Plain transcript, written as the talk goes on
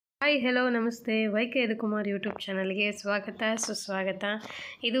Hi hello ನಮಸ್ತೆ YK Kumar YouTube ಚಾನಲ್ಗೆ ಸ್ವಾಗತ ಸುಸ್ವಾಗತ.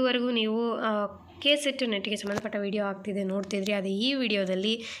 ಇದುವರೆಗೂ ನೀವು kset ನೆಟ್ಗೆ ಸಂಬಂಧಪಟ್ಟ ವಿಡಿಯೋ ಆಗ್ತಿದೆ ನೋಡ್ತಿದ್ರಿ. ಅದು ಈ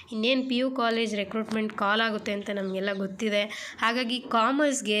ವಿಡಿಯೋದಲ್ಲಿ ಇನ್ನೇನು PU ಕಾಲೇಜ್ ರಿಕ್ರೂಟ್ಮೆಂಟ್ ಕಾಲ್ ಆಗುತ್ತೆ ಅಂತ ನಮಗೆಲ್ಲ ಗೊತ್ತಿದೆ. ಹಾಗಾಗಿ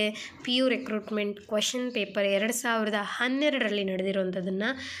ಕಾಮರ್ಸ್ಗೆ PU recruitment question paper 2012ರಲ್ಲಿ ನಡೆದಿರುವಂಥದ್ದನ್ನು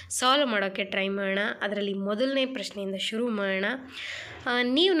solve ಮಾಡೋಕ್ಕೆ ಟ್ರೈ ಮಾಡೋಣ. ಅದರಲ್ಲಿ ಮೊದಲನೇ ಪ್ರಶ್ನೆಯಿಂದ ಶುರು ಮಾಡೋಣ.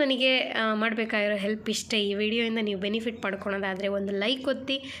 ನೀವು ನನಗೆ ಮಾಡಬೇಕಾಗಿರೋ ಹೆಲ್ಪ್ ಇಷ್ಟೇ. ಈ ವಿಡಿಯೋಯಿಂದ ನೀವು ಬೆನಿಫಿಟ್ ಪಡ್ಕೊಳೋದಾದರೆ ಒಂದು ಲೈಕ್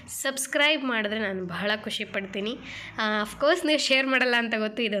ಒತ್ತಿ, ಸಬ್ಸ್ಕ್ರೈಬ್ ಮಾಡಿದ್ರೆ ನಾನು ಬಹಳ ಖುಷಿ ಪಡ್ತೀನಿ. ಅಫ್ಕೋರ್ಸ್ ನೀವು ಶೇರ್ ಮಾಡಲ್ಲ ಅಂತ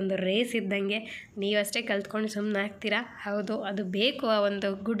ಗೊತ್ತು, ಇದೊಂದು ರೇಸ್ ಇದ್ದಂಗೆ. ನೀವಷ್ಟೇ ಕಲ್ತ್ಕೊಂಡು ಸುಮ್ಮನೆ ಆಗ್ತೀರಾ. ಹೌದು, ಅದು ಬೇಕು, ಆ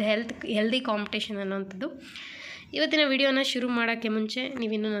ಒಂದು ಗುಡ್ ಹೆಲ್ದಿ ಕಾಂಪಿಟೇಷನ್ ಅನ್ನೋವಂಥದ್ದು. ಇವತ್ತಿನ ವಿಡಿಯೋನ ಶುರು ಮಾಡೋಕ್ಕೆ ಮುಂಚೆ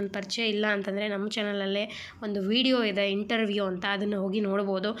ನೀವಿನ್ನೂ ನನ್ನ ಪರಿಚಯ ಇಲ್ಲ ಅಂತಂದರೆ ನಮ್ಮ ಚಾನಲಲ್ಲೇ ಒಂದು ವಿಡಿಯೋ ಇದೆ, ಇಂಟರ್ವ್ಯೂ ಅಂತ, ಅದನ್ನು ಹೋಗಿ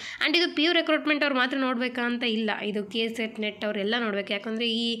ನೋಡ್ಬೋದು. ಆ್ಯಂಡ್ ಇದು PU ರಿಕ್ರೂಟ್ಮೆಂಟ್ ಅವ್ರು ಮಾತ್ರ ನೋಡಬೇಕಾ ಅಂತ ಇಲ್ಲ, ಇದು kset ನೆಟ್ ಅವರೆಲ್ಲ ನೋಡಬೇಕು. ಯಾಕಂದರೆ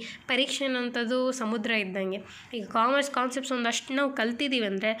ಈ ಪರೀಕ್ಷೆ ಅನ್ನೋಂಥದ್ದು ಸಮುದ್ರ ಇದ್ದಂಗೆ. ಈಗ ಕಾಮರ್ಸ್ ಕಾನ್ಸೆಪ್ಟ್ಸ್ ಒಂದಷ್ಟು ನಾವು ಕಲ್ತಿದ್ದೀವಿ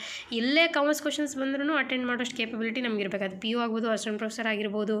ಅಂದರೆ ಎಲ್ಲೇ ಕಾಮರ್ಸ್ ಕ್ವಶನ್ಸ್ ಬಂದ್ರೂ ಅಟೆಂಡ್ ಮಾಡೋಷ್ಟು ಕೇಪಬಿಲಿಟಿ ನಮ್ಗೆ ಇರಬೇಕು. ಅದು PU ಆಗ್ಬೋದು, ಅಸಿಸ್ಟೆಂಟ್ ಪ್ರೊಫೆಸರ್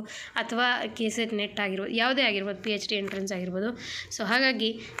ಆಗಿರ್ಬೋದು, ಅಥವಾ kset ನೆಟ್ ಆಗಿರ್ಬೋದು, ಯಾವುದೇ ಆಗಿರ್ಬೋದು, PhD ಎಂಟ್ರೆನ್ಸ್ ಆಗಿರ್ಬೋದು. ಸೊ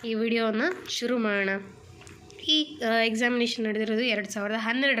ಹಾಗಾಗಿ ಈ ವಿಡಿಯೋನ ಶುರು ಮಾಡೋಣ. ಈ ಎಕ್ಸಾಮಿನೇಷನ್ ನಡೆದಿರೋದು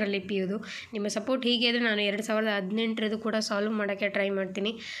 2012ರಲ್ಲಿ PUದು. ನಿಮ್ಮ ಸಪೋರ್ಟ್ ಹೀಗೆ ಇದ್ದರೆ ನಾನು 2018ರದ್ದು ಕೂಡ ಸಾಲ್ವ್ ಮಾಡೋಕ್ಕೆ ಟ್ರೈ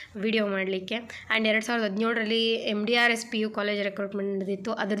ಮಾಡ್ತೀನಿ ವಿಡಿಯೋ ಮಾಡಲಿಕ್ಕೆ. And 2017ರಲ್ಲಿ MDRS PU college recruitment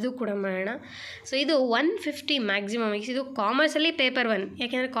ನಡೆದಿತ್ತು, ಅದರದ್ದು ಕೂಡ ಮಾಡೋಣ. ಸೊ ಇದು 150 ಮ್ಯಾಕ್ಸಿಮಮ್. ಇದು ಕಾಮರ್ಸಲ್ಲಿ ಪೇಪರ್ 1,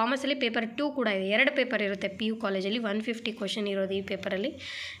 ಯಾಕೆಂದರೆ ಕಾಮರ್ಸಲ್ಲಿ ಪೇಪರ್ 2 ಕೂಡ ಇದೆ. 2 ಪೇಪರ್ ಇರುತ್ತೆ PU ಕಾಲೇಜಲ್ಲಿ. 150 ಕ್ವಶನ್ ಇರೋದು ಈ ಪೇಪರಲ್ಲಿ.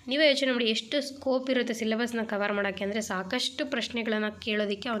 ನೀವೇ ಯೋಚನೆ ಮಾಡಿ ಎಷ್ಟು ಸ್ಕೋಪ್ ಇರುತ್ತೆ ಸಿಲೆಬಸ್ನ ಕವರ್ ಮಾಡೋಕ್ಕೆ. ಅಂದರೆ ಸಾಕಷ್ಟು ಪ್ರಶ್ನೆಗಳನ್ನು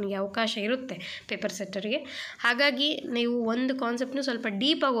ಕೇಳೋದಕ್ಕೆ ಅವನಿಗೆ ಅವಕಾಶ ಇರುತ್ತೆ ಪೇಪರ್ ಸೆಟ್ಟರ್ಗೆ. ಹಾಗಾಗಿ ನೀವು ಒಂದು ಕಾನ್ಸೆಪ್ಟ್ನು ಸ್ವಲ್ಪ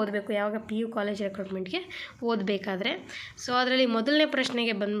ಡೀಪಾಗಿ ಓದಬೇಕು ಯಾವಾಗ PU ಕಾಲೇಜ್ ರಿಕ್ರೂಟ್ಮೆಂಟ್ಗೆ ಓದಬೇಕಾದ್ರೆ. ಸೊ ಅದರಲ್ಲಿ ಮೊದಲನೇ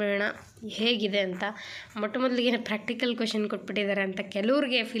ಪ್ರಶ್ನೆಗೆ ಬಂದ್ಬಿಡೋಣ ಹೇಗಿದೆ ಅಂತ. ಮೊದಲಿಗೆ ಪ್ರಾಕ್ಟಿಕಲ್ ಕ್ವಶನ್ ಕೊಟ್ಬಿಟ್ಟಿದ್ದಾರೆ ಅಂತ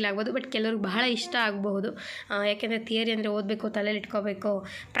ಕೆಲವ್ರಿಗೆ ಫೀಲ್ ಆಗ್ಬೋದು, ಬಟ್ ಕೆಲವ್ರಿಗೆ ಬಹಳ ಇಷ್ಟ ಆಗಬಹುದು. ಯಾಕೆಂದರೆ ಥಿಯರಿ ಅಂದರೆ ಓದಬೇಕು, ತಲೆಯಲ್ಲಿ ಇಟ್ಕೋಬೇಕು,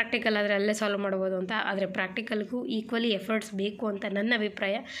 ಪ್ರಾಕ್ಟಿಕಲ್ ಆದರೆ ಅಲ್ಲೇ ಸಾಲ್ವ್ ಮಾಡ್ಬೋದು ಅಂತ. ಆದರೆ ಪ್ರಾಕ್ಟಿಕಲ್ಗೂ ಈಕ್ವಲಿ ಎಫರ್ಟ್ಸ್ ಬೇಕು ಅಂತ ನನ್ನ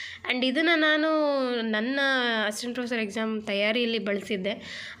ಅಭಿಪ್ರಾಯ. ಆ್ಯಂಡ್ ಇದನ್ನು ನಾನು ನನ್ನ ಅಸಿಸ್ಟೆಂಟ್ ಪ್ರೊಫೆಸರ್ ಎಕ್ಸಾಮ್ ತಯಾರಿಯಲ್ಲಿ ಬಳಸಿದ್ದೆ.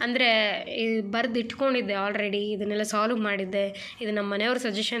 ಅಂದರೆ ಬರೆದು ಇಟ್ಕೊಂಡಿದ್ದೆ ಆಲ್ರೆಡಿ, ಇದನ್ನೆಲ್ಲ ಸಾಲ್ವ್ ಮಾಡಿದ್ದೆ. ಇದು ನಮ್ಮ ಮನೆಯವ್ರ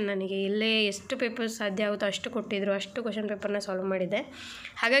ಸಜೆಷನ್. ನನಗೆ ಎಲ್ಲೇ ಎಷ್ಟು ಪೇಪರ್ಸ್ ಸಾಧ್ಯ ಆಗುತ್ತೋ ಅಷ್ಟು ಕೊಟ್ಟಿದ್ದರು, ಅಷ್ಟು ಕ್ವಶನ್ ಪೇಪರ್ನ ಸಾಲ್ವ್ ಮಾಡಿದ್ದೆ.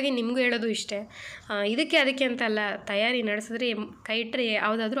 ಹಾಗಾಗಿ ನಿಮಗೂ ಹೇಳೋದು ಇಷ್ಟೇ, ಇದಕ್ಕೆ ಅದಕ್ಕೆ ಅಂತಲ್ಲ, ತಯಾರಿ ನಡೆಸಿದ್ರೆ ಕೈ ಇಟ್ಟರೆ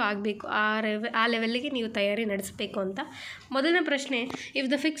ಯಾವುದಾದ್ರೂ ಆಗಬೇಕು, ಆ ಲೆವೆಲ್ಲಿಗೆ ನೀವು ತಯಾರಿ ನಡೆಸಬೇಕು ಅಂತ. ಮೊದಲನೇ ಪ್ರಶ್ನೆ, if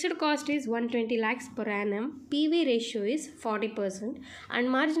the fixed cost is 120 lakhs per annum, PV ratio is 40% and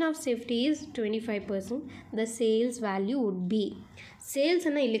margin of safety is 25%, the sales value would be.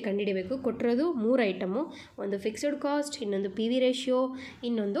 ಸೇಲ್ಸನ್ನು ಇಲ್ಲಿ ಕಂಡುಹಿಡಬೇಕು. ಕೊಟ್ಟಿರೋದು 3 ಐಟಮು, ಒಂದು ಫಿಕ್ಸ್ಡ್ ಕಾಸ್ಟ್, ಇನ್ನೊಂದು PV ರೇಷಿಯೋ,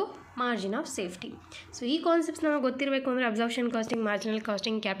 ಇನ್ನೊಂದು ಮಾರ್ಜಿನ್ ಆಫ್ ಸೇಫ್ಟಿ. ಸೊ ಈ ಕಾನ್ಸೆಪ್ಟ್ಸ್ ನಮಗೆ ಗೊತ್ತಿರಬೇಕು ಅಂದರೆ absorption casting, marginal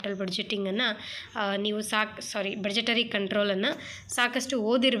casting, capital ಬಡ್ಜೆಟಿಂಗನ್ನು ನೀವು ಬಡ್ಜೆಟರಿ ಕಂಟ್ರೋಲನ್ನು ಸಾಕಷ್ಟು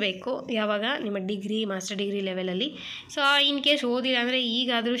ಓದಿರಬೇಕು ಯಾವಾಗ ನಿಮ್ಮ ಡಿಗ್ರಿ, ಮಾಸ್ಟರ್ ಡಿಗ್ರಿ ಲೆವೆಲಲ್ಲಿ. ಸೊ ಇನ್ ಕೇಸ್ ಓದಿಲ್ಲ ಅಂದರೆ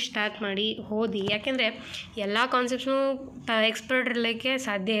ಈಗಾದರೂ ಸ್ಟಾರ್ಟ್ ಮಾಡಿ ಓದಿ. ಯಾಕೆಂದರೆ ಎಲ್ಲ ಕಾನ್ಸೆಪ್ಟ್ಸ್ನೂ ಎಕ್ಸ್ಪರ್ಟ್ ಇರಲಿಕ್ಕೆ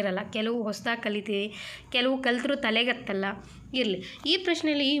ಸಾಧ್ಯ ಇರಲ್ಲ. ಕೆಲವು ಹೊಸದಾಗಿ ಕಲಿತೀವಿ, ಕೆಲವು ಕಲಿತರೂ ತಲೆಗತ್ತಲ್ಲ. ಇರಲಿ, ಈ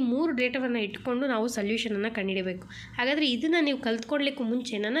ಪ್ರಶ್ನೆಯಲ್ಲಿ ಈ 3 ಡೇಟಾವನ್ನು ಇಟ್ಕೊಂಡು ನಾವು ಸೊಲ್ಯೂಷನನ್ನು ಕಂಡುಹಿಡಬೇಕು. ಹಾಗಾದರೆ ಇದನ್ನು ನೀವು ಕಲ್ತ್ಕೊಳ್ಳಿಕ್ಕೂ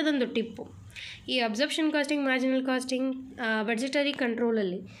ಮುಂಚೆ ನನ್ನದೊಂದು ಟಿಪ್ಪು, ಈ ಅಬ್ಸಾರ್ಪ್ಷನ್ ಕಾಸ್ಟಿಂಗ್, ಮಾರ್ಜಿನಲ್ ಕಾಸ್ಟಿಂಗ್, ಬಡ್ಜೆಟರಿ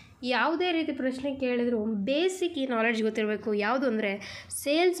ಕಂಟ್ರೋಲಲ್ಲಿ ಯಾವುದೇ ರೀತಿ ಪ್ರಶ್ನೆ ಕೇಳಿದ್ರು ಬೇಸಿಕ್ ಈ ನಾಲೆಡ್ಜ್ ಗೊತ್ತಿರಬೇಕು. ಯಾವುದು ಅಂದರೆ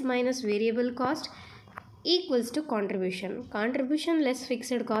sales minus variable cost equals to contribution less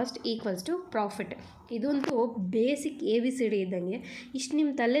fixed cost equals to profit. ಇದಂತೂ ಬೇಸಿಕ್ ABCD ಇದ್ದಂಗೆ. ಇಷ್ಟು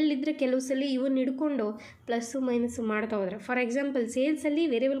ನಿಮ್ಮ ತಲೆಯಲ್ಲಿದ್ದರೆ ಕೆಲವು ಸಲ ಇವನ್ನ ಹಿಡ್ಕೊಂಡು ಪ್ಲಸ್ಸು ಮೈನಸ್ಸು ಮಾಡ್ತಾ ಹೋದರೆ, ಫಾರ್ ಎಕ್ಸಾಂಪಲ್ ಸೇಲ್ಸಲ್ಲಿ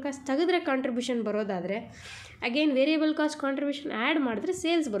ವೇರಿಯಬಲ್ ಕಾಸ್ಟ್ ತೆಗೆದ್ರೆ ಕಾಂಟ್ರಿಬ್ಯೂಷನ್ ಬರೋದಾದರೆ, again variable cost contribution add ಮಾಡಿದ್ರೆ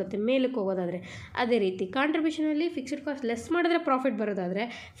ಸೇಲ್ಸ್ ಬರುತ್ತೆ ಮೇಲಕ್ಕೆ ಹೋಗೋದಾದರೆ. ಅದೇ ರೀತಿ ಕಾಂಟ್ರಿಬ್ಯೂಷನಲ್ಲಿ ಫಿಕ್ಸ್ಡ್ ಕಾಸ್ಟ್ ಲೆಸ್ ಮಾಡಿದ್ರೆ ಪ್ರಾಫಿಟ್ ಬರೋದಾದರೆ,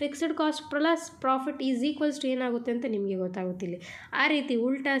 fixed cost plus profit is equals to ಏನಾಗುತ್ತೆ ಅಂತ ನಿಮಗೆ ಗೊತ್ತಾಗುತ್ತಿಲ್ಲ. ಆ ರೀತಿ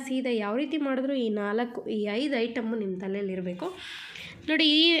ಉಲ್ಟಾ ಸೀದಾ ಯಾವ ರೀತಿ ಮಾಡಿದ್ರೂ ಈ 5 ಐಟಮ್ಮು ನಿಮ್ಮ ತಲೆಯಲ್ಲಿರಬೇಕು. ನೋಡಿ,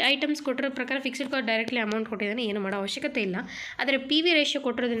 ಈ ಐಟಮ್ಸ್ ಕೊಟ್ಟಿರೋ ಪ್ರಕಾರ ಫಿಕ್ಸ್ಡ್ ಕಾಸ್ಟ್ ಡೈರೆಕ್ಟ್ಲಿ ಅಮೌಂಟ್ ಕೊಟ್ಟಿದ್ದಾನೆ, ಏನು ಮಾಡೋ ಅವಶ್ಯಕತೆ ಇಲ್ಲ. ಆದರೆ PV ರೇಷಿಯೋ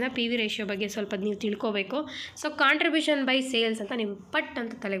ಕೊಟ್ಟಿರೋದ್ರಿಂದ PV ರೇಷಿಯೋ ಬಗ್ಗೆ ಸ್ವಲ್ಪ ನೀವು ತಿಳ್ಕೋಬೇಕು. ಸೊ ಕಾಂಟ್ರಿಬ್ಯೂಷನ್ ಬೈ ಸೇಲ್ಸ್ ಅಂತ ನೀವು ಪಟ್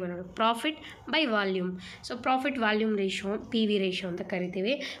ಅಂತ ತಲೆಗೆ ಬರೋದು, profit by volume. So profit volume ratio PV ratio ಅಂತ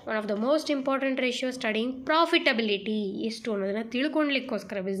ಕರಿತೀವಿ. One of the most important ratio studying profitability ಎಷ್ಟು ಅನ್ನೋದನ್ನು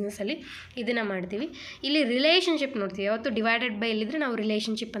ತಿಳ್ಕೊಳ್ಲಿಕ್ಕೋಸ್ಕರ ಬಿಸ್ನೆಸ್ಸಲ್ಲಿ ಇದನ್ನು ಮಾಡ್ತೀವಿ. ಇಲ್ಲಿ ರಿಲೇಷನ್ಶಿಪ್ ನೋಡ್ತೀವಿ. ಯಾವತ್ತು ಡಿವೈಡೆಡ್ ಬೈ ಇಲ್ಲಿದ್ರೆ ನಾವು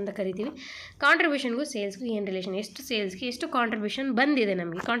ರಿಲೇಷನ್ಶಿಪ್ ಅಂತ ಕರಿತೀವಿ. ಕಾಂಟ್ರಿಬ್ಯೂಷನ್ಗೂ ಸೇಲ್ಸ್ಗೂ ಏನು ರಿಲೇಷನ್, ಎಷ್ಟು ಸೇಲ್ಸ್ಗೆ ಎಷ್ಟು ಕಾಂಟ್ರಿಬ್ಯೂಷನ್ ಬಂದಿದೆ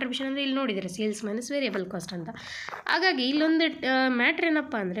ನಮಗೆ. ಕಾಂಟ್ರಿಬ್ಯೂಷನ್ ಅಂದರೆ ಇಲ್ಲಿ ನೋಡಿದರೆ ಸೇಲ್ಸ್ ಮೈನಸ್ ವೇರಿಯಬಲ್ ಕಾಸ್ಟ್ ಅಂತ. ಹಾಗಾಗಿ ಇಲ್ಲೊಂದು ಮ್ಯಾಟ್ರ್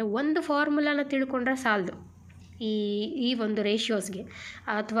ಏನಪ್ಪ ಅಂದರೆ, ಒಂದು ಫಾರ್ಮುಲಾನ ತಿಳ್ಕೊಂಡ್ರೆ ಸಾಲದು. ಈ ಒಂದು ರೇಷಿಯೋಸ್ಗೆ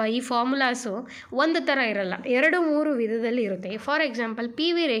ಅಥವಾ ಈ ಫಾರ್ಮುಲಾಸು ಒಂದು ಥರ ಇರಲ್ಲ, 2-3 ವಿಧದಲ್ಲಿ ಇರುತ್ತೆ. For example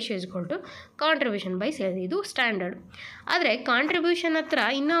PV ratio = contribution by sales, ಇದು ಸ್ಟ್ಯಾಂಡರ್ಡ್. ಆದರೆ ಕಾಂಟ್ರಿಬ್ಯೂಷನ್ ಹತ್ರ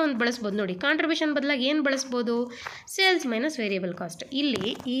ಇನ್ನೂ ಒಂದು ಬಳಸ್ಬೋದು ನೋಡಿ. ಕಾಂಟ್ರಿಬ್ಯೂಷನ್ ಬದಲಾಗಿ ಏನು ಬಳಸ್ಬೋದು? Sales minus variable cost. ಇಲ್ಲಿ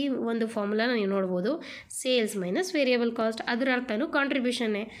ಈ ಒಂದು ಫಾರ್ಮುಲಾನ ನೀವು ನೋಡ್ಬೋದು, ಸೇಲ್ಸ್ ಮೈನಸ್ ವೇರಿಯಬಲ್ ಕಾಸ್ಟ್, ಅದರ ಅರ್ಥನೂ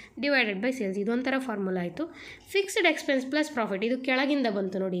ಕಾಂಟ್ರಿಬ್ಯೂಷನ್ನೇ ಡಿವೈಡೆಡ್ ಬೈ ಸೇಲ್ಸ್. ಇದೊಂಥರ ಫಾರ್ಮುಲಾ ಆಯಿತು. ಫಿಕ್ಸ್ಡ್ ಎಕ್ಸ್ಪೆನ್ಸ್ ಪ್ಲಸ್ ಪ್ರಾಫಿಟ್, ಇದು ಕೆಳಗಿಂದ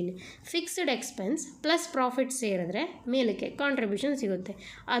ಬಂತು ನೋಡಿ. ಇಲ್ಲಿ ಫಿಕ್ಸ್ಡ್ ಎಕ್ಸ್ಪೆನ್ಸ್ ಪ್ಲಸ್ ಪ್ರಾಫಿಟ್ ಸೇರಿದ್ರೆ ಮೇಲಕ್ಕೆ ಕಾಂಟ್ರಿಬ್ಯೂಷನ್ ಸಿಗುತ್ತೆ,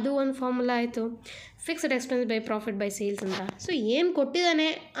 ಅದು ಒಂದು ಫಾರ್ಮುಲಾ ಆಯಿತು. Fixed expense by profit by sales ಅಂತ. ಸೊ ಏನು ಕೊಟ್ಟಿದ್ದಾನೆ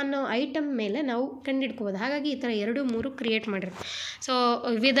ಅನ್ನೋ ಐಟಮ್ ಮೇಲೆ ನಾವು ಕಂಡಿಡ್ಕೋಬೋದು. ಹಾಗಾಗಿ ಈ ಥರ 2-3 ಕ್ರಿಯೇಟ್ ಮಾಡಿರ್ತೀವಿ. ಸೊ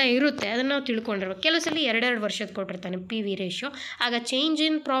ವಿಧ ಇರುತ್ತೆ, ಅದನ್ನು ನಾವು ತಿಳ್ಕೊಂಡಿರ್ಬೇಕು. ಕೆಲವು ಸಲ 2 ವರ್ಷದ ಕೊಟ್ಟಿರ್ತಾನೆ PV ರೇಷಿಯೋ, ಆಗ change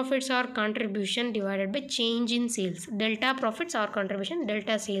in profits R contribution divided by change in sales, delta profits R contribution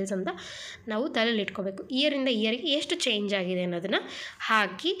delta sales ಅಂತ ನಾವು ತಲೆಯಲ್ಲಿ ಇಟ್ಕೋಬೇಕು. ಇಯರಿಂದ ಇಯರ್ಗೆ ಎಷ್ಟು ಚೇಂಜ್ ಆಗಿದೆ ಅನ್ನೋದನ್ನು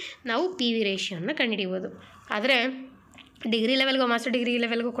ಹಾಕಿ ನಾವು PV ರೇಷಿಯೋನ ಕಂಡುಹಿಡಿಬೋದು. ಆದರೆ ಡಿಗ್ರಿ ಲೆವೆಲ್ಗೋ ಮಾಸ್ಟರ್ ಡಿಗ್ರಿ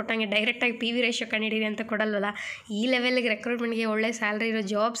ಲೆವೆಲ್ಗೂ ಕೊಟ್ಟಂಗೆ ಡೈರೆಕ್ಟಾಗಿ PV ರೇಷಿಯೋ ಕಂಡುಹಿಡಿಯಿರಿ ಅಂತ ಕೊಡಲ್ವಲ್ಲ. ಈ ಲೆವೆಲ್ಗೆ ರೆಕ್ರೂಟ್ಮೆಂಟ್ಗೆ ಒಳ್ಳೆ ಸ್ಯಾಲ್ರಿ ಇರೋ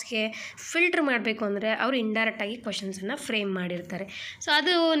ಜಾಬ್ಸ್ಗೆ ಫಿಲ್ಟ್ರ್ ಮಾಡಬೇಕು ಅಂದರೆ ಅವರು ಇಂಡೈರೆಕ್ಟಾಗಿ ಕ್ವಶನ್ಸನ್ನು ಫ್ರೇಮ್ ಮಾಡಿರ್ತಾರೆ. ಸೊ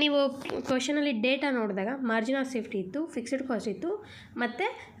ಅದು ನೀವು ಕ್ವಶನಲ್ಲಿ ಡೇಟಾ ನೋಡಿದಾಗ ಮಾರ್ಜಿನ್ ಆಫ್ ಸೇಫ್ಟಿ ಇತ್ತು, ಫಿಕ್ಸ್ಡ್ ಕಾಸ್ಟ್ ಇತ್ತು, ಮತ್ತು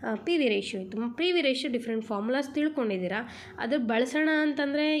PV ರೇಷಿಯೋ ಇತ್ತು. PV ratio different formulas ತಿಳ್ಕೊಂಡಿದ್ದೀರಾ. ಅದು ಬಳಸೋಣ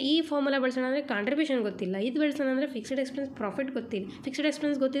ಅಂತಂದರೆ ಈ ಫಾರ್ಮುಲಾ ಬಳಸೋಣ ಅಂದರೆ ಕಾಂಟ್ರಿಬ್ಯೂಷನ್ ಗೊತ್ತಿಲ್ಲ, ಇದು ಬಳಸೋಣ ಅಂದರೆ ಫಿಕ್ಸ್ಡ್ ಎಕ್ಸ್ಪೆನ್ಸ್ ಪ್ರಾಫಿಟ್ ಗೊತ್ತಿಲ್ಲ, ಫಿಕ್ಸ್ಡ್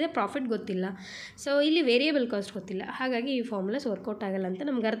ಎಕ್ಸ್ಪೆನ್ಸ್ ಗೊತ್ತಿದೆ, ಪ್ರಾಫಿಟ್ ಗೊತ್ತಿಲ್ಲ. ಸೊ ಇಲ್ಲಿ ವೇರಿಯಬಲ್ ಕಾಸ್ಟ್ ಗೊತ್ತಿಲ್ಲ, ಹಾಗಾಗಿ ಈ ಫಾರ್ಮುಲಾಸ್ ವರ್ಕೌಟ್ ಆಗಲ್ಲ ಅಂತ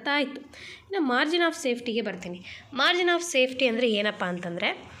ನಮ್ಗೆ ಅರ್ಥ ಆಯಿತು. ಇನ್ನು ಮಾರ್ಜಿನ್ ಆಫ್ ಸೇಫ್ಟಿಗೆ ಬರ್ತೀನಿ. ಮಾರ್ಜಿನ್ ಆಫ್ ಸೇಫ್ಟಿ ಅಂದರೆ ಏನಪ್ಪ ಅಂತಂದರೆ,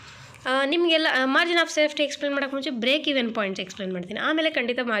 ನಿಮಗೆಲ್ಲ ಮಾರ್ಜಿನ್ ಆಫ್ ಸೇಫ್ಟಿ ಎಕ್ಸ್ಪ್ಲೇನ್ ಮಾಡೋಕ್ಕೆ ಮುಂಚೆ ಬ್ರೇಕ್ ಇವೆನ್ ಪಾಯಿಂಟ್ಸ್ ಎಕ್ಸ್ಪ್ಲೇನ್ ಮಾಡ್ತೀನಿ, ಆಮೇಲೆ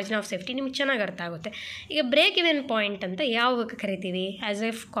ಖಂಡಿತ ಮಾರ್ಜಿನ್ ಆಫ್ ಸೇಫ್ಟಿ ನಿಮ್ಗೆ ಚೆನ್ನಾಗಿ ಅರ್ಥ ಆಗುತ್ತೆ. ಈಗ ಬ್ರೇಕ್ ಇವೆನ್ ಪಾಯಿಂಟ್ ಅಂತ ಯಾವಾಗ ಕರಿತೀವಿ? As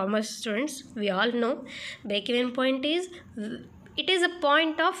A commerce students we all know break even point it is a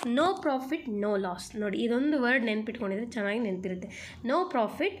point of no profit no loss. ನೋಡಿ, ಇದೊಂದು ವರ್ಡ್ ನೆನ್ಪಿಟ್ಕೊಂಡಿದ್ರೆ ಚೆನ್ನಾಗಿ ನೆನಪಿರುತ್ತೆ. No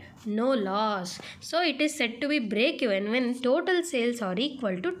profit no loss. So it is set to B break even when total sales R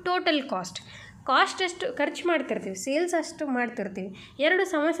equal to total cost. Cost ಅಷ್ಟು ಖರ್ಚು ಮಾಡ್ತಿರ್ತೀವಿ, sales ಅಷ್ಟು ಮಾಡ್ತಿರ್ತೀವಿ, ಎರಡು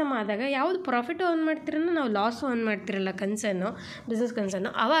ಸಮ ಆದಾಗ ಯಾವುದು ಪ್ರಾಫಿಟು ಅರ್ನ್ ಮಾಡ್ತಿರಲ್ಲ, ನಾವು ಲಾಸು ಅರ್ನ್ ಮಾಡ್ತಿರಲ್ಲ, ಬಿಸ್ನೆಸ್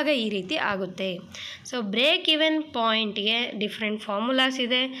ಕನ್ಸರ್ನು, ಆವಾಗ ಈ ರೀತಿ ಆಗುತ್ತೆ. So break even ಪಾಯಿಂಟ್ಗೆ different formulas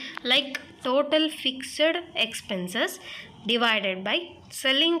ಇದೆ. Like total fixed expenses divided by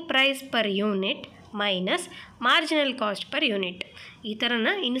selling price per unit minus marginal cost per unit. ಈ ಥರನ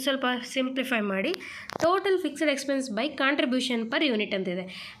ಇನ್ನು ಸ್ವಲ್ಪ ಸಿಂಪ್ಲಿಫೈ ಮಾಡಿ total fixed expense by contribution per unit ಅಂತಿದೆ.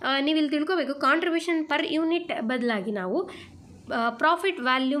 ನೀವು ಇಲ್ಲಿ ತಿಳ್ಕೊಬೇಕು, ಕಾಂಟ್ರಿಬ್ಯೂಷನ್ ಪರ್ ಯೂನಿಟ್ ಬದಲಾಗಿ ನಾವು profit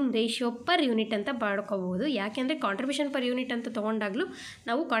volume ratio per unit ಅಂತ ಮಾಡ್ಕೋಬೋದು. ಯಾಕೆಂದರೆ ಕಾಂಟ್ರಿಬ್ಯೂಷನ್ ಪರ್ ಯೂನಿಟ್ ಅಂತ ತೊಗೊಂಡಾಗಲೂ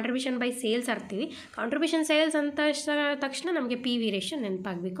ನಾವು ಕಾಂಟ್ರಿಬ್ಯೂಷನ್ ಬೈ ಸೇಲ್ಸ್ ಆಡ್ತೀವಿ. ಕಾಂಟ್ರಿಬ್ಯೂಷನ್ ಸೇಲ್ಸ್ ಅಂತ ತಕ್ಷಣ ನಮಗೆ PV ರೇಷಿಯೋ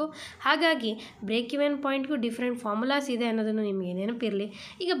ನೆನಪಾಗಬೇಕು. ಹಾಗಾಗಿ ಬ್ರೇಕ್ ಇವೆನ್ ಪಾಯಿಂಟ್ಗೂ ಡಿಫ್ರೆಂಟ್ ಫಾರ್ಮುಲಾಸ್ ಇದೆ ಅನ್ನೋದನ್ನು ನಿಮಗೆ ನೆನಪಿರಲಿ.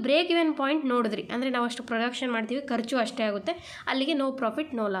 ಈಗ ಬ್ರೇಕ್ ಇವೆನ್ ಪಾಯಿಂಟ್ ನೋಡಿದ್ರಿ ಅಂದರೆ ನಾವು ಅಷ್ಟು ಪ್ರೊಡಕ್ಷನ್ ಮಾಡ್ತೀವಿ, ಖರ್ಚು ಅಷ್ಟೇ ಆಗುತ್ತೆ, ಅಲ್ಲಿಗೆ ನೋ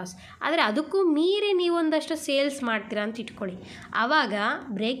ಪ್ರಾಫಿಟ್ ನೋ ಲಾಸ್. ಆದರೆ ಅದಕ್ಕೂ ಮೀರಿ ನೀವೊಂದಷ್ಟು ಸೇಲ್ಸ್ ಮಾಡ್ತೀರಾ ಅಂತ ಇಟ್ಕೊಳ್ಳಿ, ಆವಾಗ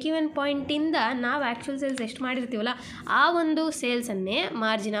ಬ್ರೇಕ್ ಇವೆನ್ ಪಾಯಿಂಟಿಂದ ನಾವು ಆ್ಯಕ್ಚುಯಲ್ ಸೇಲ್ಸ್ ಎಷ್ಟು ಮಾಡಿರ್ತೀವಲ್ಲ ಆ ಒಂದು ಸೇಲ್ಸನ್ನೇ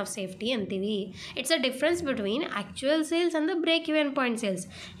ಮಾರ್ಜಿನ್ ಆಫ್ ಸೇಫ್ಟಿ ಅಂತೀವಿ. It's a difference between actual sales ಅಂದರೆ ಬ್ರೇಕ್ ಇವೆನ್ ಪಾಯಿಂಟ್ ಸೇಲ್ಸ್.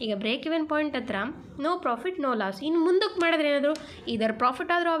 ಈಗ ಬ್ರೇಕ್ ಇವೆನ್ ಪಾಯಿಂಟ್ ಹತ್ರ ನೋ ಪ್ರಾಫಿಟ್ ನೋ ಲಾಸ್. ಇನ್ನು ಮುಂದಕ್ಕೆ ಮಾಡಿದ್ರೆ ಏನಾದರೂ ಇದರ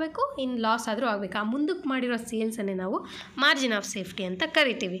ಪ್ರಾಫಿಟ್ ಆದರೂ ಆಗಬೇಕು, ಇನ್ನು ಲಾಸ್ ಆದರೂ ಆಗಬೇಕು. ಆ ಮುಂದಕ್ಕೆ ಮಾಡಿರೋ ಸೇಲ್ಸನ್ನೇ ನಾವು ಮಾರ್ಜಿನ್ ಆಫ್ ಸೇಫ್ಟಿ ಅಂತ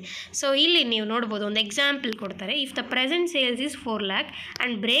ಕರಿತೀವಿ. ಸೊ ಇಲ್ಲಿ ನೀವು ನೋಡ್ಬೋದು, ಒಂದು ಎಕ್ಸಾಂಪಲ್ ಕೊಡ್ತಾರೆ. If the present sales is 4 lakh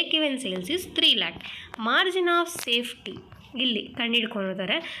and break even sales is 3 lakh, margin of safety ಇಲ್ಲಿ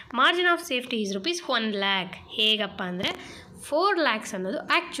ಕಂಡುಹಿಡ್ಕೊಂಡಿರ್ತಾರೆ. Margin of safety is ₹1 lakh. ಹೇಗಪ್ಪ ಅಂದರೆ 4 lakhs ಅನ್ನೋದು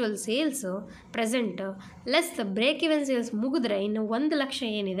actual sales present less break even sales ಮುಗಿದ್ರೆ ಇನ್ನು 1 ಲಕ್ಷ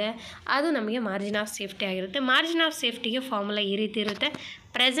ಏನಿದೆ ಅದು ನಮಗೆ ಮಾರ್ಜಿನ್ ಆಫ್ ಸೇಫ್ಟಿ ಆಗಿರುತ್ತೆ. Margin of ಸೇಫ್ಟಿಗೆ formula ಈ ರೀತಿ ಇರುತ್ತೆ: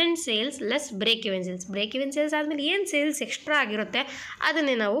 present sales less break even sales. Break even sales ಆದಮೇಲೆ ಏನು ಸೇಲ್ಸ್ ಎಕ್ಸ್ಟ್ರಾ ಆಗಿರುತ್ತೆ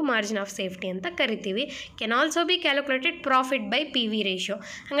ಅದನ್ನೇ ನಾವು ಮಾರ್ಜಿನ್ ಆಫ್ ಸೇಫ್ಟಿ ಅಂತ ಕರಿತೀವಿ. Can also be calculated profit by PV ratio.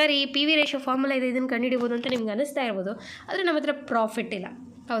 ಹಾಗಾದ್ರೆ ಈ PV ರೇಷಿಯೋ ಫಾರ್ಮುಲಾ ಇದೆ, ಇದನ್ನು ಕಂಡುಹಿಡಿಬೋದು ಅಂತ ನಿಮ್ಗೆ ಅನಿಸ್ತಾ ಇರ್ಬೋದು. ಆದರೆ ನಮ್ಮ ಹತ್ರ ಪ್ರಾಫಿಟ್ ಇಲ್ಲ,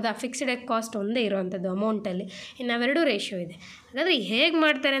 ಹೌದಾ? ಫಿಕ್ಸ್ಡ್ ಕಾಸ್ಟ್ ಒಂದೇ ಇರೋವಂಥದ್ದು ಅಮೌಂಟಲ್ಲಿ, ಇನ್ನು ಅವೆರಡೂ ರೇಷಿಯೋ ಇದೆ. ಹಾಗಾದರೆ ಹೇಗೆ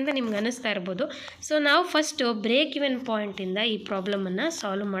ಮಾಡ್ತಾರೆ ಅಂತ ನಿಮ್ಗೆ ಅನ್ನಿಸ್ತಾ ಇರ್ಬೋದು. ಸೊ ನಾವು ಫಸ್ಟು ಬ್ರೇಕ್ ಇವೆನ್ ಪಾಯಿಂಟಿಂದ ಈ ಪ್ರಾಬ್ಲಮನ್ನು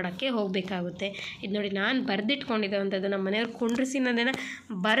ಸಾಲ್ವ್ ಮಾಡೋಕ್ಕೆ ಹೋಗಬೇಕಾಗುತ್ತೆ. ಇದು ನೋಡಿ, ನಾನು ಬರೆದಿಟ್ಕೊಂಡಿದ್ದಂಥದ್ದು, ನಮ್ಮ ಮನೆಯವ್ರು ಕುಂಡ್ರಿಸಿ ನನ್ನನ್ನು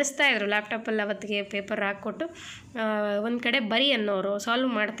ಬರೆಸ್ತಾ ಇದ್ರು ಲ್ಯಾಪ್ಟಾಪಲ್ಲಿ. ಅವತ್ತಿಗೆ ಪೇಪರ್ ಹಾಕ್ಕೊಟ್ಟು ಒಂದು ಕಡೆ ಬರಿ ಅನ್ನೋರು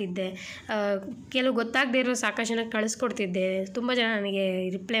ಸಾಲ್ವ್ ಮಾಡ್ತಿದ್ದೆ. ಕೆಲವು ಗೊತ್ತಾಗದೇ ಇರೋ ಸಾಕಷ್ಟು ಜನಕ್ಕೆ ಕಳಿಸ್ಕೊಡ್ತಿದ್ದೆ. ತುಂಬ ಜನ ನನಗೆ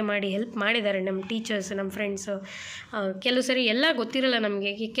ರಿಪ್ಲೈ ಮಾಡಿ ಹೆಲ್ಪ್ ಮಾಡಿದ್ದಾರೆ, ನಮ್ಮ ಟೀಚರ್ಸ್, ನಮ್ಮ ಫ್ರೆಂಡ್ಸು. ಕೆಲವು ಸರಿ ಎಲ್ಲ ಗೊತ್ತಿರಲ್ಲ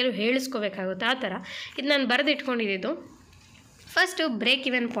ನಮಗೆ, ಕೆಲವು ಹೇಳಿಸ್ಕೋಬೇಕಾಗುತ್ತೆ. ಆ ಥರ ಇದು ನಾನು ಬರೆದಿಟ್ಕೊಂಡಿದ್ದು. ಫಸ್ಟು ಬ್ರೇಕ್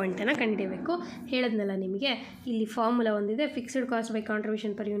ಇವೆನ್ ಪಾಯಿಂಟನ್ನು ಕಂಡುಹಿಡಿಯಬೇಕು. ಹೇಳಿದ್ನಲ್ಲ ನಿಮಗೆ, ಇಲ್ಲಿ ಫಾರ್ಮುಲಾ ಒಂದಿದೆ, fixed cost by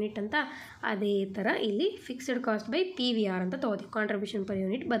contribution per unit ಅಂತ. ಅದೇ ಥರ ಇಲ್ಲಿ ಫಿಕ್ಸ್ಡ್ ಕಾಸ್ಟ್ ಬೈ PVR ಅಂತ ತೊಗೋತೀವಿ, ಕಾಂಟ್ರಿಬ್ಯೂಷನ್ ಪರ್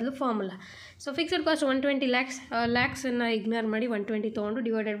ಯೂನಿಟ್ ಬದಲು formula. So fixed cost 120 ಲ್ಯಾಕ್ಸನ್ನು ignore ಮಾಡಿ 120 ತೊಗೊಂಡು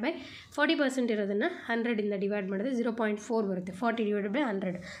ಡಿವೈಡೆಡ್ ಬೈ 40% ಇರೋದನ್ನು 100ಇಂದ ಡಿವೈಡ್ ಮಾಡಿದ್ರೆ 0.4 ಬರುತ್ತೆ. 40 ಡಿವೈಡೆಡ್ ಬೈ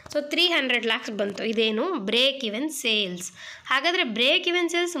 100, ಸೊ 300 ಲ್ಯಾಕ್ಸ್ ಬಂತು. ಇದೇನು ಬ್ರೇಕ್ ಇವೆನ್ ಸೇಲ್ಸ್. ಹಾಗಾದರೆ ಬ್ರೇಕ್ ಇವೆನ್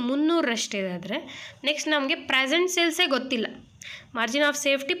ಸೇಲ್ಸ್ 300 ಆದರೆ ನೆಕ್ಸ್ಟ್ ನಮಗೆ ಪ್ರೆಸೆಂಟ್ ಸೇಲ್ಸೇ ಗೊತ್ತಿಲ್ಲ, ಮಾರ್ಜಿನ್ ಆಫ್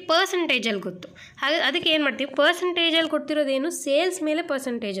ಸೇಫ್ಟಿ ಪರ್ಸೆಂಟೇಜಲ್ಲಿ ಗೊತ್ತು. ಹಾಗೆ ಅದಕ್ಕೆ ಏನು ಮಾಡ್ತೀವಿ, ಪರ್ಸೆಂಟೇಜಲ್ಲಿ ಕೊಟ್ಟಿರೋದೇನು ಸೇಲ್ಸ್ ಮೇಲೆ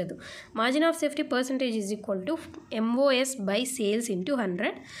ಪರ್ಸೆಂಟೇಜ್. ಅದು margin of safety percentage is equal to MOS by sales into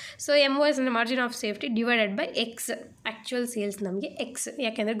 100. So MOS ಅಂದರೆ margin of safety divided by X, actual sales ನಮಗೆ ಎಕ್ಸ್,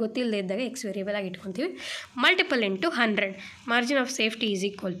 ಯಾಕೆಂದರೆ ಗೊತ್ತಿಲ್ಲದೆ ಇದ್ದಾಗ ಎಕ್ಸ್ ವೇರಿಯಬಲ್ ಆಗಿ ಇಟ್ಕೊತೀವಿ, multiple into 100. Margin of safety is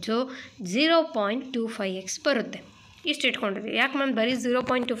equal to 0.25x ಬರುತ್ತೆ. ಇಷ್ಟು ಇಟ್ಕೊಂಡಿದ್ವಿ. ಯಾಕೆ ನಾನು ಬರೀ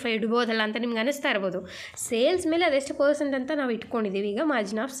 0.25 ಇಡ್ಬೋದಲ್ಲ ಅಂತ ನಿಮ್ಗೆ ಅನಿಸ್ತಾ ಇರ್ಬೋದು. ಸೇಲ್ಸ್ ಮೇಲೆ ಅದೆಷ್ಟು ಪರ್ಸೆಂಟ್ ಅಂತ ನಾವು ಇಟ್ಕೊಂಡಿದ್ದೀವಿ ಈಗ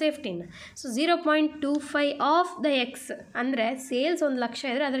margin of ಸೇಫ್ಟಿನ. So 0.25 of the X ಅಂದರೆ ಸೇಲ್ಸ್ 1,00,000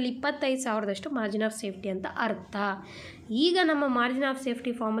 ಇದ್ದರೆ ಅದರಲ್ಲಿ 25,000 ಮಾರ್ಜಿನ್ ಆಫ್ ಸೇಫ್ಟಿ ಅಂತ ಅರ್ಥ. ಈಗ ನಮ್ಮ ಮಾರ್ಜಿನ್ ಆಫ್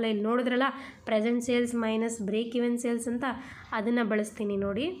ಸೇಫ್ಟಿ ಫಾರ್ಮುಲಾ ಇಲ್ಲಿ ನೋಡಿದ್ರಲ್ಲ, present sales minus break even sales ಅಂತ, ಅದನ್ನು ಬಳಸ್ತೀನಿ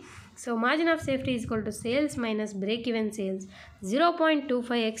ನೋಡಿ. So margin of safety is equal to sales minus break even sales.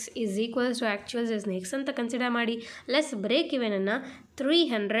 0.25x is equals to actuals is X ಅಂತ ಕನ್ಸಿಡರ್ ಮಾಡಿ, ಲೆಸ್ ಬ್ರೇಕ್ ಇವೆನನ್ನು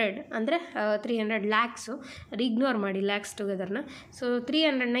 300 ಅಂದರೆ 300 lakhs, ignore ಮಾಡಿ ಲ್ಯಾಕ್ಸ್ ಟುಗೆದರ್ನ. ಸೊ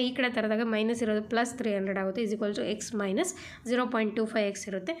 300ನ ಈ ಕಡೆ ತರದಾಗ ಮೈನಸ್ ಇರೋದು ಪ್ಲಸ್ 300 ಆಗುತ್ತೆ, is equal to X minus 0.25x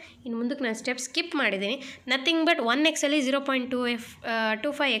ಇರುತ್ತೆ. ಇನ್ನು ಮುಂದಕ್ಕೆ ನಾನು ಸ್ಟೆಪ್ ಸ್ಕಿಪ್ ಮಾಡಿದ್ದೀನಿ. ನಥಿಂಗ್ ಬಟ್ 1xಲ್ಲಿ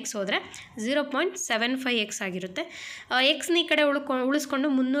 0.25x ಹೋದರೆ 0.75x ಆಗಿರುತ್ತೆ. ಎಕ್ಸ್ನ ಈ ಕಡೆ ಉಳಿಸ್ಕೊಂಡು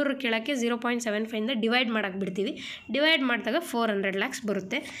 300 ಕೆಳಕ್ಕೆ 0.75ಇಂದ ಡಿವೈಡ್ ಮಾಡೋಕ್ಕೆ ಬಿಡ್ತೀವಿ. ಡಿವೈಡ್ ಮಾಡಿದಾಗ 400 ಲ್ಯಾಕ್ಸ್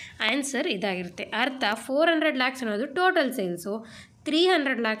ಬರುತ್ತೆ. ಆನ್ಸರ್ ಇದಾಗಿರುತ್ತೆ. ಅರ್ಥ 400 ಲ್ಯಾಕ್ಸ್ ಅನ್ನೋದು ಟೋಟಲ್ ಸೇಲ್ಸು,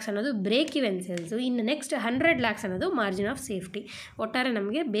 300 ಲ್ಯಾಕ್ಸ್ ಅನ್ನೋದು ಬ್ರೇಕ್ ಇವೆನ್ ಸೇಲ್ಸು, ಇನ್ನು ನೆಕ್ಸ್ಟ್ 100 ಲ್ಯಾಕ್ಸ್ ಅನ್ನೋದು ಮಾರ್ಜಿನ್ ಆಫ್ ಸೇಫ್ಟಿ. ಒಟ್ಟಾರೆ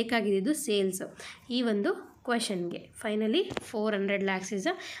ನಮಗೆ ಬೇಕಾಗಿದ್ದು ಸೇಲ್ಸು ಈ ಒಂದು ಕ್ವೆಶನ್ಗೆ. Finally 400 lakhs is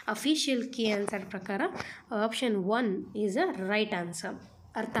a official key answer ಪ್ರಕಾರ option 1 is a right answer.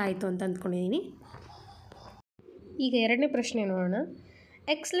 ಅರ್ಥ ಆಯಿತು ಅಂತ ಅಂದ್ಕೊಂಡಿದ್ದೀನಿ. ಈಗ ಎರಡನೇ ಪ್ರಶ್ನೆ ನೋಡೋಣ.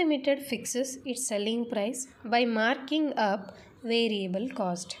 X limited fixes it's selling price by marking up variable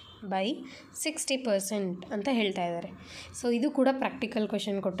cost by 60% ಅಂತ ಹೇಳ್ತಾ ಇದ್ದಾರೆ. ಸೊ ಇದು ಕೂಡ ಪ್ರಾಕ್ಟಿಕಲ್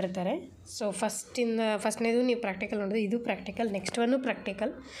ಕ್ವೆಶನ್ ಕೊಟ್ಟಿರ್ತಾರೆ. ಸೊ ಫಸ್ಟ್ನೇದು ನೀವು ಪ್ರಾಕ್ಟಿಕಲ್ ನೋಡಿದ್ರೆ ಇದು ಪ್ರಾಕ್ಟಿಕಲ್, ನೆಕ್ಸ್ಟ್ ಒನ್ನು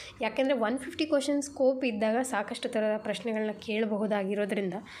ಪ್ರಾಕ್ಟಿಕಲ್. ಯಾಕೆಂದರೆ 150 ಕ್ವೆಶನ್ ಸ್ಕೋಪ್ ಇದ್ದಾಗ ಸಾಕಷ್ಟು ಥರದ ಪ್ರಶ್ನೆಗಳನ್ನ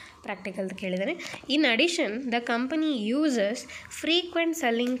ಕೇಳಬಹುದಾಗಿರೋದ್ರಿಂದ ಪ್ರಾಕ್ಟಿಕಲ್ ಕೇಳಿದ್ದಾರೆ. In addition the company uses frequent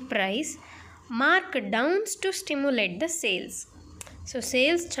selling price mark downs to stimulate the sales. So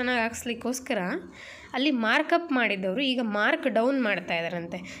sales ಚೆನ್ನಾಗಿ ಹಾಕ್ಸ್ಲಿಕ್ಕೋಸ್ಕರ ಅಲ್ಲಿ ಮಾರ್ಕಪ್ ಮಾಡಿದ್ದವರು ಈಗ ಮಾರ್ಕ್ ಡೌನ್ ಮಾಡ್ತಾ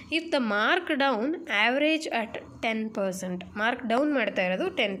ಇದ್ದಾರಂತೆ. If the mark down average at 10%, mark down ಮಾಡ್ತಾ ಇರೋದು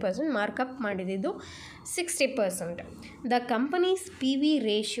 10%, ಮಾರ್ಕಪ್ ಮಾಡಿದ್ದು 60%. The companies PV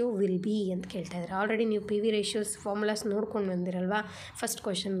ratio will be ಅಂತ ಕೇಳ್ತಾ ಇದ್ದಾರೆ. ಆಲ್ರೆಡಿ ನೀವು PV ರೇಷಿಯೋಸ್ ಫಾರ್ಮುಲಾಸ್ ನೋಡ್ಕೊಂಡು ಬಂದಿರಲ್ವಾ ಫಸ್ಟ್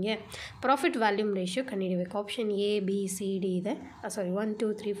ಕ್ವಶನ್ಗೆ. ಪ್ರಾಫಿಟ್ ವ್ಯಾಲ್ಯೂಮ್ ರೇಷಿಯೋ ಕಂಡುಹಿಡಿಯಬೇಕು. Option A B C D ಇದೆ, 1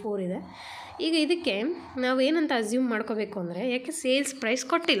 2 3 4 ಇದೆ. ಈಗ ಇದಕ್ಕೆ ನಾವು ಏನಂತ ಅಸ್ಯೂಮ್ ಮಾಡ್ಕೋಬೇಕು ಅಂದರೆ, ಯಾಕೆ ಸೇಲ್ಸ್ ಪ್ರೈಸ್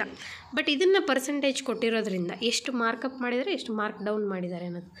ಕೊಟ್ಟಿಲ್ಲ, ಬಟ್ ಇದನ್ನು ಪರ್ಸೆಂಟೇಜ್ ಕೊಟ್ಟಿರೋದ್ರಿಂದ ಎಷ್ಟು ಮಾರ್ಕಪ್ ಮಾಡಿದರೆ ಎಷ್ಟು ಮಾರ್ಕ್ ಡೌನ್ ಮಾಡಿದ್ದಾರೆ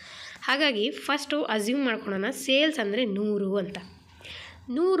ಅನ್ನೋದು. ಹಾಗಾಗಿ ಫಸ್ಟು ಅಸ್ಯೂಮ್ ಮಾಡ್ಕೊಳ್ಳೋಣ ಸೇಲ್ಸ್ ಅಂದರೆ 100 ಅಂತ.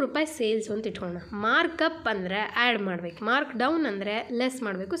 100 ರೂಪಾಯಿ ಸೇಲ್ಸ್ ಅಂತ ಇಟ್ಕೊಳ್ಳೋಣ. ಮಾರ್ಕಪ್ ಅಂದರೆ ಆ್ಯಡ್ ಮಾಡಬೇಕು, ಮಾರ್ಕ್ ಡೌನ್ ಅಂದರೆ ಲೆಸ್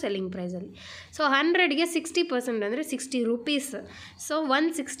ಮಾಡಬೇಕು ಸೆಲ್ಲಿಂಗ್ ಪ್ರೈಸಲ್ಲಿ. ಸೊ 100ಗೆ 60% ಅಂದರೆ 60 ರೂಪೀಸ್. ಸೊ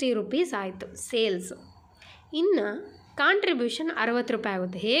 160 ರೂಪೀಸ್ ಆಯಿತು ಸೇಲ್ಸ್. ಇನ್ನು ಕಾಂಟ್ರಿಬ್ಯೂಷನ್ 60 ರೂಪಾಯಿ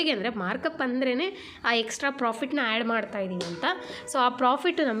ಆಗುತ್ತೆ. ಹೇಗೆ ಅಂದರೆ ಮಾರ್ಕಪ್ ಅಂದ್ರೇ ಆ ಎಕ್ಸ್ಟ್ರಾ ಪ್ರಾಫಿಟ್ನ ಆ್ಯಡ್ ಮಾಡ್ತಾಯಿದ್ದೀವಿ ಅಂತ. ಸೊ ಆ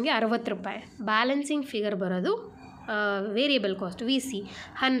ಪ್ರಾಫಿಟ್ಟು ನಮಗೆ 60 ರೂಪಾಯಿ. ಬ್ಯಾಲೆನ್ಸಿಂಗ್ ಫಿಗರ್ ಬರೋದು ವೇರಿಯಬಲ್ ಕಾಸ್ಟ್ VC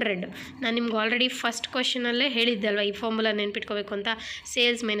 100. ನಾನು ನಿಮ್ಗೆ ಆಲ್ರೆಡಿ ಫಸ್ಟ್ ಕ್ವಶನಲ್ಲೇ ಹೇಳಿದ್ದೆ ಅಲ್ವಾ ಈ ಫಾರ್ಮುಲಾ ನೆನ್ಪಿಟ್ಕೋಬೇಕು ಅಂತ,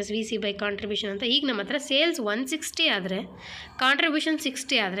 sales minus VC by contribution ಅಂತ. ಈಗ ನಮ್ಮ ಹತ್ರ ಸೇಲ್ಸ್ 160 ಆದರೆ ಕಾಂಟ್ರಿಬ್ಯೂಷನ್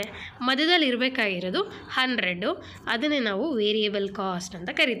 60 ಆದರೆ ಮಧ್ಯದಲ್ಲಿ ಇರಬೇಕಾಗಿರೋದು 100, ಅದನ್ನೇ ನಾವು ವೇರಿಯಬಲ್ ಕಾಸ್ಟ್ ಅಂತ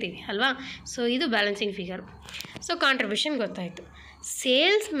ಕರಿತೀವಿ ಅಲ್ವಾ. ಸೊ ಇದು ಬ್ಯಾಲೆನ್ಸಿಂಗ್ ಫಿಗರ್. ಸೊ ಕಾಂಟ್ರಿಬ್ಯೂಷನ್ ಗೊತ್ತಾಯಿತು.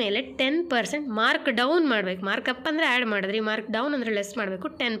 ಸೇಲ್ಸ್ ಮೇಲೆ 10% ಮಾರ್ಕ್ ಡೌನ್ ಮಾಡಬೇಕು. ಮಾರ್ಕಪ್ ಅಂದರೆ ಆ್ಯಡ್ ಮಾಡಿದ್ರಿ, ಮಾರ್ಕ್ ಡೌನ್ ಅಂದರೆ ಲೆಸ್ ಮಾಡಬೇಕು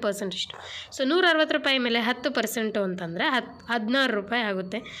 10% ಇಷ್ಟು. ಸೊ 160 ರೂಪಾಯಿ ಮೇಲೆ 10% ಅಂತಂದರೆ 16 ರೂಪಾಯಿ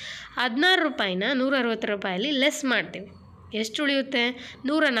ಆಗುತ್ತೆ. 16 ರೂಪಾಯಿನ 160 ರೂಪಾಯಲ್ಲಿ ಲೆಸ್ ಮಾಡ್ತೀವಿ, ಎಷ್ಟು ಉಳಿಯುತ್ತೆ?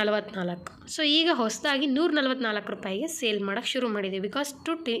 144. ಸೊ ಈಗ ಹೊಸದಾಗಿ 144 ರೂಪಾಯಿಗೆ ಸೇಲ್ ಮಾಡೋಕ್ಕೆ ಶುರು ಮಾಡಿದ್ದೀವಿ, because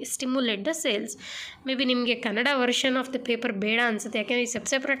to stimulate the sales. May be ನಿಮಗೆ Kannada version of the paper ಬೇಡ ಅನಿಸುತ್ತೆ, ಯಾಕೆಂದರೆ ಈ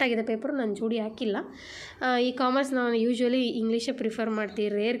ಸೆಪ್ರೇಟ್ ಆಗಿದೆ ಪೇಪರು, ನಾನು ಜೋಡಿ ಹಾಕಿಲ್ಲ. ಈ ಕಾಮರ್ಸ್ ನಾವು ಯೂಶ್ವಲಿ ಇಂಗ್ಲೀಷೇ ಪ್ರಿಫರ್ ಮಾಡ್ತೀವಿ,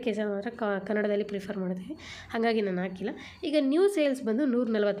 ರೇರ್ ಕೇಸಲ್ಲಿ ಮಾತ್ರ ಕನ್ನಡದಲ್ಲಿ ಪ್ರಿಫರ್ ಮಾಡ್ತೀವಿ, ಹಾಗಾಗಿ ನಾನು ಹಾಕಿಲ್ಲ. ಈಗ ನ್ಯೂ ಸೇಲ್ಸ್ ಬಂದು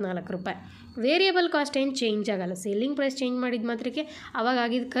 144 ರೂಪಾಯಿ. ವೇರಿಯಬಲ್ ಕಾಸ್ಟ್ ಏನು ಚೇಂಜ್ ಆಗೋಲ್ಲ, ಸೇಲಿಂಗ್ ಪ್ರೈಸ್ ಚೇಂಜ್ ಮಾಡಿದ ಮಾತ್ರಕ್ಕೆ ಅವಾಗ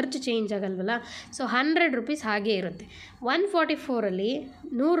ಆಗಿದ್ದು ಖರ್ಚು ಚೇಂಜ್ ಆಗಲ್ವಲ್ಲ. ಸೊ 100 ರೂಪೀಸ್ ಹಾಗೇ ಇರುತ್ತೆ. 1 144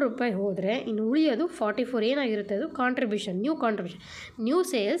 ₹100 ಹೋದರೆ ಇನ್ನು ಉಳಿಯೋದು 44 ಏನಾಗಿರುತ್ತೆ, ಅದು contribution, new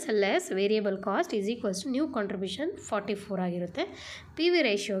sales less variable cost is equals to new contribution 44 ಆಗಿರುತ್ತೆ. P V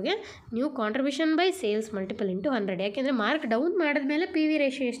ರೇಷಿಯೋಗೆ new contribution by sales multiple into 100. ಯಾಕೆಂದರೆ ಮಾರ್ಕ್ ಡೌನ್ ಮಾಡಿದ್ಮೇಲೆ ಪಿ ವಿ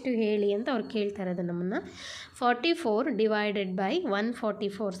ರೇಷಿಯೋ ಎಷ್ಟು ಹೇಳಿ ಅಂತ ಅವ್ರು ಕೇಳ್ತಾ ಇರೋದು ನಮ್ಮನ್ನು. 44 divided by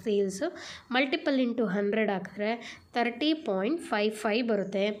 144 sales multiple into 100 ಹಾಕಿದ್ರೆ 30.55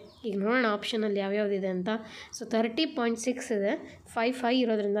 ಬರುತ್ತೆ. ಈಗ ನೋಡೋಣ ಆಪ್ಷನಲ್ಲಿ ಯಾವ್ಯಾವುದಿದೆ ಅಂತ. ಸೊ 30.6 ಇದೆ, 55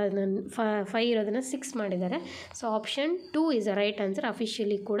 ಇರೋದ್ರಿಂದ ಅದನ್ನು 5 ಇರೋದನ್ನು 6 ಮಾಡಿದ್ದಾರೆ. So option 2 is a right answer.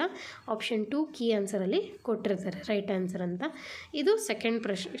 Officially ಕೂಡ ಆಪ್ಷನ್ 2 ಕೀ ಆನ್ಸರಲ್ಲಿ ಕೊಟ್ಟಿರ್ತಾರೆ ರೈಟ್ ಆನ್ಸರ್ ಅಂತ. ಇದು ಸೆಕೆಂಡ್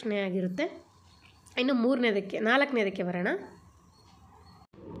ಪ್ರಶ್ನೆ ಆಗಿರುತ್ತೆ. ಇನ್ನು ನಾಲ್ಕನೇದಕ್ಕೆ ಬರೋಣ.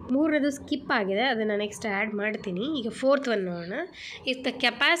 ಮೂರನೇದು ಸ್ಕಿಪ್ ಆಗಿದೆ, ಅದನ್ನು ನೆಕ್ಸ್ಟ್ ಆ್ಯಡ್ ಮಾಡ್ತೀನಿ. ಈಗ ಫೋರ್ತ್ ಒನ್ ನೋಡೋಣ. If the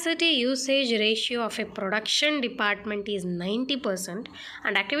capacity usage ratio of A production department is 90%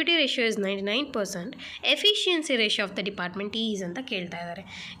 and activity ratio is 99%, efficiency ratio of the department is ಅಂತ ಕೇಳ್ತಾ ಇದ್ದಾರೆ.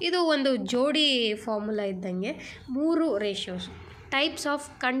 ಇದು ಒಂದು ಜೋಡಿ ಫಾರ್ಮುಲಾ ಇದ್ದಂಗೆ 3 ratios, types of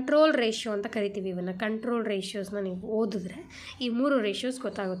control ratio ಅಂತ ಕರಿತೀವಿ. ಇವನ್ನು ಕಂಟ್ರೋಲ್ ರೇಷಿಯೋಸ್ನ ನೀವು ಓದಿದ್ರೆ ಈ 3 ರೇಷಿಯೋಸ್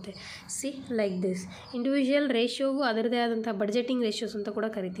ಗೊತ್ತಾಗುತ್ತೆ. C like this. ಇಂಡಿವಿಜುವಲ್ ರೇಷಿಯೋಗೂ ಅದರದೇ ಆದಂಥ ಬಡ್ಜೆಟಿಂಗ್ ರೇಷಿಯೋಸ್ ಅಂತ ಕೂಡ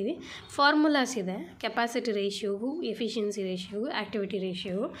ಕರಿತೀವಿ. ಫಾರ್ಮುಲಾಸ್ ಇದೆ ಕೆಪಾಸಿಟಿ ರೇಷಿಯೋಗೂ, ಎಫಿಷಿಯನ್ಸಿ ರೇಷಿಯೋಗೂ, ಆ್ಯಕ್ಟಿವಿಟಿ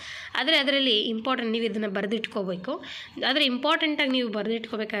ರೇಷಿಯೋಗೂ. ಆದರೆ ಅದರಲ್ಲಿ ಇಂಪಾರ್ಟೆಂಟ್, ನೀವು ಇದನ್ನು ಬರೆದಿಟ್ಕೋಬೇಕು. ಆದರೆ ಇಂಪಾರ್ಟೆಂಟಾಗಿ ನೀವು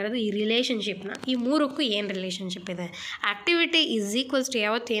ಬರೆದಿಟ್ಕೋಬೇಕಾಗಿರೋದು ಈ ರಿಲೇಷನ್ಶಿಪ್ನ. ಈ 3ಕ್ಕೂ ಏನು ರಿಲೇಷನ್ಶಿಪ್ ಇದೆ? ಆ್ಯಕ್ಟಿವಿಟಿ ಈಸ್ ಈಕ್ವಲ್ಸ್ ಟು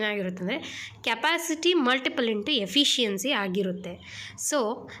ಯಾವತ್ತು ಏನಾಗಿರುತ್ತೆ ಅಂದರೆ ಕೆಪಾಸಿಟಿ ಮಲ್ಟಿಪಲ್ ಇಂಟು ಎಫಿಷಿಯನ್ಸಿ ಆಗಿರುತ್ತೆ. ಸೊ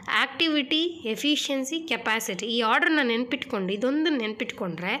ಆ್ಯಕ್ಟಿವಿಟಿ, ಎಫಿಷಿಯನ್ಸಿ, ಕೆಪಾಸಿಟಿ, ಈ ಆರ್ಡ್ರನ್ನ ನೆನ್ಪಿಟ್ಕೊಂಡು ಇದೊಂದನ್ನು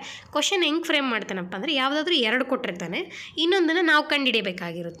ನೆನ್ಪಿಟ್ಕೊಂಡ್ರೆ ಕ್ವಶನ್ ಹೆಂಗೆ ಫ್ರೇಮ್ ಮಾಡ್ತಾನಪ್ಪ ಅಂದರೆ ಯಾವುದಾದ್ರೂ 2 ಕೊಟ್ಟಿರ್ತಾನೆ, ಇನ್ನೊಂದನ್ನು ನಾವು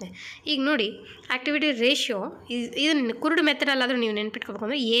ಕಂಡುಹಿಡಿಯಬೇಕಾಗಿರುತ್ತೆ. ಈಗ ನೋಡಿ, ಆ್ಯಕ್ಟಿವಿಟಿ ರೇಷಿಯೋ ಇದನ್ನು ಕುರುಡು ಮೆಥಡಲ್ಲಾದರೂ ನೀವು ನೆನ್ಪಿಟ್ಕೋಬೇಕು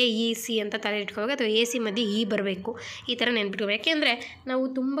ಅಂದರೆ AEC ಅಂತ ತಲೆ ಇಟ್ಕೋಬೇಕು, ಅಥವಾ AC ಮಧ್ಯೆ E ಬರಬೇಕು, ಈ ಥರ ನೆನ್ಪಿಟ್ಕೋಬೇಕು. ಯಾಕೆಂದರೆ ನಾವು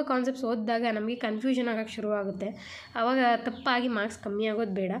ತುಂಬ ಕಾನ್ಸೆಪ್ಟ್ಸ್ ಓದಿದಾಗ ನಮಗೆ ಕನ್ಫ್ಯೂಷನ್ ಆಗೋಕ್ಕೆ ಶುರುವಾಗುತ್ತೆ. ಆವಾಗ ತಪ್ಪಾಗಿ ಮಾರ್ಕ್ಸ್ ಕಮ್ಮಿ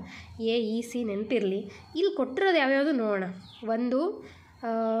ಆಗೋದು ಬೇಡ. AEC ನೆನಪಿರಲಿ. ಇಲ್ಲಿ ಕೊಟ್ಟಿರೋದು ಯಾವ್ಯಾವುದು ನೋಡೋಣ. ಒಂದು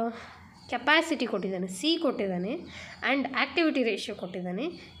ಕೆಪಾಸಿಟಿ ಕೊಟ್ಟಿದ್ದಾನೆ, C ಕೊಟ್ಟಿದ್ದಾನೆ, ಆ್ಯಂಡ್ ಆ್ಯಕ್ಟಿವಿಟಿ ರೇಷಿಯೋ ಕೊಟ್ಟಿದ್ದಾನೆ.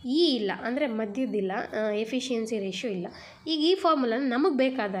 E ಇಲ್ಲ ಅಂದರೆ ಮಧ್ಯದಿಲ್ಲ, ಎಫಿಷಿಯನ್ಸಿ ರೇಷಿಯೋ ಇಲ್ಲ. ಈಗ ಈ ಫಾರ್ಮುಲಾನ ನಮಗೆ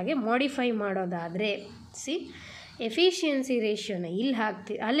ಬೇಕಾದಾಗೆ ಮಾಡಿಫೈ ಮಾಡೋದಾದರೆ ಎಫಿಷಿಯನ್ಸಿ ರೇಷಿಯೋನ ಇಲ್ಲಿ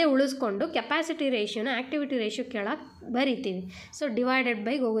ಹಾಕ್ತೀವಿ, ಅಲ್ಲೇ ಉಳಿಸ್ಕೊಂಡು ಕೆಪಾಸಿಟಿ ರೇಷಿಯೋನ ಆ್ಯಕ್ಟಿವಿಟಿ ರೇಷಿಯೋ ಕೆಳಗೆ ಬರಿತೀವಿ. ಸೊ ಡಿವೈಡೆಡ್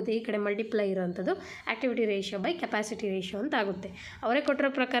ಬೈ ಹೋಗುತ್ತೆ, ಈ ಕಡೆ multiply ಇರೋವಂಥದ್ದು activity ratio by capacity ratio ಅಂತ ಆಗುತ್ತೆ. ಅವರೇ ಕೊಟ್ಟಿರೋ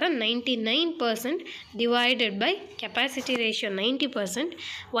ಪ್ರಕಾರ 99% ಡಿವೈಡೆಡ್ ಬೈ ಕೆಪಾಸಿಟಿ ರೇಷಿಯೋ 90%,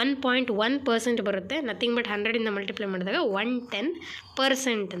 1.1% ಬರುತ್ತೆ. ನಥಿಂಗ್ ಬಟ್ 100ಇಂದ ಮಲ್ಟಿಪ್ಲೈ ಮಾಡಿದಾಗ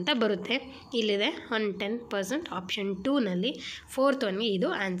 110% ಅಂತ ಬರುತ್ತೆ. ಇಲ್ಲಿದೆ 110%. ಆಪ್ಷನ್ 2ನಲ್ಲಿ ಫೋರ್ತ್ ಒನ್ಗೆ ಇದು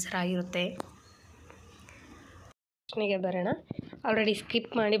ಆನ್ಸರ್ ಆಗಿರುತ್ತೆ. ಪ್ರಶ್ನೆಗೆ ಬರೋಣ. ಆಲ್ರೆಡಿ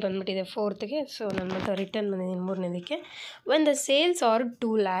ಸ್ಕಿಪ್ ಮಾಡಿ ಬಂದುಬಿಟ್ಟಿದೆ ಫೋರ್ತ್ಗೆ. ಸೊ ನಾನು ಮತ್ತೆ ರಿಟರ್ನ್ ಬಂದಿದ್ದೀನಿ ಮೂರನೇದಕ್ಕೆ. When the sales R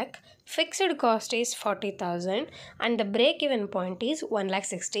 2 lakh, fixed cost is 40,000 and the break even point is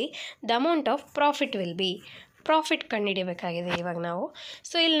 1,60,000, the amount of profit will be. Profit ಕಂಡುಹಿಡಿಯಬೇಕಾಗಿದೆ ಇವಾಗ ನಾವು.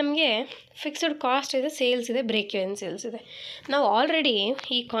 ಸೊ ಇಲ್ಲಿ ನಮಗೆ ಫಿಕ್ಸ್ಡ್ ಕಾಸ್ಟ್ ಇದೆ, ಸೇಲ್ಸ್ ಇದೆ, ಬ್ರೇಕ್ ಇವನ್ ಸೇಲ್ಸ್ ಇದೆ. ನಾವು ಆಲ್ರೆಡಿ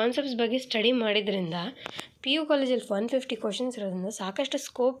ಈ ಕಾನ್ಸೆಪ್ಟ್ಸ್ ಬಗ್ಗೆ ಸ್ಟಡಿ ಮಾಡಿದ್ರಿಂದ PU ಕಾಲೇಜಲ್ಲಿ 150 ಕ್ವಶನ್ಸ್ ಇರೋದ್ರಿಂದ ಸಾಕಷ್ಟು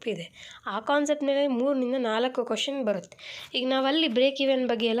ಸ್ಕೋಪ್ ಇದೆ. ಆ ಕಾನ್ಸೆಪ್ಟ್ನಲ್ಲಿ 3 to 4 ಕ್ವಶನ್ ಬರುತ್ತೆ. ಈಗ ನಾವು ಅಲ್ಲಿ ಬ್ರೇಕ್ ಇವನ್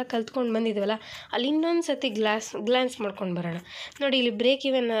ಬಗ್ಗೆ ಎಲ್ಲ ಕಲ್ತ್ಕೊಂಡು ಬಂದಿದ್ವಲ್ಲ, ಅಲ್ಲಿ ಇನ್ನೊಂದು ಸತಿ ಗ್ಲಾನ್ಸ್ ಮಾಡ್ಕೊಂಡು ಬರೋಣ. ನೋಡಿ, ಇಲ್ಲಿ ಬ್ರೇಕ್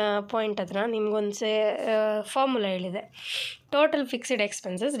ಇವನ್ ಪಾಯಿಂಟ್ ಹತ್ರ ನಿಮ್ಗೊಂದು ಫಾರ್ಮುಲಾ ಹೇಳಿದೆ. Total fixed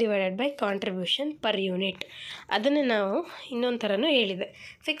expenses divided by contribution per unit. ಅದನ್ನು ನಾವು ಇನ್ನೊಂದು ಥರನೂ ಹೇಳಿದೆ,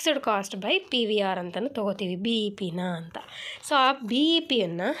 ಫಿಕ್ಸ್ಡ್ ಕಾಸ್ಟ್ ಬೈ PVR ಅಂತಲೂ ತೊಗೋತೀವಿ, BEPನ ಅಂತ. ಸೊ ಆ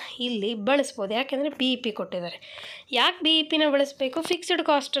BEPಯನ್ನು ಇಲ್ಲಿ ಬಳಸ್ಬೋದು. ಯಾಕೆಂದರೆ BEP ಕೊಟ್ಟಿದ್ದಾರೆ. ಯಾಕೆ BEPನ ಬಳಸಬೇಕು? ಫಿಕ್ಸ್ಡ್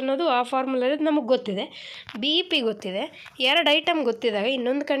ಕಾಸ್ಟ್ ಅನ್ನೋದು ಆ ಫಾರ್ಮುಲಾ ನಮಗೆ ಗೊತ್ತಿದೆ, BEP ಗೊತ್ತಿದೆ. 2 ಐಟಮ್ ಗೊತ್ತಿದ್ದಾಗ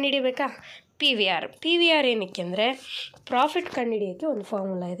ಇನ್ನೊಂದು ಕಂಡುಹಿಡಿಬೇಕಾ? PVR ಏನಕ್ಕೆ ಅಂದರೆ ಪ್ರಾಫಿಟ್ ಕಂಡುಹಿಡಿಯೋಕ್ಕೆ ಒಂದು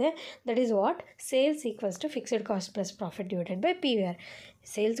ಫಾರ್ಮುಲಾ ಇದೆ. That is what? Sales equals to fixed cost plus profit divided by PVR.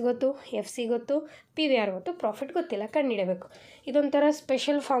 Sales ಗೊತ್ತು, FC ಗೊತ್ತು, PVR ಗೊತ್ತು, ಪ್ರಾಫಿಟ್ ಗೊತ್ತಿಲ್ಲ, ಕಂಡುಹಿಡಬೇಕು. ಇದೊಂಥರ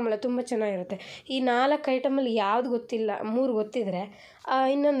ಸ್ಪೆಷಲ್ ಫಾರ್ಮುಲಾ, ತುಂಬ ಚೆನ್ನಾಗಿರುತ್ತೆ. ಈ 4 ಐಟಮಲ್ಲಿ ಯಾವುದು ಗೊತ್ತಿಲ್ಲ, 3 ಗೊತ್ತಿದ್ದರೆ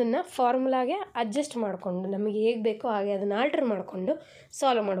ಇನ್ನೊಂದನ್ನು ಫಾರ್ಮುಲಾಗೆ ಅಡ್ಜಸ್ಟ್ ಮಾಡಿಕೊಂಡು ನಮಗೆ ಹೇಗೆ ಬೇಕೋ ಹಾಗೆ ಅದನ್ನು ಆಲ್ಟ್ರ್ ಮಾಡಿಕೊಂಡು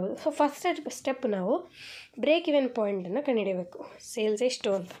ಸಾಲ್ವ್ ಮಾಡ್ಬೋದು. ಸೊ ಫಸ್ಟ್ ಸ್ಟೆಪ್ ನಾವು ಬ್ರೇಕ್ ಇವನ್ ಪಾಯಿಂಟನ್ನು ಕಂಡುಹಿಡಬೇಕು, ಸೇಲ್ಸ್ ಎಷ್ಟು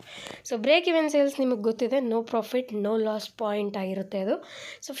ಅಂತ. ಸೊ ಬ್ರೇಕ್ ಇವನ್ ಸೇಲ್ಸ್ ನಿಮಗೆ ಗೊತ್ತಿದೆ, no profit no loss point ಆಗಿರುತ್ತೆ ಅದು.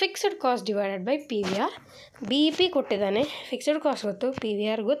 So fixed cost divided by PVR. BEP ಕೊಟ್ಟಿದ್ದಾನೆ, ಫಿಕ್ಸ್ಡ್ ಕಾಸ್ಟ್ ಗೊತ್ತು,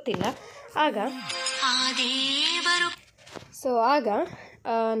 PVR ಗೊತ್ತಿಲ್ಲ. ಆಗ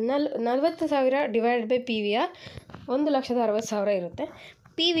 40,000 ಡಿವೈಡೆಡ್ ಬೈ PVR 1,60,000 ಇರುತ್ತೆ.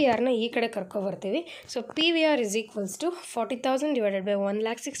 PVRನ ಈ ಕಡೆ ಕರ್ಕೊಬರ್ತೀವಿ. So PVR is equals to 40,000 divided by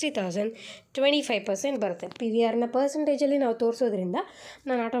 1,60,000 25% ಬರುತ್ತೆ. PVRನ ಪರ್ಸೆಂಟೇಜಲ್ಲಿ ನಾವು ತೋರಿಸೋದ್ರಿಂದ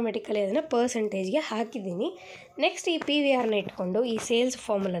ನಾನು ಆಟೋಮೆಟಿಕಲಿ ಅದನ್ನು ಪರ್ಸೆಂಟೇಜ್ಗೆ ಹಾಕಿದ್ದೀನಿ. ನೆಕ್ಸ್ಟ್ ಈ PVRನ ಇಟ್ಕೊಂಡು ಈ ಸೇಲ್ಸ್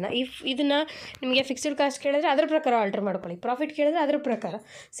ಫಾರ್ಮುಲಾನ ಇದನ್ನು ನಿಮಗೆ ಫಿಕ್ಸ್ಡ್ ಕಾಸ್ಟ್ ಕೇಳಿದ್ರೆ ಅದ್ರ ಪ್ರಕಾರ ಆಲ್ಟ್ರ್ ಮಾಡ್ಕೊಳ್ಳಿ, ಪ್ರಾಫಿಟ್ ಕೇಳಿದ್ರೆ ಅದ್ರ ಪ್ರಕಾರ,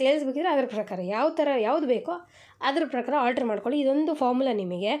 ಸೇಲ್ಸ್ ಬೇಕಿದ್ರೆ ಅದ್ರ ಪ್ರಕಾರ ಯಾವುದು ಬೇಕೋ ಅದ್ರ ಪ್ರಕಾರ ಆಲ್ಟ್ರ್ ಮಾಡ್ಕೊಳ್ಳಿ. ಇದೊಂದು ಫಾರ್ಮುಲಾ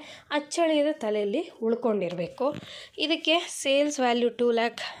ನಿಮಗೆ ಅಚ್ಚಳಿಯದ ತಲೆಯಲ್ಲಿ ಉಳ್ಕೊಂಡಿರಬೇಕು. ಇದಕ್ಕೆ ಸೇಲ್ಸ್ ವ್ಯಾಲ್ಯೂ 2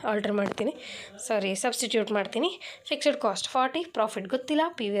 lakh ಆಲ್ಟ್ರ್ ಮಾಡ್ತೀನಿ, ಸಬ್ಸ್ಟಿಟ್ಯೂಟ್ ಮಾಡ್ತೀನಿ. ಫಿಕ್ಸ್ಡ್ ಕಾಸ್ಟ್ 40, ಪ್ರಾಫಿಟ್ ಗೊತ್ತಿಲ್ಲ,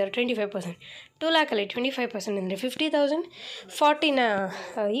 PVR 25%. 2 lakhಲ್ಲಿ 25% ಅಂದರೆ 50,000. 40ನ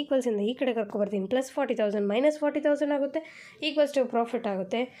ಈಕ್ವಲ್ಸಿಂದ ಈ ಕಡೆ ಕರ್ಕೊಬರ್ತೀನಿ, ಪ್ಲಸ್ 40,000 ಮೈನಸ್ 40,000 ಆಗುತ್ತೆ, ಈಕ್ವಲ್ಸ್ ಟು ಪ್ರಾಫಿಟ್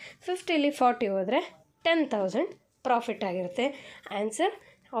ಆಗುತ್ತೆ. 50ಲಿ 40 ಹೋದರೆ 10,000 ಪ್ರಾಫಿಟ್ ಆಗಿರುತ್ತೆ. ಆನ್ಸರ್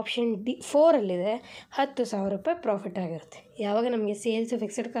ಆಪ್ಷನ್ ಡಿ 4ಅಲ್ಲಿದೆ, 10,000 ರೂಪಾಯಿ ಪ್ರಾಫಿಟ್ ಆಗಿರುತ್ತೆ. ಯಾವಾಗ ನಮಗೆ ಸೇಲ್ಸು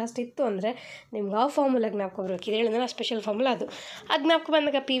ಫಿಕ್ಸ್ಡ್ ಕಾಸ್ಟ್ ಇತ್ತು ಅಂದರೆ ನಿಮ್ಗೆ ಆ ಫಾರ್ಮುಲಾ ಜ್ಞಾಪಕಬರ್ಬೇಕು. ಇದು ಹೇಳಿದ್ರೆ ಸ್ಪೆಷಲ್ ಫಾರ್ಮುಲಾ ಅದು ಜ್ಞಾಪಕ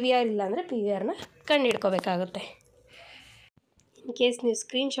ಬಂದಾಗ PVR ಇಲ್ಲ ಅಂದರೆ PVRನ ಕಂಡುಹಿಡ್ಕೋಬೇಕಾಗುತ್ತೆ. ಇನ್ ಕೇಸ್ ನೀವು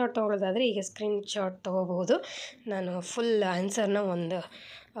ಸ್ಕ್ರೀನ್ಶಾಟ್ ತೊಗೊಳ್ಳೋದಾದರೆ ಈಗ ಸ್ಕ್ರೀನ್ಶಾಟ್ ತೊಗೋಬಹುದು. ನಾನು ಫುಲ್ ಆನ್ಸರ್ನ ಒಂದು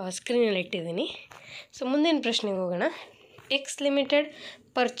ಸ್ಕ್ರೀನಲ್ಲಿ ಇಟ್ಟಿದ್ದೀನಿ. ಸೊ ಮುಂದಿನ ಪ್ರಶ್ನೆಗೆ ಹೋಗೋಣ. X limited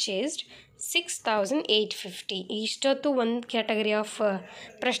purchased 6,850. ಇಷ್ಟೊತ್ತು ಒಂದು ಕ್ಯಾಟಗರಿ ಆಫ್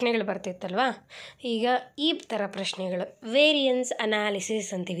ಪ್ರಶ್ನೆಗಳು ಬರ್ತಿತ್ತಲ್ವ. ಈಗ ಈ ಥರ ಪ್ರಶ್ನೆಗಳು ವೇರಿಯನ್ಸ್ ಅನಾಲಿಸಿಸ್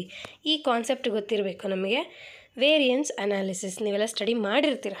ಅಂತೀವಿ. ಈ ಕಾನ್ಸೆಪ್ಟ್ ಗೊತ್ತಿರಬೇಕು ನಮಗೆ. ವೇರಿಯನ್ಸ್ ಅನಾಲಿಸಿಸ್ ನೀವೆಲ್ಲ study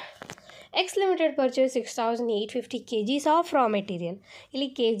ಮಾಡಿರ್ತೀರ. X limited purchase 6,850 kgs of raw material. ಇಲ್ಲಿ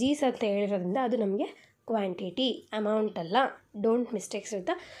kgs ಅಂತ ಹೇಳಿರೋದ್ರಿಂದ ಅದು ನಮಗೆ ಕ್ವಾಂಟಿಟಿ, ಅಮೌಂಟ್ ಅಲ್ಲ. Don't mistakes with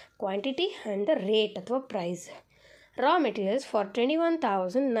the quantity and the rate ಅಥವಾ price. Raw materials for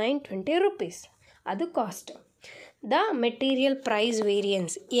 21,920 rupees, ಅದು cost. The material price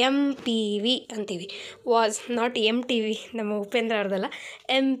variance MPV ಅಂತೀವಿ, was not MTV, ನಮ್ಮ Upendra ಅವ್ರದ್ದಲ್ಲ,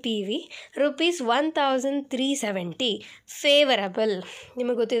 MPV ₹1,370 favourable.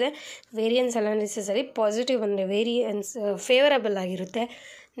 ನಿಮಗೆ ಗೊತ್ತಿದೆ ವೇರಿಯನ್ಸ್ ಅನಾಲಿಸಿಸಲ್ಲಿ ಪಾಸಿಟಿವ್ ಅಂದರೆ ವೇರಿಯನ್ಸ್ ಫೇವರಬಲ್ ಆಗಿರುತ್ತೆ,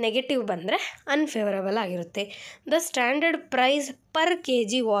 ನೆಗೆಟಿವ್ ಬಂದರೆ ಅನ್ಫೇವರಬಲ್ ಆಗಿರುತ್ತೆ. The standard price per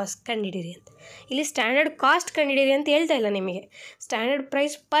kg was ಕಂಡಿಡಿರಿ ಅಂತ. ಇಲ್ಲಿ ಸ್ಟ್ಯಾಂಡರ್ಡ್ ಕಾಸ್ಟ್ ಕಂಡಿಡಿರಿ ಅಂತ ಹೇಳ್ತಾ ಇಲ್ಲ ನಿಮಗೆ, ಸ್ಟ್ಯಾಂಡರ್ಡ್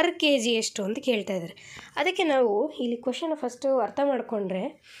ಪ್ರೈಸ್ ಪರ್ kg ಎಷ್ಟು ಅಂತ ಕೇಳ್ತಾ ಇದ್ದಾರೆ. ಅದಕ್ಕೆ ನಾವು ಇಲ್ಲಿ ಕ್ವಶನ್ ಫಸ್ಟು ಅರ್ಥ ಮಾಡಿಕೊಂಡ್ರೆ,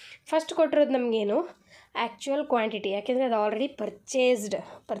 ಫಸ್ಟ್ ಕೊಟ್ಟಿರೋದು ನಮಗೇನು ಆ್ಯಕ್ಚುಯಲ್ ಕ್ವಾಂಟಿಟಿ, ಯಾಕೆಂದರೆ ಅದು ಆಲ್ರೆಡಿ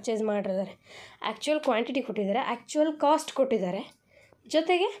ಪರ್ಚೇಸ್ ಮಾಡಿದ್ದಾರೆ. ಆ್ಯಕ್ಚುಯಲ್ ಕ್ವಾಂಟಿಟಿ ಕೊಟ್ಟಿದ್ದಾರೆ, ಆ್ಯಕ್ಚುಯಲ್ ಕಾಸ್ಟ್ ಕೊಟ್ಟಿದ್ದಾರೆ,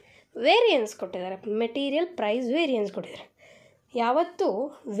 ಜೊತೆಗೆ ವೇರಿಯನ್ಸ್ ಕೊಟ್ಟಿದ್ದಾರೆ, ಮೆಟೀರಿಯಲ್ ಪ್ರೈಸ್ ವೇರಿಯನ್ಸ್ ಕೊಟ್ಟಿದ್ದಾರೆ. ಯಾವತ್ತೂ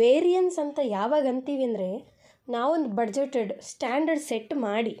ವೇರಿಯನ್ಸ್ ಅಂತ ಯಾವಾಗ ಅಂತೀವಿ ಅಂದರೆ ನಾವೊಂದು ಬಡ್ಜೆಟೆಡ್ ಸ್ಟ್ಯಾಂಡರ್ಡ್ ಸೆಟ್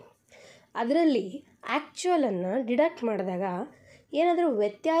ಮಾಡಿ ಅದರಲ್ಲಿ ಆ್ಯಕ್ಚುಯಲನ್ನು ಡಿಡಕ್ಟ್ ಮಾಡಿದಾಗ ಏನಾದರೂ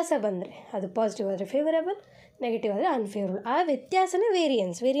ವ್ಯತ್ಯಾಸ ಬಂದರೆ ಅದು ಪಾಸಿಟಿವ್ ಆದರೆ ಫೇವರಬಲ್, ನೆಗೆಟಿವ್ ಆದರೆ ಅನ್ಫೇವರಬಲ್. ಆ ವ್ಯತ್ಯಾಸನೇ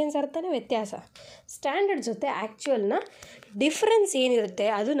ವೇರಿಯನ್ಸ್ ಅರ್ಥನೇ ವ್ಯತ್ಯಾಸ. ಸ್ಟ್ಯಾಂಡರ್ಡ್ ಜೊತೆ ಆ್ಯಕ್ಚುಯಲ್ನ ಡಿಫ್ರೆನ್ಸ್ ಏನಿರುತ್ತೆ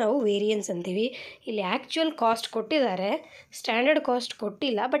ಅದು ನಾವು ವೇರಿಯನ್ಸ್ ಅಂತೀವಿ. ಇಲ್ಲಿ ಆ್ಯಕ್ಚುಯಲ್ ಕಾಸ್ಟ್ ಕೊಟ್ಟಿದ್ದಾರೆ, ಸ್ಟ್ಯಾಂಡರ್ಡ್ ಕಾಸ್ಟ್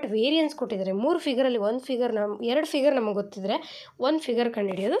ಕೊಟ್ಟಿಲ್ಲ, ಬಟ್ ವೇರಿಯನ್ಸ್ ಕೊಟ್ಟಿದ್ದಾರೆ. 3 ಫಿಗರಲ್ಲಿ 2 ಫಿಗರ್ ನಮಗೆ ಗೊತ್ತಿದ್ರೆ 1 ಫಿಗರ್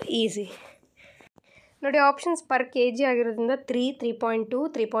ಕಂಡುಹಿಡಿಯೋದು ಈಸಿ. ನೋಡಿ, ಆಪ್ಷನ್ಸ್ ಪರ್ kg ಆಗಿರೋದ್ರಿಂದ 3, 3.2,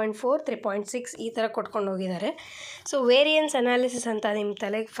 3.4, 3.6 ಈ ಥರ ಕೊಟ್ಕೊಂಡು ಹೋಗಿದ್ದಾರೆ. ಸೊ ವೇರಿಯನ್ಸ್ ಅನಾಲಿಸಿಸ್ ಅಂತ ನಿಮ್ಮ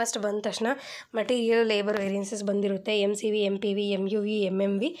ತಲೆಗೆ ಫಸ್ಟ್ ಬಂದ ತಕ್ಷಣ ಮಟೀರಿಯಲ್ ಲೇಬರ್ ವೇರಿಯನ್ಸಸ್ ಬಂದಿರುತ್ತೆ. MCV, MPV, MUV,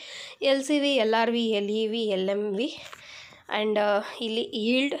 MMV, LCV, LRV, LEV, LMV and ಇಲ್ಲಿ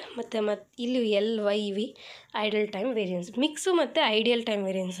ಈಲ್ಡ್ ಮತ್ತು ಇಲ್ಲಿ LYV idle time variance. Mix ಮತ್ತು ಐಡಿಯಲ್ ಟೈಮ್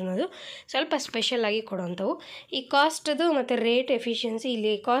ವೇರಿಯನ್ಸ್ ಅನ್ನೋದು ಸ್ವಲ್ಪ ಸ್ಪೆಷಲಾಗಿ ಕೊಡೋವಂಥವು. ಈ ಕಾಸ್ಟದು ಮತ್ತು ರೇಟ್ ಎಫಿಷಿಯನ್ಸಿ,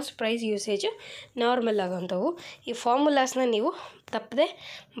 ಇಲ್ಲಿ ಕಾಸ್ಟ್ ಪ್ರೈಸ್ ಯೂಸೇಜು ನಾರ್ಮಲ್ ಆಗೋವಂಥವು. ಈ ಫಾರ್ಮುಲಾಸ್ನ ನೀವು ತಪ್ಪದೆ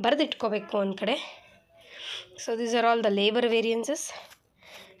ಬರೆದಿಟ್ಕೋಬೇಕು ಒಂದು ಕಡೆ. So these are all the labour variances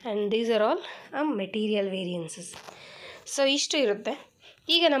and these are all material variances. So ಇಷ್ಟು ಇರುತ್ತೆ.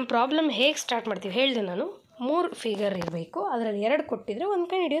 ಈಗ ನಮ್ಮ ಪ್ರಾಬ್ಲಮ್ ಹೇಗೆ ಸ್ಟಾರ್ಟ್ ಮಾಡ್ತೀವಿ ಹೇಳಿದೆ ನಾನು. 3 ಫಿಗರ್ ಇರಬೇಕು, ಅದರಲ್ಲಿ 2 ಕೊಟ್ಟಿದ್ರೆ ಒಂದು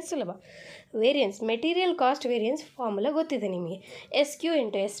ಕಡೆ ಹಿಡಿಯೋದು ಸುಲಭ. Variance material cost variance formula ಗೊತ್ತಿದೆ ನಿಮಗೆ, SQ ×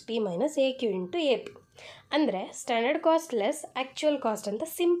 SP - AQ × AP. ಅಂದರೆ standard cost less actual cost ಅಂತ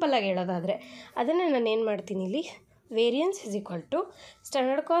ಸಿಂಪಲ್ಲಾಗಿ ಹೇಳೋದಾದರೆ ಅದನ್ನು ನಾನು ಏನು ಮಾಡ್ತೀನಿ, ಇಲ್ಲಿ variance is equal to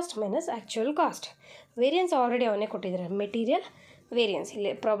standard cost minus actual cost. Variance already ಅವನ್ನೇ ಕೊಟ್ಟಿದ್ದಾರೆ, ಮೆಟೀರಿಯಲ್ ವೇರಿಯನ್ಸ್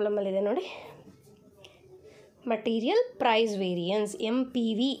ಇಲ್ಲಿ ಪ್ರಾಬ್ಲಮಲ್ಲಿದೆ ನೋಡಿ. ಮಟೀರಿಯಲ್ ಪ್ರೈಸ್ ವೇರಿಯನ್ಸ್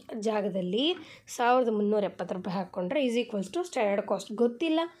MPV ಜಾಗದಲ್ಲಿ 1,370 ರೂಪಾಯಿ ಹಾಕ್ಕೊಂಡ್ರೆ is equals to standard cost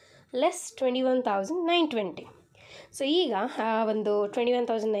ಗೊತ್ತಿಲ್ಲ ಲೆಸ್ 21,920. ಸೊ ಈಗ ಒಂದು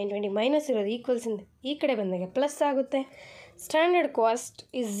 21,920 ಮೈನಸ್ ಇರೋದು ಈಕ್ವಲ್ಸಿಂದ ಈ ಕಡೆ ಬಂದಾಗ ಪ್ಲಸ್ ಆಗುತ್ತೆ. Standard cost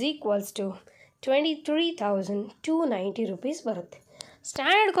is equals to 23,290 rupees ಬರುತ್ತೆ.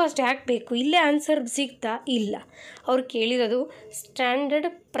 ಸ್ಟ್ಯಾಂಡರ್ಡ್ ಕಾಸ್ಟ್ ಯಾಕೆ ಬೇಕು, ಇಲ್ಲೇ ಆನ್ಸರ್ ಸಿಗ್ತಾ ಇಲ್ಲ. ಅವ್ರು ಕೇಳಿರೋದು standard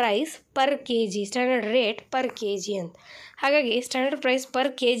price per kg, standard rate per kg ಅಂತ. ಹಾಗಾಗಿ ಸ್ಟ್ಯಾಂಡರ್ಡ್ ಪ್ರೈಸ್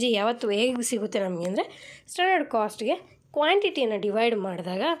ಪರ್ kg ಯಾವತ್ತು ಹೇಗೆ ಸಿಗುತ್ತೆ ನಮಗೆ ಅಂದರೆ ಸ್ಟ್ಯಾಂಡರ್ಡ್ ಕಾಸ್ಟ್ಗೆ ಕ್ವಾಂಟಿಟಿಯನ್ನು ಡಿವೈಡ್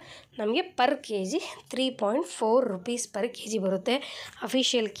ಮಾಡಿದಾಗ ನಮಗೆ per K G 3.4 rupees per kg ಬರುತ್ತೆ.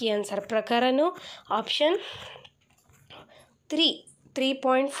 ಅಫಿಷಿಯಲ್ ಕೀ ಆನ್ಸರ್ ಪ್ರಕಾರನೂ ಆಪ್ಷನ್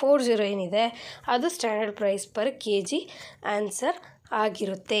 3.40 ಏನಿದೆ ಅದು standard price per K G answer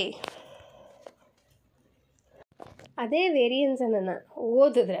ಆಗಿರುತ್ತೆ. ಅದೇ ವೇರಿಯನ್ಸನ್ನು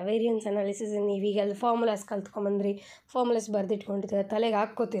ಓದಿದ್ರೆ ವೇರಿಯನ್ಸ್ ಅನಾಲಿಸಿಸ್ ನೀವೀಗ ಅಲ್ಲಿ ಫಾರ್ಮುಲಾಸ್ ಕಲ್ತ್ಕೊಂಬಂದ್ರಿ, ಫಾರ್ಮುಲಾಸ್ ಬರೆದಿಟ್ಕೊಂಡಿದ್ದೀರ, ತಲೆಗೆ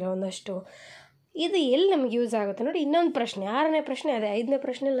ಹಾಕ್ಕೋತೀರ ಒಂದಷ್ಟು. ಇದು ಎಲ್ಲಿ ನಮ್ಗೆ ಯೂಸ್ ಆಗುತ್ತೆ ನೋಡಿ. ಇನ್ನೊಂದು ಪ್ರಶ್ನೆ, 6ನೇ ಪ್ರಶ್ನೆ, ಅದೇ 5ನೇ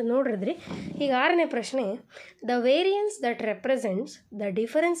ಪ್ರಶ್ನೆ ಎಲ್ಲ ನೋಡಿದ್ರಿ. ಈಗ 6ನೇ ಪ್ರಶ್ನೆ, the variance that represents the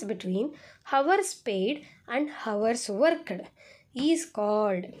difference between hours paid and hours worked is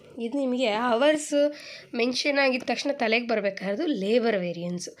called. ಇದು ನಿಮಗೆ ಹವರ್ಸ್ ಮೆನ್ಷನ್ ಆಗಿದ ತಕ್ಷಣ ತಲೆಗೆ ಬರಬೇಕಾದ್ರು ಲೇಬರ್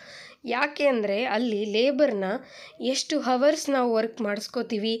ವೇರಿಯನ್ಸು. ಯಾಕೆ ಅಂದರೆ ಅಲ್ಲಿ ಲೇಬರ್ನ ಎಷ್ಟು ಹವರ್ಸ್ ನಾವು ವರ್ಕ್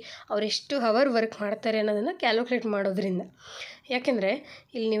ಮಾಡಿಸ್ಕೋತೀವಿ, ಅವ್ರು ಎಷ್ಟು ಹವರ್ ವರ್ಕ್ ಮಾಡ್ತಾರೆ ಅನ್ನೋದನ್ನು ಕ್ಯಾಲ್ಕುಲೇಟ್ ಮಾಡೋದ್ರಿಂದ. ಯಾಕೆಂದರೆ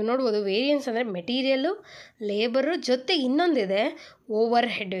ಇಲ್ಲಿ ನೀವು ನೋಡ್ಬೋದು ವೇರಿಯನ್ಸ್ ಅಂದರೆ ಮೆಟೀರಿಯಲ್ಲು, ಲೇಬರು ಜೊತೆಗೆ ಇನ್ನೊಂದಿದೆ ಓವರ್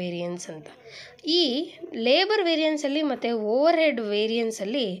ಹೆಡ್ ವೇರಿಯನ್ಸ್ ಅಂತ. ಈ ಲೇಬರ್ ವೇರಿಯನ್ಸಲ್ಲಿ ಮತ್ತು over head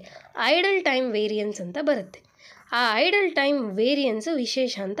ವೇರಿಯನ್ಸಲ್ಲಿ idle time variance ಅಂತ ಬರುತ್ತೆ. ಆ ಐಡಲ್ ಟೈಮ್ ವೇರಿಯನ್ಸು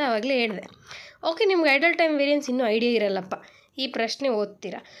ವಿಶೇಷ ಅಂತ ಆವಾಗಲೇ ಹೇಳಿದೆ. ಓಕೆ, ನಿಮ್ಗೆ ಐಡಲ್ ಟೈಮ್ ವೇರಿಯನ್ಸ್ ಇನ್ನೂ ಐಡಿಯಾ ಇರಲ್ಲಪ್ಪ, ಈ ಪ್ರಶ್ನೆ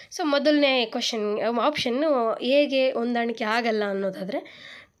ಓದ್ತೀರಾ. ಸೊ ಮೊದಲನೇ ಆಪ್ಷನ್ನು ಹೇಗೆ ಹೊಂದಾಣಿಕೆ ಆಗಲ್ಲ ಅನ್ನೋದಾದರೆ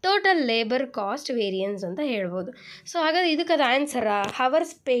ಟೋಟಲ್ ಲೇಬರ್ ಕಾಸ್ಟ್ ವೇರಿಯನ್ಸ್ ಅಂತ ಹೇಳ್ಬೋದು. ಸೊ ಹಾಗಾದರೆ ಇದಕ್ಕದು ಆನ್ಸರಾ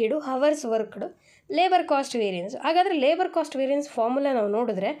hours ಪೇಯ್ಡು hours ವರ್ಕ್ಡು labour cost variance. ಹಾಗಾದರೆ ಲೇಬರ್ ಕಾಸ್ಟ್ ವೇರಿಯನ್ಸ್ ಫಾರ್ಮುಲಾ ನಾವು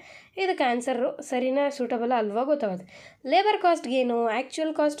ನೋಡಿದ್ರೆ ಇದಕ್ಕೆ ಆನ್ಸರು ಸರಿನಾ ಸೂಟಬಲ್ ಅಲ್ವಾ ಗೊತ್ತಾಗುತ್ತೆ. Labour ಕಾಸ್ಟ್ಗೇನು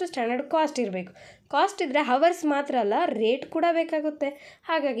actual cost standard cost ಇರಬೇಕು. ಕಾಸ್ಟ್ ಇದ್ದರೆ ಹವರ್ಸ್ ಮಾತ್ರ ಅಲ್ಲ ರೇಟ್ ಕೂಡ ಬೇಕಾಗುತ್ತೆ.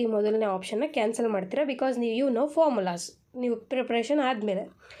 ಹಾಗಾಗಿ ಮೊದಲನೇ ಆಪ್ಷನ್ನ ಕ್ಯಾನ್ಸಲ್ ಮಾಡ್ತೀರಾ, ಬಿಕಾಸ್ ನೀವು ಫಾರ್ಮುಲಾಸ್ ನೀವು ಪ್ರಿಪ್ರೇಷನ್ ಆದಮೇಲೆ.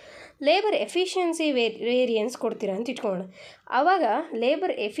 ಲೇಬರ್ ಎಫಿಷಿಯನ್ಸಿ ವೇರಿಯನ್ಸ್ ಕೊಡ್ತೀರಾ ಅಂತ ಇಟ್ಕೊಳ್ಳೋಣ. ಆವಾಗ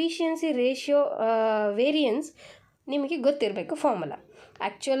ಲೇಬರ್ ಎಫಿಷಿಯನ್ಸಿ ರೇಷಿಯೋ ವೇರಿಯನ್ಸ್ ನಿಮಗೆ ಗೊತ್ತಿರಬೇಕು formula.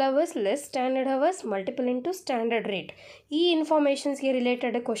 Actual hours less standard hours multiple into standard rate. ಈ ಇನ್ಫಾರ್ಮೇಷನ್ಸ್ಗೆ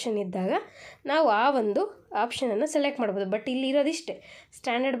ರಿಲೇಟೆಡ್ ಕ್ವಶನ್ ಇದ್ದಾಗ ನಾವು ಆ ಒಂದು ಆಪ್ಷನನ್ನು ಸೆಲೆಕ್ಟ್ ಮಾಡ್ಬೋದು. ಬಟ್ ಇಲ್ಲಿರೋದಿಷ್ಟೇ,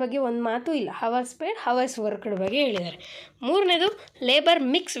 ಸ್ಟ್ಯಾಂಡರ್ಡ್ ಬಗ್ಗೆ ಒಂದು ಮಾತು ಇಲ್ಲ. ಹವರ್ಸ್ ಪೇಡ್ ಹವರ್ಸ್ ವರ್ಕ್ಡ್ ಬಗ್ಗೆ ಹೇಳಿದ್ದಾರೆ. ಮೂರನೇದು labour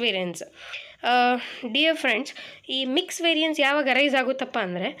mix variance. Dear friends, ಈ ಮಿಕ್ಸ್ ವೇರಿಯನ್ಸ್ ಯಾವಾಗ ರೈಸ್ ಆಗುತ್ತಪ್ಪ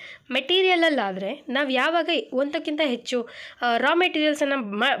ಅಂದರೆ ಮೆಟೀರಿಯಲಲ್ಲಾದರೆ ನಾವು ಯಾವಾಗ ಒಂದಕ್ಕಿಂತ ಹೆಚ್ಚು ರಾ ಮೆಟೀರಿಯಲ್ಸನ್ನು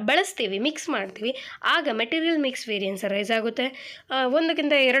ಬಳಸ್ತೀವಿ, ಮಿಕ್ಸ್ ಮಾಡ್ತೀವಿ, ಆಗ ಮೆಟೀರಿಯಲ್ ಮಿಕ್ಸ್ ವೇರಿಯನ್ಸ್ ರೈಸ್ ಆಗುತ್ತೆ.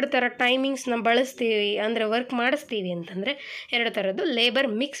 ಒಂದಕ್ಕಿಂತ 2 ಥರ ಟೈಮಿಂಗ್ಸ್ನ ಬಳಸ್ತೀವಿ ಅಂದರೆ ವರ್ಕ್ ಮಾಡಿಸ್ತೀವಿ ಅಂತಂದರೆ 2 ಥರದ್ದು ಲೇಬರ್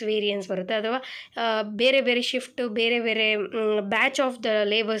ಮಿಕ್ಸ್ ವೇರಿಯನ್ಸ್ ಬರುತ್ತೆ. ಅಥವಾ ಬೇರೆ ಬೇರೆ ಶಿಫ್ಟು ಬೇರೆ ಬೇರೆ ಬ್ಯಾಚ್ ಆಫ್ ದ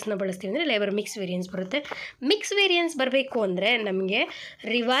ಲೇಬರ್ಸ್ನ ಬಳಸ್ತೀವಿ ಅಂದರೆ ಲೇಬರ್ ಮಿಕ್ಸ್ ವೇರಿಯನ್ಸ್ ಬರುತ್ತೆ. ಮಿಕ್ಸ್ ವೇರಿಯನ್ಸ್ ಬರಬೇಕು ಅಂದರೆ ನಮಗೆ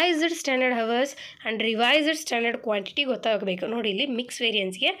revised standard hours and revised standard quantity ಗೊತ್ತಾಗಬೇಕು. ನೋಡಿ, ಇಲ್ಲಿ mix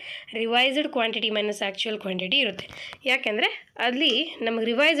ವೇರಿಯನ್ಸ್ಗೆ revised quantity minus actual quantity ಇರುತ್ತೆ. ಯಾಕೆಂದರೆ ಅಲ್ಲಿ ನಮಗೆ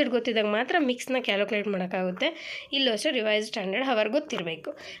ರಿವೈಸ್ಡ್ ಗೊತ್ತಿದ್ದಾಗ ಮಾತ್ರ ಮಿಕ್ಸ್ನ ಕ್ಯಾಲ್ಕುಲೇಟ್ ಮಾಡೋಕ್ಕಾಗುತ್ತೆ. ಇಲ್ಲೂ ಅಷ್ಟೇ ರಿವೈಸ್ಡ್ ಸ್ಟ್ಯಾಂಡರ್ಡ್ ಹವರ್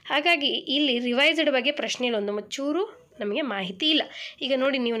ಗೊತ್ತಿರಬೇಕು. ಹಾಗಾಗಿ ಇಲ್ಲಿ ರಿವೈಸ್ಡ್ ಬಗ್ಗೆ ಪ್ರಶ್ನೆಯಲ್ಲಿ ಒಂದು ಚೂರು ನಮಗೆ ಮಾಹಿತಿ ಇಲ್ಲ. ಈಗ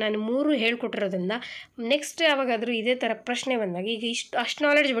ನೋಡಿ, ನಾನು 3 ಹೇಳ್ಕೊಟ್ಟಿರೋದ್ರಿಂದ ನೆಕ್ಸ್ಟ್ ಯಾವಾಗಾದರೂ ಇದೇ ಥರ ಪ್ರಶ್ನೆ ಬಂದಾಗ ಈಗ ಅಷ್ಟು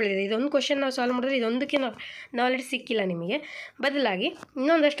ನಾಲೆಡ್ಜ್ ಬೆಳೆದಿದೆ. ಇದೊಂದು ಕ್ವಶನ್ ನಾವು ಸಾಲ್ವ್ ಮಾಡಿದ್ರೆ ಇದೊಂದಕ್ಕೆ ನಾಲೆಡ್ಜ್ ಸಿಕ್ಕಿಲ್ಲ ನಿಮಗೆ, ಬದಲಾಗಿ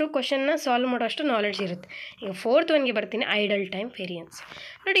ಇನ್ನೊಂದಷ್ಟು ಕ್ವಶನ್ನ ಸಾಲ್ವ್ ಮಾಡೋಷ್ಟು ನಾಲೆಡ್ಜ್ ಇರುತ್ತೆ. ಈಗ 4th ಒನ್ಗೆ ಬರ್ತೀನಿ, ಐಡಲ್ ಟೈಮ್ ವೇರಿಯನ್ಸ್.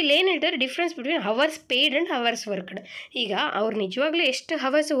 ನೋಡಿ, ಇಲ್ಲಿ ಏನು ಹೇಳ್ತಾರೆ, difference between hours paid and hours worked. ಈಗ ಅವ್ರು ನಿಜವಾಗ್ಲೂ ಎಷ್ಟು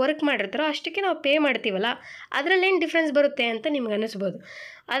ಹವರ್ಸ್ ವರ್ಕ್ ಮಾಡಿರ್ತಾರೋ ಅಷ್ಟಕ್ಕೆ ನಾವು ಪೇ ಮಾಡ್ತೀವಲ್ಲ, ಅದರಲ್ಲೇನು ಡಿಫ್ರೆನ್ಸ್ ಬರುತ್ತೆ ಅಂತ ನಿಮ್ಗೆ ಅನ್ನಿಸ್ಬೋದು.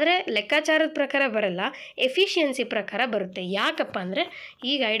 ಆದರೆ ಲೆಕ್ಕಾಚಾರದ ಪ್ರಕಾರ ಬರಲ್ಲ, ಎಫಿಷಿಯನ್ಸಿ ಪ್ರಕಾರ ಬರುತ್ತೆ. ಯಾಕಪ್ಪ ಅಂದರೆ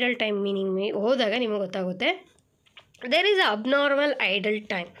ಈಗ ಐಡಲ್ ಟೈಮ್ ಮೀನಿಂಗ್ ಹೋದಾಗ ನಿಮಗೆ ಗೊತ್ತಾಗುತ್ತೆ. There is abnormal idle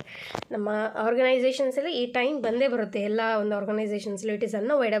time. ನಮ್ಮ ಆರ್ಗನೈಸೇಷನ್ಸಲ್ಲಿ ಈ ಟೈಮ್ ಬಂದೇ ಬರುತ್ತೆ. ಎಲ್ಲ ಒಂದು ಆರ್ಗನೈಸೇಷನ್ಸಲ್ಲಿ it is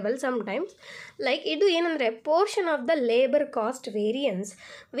unavoidable some times. Like ಇದು ಏನಂದರೆ portion of the labour cost variance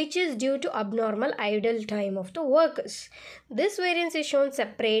which is due to abnormal idle time of the workers. This variance is shown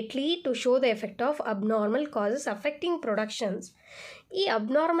separately to show the effect of abnormal causes affecting productions. ಈ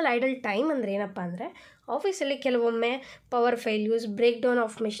abnormal idle time ಅಂದರೆ ಏನಪ್ಪ ಅಂದರೆ ಆಫೀಸಲ್ಲಿ ಕೆಲವೊಮ್ಮೆ power failures, break down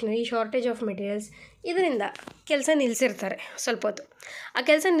off machinery, shortage of materials, ಇದರಿಂದ ಕೆಲಸ ನಿಲ್ಲಿಸಿರ್ತಾರೆ ಸ್ವಲ್ಪ ಹೊತ್ತು. ಆ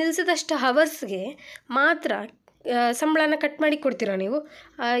ಕೆಲಸ ನಿಲ್ಲಿಸಿದಷ್ಟು ಹವರ್ಸ್ಗೆ ಮಾತ್ರ ಸಂಬಳನ ಕಟ್ ಮಾಡಿ ಕೊಡ್ತೀರಾ ನೀವು?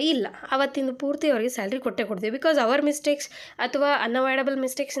 ಇಲ್ಲ, ಅವತ್ತಿಂದು ಪೂರ್ತಿ ಅವರಿಗೆ ಸ್ಯಾಲ್ರಿ ಕೊಟ್ಟೇ ಕೊಡ್ತೀವಿ. ಬಿಕಾಸ್ ಅವರ್ ಮಿಸ್ಟೇಕ್ಸ್ ಅಥವಾ ಅನ್ಅವಾಯ್ಡಬಲ್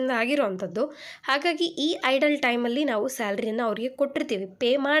ಮಿಸ್ಟೇಕ್ಸಿಂದ ಆಗಿರೋವಂಥದ್ದು. ಹಾಗಾಗಿ ಈ ಐಡಲ್ ಟೈಮಲ್ಲಿ ನಾವು ಸ್ಯಾಲ್ರಿಯನ್ನು ಅವರಿಗೆ ಕೊಟ್ಟಿರ್ತೀವಿ,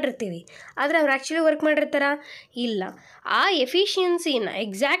 ಪೇ ಮಾಡಿರ್ತೀವಿ. ಆದರೆ ಅವ್ರು ಆ್ಯಕ್ಚುಲಿ ವರ್ಕ್ ಮಾಡಿರ್ತಾರಾ? ಇಲ್ಲ. ಆ ಎಫಿಷಿಯನ್ಸಿನ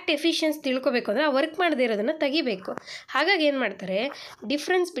ಎಕ್ಸಾಕ್ಟ್ ಎಫಿಷಿಯನ್ಸಿ ತಿಳ್ಕೊಬೇಕು ಅಂದರೆ ಆ ವರ್ಕ್ ಮಾಡದೇ ಇರೋದನ್ನು ತೆಗಿಬೇಕು. ಹಾಗಾಗಿ ಏನು ಮಾಡ್ತಾರೆ,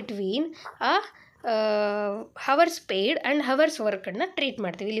 difference between hours paid and hours ವರ್ಕನ್ನು treat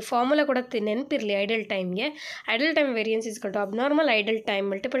ಮಾಡ್ತೀವಿ. ಇಲ್ಲಿ ಫಾರ್ಮುಲಾ ಕೊಡುತ್ತೆ, ನೆನಪಿರಲಿ. ಐಡಲ್ ಟೈಮ್ಗೆ idle time variance is equal to abnormal idle time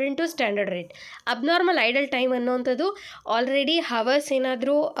multiple into standard rate. Abnormal idle time ಅನ್ನೋವಂಥದ್ದು already hours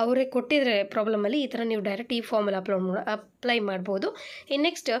ಏನಾದರೂ ಅವರೇ ಕೊಟ್ಟಿದ್ರೆ ಪ್ರಾಬ್ಲಮಲ್ಲಿ ಈ ಥರ ನೀವು ಡೈರೆಕ್ಟ್ ಈ ಫಾರ್ಮುಲಾ ಅಪ್ಲೈ ಮಾಡ್ಬೋದು. ಇನ್ನು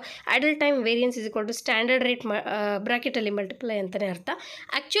next idle time variance is equal to standard rate ಬ್ರಾಕೆಟಲ್ಲಿ multiply ಅಂತಲೇ ಅರ್ಥ.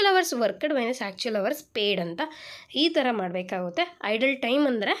 Actual hours worked minus actual hours paid ಅಂತ ಈ ಥರ ಮಾಡಬೇಕಾಗುತ್ತೆ. ಐಡಲ್ ಟೈಮ್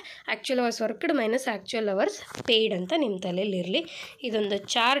ಅಂದರೆ actual hours worked minus actual hours paid ಅಂತ ನಿಮ್ಮ ತಲೆಯಲ್ಲಿರಲಿ. ಇದೊಂದು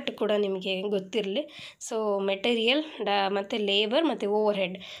ಚಾರ್ಟ್ ಕೂಡ ನಿಮಗೆ ಗೊತ್ತಿರಲಿ. ಸೊ ಮೆಟೀರಿಯಲ್ ಮತ್ತು ಲೇಬರ್ ಮತ್ತು ಓವರ್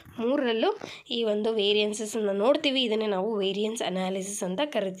ಹೆಡ್ ಮೂರರಲ್ಲೂ ಈ ಒಂದು ವೇರಿಯನ್ಸಸ್ಸನ್ನು ನೋಡ್ತೀವಿ. ಇದನ್ನೇ ನಾವು ವೇರಿಯನ್ಸ್ ಅನಾಲಿಸಿಸ್ ಅಂತ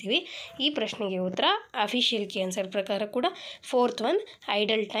ಕರಿತೀವಿ. ಈ ಪ್ರಶ್ನೆಗೆ ಉತ್ತರ ಅಫಿಷಿಯಲ್ ಕೀ ಆನ್ಸರ್ ಪ್ರಕಾರ ಕೂಡ 4th one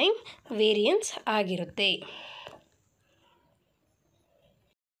idle time variance ಆಗಿರುತ್ತೆ.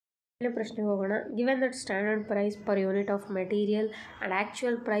 ಪ್ರಶ್ನೆಗೆ ಹೋಗೋಣ. Given that standard price per unit of material and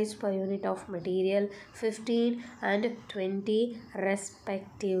actual price per unit of material 15 and 20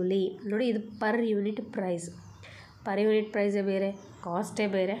 respectively. ನೋಡಿ, ಇದು per unit price. Per unit ಪ್ರೈಸೇ ಬೇರೆ, ಕಾಸ್ಟೇ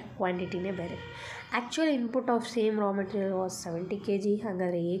ಬೇರೆ, ಕ್ವಾಂಟಿಟಿನೇ ಬೇರೆ. Actual input of same raw material was 70 kg.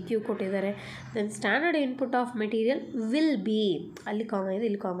 ಹಾಗಾದರೆ AQ ಕೊಟ್ಟಿದ್ದಾರೆ. Then standard input of material will be, ಅಲ್ಲಿ ಕಾಮ ಇದೆ,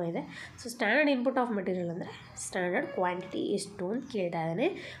 ಇಲ್ಲಿ ಕಾಮ ಇದೆ. So standard input of material ಅಂದರೆ ಸ್ಟ್ಯಾಂಡರ್ಡ್ ಕ್ವಾಂಟಿಟಿ ಎಷ್ಟು ಅಂತ ಕೇಳ್ತಾ ಇದ್ದಾನೆ.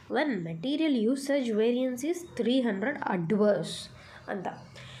 When material usage variance is 300 adverse ಅಂತ.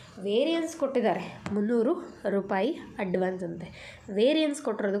 ವೇರಿಯನ್ಸ್ ಕೊಟ್ಟಿದ್ದಾರೆ 300 ರೂಪಾಯಿ ಅಡ್ವಾನ್ಸ್ ಅಂತೆ. ವೇರಿಯನ್ಸ್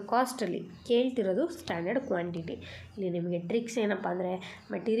ಕೊಟ್ಟಿರೋದು ಕಾಸ್ಟಲ್ಲಿ, ಕೇಳ್ತಿರೋದು ಸ್ಟ್ಯಾಂಡರ್ಡ್ ಕ್ವಾಂಟಿಟಿ. ಇಲ್ಲಿ ನಿಮಗೆ ಟ್ರಿಕ್ಸ್ ಏನಪ್ಪ ಅಂದರೆ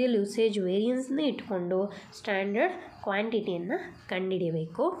ಮೆಟೀರಿಯಲ್ ಯೂಸೇಜ್ ವೇರಿಯನ್ಸ್ನೇ ಇಟ್ಕೊಂಡು ಸ್ಟ್ಯಾಂಡರ್ಡ್ ಕ್ವಾಂಟಿಟಿಯನ್ನು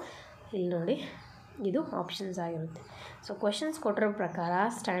ಕಂಡುಹಿಡಿಯಬೇಕು. ಇಲ್ಲಿ ನೋಡಿ, ಇದು ಆಪ್ಷನ್ಸ್ ಆಗಿರುತ್ತೆ. ಸೊ ಕ್ವಶನ್ಸ್ ಕೊಟ್ಟಿರೋ ಪ್ರಕಾರ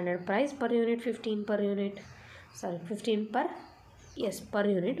standard price per unit 15 per unit, ಸಾರಿ 15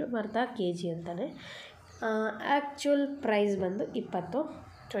 ಪರ್ ಯೂನಿಟ್ ಬರ್ತ kg ಅಂತಾನೆ. ಆ್ಯಕ್ಚುಯಲ್ ಪ್ರೈಸ್ ಬಂದು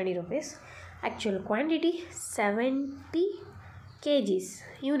 20 rupees. ಆ್ಯಕ್ಚುಯಲ್ ಕ್ವಾಂಟಿಟಿ 70 kgs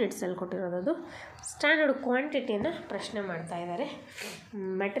ಯೂನಿಟ್ಸಲ್ಲಿ ಕೊಟ್ಟಿರೋದು. ಸ್ಟ್ಯಾಂಡರ್ಡ್ ಕ್ವಾಂಟಿಟಿಯನ್ನು ಪ್ರಶ್ನೆ ಮಾಡ್ತಾ ಇದ್ದಾರೆ.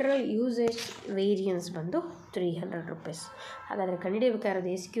 ಮೆಟೀರಿಯಲ್ ಯೂಸೇಜ್ ವೇರಿಯನ್ಸ್ ಬಂದು 300 rupees. ಹಾಗಾದರೆ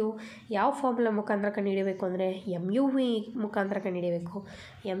ಕಂಡುಹಿಡಿಯಬೇಕಾಗಿರೋದು SQ ಯಾವ ಫಾರ್ಮುಲಾ ಮುಖಾಂತರ ಕಂಡುಹಿಡಿಯಬೇಕು ಅಂದರೆ MUV ಮುಖಾಂತರ ಕಂಡುಹಿಡಿಯಬೇಕು.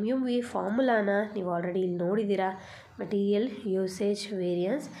 MUV ಫಾರ್ಮುಲಾನ ನೀವು ಆಲ್ರೆಡಿ ಇಲ್ಲಿ ನೋಡಿದ್ದೀರಾ. Material usage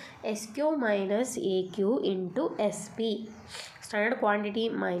variance SQ minus AQ into SP. Standard quantity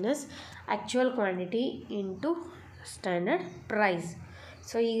minus actual quantity into standard price.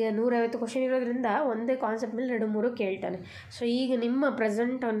 So ಈಗ 150 ಕ್ವಶನ್ ಇರೋದ್ರಿಂದ ಒಂದೇ ಕಾನ್ಸೆಪ್ಟ್ ಮೇಲೆ 2-3 ಕೇಳ್ತಾನೆ. ಸೊ ಈಗ ನಿಮ್ಮ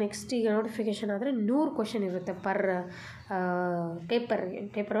ಪ್ರೆಸೆಂಟ್ ನೆಕ್ಸ್ಟ್ ಈಗ ನೋಟಿಫಿಕೇಷನ್ ಆದರೆ 100 ಕ್ವಶನ್ ಇರುತ್ತೆ ಪರ್ ಪೇಪರ್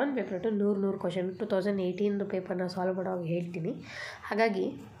 1 ಪೇಪರ್ 2 100 ಕ್ವಶನ್. 2018 ಪೇಪರ್ನ ಸಾಲ್ವ್ ಮಾಡೋವಾಗ ಹೇಳ್ತೀನಿ. ಹಾಗಾಗಿ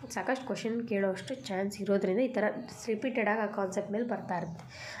ಸಾಕಷ್ಟು ಕ್ವಶನ್ ಕೇಳೋಷ್ಟು ಚಾನ್ಸ್ ಇರೋದ್ರಿಂದ ಈ ಥರ ರಿಪೀಟೆಡಾಗಿ ಆ ಕಾನ್ಸೆಪ್ಟ್ ಮೇಲೆ ಬರ್ತಾ ಇರುತ್ತೆ.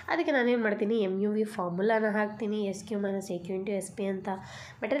 ಅದಕ್ಕೆ ನಾನೇನು ಮಾಡ್ತೀನಿ, MUV ಫಾರ್ಮುಲಾನ ಹಾಕ್ತೀನಿ. SQ minus AQ into SP ಅಂತ.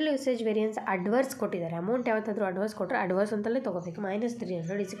 ಮೆಟೀರಿಯಲ್ ಯೂಸೇಜ್ ವೇರಿಯನ್ಸ್ ಅಡ್ವರ್ಸ್ ಕೊಟ್ಟಿದ್ದಾರೆ. ಅಮೌಂಟ್ ಯಾವತ್ತಾದರೂ ಅಡ್ವರ್ಸ್ ಕೊಟ್ಟರೆ ಅಡ್ವರ್ಸ್ ಅಂತಲೇ ತೊಗೋಬೇಕು.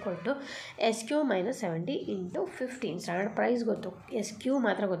 -300 is equal to SQ minus 70 into 15. Standard price ಗೊತ್ತು, SQ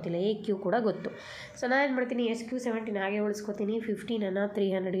ಮಾತ್ರ ಗೊತ್ತಿಲ್ಲ, AQ ಕೂಡ ಗೊತ್ತು. ಸೊ ನಾನು ಏನು ಮಾಡ್ತೀನಿ, SQ 70 ಹಾಗೆ ಉಳಿಸ್ಕೊತೀನಿ. 15ಅನ್ನು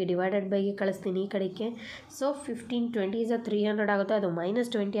 300ಗೆ ಡಿವೈಡೆಡ್ ಬೈಗೆ ಕಳಿಸ್ತೀನಿ ಈ ಕಡೆಗೆ. ಸೊ 15 20 ಇಸ್ 300 ಆಗುತ್ತೆ, ಅದು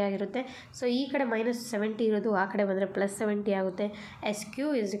 -20 ಆಗಿರುತ್ತೆ. ಸೊ ಈ ಕಡೆ -70 ಇರೋದು ಆ ಕಡೆ ಬಂದರೆ +70 ಆಗುತ್ತೆ. SQ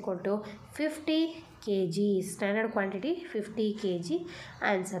is equal to 50 kg. Standard quantity 50 kg.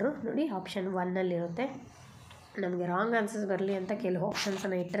 Answer ನೋಡಿ ಆಪ್ಷನ್ 1ನಲ್ಲಿರುತ್ತೆ. ನಮಗೆ ರಾಂಗ್ ಆನ್ಸರ್ಸ್ ಬರಲಿ ಅಂತ ಕೆಲವು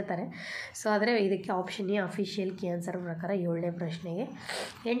ಆಪ್ಷನ್ಸನ್ನು ಇಟ್ಟಿರ್ತಾರೆ. ಸೊ ಆದರೆ ಇದಕ್ಕೆ option A official key answer ಪ್ರಕಾರ 7ನೇ ಪ್ರಶ್ನೆಗೆ.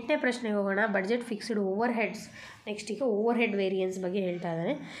 8ನೇ ಪ್ರಶ್ನೆಗೆ ಹೋಗೋಣ. Budget fixed over heads. Next ಈಗ ಓವರ್ ಹೆಡ್ ವೇರಿಯನ್ಸ್ ಬಗ್ಗೆ ಹೇಳ್ತಾ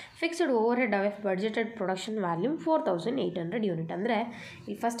ಇದ್ದಾನೆ. Fixed over head of budgeted production volume 4800 unit. ಅಂದರೆ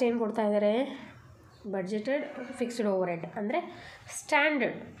ಇಲ್ಲಿ ಫಸ್ಟ್ ಏನು ಕೊಡ್ತಾ ಇದ್ದಾರೆ, ಬಡ್ಜೆಟೆಡ್ ಫಿಕ್ಸ್ಡ್ ಓವರ್ ಹೆಡ್ ಅಂದರೆ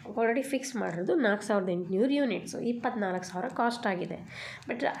ಸ್ಟ್ಯಾಂಡರ್ಡ್ ಆಲ್ರೆಡಿ ಫಿಕ್ಸ್ ಮಾಡಿರೋದು 4800 ಯೂನಿಟ್ಸು, 24,000 ಕಾಸ್ಟ್ ಆಗಿದೆ.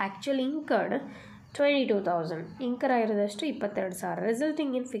 But actually incurred 22,000, ಇಂಕರ್ ಆಗಿರೋದಷ್ಟು 22,000.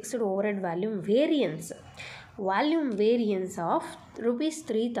 Resulting in fixed over head volume variance of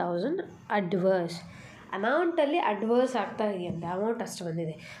 ₹3,000 adverse. ಅಮೌಂಟಲ್ಲಿ adverse ಆಗ್ತಾ ಇದೆಯಂತೆ, ಅಮೌಂಟ್ ಅಷ್ಟು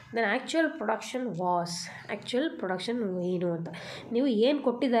ಬಂದಿದೆ. ದೆನ್ ಆ್ಯಕ್ಚುಯಲ್ ಪ್ರೊಡಕ್ಷನ್ ಏನು ಅಂತ ನೀವು ಏನು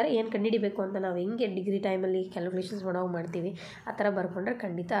ಕೊಟ್ಟಿದ್ದಾರೆ, ಏನು ಕಂಡುಹಿಡಿಬೇಕು ಅಂತ ನಾವು ಹೆಂಗೆ ಡಿಗ್ರಿ ಟೈಮಲ್ಲಿ ಕ್ಯಾಲ್ಕುಲೇಷನ್ಸ್ ಮಾಡೋವಾಗ ಮಾಡ್ತೀವಿ, ಆ ಥರ ಬರ್ಕೊಂಡ್ರೆ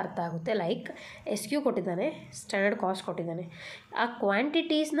ಖಂಡಿತ ಅರ್ಥ ಆಗುತ್ತೆ. ಲೈಕ್ SQ ಕೊಟ್ಟಿದ್ದಾನೆ, ಸ್ಟ್ಯಾಂಡರ್ಡ್ ಕಾಸ್ಟ್ ಕೊಟ್ಟಿದ್ದಾನೆ. ಆ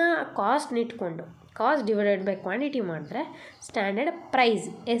ಕ್ವಾಂಟಿಟೀಸ್ನ ಕಾಸ್ಟ್ನ ಇಟ್ಕೊಂಡು ಕಾಸ್ಟ್ ಡಿವೈಡೆಡ್ ಬೈ ಕ್ವಾಂಟಿಟಿ ಮಾಡಿದ್ರೆ ಸ್ಟ್ಯಾಂಡರ್ಡ್ ಪ್ರೈಸ್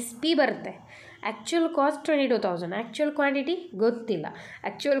SP ಬರುತ್ತೆ. ಆ್ಯಕ್ಚುಯಲ್ ಕಾಸ್ಟ್ 22,000, ಆ್ಯಕ್ಚುಯಲ್ ಕ್ವಾಂಟಿಟಿ ಗೊತ್ತಿಲ್ಲ.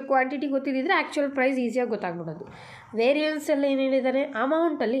 ಆ್ಯಕ್ಚುಯಲ್ ಕ್ವಾಂಟಿಟಿ ಗೊತ್ತಿದ್ದರೆ ಆ್ಯಕ್ಚುಯಲ್ ಪ್ರೈಸ್ ಈಸಿಯಾಗಿ ಗೊತ್ತಾಗ್ಬಿಡೋದು. ವೇರಿಯನ್ಸಲ್ಲಿ ಏನು ಹೇಳಿದ್ದಾನೆ,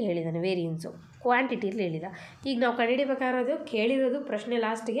 ಅಮೌಂಟಲ್ಲಿ ಹೇಳಿದ್ದಾನೆ, ವೇರಿಯನ್ಸು ಕ್ವಾಂಟಿಟಿಯಲ್ಲಿ ಹೇಳಿದ. ಈಗ ನಾವು ಕಂಡುಹಿಡಿಬೇಕಾಗಿರೋದು, ಕೇಳಿರೋದು ಪ್ರಶ್ನೆ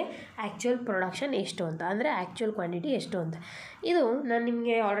ಲಾಸ್ಟಿಗೆ ಆ್ಯಕ್ಚುಯಲ್ ಪ್ರೊಡಕ್ಷನ್ ಎಷ್ಟು ಅಂತ, ಅಂದರೆ ಆ್ಯಕ್ಚುಯಲ್ ಕ್ವಾಂಟಿಟಿ ಎಷ್ಟು ಅಂತ. ಇದು ನಾನು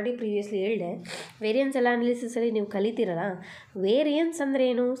ನಿಮಗೆ ಆಲ್ರೆಡಿ ಪ್ರೀವಿಯಸ್ಲಿ ಹೇಳಿದೆ. ವೇರಿಯನ್ಸ್ ಅನಾಲಿಸಿಸಲ್ಲಿ ನೀವು ಕಲಿತೀರಲ್ಲ, ವೇರಿಯನ್ಸ್ ಅಂದರೆ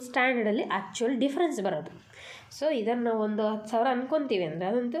ಏನು, ಸ್ಟ್ಯಾಂಡರ್ಡಲ್ಲಿ ಆ್ಯಕ್ಚುಯಲ್ ಡಿಫ್ರೆನ್ಸ್ ಬರೋದು. ಸೊ ಇದನ್ನು ನಾವು ಒಂದು 10,000 ಅನ್ಕೊತೀವಿ ಅಂದರೆ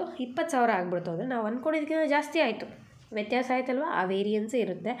ಅದಂತೂ 20,000 ಆಗ್ಬಿಡ್ತು. ಅಂದರೆ ನಾವು ಅಂದ್ಕೊಂಡಿದ್ದಕ್ಕಿಂತ ಜಾಸ್ತಿ ಆಯಿತು. ವ್ಯತ್ಯಾಸ ಆಯ್ತಲ್ವ, ಆ ವೇರಿಯನ್ಸೇ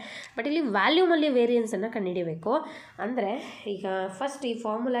ಇರುತ್ತೆ. ಬಟ್ ಇಲ್ಲಿ ವ್ಯಾಲ್ಯೂಮಲ್ಲಿ ವೇರಿಯನ್ಸನ್ನು ಕಂಡುಹಿಡಿಬೇಕು. ಅಂದರೆ ಈಗ ಫಸ್ಟ್ ಈ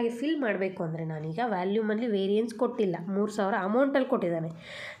ಫಾರ್ಮುಲಾಗೆ ಫಿಲ್ ಮಾಡಬೇಕು ಅಂದರೆ ನಾನೀಗ ವ್ಯಾಲ್ಯೂಮಲ್ಲಿ ವೇರಿಯನ್ಸ್ ಕೊಟ್ಟಿಲ್ಲ, 3000 ಅಮೌಂಟಲ್ಲಿ ಕೊಟ್ಟಿದ್ದಾನೆ.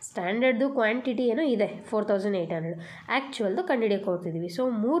 ಸ್ಟ್ಯಾಂಡರ್ಡ್ದು ಕ್ವಾಂಟಿಟಿ ಏನೋ ಇದೆ 4800, ಆ್ಯಕ್ಚುಯಲ್ದು ಕಂಡುಹಿಡಿಯೋಕೆ ಹೋಗ್ತಿದ್ದೀವಿ. ಸೊ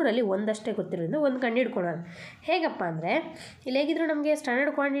 3ರಲ್ಲಿ ಒಂದಷ್ಟೇ ಗೊತ್ತಿರೋದ್ರಿಂದ ಒಂದು ಕಂಡುಹಿಡ್ಕೊಳ್ಳೋಣ. ಹೇಗಪ್ಪ ಅಂದರೆ ಇಲ್ಲಿ ಹೇಗಿದ್ರು ನಮಗೆ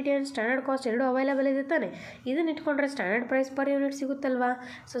standard quantity and standard cost ಎರಡೂ ಅವೈಲೇಬಲ್ ಇದೆ ತಾನೆ. ಇದನ್ನು ಇಟ್ಕೊಂಡ್ರೆ standard price per unit ಸಿಗುತ್ತಲ್ವಾ.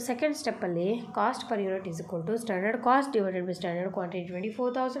 So second ಸ್ಟೆಪ್ಪಲ್ಲಿ cost per unit is equal to standard cost divided by standard quantity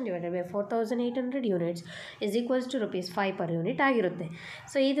 24,000 divided by 4,800 units is equals to ₹5 per unit ಆಗಿರುತ್ತೆ.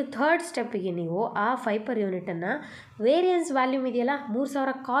 So ಇದು third ಸ್ಟೆಪ್ಪಿಗೆ ನೀವು ಆ 5 per ಯೂನಿಟನ್ನು variance volume ಇದೆಯಲ್ಲ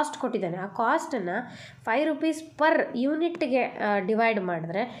 3000 cost ಕೊಟ್ಟಿದ್ದಾನೆ, ಆ ಕಾಸ್ಟನ್ನು ₹5 per ಯೂನಿಟ್ಗೆ divide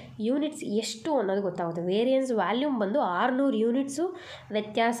ಮಾಡಿದ್ರೆ units ಎಷ್ಟು ಅನ್ನೋದು ಗೊತ್ತಾಗುತ್ತೆ. ವೇರಿಯನ್ಸ್ ವ್ಯಾಲ್ಯೂಮ್ ಬಂದು 600 ಯೂನಿಟ್ಸು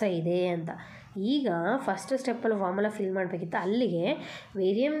ವ್ಯತ್ಯಾಸ ಇದೆ ಅಂತ. ಈಗ ಫಸ್ಟ್ ಸ್ಟೆಪ್ಪಲ್ಲಿ ಫಾರ್ಮುಲಾ ಫಿಲ್ ಮಾಡಬೇಕಿತ್ತು, ಅಲ್ಲಿಗೆ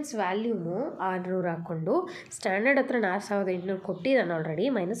ವೇರಿಯನ್ಸ್ ವ್ಯಾಲ್ಯೂಮು 600 ಹಾಕ್ಕೊಂಡು ಸ್ಟ್ಯಾಂಡರ್ಡ್ ಹತ್ರ 4800 ಕೊಟ್ಟಿದ್ದಾನೆ ಆಲ್ರೆಡಿ,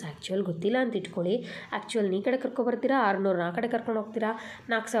 ಮೈನಸ್ ಆ್ಯಕ್ಚುಯಲ್ ಗೊತ್ತಿಲ್ಲ ಅಂತ ಇಟ್ಕೊಳ್ಳಿ. ಆ್ಯಕ್ಚುಯಲ್ ಈ ಕಡೆ ಕರ್ಕೊಬರ್ತೀರಾ, 600 ಆ ಕಡೆ ಕರ್ಕೊಂಡು ಹೋಗ್ತೀರಾ,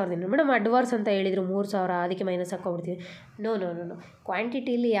 4000 ಮೇಡಮ್ ಅಡ್ವಾನ್ಸ್ ಅಂತ ಹೇಳಿದರು 3000 ಅದಕ್ಕೆ minus ಹಾಕ್ಕೊಬಿಡ್ತೀವಿ. No no no no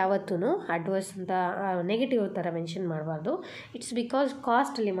ಕ್ವಾಂಟಿಟಿಲಿ ಯಾವತ್ತೂ ಅಡ್ವಾನ್ಸ್ ಅಂತ ನೆಗೆಟಿವ್ ಥರ ಮೆನ್ಷನ್ ಮಾಡಬಾರ್ದು. ಇಟ್ಸ್ ಬಿಕಾಸ್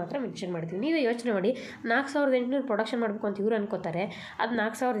ಕಾಸ್ಟಲ್ಲಿ ಮಾತ್ರ ಮೆನ್ಷನ್ ಮಾಡ್ತೀವಿ. ನೀವೇ ಯೋಚನೆ ಮಾಡಿ, 4800 ಪ್ರೊಡಕ್ಷನ್ ಮಾಡಬೇಕು ಅಂತ ಇವ್ರು ಅನ್ಕೋತಾರೆ, ಅದು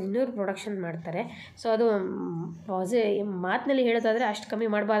 4200 ಪ್ರೊಡಕ್ಷನ್ ಮಾಡ್ತಾರೆ. ಸೊ ಅದು ಮಾತಿನಲ್ಲಿ ಹೇಳೋದಾದರೆ ಅಷ್ಟು ಕಮ್ಮಿ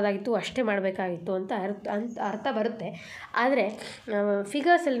ಮಾಡಬಾರ್ದಾಗಿತ್ತು, ಅಷ್ಟೇ ಮಾಡಬೇಕಾಗಿತ್ತು ಅಂತ ಅರ್ಥ ಬರುತ್ತೆ. ಆದರೆ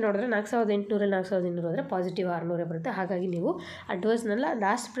ಫಿಗರ್ಸಲ್ಲಿ ನೋಡಿದ್ರೆ 4800 ಆದರೆ ಪಾಸಿಟಿವ್ 600 ಬರುತ್ತೆ. ಹಾಗಾಗಿ ನೀವು ಅಡ್ವಾನ್ಸ್ನೆಲ್ಲ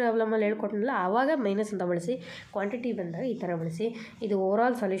ಲಾಸ್ಟ್ ಪ್ರಾಬ್ಲಮಲ್ಲಿ ಹೇಳ್ಕೊಟ್ನಲ್ಲ ಆವಾಗ ಮೈನಸ್ ಅಂತ ಬಳಸಿ, ಕ್ವಾಂಟಿಟಿ ಬಂದಾಗ ಈ ಥರ ಬಳಸಿ. ಇದು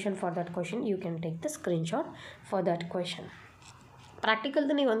overall solution for that question. You can take the screenshot for that question.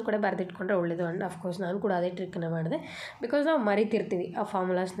 ಪ್ರಾಕ್ಟಿಕಲ್ದು ನೀವು ಒಂದು ಕಡೆ ಬರೆದಿಟ್ಕೊಂಡ್ರೆ ಒಳ್ಳೆಯದು. ಆ್ಯಂಡ್ ಅಫ್ಕೋರ್ಸ್ ನಾನು ಕೂಡ ಅದೇ ಟ್ರಿಕ್ಕನ್ನು ಮಾಡಿದೆ, ಬಿಕಾಸ್ ನಾವು ಮರಿತಿರ್ತೀವಿ ಆ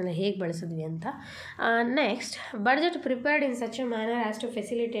ಫಾರ್ಮುಲಾಸ್ನೆಲ್ಲ ಹೇಗೆ ಬಳಸಿದ್ವಿ ಅಂತ. Next, budget prepared in such A manner as to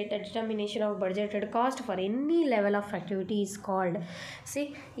facilitate a determination of budgeted cost for any level of activity is called. C,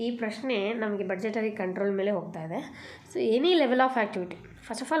 ಈ ಪ್ರಶ್ನೆ ನಮಗೆ ಬಡ್ಜೆಟರಿ ಕಂಟ್ರೋಲ್ ಮೇಲೆ ಹೋಗ್ತಾ ಇದೆ. So any level of activity,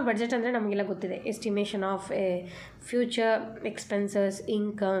 first of all budget ಅಂದರೆ ನಮಗೆಲ್ಲ ಗೊತ್ತಿದೆ, estimation of A future expenses,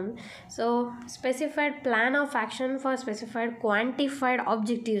 income. So specified plan of action for specified quantified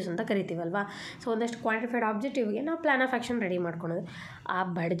objectives ಅಂತ ಕರಿತೀವಲ್ವಾ. ಸೊ ಒಂದಷ್ಟು ಕ್ವಾಂಟಿಫೈಡ್ ಆಬ್ಜೆಕ್ಟಿವ್ಗೆ ನಾವು ಪ್ಲ್ಯಾನ್ ಆಫ್ ಆ್ಯಕ್ಷನ್ ರೆಡಿ ಮಾಡ್ಕೊಳೋದು. ಆ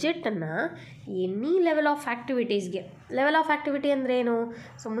ಬಡ್ಜೆಟನ್ನು any level of ಆ್ಯಕ್ಟಿವಿಟೀಸ್ಗೆ, level of activity ಅಂದರೆ ಏನು?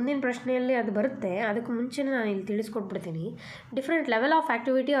 ಸೊ ಮುಂದಿನ ಪ್ರಶ್ನೆಯಲ್ಲಿ ಅದು ಬರುತ್ತೆ, ಅದಕ್ಕೆ ಮುಂಚೆನೇ ನಾನು ಇಲ್ಲಿ ತಿಳಿಸ್ಕೊಟ್ಬಿಡ್ತೀನಿ. Different level of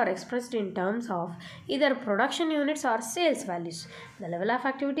activity R expressed in terms of ಇದರ್ production units R sales values. The level of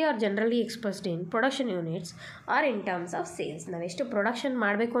activity are generally expressed in production units R in terms of sales. ನಾವೆಷ್ಟು ಪ್ರೊಡಕ್ಷನ್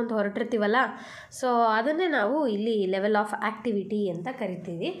ಮಾಡಬೇಕು ಅಂತ ಹೊರಟಿರ್ತೀವಲ್ಲ, ಸೊ ಅದನ್ನೇ ನಾವು ಇಲ್ಲಿ level of activity ಅಂತ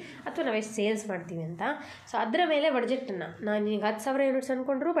ಕರಿತೀವಿ, ಅಥವಾ ನಾವೆಷ್ಟು ಸೇಲ್ಸ್ ಮಾಡ್ತೀವಿ ಅಂತ. ಸೊ ಅದರ ಮೇಲೆ ಬಡ್ಜೆಟನ್ನು ನಾನು ಈಗ 10,000 ಯೂನಿಟ್ಸ್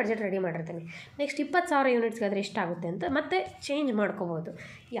ಅಂದ್ಕೊಂಡ್ರು ಬಡ್ಜೆಟ್ ರೆಡಿ ಮಾಡಿರ್ತೀನಿ. ನೆಕ್ಸ್ಟ್ 20,000 ಯೂನಿಟ್ಸ್ಗೆ ಆದರೆ ಎಷ್ಟಾಗುತ್ತೆ ಅಂತ ಮತ್ತೆ ಚೇಂಜ್ ಮಾಡ್ಕೋಬೋದು.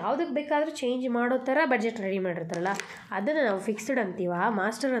 ಯಾವುದಕ್ಕೆ ಬೇಕಾದರೂ ಚೇಂಜ್ ಮಾಡೋ ಥರ ಬಡ್ಜೆಟ್ ರೆಡಿ ಮಾಡಿರ್ತಾರಲ್ಲ, ಅದನ್ನು ನಾವು fixed ಅಂತೀವ,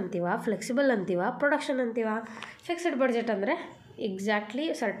 master ಅಂತೀವ, flexible ಅಂತೀವ, production ಅಂತೀವ. Fixed budget ಅಂದರೆ ಎಕ್ಸಾಕ್ಟ್ಲಿ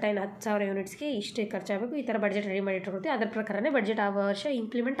ಸರ್ಟೈನ್ 10,000 ಯೂನಿಟ್ಸ್ಗೆ ಇಷ್ಟೇ ಖರ್ಚಾಗಬೇಕು, ಈ ಥರ ಬಡ್ಜೆಟ್ ರೆಡಿ ಮಾಡಿಟ್ಕೊಳ್ತೀವಿ, ಅದರ ಪ್ರಕಾರನೇ ಬಡ್ಜೆಟ್ ಆ ವರ್ಷ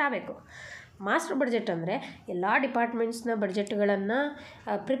ಇಂಪ್ಲಿಮೆಂಟ್ ಆಗಬೇಕು. ಮಾಸ್ಟರ್ ಬಡ್ಜೆಟ್ ಅಂದರೆ ಎಲ್ಲ ಡಿಪಾರ್ಟ್ಮೆಂಟ್ಸ್ನ ಬಡ್ಜೆಟ್ಗಳನ್ನು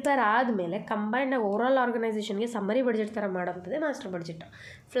ಪ್ರಿಪೇರ್ ಆದಮೇಲೆ ಕಂಬೈಂಡಾಗಿ ಓವರಾಲ್ ಆರ್ಗನೈಸೇಷನ್ಗೆ ಸಮ್ಮರಿ ಬಡ್ಜೆಟ್ ಥರ ಮಾಡೋಂಥದ್ದೇ ಮಾಸ್ಟರ್ ಬಡ್ಜೆಟ್.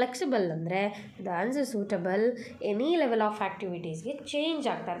 ಫ್ಲೆಕ್ಸಿಬಲ್ ಅಂದರೆ the answer suitable any level of ಆ್ಯಕ್ಟಿವಿಟೀಸ್ಗೆ change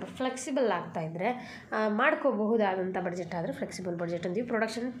ಆಗ್ತಾ ಇರ್ಬೇಕು. ಫ್ಲೆಕ್ಸಿಬಲ್ ಆಗ್ತಾಯಿದ್ರೆ ಮಾಡ್ಕೋಬಹುದಾದಂಥ ಬಡ್ಜೆಟ್ ಆದರೆ ಫ್ಲೆಕ್ಸಿಬಲ್ ಬಡ್ಜೆಟ್ ಅಂತೀವಿ.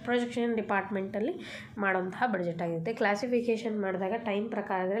 ಪ್ರೊಜೆಕ್ಷನ್ ಡಿಪಾರ್ಟ್ಮೆಂಟಲ್ಲಿ ಮಾಡೋಂತಹ ಬಡ್ಜೆಟ್ ಆಗಿರುತ್ತೆ. ಕ್ಲಾಸಿಫಿಕೇಷನ್ ಮಾಡಿದಾಗ ಟೈಮ್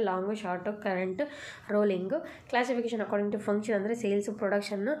ಪ್ರಕಾರ ಅಂದರೆ long, short, current, ರೋಲಿಂಗು. Classification according to function ಅಂದರೆ sales,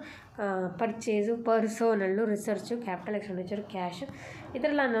 production, purchase, ಪರ್ಸೋನಲ್ಲು, research, capital expenditure, cash.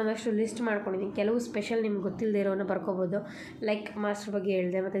 ಇದರೆಲ್ಲ ನಾನು ಒಂದಷ್ಟು ಲಿಸ್ಟ್ ಮಾಡ್ಕೊಂಡಿದ್ದೀನಿ. ಕೆಲವು ಸ್ಪೆಷಲ್ ನಿಮ್ಗೆ ಗೊತ್ತಿಲ್ಲದೆ ಇರೋನ ಬರ್ಕೋಬೋದು. ಲೈಕ್ ಮಾಸ್ಟರ್ ಬಗ್ಗೆ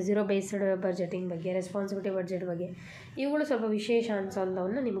ಹೇಳಿದೆ, ಮತ್ತು ಝೀರೋ ಬೇಸ್ಡ್ ಬಡ್ಜೆಟಿಂಗ್ ಬಗ್ಗೆ, ರೆಸ್ಪಾನ್ಸಿಬಿಲಿಟಿ ಬಡ್ಜೆಟ್ ಬಗ್ಗೆ. ಇವುಗಳು ಸ್ವಲ್ಪ ವಿಶೇಷ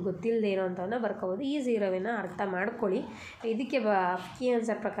ಅನ್ಸೋಂಥವನ್ನ ನಿಮ್ಗೆ ಗೊತ್ತಿಲ್ಲದೆ ಇರೋವಂಥವನ್ನ ಬರ್ಕೋಬೋದು. ಈ ಝೀರೋವಿನ ಅರ್ಥ ಮಾಡ್ಕೊಳ್ಳಿ. ಇದಕ್ಕೆ key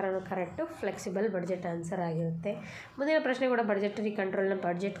answer ಪ್ರಕಾರನೂ correct flexible budget answer ಆಗಿರುತ್ತೆ. ಮುಂದಿನ ಪ್ರಶ್ನೆ ಕೂಡ ಬಡ್ಜೆಟರಿ ಕಂಟ್ರೋಲ್ನ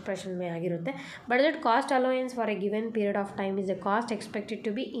ಬಡ್ಜೆಟ್ ಪ್ರಶ್ನೆ ಆಗಿರುತ್ತೆ. Budget cost allowance for A given period of time is A cost expected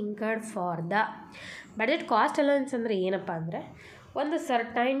to B incurred for the. Budget cost allowance ಅಂದರೆ ಏನಪ್ಪ ಅಂದರೆ, ಒಂದು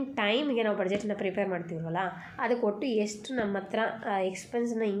ಸರ್ಟೈನ್ ಟೈಮ್ಗೆ ನಾವು ಬಡ್ಜೆಟನ್ನ ಪ್ರಿಪೇರ್ ಮಾಡ್ತೀವಲ್ಲ, ಅದಕ್ಕೆ ಒಟ್ಟು ಎಷ್ಟು ನಮ್ಮ ಹತ್ರ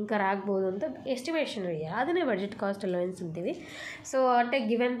ಎಕ್ಸ್ಪೆನ್ಸ್ನ ಇನ್ಕರ್ ಆಗ್ಬೋದು ಅಂತ ಎಸ್ಟಿಮೇಷನ್ ಇದೆಯಾ, ಅದನ್ನೇ ಬಡ್ಜೆಟ್ ಕಾಸ್ಟ್ ಅಲೋಯನ್ಸ್ ಅಂತೀವಿ. So at A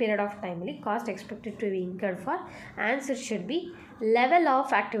given period of ಟೈಮಲ್ಲಿ cost expected to B incurred for answer should be level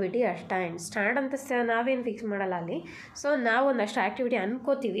of activity ಅಷ್ಟೈಂಡ್. Standard ಅಂತ ನಾವೇನು ಫಿಕ್ಸ್ ಮಾಡಲ್ಲ ಅಲ್ಲಿ. ಸೊ ನಾವು ಒಂದಷ್ಟು ಆ್ಯಕ್ಟಿವಿಟಿ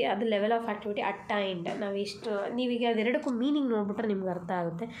ಅನ್ಕೋತೀವಿ, ಅದು ಲೆವೆಲ್ ಆಫ್ ಆ್ಯಕ್ಟಿವಿಟಿ ಅಟ್ಟೈಂಡ್. ನಾವು ಎಷ್ಟು, ನೀವೀಗ ಅದೆರಡಕ್ಕೂ ಮೀನಿಂಗ್ ನೋಡ್ಬಿಟ್ರೆ ನಿಮ್ಗೆ ಅರ್ಥ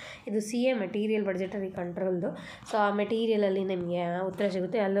ಆಗುತ್ತೆ. ಇದು CA ಮೆಟೀರಿಯಲ್ ಬಡ್ಜೆಟರಿ ಕಂಟ್ರೋಲ್ದು. ಸೊ ಆ ಮೆಟೀರಿಯಲಲ್ಲಿ ನಿಮಗೆ ಉತ್ತರ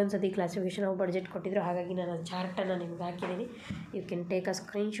ಸಿಗುತ್ತೆ. ಅಲ್ಲೊಂದು ಸತಿ ಕ್ಲಾಸಿಫಿಕೇಷನ್ ಆಫ್ ಬಡ್ಜೆಟ್ ಕೊಟ್ಟಿದ್ರು, ಹಾಗಾಗಿ ನಾನು ಆ ಚಾರ್ಟನ್ನು ನಿಮ್ಗೆ ಹಾಕಿದ್ದೀನಿ. You can take a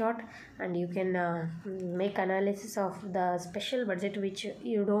screenshot and you can make analysis of the special budget which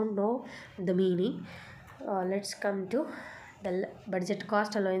you don't know the meaning. Let's come to budget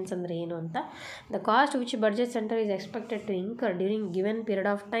cost allowance ಅಂದರೆ ಏನು ಅಂತ. The cost which budget centre is expected to incur during given period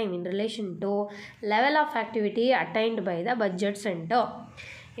of time in relation two level of activity attained by the budget centre.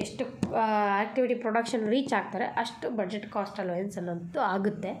 ಎಷ್ಟು activity production reach ಆಗ್ತಾರೆ ಅಷ್ಟು budget cost allowance ಅನ್ನೋದು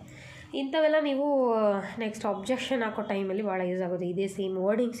ಆಗುತ್ತೆ. ಇಂಥವೆಲ್ಲ ನೀವು next objection ಹಾಕೋ ಟೈಮಲ್ಲಿ ಭಾಳ ಯೂಸ್ ಆಗುತ್ತೆ. ಇದೇ ಸೇಮ್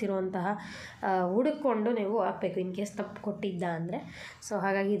ವರ್ಡಿಂಗ್ಸ್ ಇರುವಂತಹ ಹುಡುಕೊಂಡು ನೀವು ಹಾಕಬೇಕು ಇನ್ ಕೇಸ್ ತಪ್ಪು ಕೊಟ್ಟಿದ್ದ ಅಂದರೆ. ಸೊ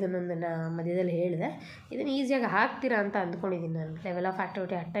ಹಾಗಾಗಿ ಇದನ್ನೊಂದು ಮಧ್ಯದಲ್ಲಿ ಹೇಳಿದೆ. ಇದನ್ನು ಈಸಿಯಾಗಿ ಹಾಕ್ತೀರಾ ಅಂತ ಅಂದ್ಕೊಂಡಿದ್ದೀನಿ ನಾನು. Level of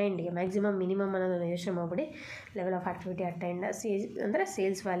activity ಅಟೈಂಡ್ಗೆ maximum minimum ಅನ್ನೋದನ್ನು ಯೋಚನೆ ಮಾಡಿಬಿಡಿ. ಲೆವೆಲ್ ಆಫ್ ಆ್ಯಕ್ಟಿವಿಟಿ ಅಟೈಂಡ್ ಅಂದರೆ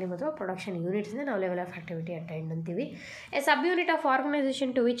ಸೇಲ್ಸ್ ವ್ಯಾಲ್ಯೂಮ್ ಅಥವಾ ಪ್ರೊಡಕ್ಷನ್ ಯೂನಿಟ್ಸ್ನೇ ನಾವು ಲೆವೆಲ್ ಆಫ್ ಆ್ಯಕ್ಟಿವಿಟಿ ಅಟೈಂಡ್ ಅಂತೀವಿ. A sub unit of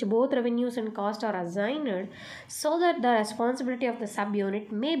organisation to which both revenues and cost R assigned so that the responsibility of the sub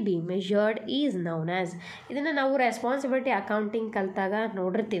unit may be measured is known as. ಇದನ್ನು ನಾವು responsibility accounting ಕಲಿತಾಗ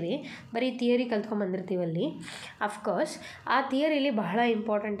ನೋಡಿರ್ತೀವಿ, ಬರೀ theory ಕಲ್ತ್ಕೊಂಡ್ಬಂದಿರ್ತೀವಿ ಅಲ್ಲಿ. Of course ಆ ಥಿಯರಿಲಿ ಬಹಳ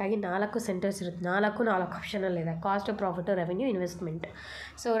ಇಂಪಾರ್ಟೆಂಟಾಗಿ 4 centres ಇರುತ್ತೆ. 4 ಆಪ್ಷನಲ್ಲಿದೆ: cost, profit, revenue, investment.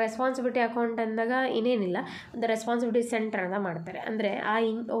 So responsibility account ಅಂದಾಗ ಇನ್ನೇನಿಲ್ಲ, ಒಂದು ರೆಸ್ಪಾನ್ಸಿಬಿಲಿಟಿ ಸೆಂಟರ್ ಅಂತ ಮಾಡ್ತಾರೆ. ಅಂದರೆ ಆ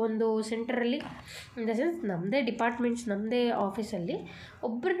ಒಂದು ಸೆಂಟರಲ್ಲಿ ಇನ್ ದ ಸೆನ್ಸ್ ನಮ್ಮದೇ ಡಿಪಾರ್ಟ್ಮೆಂಟ್ಸ್, ನಮ್ಮದೇ ಆಫೀಸಲ್ಲಿ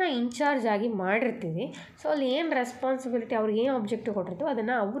ಒಬ್ಬರನ್ನ ಇನ್ಚಾರ್ಜ್ ಆಗಿ ಮಾಡಿರ್ತೀವಿ. ಸೊ ಅಲ್ಲಿ ಏನು ರೆಸ್ಪಾನ್ಸಿಬಿಲಿಟಿ, ಅವ್ರಿಗೆ ಏನು ಆಬ್ಜೆಕ್ಟಿವ್ ಕೊಟ್ಟಿರ್ತೀವೋ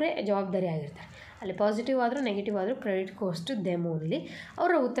ಅದನ್ನು ಅವರೇ ಜವಾಬ್ದಾರಿ ಆಗಿರ್ತಾರೆ. ಅಲ್ಲಿ ಪಾಸಿಟಿವ್ ಆದರೂ ನೆಗೆಟಿವ್ ಆದರೂ credit goes to them only.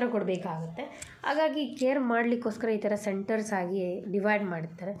 ಅವರ ಉತ್ತರ ಕೊಡಬೇಕಾಗುತ್ತೆ. ಹಾಗಾಗಿ ಕೇರ್ ಮಾಡಲಿಕ್ಕೋಸ್ಕರ ಈ ಥರ ಸೆಂಟರ್ಸ್ ಆಗಿ ಡಿವೈಡ್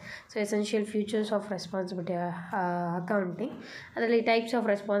ಮಾಡಿರ್ತಾರೆ. So essential futures of responsibility accounting, ಅದರಲ್ಲಿ ಟೈಪ್ಸ್ ಆಫ್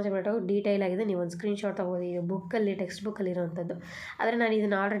ರೆಸ್ಪಾನ್ಸಿಬಿಲಿಟಿ ಡೀಟೇಲ್ ಆಗಿದೆ. ನೀವು ಒಂದು ಸ್ಕ್ರೀನ್ಶಾಟ್ ತೊಗೋದು, ಇದು ಬುಕ್ಕಲ್ಲಿ, ಟೆಕ್ಸ್ಟ್ ಬುಕ್ಕಲ್ಲಿ ಇರೋವಂಥದ್ದು. ಆದರೆ ನಾನು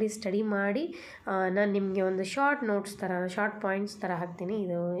ಇದನ್ನು ಆಲ್ರೆಡಿ ಸ್ಟಡಿ ಮಾಡಿ ನಾನು ನಿಮಗೆ ಒಂದು ಶಾರ್ಟ್ ನೋಟ್ಸ್ ಥರ, ಶಾರ್ಟ್ ಪಾಯಿಂಟ್ಸ್ ಥರ ಹಾಕ್ತೀನಿ.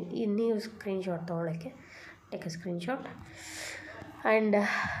 ಇದು ನೀವು ಸ್ಕ್ರೀನ್ಶಾಟ್ ತೊಗೊಳಕ್ಕೆ ಟೇಕ್ ಅ ಸ್ಕ್ರೀನ್ಶಾಟ್. ಆ್ಯಂಡ್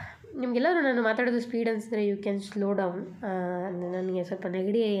ನಿಮಗೆಲ್ಲರೂ ನಾನು ಮಾತಾಡೋದು ಸ್ಪೀಡ್ ಅನಿಸಿದ್ರೆ ಯು ಕ್ಯಾನ್ ಸ್ಲೋ ಡೌನ್. ನನಗೆ ಸ್ವಲ್ಪ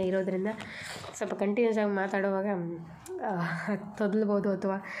ನೆಗಡಿ ಇರೋದ್ರಿಂದ ಸ್ವಲ್ಪ ಕಂಟಿನ್ಯೂಸ್ ಆಗಿ ಮಾತಾಡುವಾಗ ತೊದಲ್ಬೋದು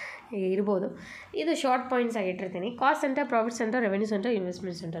ಅಥವಾ ಇರ್ಬೋದು. ಇದು ಶಾರ್ಟ್ ಪಾಯಿಂಟ್ಸ್ ಆಗಿ ಇಟ್ಟಿರ್ತೀನಿ. Cost centre, profit centre, revenue centre,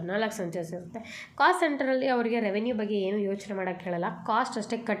 investment centre, 4 centres ಇರುತ್ತೆ. ಕಾಸ್ಟ್ ಸೆಂಟರಲ್ಲಿ ಅವರಿಗೆ ರೆವೆನ್ಯೂ ಬಗ್ಗೆ ಏನು ಯೋಚನೆ ಮಾಡೋಕ್ಕೆ ಹೇಳಲ್ಲ. ಕಾಸ್ಟ್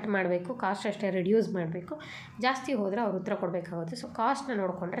ಅಷ್ಟೇ ಕಟ್ ಮಾಡಬೇಕು, ಕಾಸ್ಟ್ ಅಷ್ಟೇ ರಿಡ್ಯೂಸ್ ಮಾಡಬೇಕು. ಜಾಸ್ತಿ ಹೋದರೆ ಅವ್ರು ಉತ್ತರ ಕೊಡಬೇಕಾಗುತ್ತೆ. ಸೊ ಕಾಸ್ಟ್ನ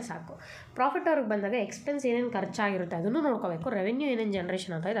ನೋಡಿಕೊಂಡ್ರೆ ಸಾಕು. ಪ್ರಾಫಿಟ್ ಅವ್ರಿಗೆ ಬಂದಾಗ ಎಕ್ಸ್ಪೆನ್ಸ್ ಏನೇನು ಖರ್ಚಾಗಿರುತ್ತೆ ಅದನ್ನು ನೋಡ್ಕೋಬೇಕು, ರೆವೆನ್ಯೂ ಏನೇನು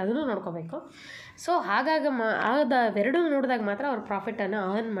ಜನ್ರೇಷನ್ ಆಗ್ತಾಯಿದೆ ಅದನ್ನು ನೋಡ್ಕೋಬೇಕು. ಸೊ ಹಾಗಾಗಿ ಅವೆರಡೂ ನೋಡಿದಾಗ ಮಾತ್ರ ಅವ್ರು ಪ್ರಾಫಿಟನ್ನು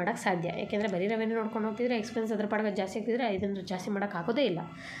ಅರ್ನ್ ಮಾಡೋಕ್ಕೆ ಸಾಧ್ಯ. ಯಾಕೆಂದರೆ ಬರೀ ರೆವೆನ್ಯೂ ನೋಡ್ಕೊಂಡು ಹೋಗ್ತಿದ್ರೆ ಎಕ್ಸ್ಪೆನ್ಸ್ ಅದ್ರ ಪಾಡಿಗೆ ಜಾಸ್ತಿ ಆಗ್ತಿದ್ರೆ ಇದನ್ನು ಜಾಸ್ತಿ ಮಾಡೋಕ್ಕಾಗೋದೇ ಇಲ್ಲ.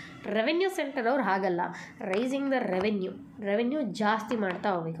 ರೆವೆನ್ಯೂ ಸೆಂಟರ್ ಅವ್ರು ಹಾಗಲ್ಲ. ರೈಸಿಂಗ್ ದ ರೆವೆನ್ಯೂ ಜಾಸ್ತಿ ಮಾಡ್ತಾ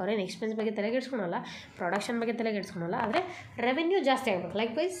ಹೋಗ್ಬೇಕು. ಅವ್ರೇನು ಎಕ್ಸ್ಪೆನ್ಸ್ ಬಗ್ಗೆ ತಲೆಗೆಡ್ಸ್ಕೊಳಲ್ಲ, ಪ್ರೊಡಕ್ಷನ್ ಬಗ್ಗೆ ತಲೆಗೆಡ್ಸ್ಕೊಳಲ್ಲ. ಆದರೆ ರೆವೆನ್ಯೂ ಜಾಸ್ತಿ ಆಗಬೇಕು.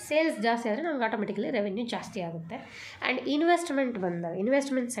 ಲೈಕ್ ವೈಸ್ ಸೇಲ್ಸ್ ಜಾಸ್ತಿ ಆದರೆ ನಮ್ಗೆ ಆಟೋಮೆಟಿಕಲಿ ರೆವೆನ್ಯೂ ಜಾಸ್ತಿ ಆಗುತ್ತೆ. ಆ್ಯಂಡ್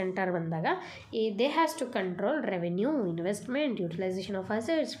ಇನ್ವೆಸ್ಟ್ಮೆಂಟ್ ಸೆಂಟರ್ ಬಂದಾಗ they has to control revenue, investment, utilisation of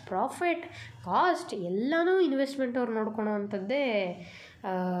assets, profit, cost ಎಲ್ಲನೂ ಇನ್ವೆಸ್ಟ್ಮೆಂಟ್ ಅವ್ರು ನೋಡ್ಕೊಳೋ ಅಂಥದ್ದೇ.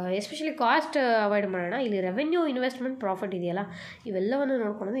 ಎಸ್ಪೆಷಲಿ ಕಾಸ್ಟ್ ಅವಾಯ್ಡ್ ಮಾಡೋಣ. ಇಲ್ಲಿ ರೆವೆನ್ಯೂ, ಇನ್ವೆಸ್ಟ್ಮೆಂಟ್, ಪ್ರಾಫಿಟ್ ಇದೆಯಲ್ಲ, ಇವೆಲ್ಲವನ್ನು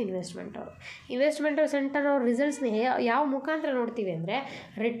ನೋಡ್ಕೊಳೋದು ಇನ್ವೆಸ್ಟ್ಮೆಂಟ್ ಸೆಂಟರ್ ಅವ್ರ ರಿಸಲ್ಟ್ಸ್ನ ಯಾವ ಮುಖಾಂತರ ನೋಡ್ತೀವಿ ಅಂದರೆ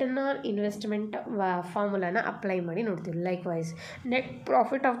ರಿಟರ್ನ್ ಆನ್ ಇನ್ವೆಸ್ಟ್ಮೆಂಟ್ ಫಾರ್ಮುಲಾನ ಅಪ್ಲೈ ಮಾಡಿ ನೋಡ್ತೀವಿ. Like wise net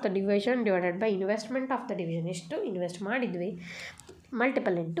profit of the division divided by investment of the division. ಎಷ್ಟು ಇನ್ವೆಸ್ಟ್ ಮಾಡಿದ್ವಿ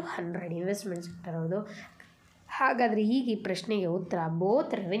ಮಲ್ಟಿಪಲ್ ಇಂಟು 100 ಇನ್ವೆಸ್ಟ್ಮೆಂಟ್ ಸೆಂಟರ್ ಹೌದು. ಹಾಗಾದರೆ ಈಗ ಈ ಪ್ರಶ್ನೆಗೆ ಉತ್ತರ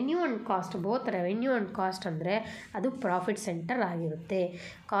ಬೋತ್ ರೆವೆನ್ಯೂ ಆ್ಯಂಡ್ ಕಾಸ್ಟ್ ಅಂದರೆ ಅದು ಪ್ರಾಫಿಟ್ ಸೆಂಟರ್ ಆಗಿರುತ್ತೆ.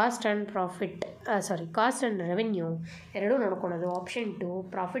 ಕಾಸ್ಟ್ ಆ್ಯಂಡ್ ರೆವೆನ್ಯೂ ಎರಡೂ ನೋಡ್ಕೊಳೋದು. Option 2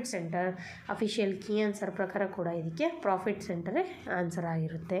 profit centre. Official key answer ಪ್ರಕಾರ ಕೂಡ ಇದಕ್ಕೆ ಪ್ರಾಫಿಟ್ ಸೆಂಟರೇ ಆನ್ಸರ್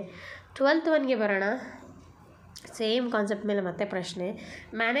ಆಗಿರುತ್ತೆ. 12th ಒನ್ಗೆ ಬರೋಣ. ಸೇಮ್ ಕಾನ್ಸೆಪ್ಟ್ ಮೇಲೆ ಮತ್ತೆ ಪ್ರಶ್ನೆ.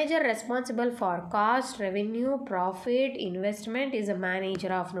 Manager responsible for cost, revenue, profit, investment is a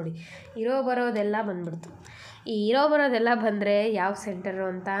manager of. ನೋಡಿ ಬರೋದೆಲ್ಲ ಬಂದ್ಬಿಡ್ತು. ಈ ಬರೋದೆಲ್ಲ ಬಂದರೆ ಯಾವ ಸೆಂಟರು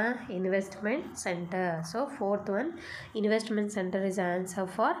ಅಂತ? Investment centre. So 4th one investment centre is answer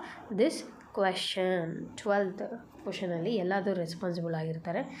for this question. 12th ಕ್ವೆಶನಲ್ಲಿ ಎಲ್ಲದೂ ರೆಸ್ಪಾನ್ಸಿಬಲ್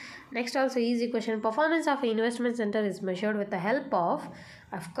ಆಗಿರ್ತಾರೆ. Next also easy question. Performance of investment centre is measured with the help of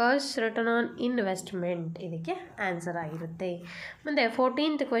of course return on investment ಇದಕ್ಕೆ answer ಆಗಿರುತ್ತೆ. ಮುಂದೆ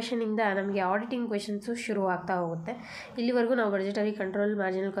 14th ಕ್ವೆಶನಿಂದ ನಮಗೆ auditing questions ಶುರು ಆಗ್ತಾ ಹೋಗುತ್ತೆ. ಇಲ್ಲಿವರೆಗೂ ನಾವು ಬಡ್ಜೆಟರಿ control,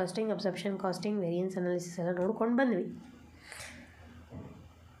 marginal casting, absorption casting, variance analysis ಎಲ್ಲ ನೋಡ್ಕೊಂಡು ಬಂದ್ವಿ.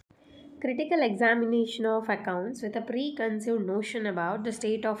 Critical examination of accounts with a preconceived notion about the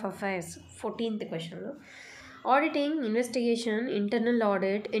state of affairs. 14th question. Auditing, investigation, internal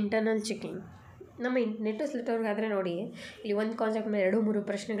audit, internal checking. ನಮ್ಮ ನೆಟ್ಟು ಸ್ಲಿಟ್ಟವ್ರಿಗಾದರೆ ನೋಡಿ ಇಲ್ಲಿ ಒಂದು ಕಾನ್ಸೆಪ್ಟ್ ಮೇಲೆ 2-3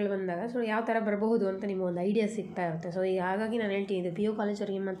 ಪ್ರಶ್ನೆಗಳು ಬಂದಾಗ ಸೊ ಯಾವ ಥರ ಬರಬಹುದು ಅಂತ ನಿಮಗೆ ಒಂದು ಐಡಿಯಾ ಸಿಗ್ತಾ ಇರುತ್ತೆ. ಸೊ ಹಾಗಾಗಿ ನಾನು ಹೇಳ್ತೀನಿ, ಇದು PU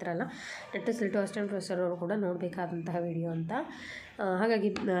ಕಾಲೇಜವ್ರಿಗೆ ಮಾತ್ರ ಅಲ್ಲ, ನೆಟ್ಟು ಸ್ಲಿಟ್ಟು ಅಸಿಸ್ಟೆಂಟ್ ಪ್ರೊಫೆಸರ್ ಅವರು ಕೂಡ ನೋಡಬೇಕಾದಂತಹ ವಿಡಿಯೋ ಅಂತ. ಹಾಗಾಗಿ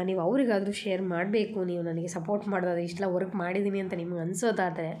ನೀವು ಅವರಿಗಾದರೂ ಶೇರ್ ಮಾಡಬೇಕು, ನೀವು ನನಗೆ ಸಪೋರ್ಟ್ ಮಾಡೋದಾದ್ರೆ ಇಷ್ಟೆಲ್ಲ ವರ್ಕ್ ಮಾಡಿದ್ದೀನಿ ಅಂತ ನಿಮ್ಗೆ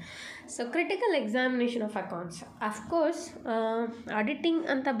ಅನಿಸೋದಾದರೆ. So critical examination of accounts, of course auditing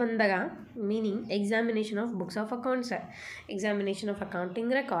ಅಂತ ಬಂದಾಗ meaning examination of books of accounts, examination of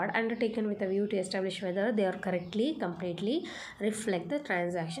accounting record undertaken with a view to establish whether they are correctly completely reflect the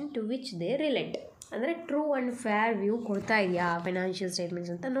transaction to which they relate. ಅಂದರೆ true and fair view ಕೊಡ್ತಾ ಇದೆಯಾ financial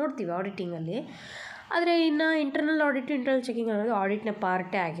statements ಅಂತ ನೋಡ್ತೀವಿ ಆಡಿಟಿಂಗಲ್ಲಿ. ಆದರೆ ಇನ್ನು internal audit, internal checking ಅನ್ನೋದು ಆಡಿಟ್ನ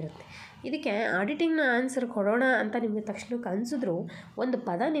ಪಾರ್ಟೇ ಆಗಿರುತ್ತೆ. ಇದಕ್ಕೆ ಆಡಿಟಿಂಗ್ನ ಆನ್ಸರ್ ಕೊಡೋಣ ಅಂತ ನಿಮಗೆ ತಕ್ಷಣಕ್ಕೆ ಅನಿಸಿದ್ರು ಒಂದು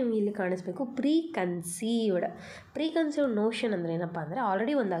ಪದ ನೀವು ಇಲ್ಲಿ ಕಾಣಿಸ್ಬೇಕು, ಪ್ರೀ ಕನ್ಸೀವ್ಡ್ ನೋಷನ್ ಅಂದರೆ ಏನಪ್ಪ ಅಂದರೆ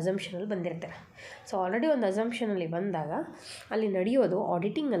ಆಲ್ರೆಡಿ ಒಂದು ಅಸಂಪ್ಷನಲ್ಲಿ ಬಂದಿರ್ತಾರೆ. ಸೊ ಆಲ್ರೆಡಿ ಒಂದು ಅಸಂಪ್ಷನಲ್ಲಿ ಬಂದಾಗ ಅಲ್ಲಿ ನಡೆಯೋದು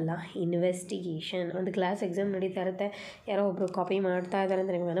ಆಡಿಟಿಂಗ್ ಅಲ್ಲ, ಇನ್ವೆಸ್ಟಿಗೇಷನ್. ಒಂದು ಕ್ಲಾಸ್ ಎಕ್ಸಾಮ್ ನಡೀತಾ ಇರುತ್ತೆ, ಯಾರೋ ಒಬ್ಬರು ಕಾಪಿ ಮಾಡ್ತಾ ಇದ್ದಾರೆ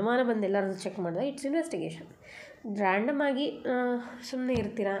ಅಂತ ನಿಮಗೆ ಅನುಮಾನ ಬಂದು ಎಲ್ಲರೂ ಚೆಕ್ ಮಾಡಿದಾಗ ಇಟ್ಸ್ ಇನ್ವೆಸ್ಟಿಗೇಷನ್. ರ್ಯಾಂಡಮ್ ಆಗಿ ಸುಮ್ಮನೆ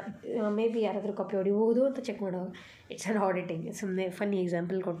ಇರ್ತೀರಾ, ಮೇ ಬಿ ಯಾರಾದರೂ ಕಾಪಿ ಹೊಡಿಬೋದು ಅಂತ ಚೆಕ್ ಮಾಡೋ, ಇಟ್ಸ್ ಆನ್ ಆಡಿಟಿಂಗ್. ಸುಮ್ಮನೆ ಫನ್ನಿ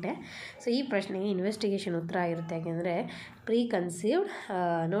ಎಕ್ಸಾಂಪಲ್ ಕೊಟ್ಟೆ. ಸೊ ಈ ಪ್ರಶ್ನೆಗೆ ಇನ್ವೆಸ್ಟಿಗೇಷನ್ ಉತ್ತರ ಆಗಿರುತ್ತೆ. ಯಾಕೆಂದರೆ ಪ್ರೀ ಕನ್ಸೀವ್ಡ್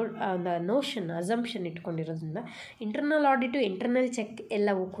ಒಂದು notion, assumption ಇಟ್ಕೊಂಡಿರೋದ್ರಿಂದ. Internal audit, internal check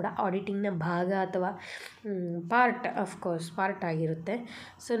ಎಲ್ಲವೂ ಕೂಡ ಆಡಿಟಿಂಗ್ನ ಭಾಗ ಅಥವಾ ಪಾರ್ಟ್ ಆಗಿರುತ್ತೆ.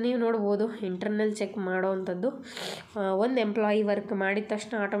 ಸೊ ನೀವು ನೋಡ್ಬೋದು ಇಂಟರ್ನಲ್ ಚೆಕ್ ಮಾಡೋವಂಥದ್ದು, ಒಂದು ಎಂಪ್ಲಾಯಿ ವರ್ಕ್ ಮಾಡಿದ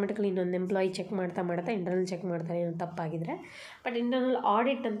ತಕ್ಷಣ ಆಟೋಮೆಟಿಕಲಿ ಇನ್ನೊಂದು ಎಂಪ್ಲಾಯಿ ಚೆಕ್ ಮಾಡ್ತಾ ಇಂಟರ್ನಲ್ ಚೆಕ್ ಮಾಡ್ತಾರೆ ಏನೋ ತಪ್ಪಾಗಿದ್ರೆ. ಬಟ್ ಇಂಟರ್ನಲ್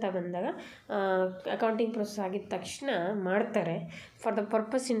ಆಡಿಟ್ ಅಂತ ಬಂದಾಗ ಅಕೌಂಟಿಂಗ್ ಪ್ರೊಸೆಸ್ ಆಗಿದ ತಕ್ಷಣ ಮಾಡ್ತಾರೆ. For the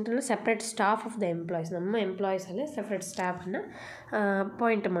purpose internal separate staff of the employees, ನಮ್ಮ ಎಂಪ್ಲಾಯೀಸಲ್ಲೇ ಸಪ್ರೇಟ್ ಸ್ಟಾಫನ್ನು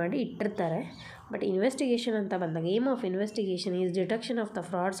ಪಾಯಿಂಟ್ ಮಾಡಿ ಇಟ್ಟಿರ್ತಾರೆ. ಬಟ್ ಇನ್ವೆಸ್ಟಿಗೇಷನ್ ಅಂತ ಬಂದಾಗ aim of investigation is detection of the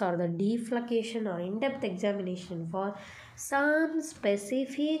frauds are the ಡಿಫ್ಲಕೇಶನ್ R in depth examination for some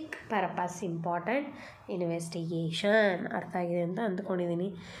specific purpose. Important investigation ಅರ್ಥ ಆಗಿದೆ ಅಂತ ಅಂದ್ಕೊಂಡಿದ್ದೀನಿ.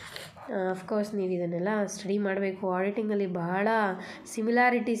 Of course ನೀವು ಇದನ್ನೆಲ್ಲ ಸ್ಟಡಿ ಮಾಡಬೇಕು. ಆಡಿಟಿಂಗಲ್ಲಿ ಬಹಳ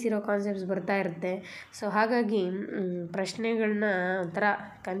ಸಿಮಿಲಾರಿಟೀಸ್ ಇರೋ ಕಾನ್ಸೆಪ್ಟ್ಸ್ ಬರ್ತಾ ಇರುತ್ತೆ. ಸೊ ಹಾಗಾಗಿ ಪ್ರಶ್ನೆಗಳನ್ನ ಒಂಥರ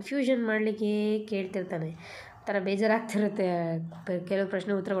ಕನ್ಫ್ಯೂಷನ್ ಮಾಡಲಿಕ್ಕೆ ಕೇಳ್ತಿರ್ತಾನೆ, ಒಂಥರ ಬೇಜಾರಾಗ್ತಿರುತ್ತೆ ಕೆಲವು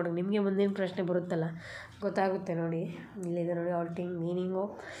ಪ್ರಶ್ನೆ ಉತ್ತರ ಕೊಡೋದು. ನಿಮಗೆ ಮುಂದಿನ ಪ್ರಶ್ನೆ ಬರುತ್ತಲ್ಲ ಗೊತ್ತಾಗುತ್ತೆ ನೋಡಿ, ಇಲ್ಲಿದೆ ನೋಡಿ ಆಡಿಟಿಂಗ್ ಮೀನಿಂಗು,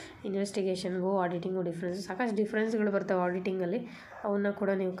 ಇನ್ವೆಸ್ಟಿಗೇಷನ್ಗೂ ಆಡಿಟಿಂಗು ಸಾಕಷ್ಟು ಡಿಫ್ರೆನ್ಸ್ಗಳು ಬರ್ತವೆ ಆಡಿಟಿಂಗಲ್ಲಿ. ಅವನ್ನ ಕೂಡ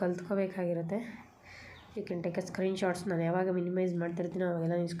ನೀವು ಕಲ್ತ್ಕೋಬೇಕಾಗಿರುತ್ತೆ. You can take a screenshots. ನಾನು ಯಾವಾಗ ಮಿನಿಮೈಸ್ ಮಾಡ್ತಿರ್ತೀನೋ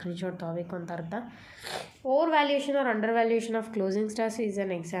ಅವಾಗೆಲ್ಲ ನೀವು ಸ್ಕ್ರೀನ್ಶಾಟ್ ತೊಗೋಬೇಕು ಅಂತ ಅರ್ಥ. Over valuation R under valuation of closing stocks is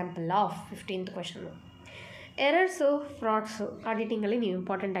an example of 15th question. Errors, frauds ಆಡಿಟಿಂಗಲ್ಲಿ ನೀವು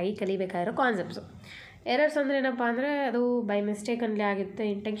ಇಂಪಾರ್ಟೆಂಟಾಗಿ ಕಲಿಬೇಕಾಗಿರೋ ಕಾನ್ಸೆಪ್ಟ್ಸು. ಎರರ್ಸ್ ಅಂದರೆ ಏನಪ್ಪ ಅಂದರೆ ಅದು ಬೈ ಮಿಸ್ಟೇಕಲ್ಲಿ ಆಗುತ್ತೆ,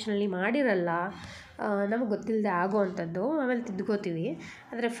 ಇಂಟೆನ್ಷನಲ್ಲಿ ಮಾಡಿರಲ್ಲ, ನಮಗೆ ಗೊತ್ತಿಲ್ಲದೆ ಆಗೋವಂಥದ್ದು, ಆಮೇಲೆ ತಿದ್ಕೋತೀವಿ.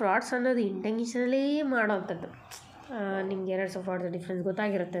 ಆದರೆ ಫ್ರಾಡ್ಸ್ ಅನ್ನೋದು ಇಂಟೆನ್ಷನಲ್ಲೇ ಮಾಡೋವಂಥದ್ದು. ನಿಮ್ಗೆ errors frauds difference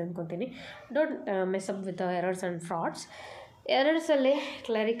ಗೊತ್ತಾಗಿರುತ್ತೆ ಅಂದ್ಕೊತೀನಿ. Don't mess up with errors and frauds. ಎರರ್ಸಲ್ಲಿ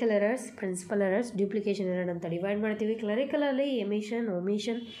clerical errors, principal errors, duplication error ಅಂತ ಡಿವೈಡ್ ಮಾಡ್ತೀವಿ. ಕ್ಲರಿಕಲಲ್ಲಿ commission,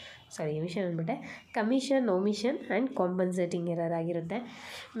 omission and compensating error ಆಗಿರುತ್ತೆ.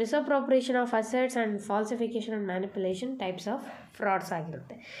 ಮಿಸ್ಅಪ್ರಾಪ್ರಿಯೇಷನ್ of assets and ಫಾಲ್ಸಿಫಿಕೇಷನ್ and manipulation types of frauds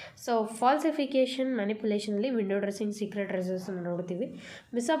ಆಗಿರುತ್ತೆ. So ಫಾಲ್ಸಿಫಿಕೇಷನ್, ಮ್ಯಾನಿಪುಲೇಷನಲ್ಲಿ window dressing, secret ರೆಸರ್ಸನ್ನು ನೋಡ್ತೀವಿ.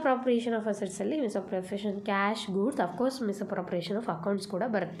 ಮಿಸ್ಅಪ್ರಾಪ್ರಿಯೇಷನ್ of ಅಸೆಟ್ಸಲ್ಲಿ ಮಿಸ್ಅಪ್ರಾಪ್ರಿಯೇಷನ್ cash, goods, of course ಮಿಸ್ಅಪ್ರಾಪ್ರಿಯೇಷನ್ of accounts ಕೂಡ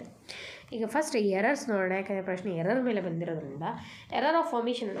ಬರುತ್ತೆ. ಈಗ first errors ನೋಡೋಣ, ಯಾಕಂದರೆ ಪ್ರಶ್ನೆ ಎರರ್ ಮೇಲೆ ಬಂದಿರೋದ್ರಿಂದ. ಎರರ್ ಆಫ್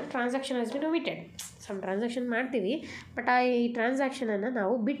ಒಮಿಷನ್ ಅಂದರೆ transaction has been omitted. Some transaction ಮಾಡ್ತೀವಿ, ಬಟ್ ಈ ಟ್ರಾನ್ಸಾಕ್ಷನನ್ನು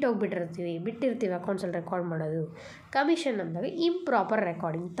ನಾವು ಬಿಟ್ಟಿರ್ತೀವಿ ಅಕೌಂಟ್ಸಲ್ಲಿ ರೆಕಾರ್ಡ್ ಮಾಡೋದು. ಕಮಿಷನ್ ಅಂದಾಗ ಇಂಪ್ರಾಪರ್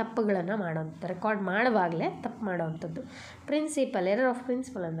ರೆಕಾರ್ಡಿಂಗ್, ತಪ್ಪುಗಳನ್ನು ಮಾಡೋವಂಥ, ರೆಕಾರ್ಡ್ ಮಾಡುವಾಗಲೇ ತಪ್ಪು ಮಾಡೋವಂಥದ್ದು. ಪ್ರಿನ್ಸಿಪಲ್, ಎರರ್ ಆಫ್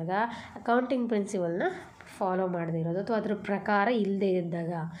ಪ್ರಿನ್ಸಿಪಲ್ ಅಂದಾಗ ಅಕೌಂಟಿಂಗ್ ಪ್ರಿನ್ಸಿಪಲ್ನ ಫಾಲೋ ಮಾಡದೇ ಇರೋದು ಅಥವಾ ಅದ್ರ ಪ್ರಕಾರ ಇಲ್ಲದೇ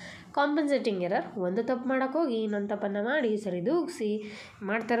ಇದ್ದಾಗ. ಕಾಂಪನ್ಸೇಟಿಂಗ್ ಎರರ್, ಒಂದು ತಪ್ಪು ಮಾಡೋಕ್ಕೋಗಿ ಇನ್ನೊಂದು ತಪ್ಪನ್ನು ಮಾಡಿ ಸರಿದೂಗಿಸಿ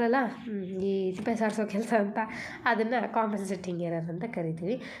ಮಾಡ್ತಾರಲ್ಲ ಈ ತಿಪ್ಪೆ ಸಾರಿಸೋ ಕೆಲಸ ಅಂತ, ಅದನ್ನು ಕಾಂಪನ್ಸೇಟಿಂಗ್ ಎರರ್ ಅಂತ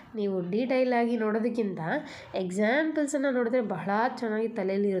ಕರಿತೀವಿ. ನೀವು ಡೀಟೈಲಾಗಿ ನೋಡೋದಕ್ಕಿಂತ ಎಕ್ಸಾಂಪಲ್ಸನ್ನು ನೋಡಿದ್ರೆ ಬಹಳ ಚೆನ್ನಾಗಿ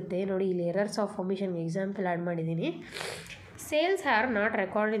ತಲೆಯಲ್ಲಿರುತ್ತೆ. ನೋಡಿ ಇಲ್ಲಿ ಎರರ್ಸ್ ಆಫ್ ಒಮಿಷನ್ಗೆ ಎಕ್ಸಾಂಪಲ್ ಆ್ಯಡ್ ಮಾಡಿದ್ದೀನಿ. Sales R not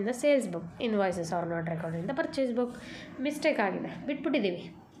record in the sales book, invoices R not record in the purchase book. Mistake ಆಗಿದೆ, ಬಿಟ್ಬಿಟ್ಟಿದ್ದೀವಿ.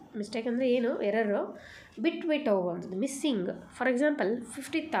 ಮಿಸ್ಟೇಕ್ ಅಂದರೆ ಏನು, ಎರರು ಬಿಟ್ಟು ಹೋಗುವಂಥದ್ದು, missing. For example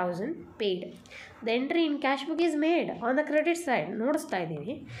 50,000 paid, the entry in cash book is made on the credit side, ನೋಡಿಸ್ತಾ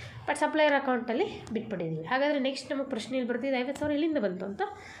ಇದ್ದೀವಿ, but supplier ಅಕೌಂಟಲ್ಲಿ ಬಿಟ್ಬಿಟ್ಟಿದ್ದೀವಿ. ಹಾಗಾದರೆ next ನಮಗೆ ಪ್ರಶ್ನೆ ಬರ್ತಿದೆ 50,000 ಎಲ್ಲಿಂದ ಬಂತು ಅಂತ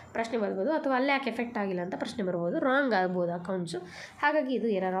ಪ್ರಶ್ನೆ ಬರ್ಬೋದು, ಅಥವಾ ಅಲ್ಲೇ ಯಾಕೆ ಎಫೆಕ್ಟ್ ಆಗಿಲ್ಲ ಅಂತ ಪ್ರಶ್ನೆ ಬರ್ಬೋದು, ರಾಂಗ್ ಆಗ್ಬೋದು ಅಕೌಂಟ್ಸು. ಹಾಗಾಗಿ ಇದು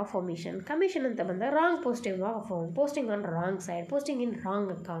ಎರರ್ ಆಫ್ ಒಮಿಷನ್. ಕಮಿಷನ್ ಅಂತ ಬಂದಾಗ wrong posting on wrong side, posting in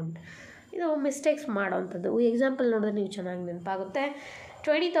wrong account, ಇದು ಮಿಸ್ಟೇಕ್ಸ್ ಮಾಡೋವಂಥದ್ದು. ಎಕ್ಸಾಂಪಲ್ ನೋಡಿದ್ರೆ ನೀವು ಚೆನ್ನಾಗಿ ನೆನಪಾಗುತ್ತೆ.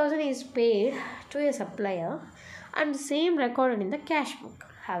 20,000 is paid to a supplier and same recorded in the cash book.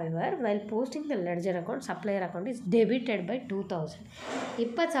 However, while posting the ledger account, supplier account is debited by 2000.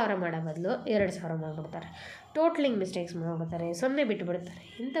 20,000 ಮಾಡೋ ಬದಲು 2,000 ಮಾಡಿಬಿಡ್ತಾರೆ. Totalling mistakes ಮಾಡಿಬಿಡ್ತಾರೆ, 0 ಬಿಟ್ಟುಬಿಡ್ತಾರೆ.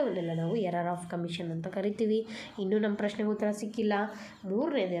 ಇಂಥವನ್ನೆಲ್ಲ ನಾವು ಎರರ್ ಆಫ್ ಕಮಿಷನ್ ಅಂತ ಕರಿತೀವಿ. ಇನ್ನೂ ನಮ್ಮ ಪ್ರಶ್ನೆಗೆ ಉತ್ತರ ಸಿಕ್ಕಿಲ್ಲ.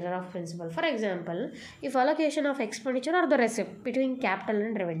 ಮೂರನೇದು error of principal. For example, if allocation of expenditure are the receipt between capital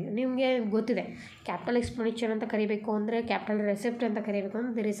and revenue. ನಿಮಗೆ ಗೊತ್ತಿದೆ, ಕ್ಯಾಪಿಟಲ್ ಎಕ್ಸ್ಪೆಂಡಿಚರ್ ಅಂತ ಕರಿಬೇಕು ಅಂದರೆ, ಕ್ಯಾಪಿಟಲ್ ರೆಸಿಪ್ಟ್ ಅಂತ ಕರಿಬೇಕು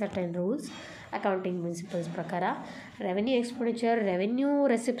ಅಂದರೆ there is certain rules accounting principles ಪ್ರಕಾರ. ರೆವೆನ್ಯೂ ಎಕ್ಸ್ಪೆಂಡಿಚರ್, ರೆವೆನ್ಯೂ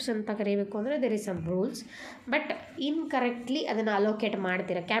ರೆಸಿಪ್ಟ್ಸ್ ಅಂತ ಕರಿಬೇಕು ಅಂದರೆ there is some rules. But incorrectly ಅದನ್ನು ಅಲೋಕೇಟ್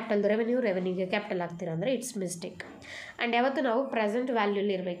ಮಾಡ್ತೀರಾ, ಕ್ಯಾಪಿಟಲ್ ರೆವೆನ್ಯೂಗೆ ಕ್ಯಾಪಿಟಲ್ ಹಾಕ್ತೀರಾ ಅಂದರೆ ಇಟ್ಸ್ ಮಿಸ್ಟೇಕ್. ಆ್ಯಂಡ್ ಯಾವತ್ತು ನಾವು ಪ್ರೆಸೆಂಟ್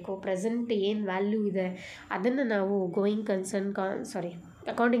ವ್ಯಾಲ್ಯೂಲಿ ಇರಬೇಕು. ಪ್ರೆಸೆಂಟ್ ಏನು ವ್ಯಾಲ್ಯೂ ಇದೆ ಅದನ್ನು ನಾವು ಗೋಯಿಂಗ್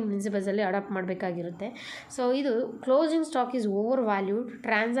ಅಕೌಂಟಿಂಗ್ ಪ್ರಿನ್ಸಿಪಲ್ಸಲ್ಲಿ ಅಡಾಪ್ಟ್ ಮಾಡಬೇಕಾಗಿರುತ್ತೆ. ಸೊ ಇದು closing stock is over valued,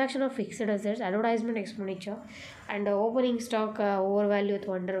 transaction of fixed assets, advertisement expenditure and opening stock over value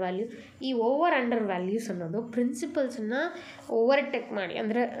ಅಥವಾ ಅಂಡರ್ ವ್ಯಾಲ್ಯೂ. ಈ ಓವರ್ ಅಂಡರ್ ವ್ಯಾಲ್ಯೂಸ್ ಅನ್ನೋದು ಪ್ರಿನ್ಸಿಪಲ್ಸನ್ನು ಓವರ್ಟೇಕ್ ಮಾಡಿ,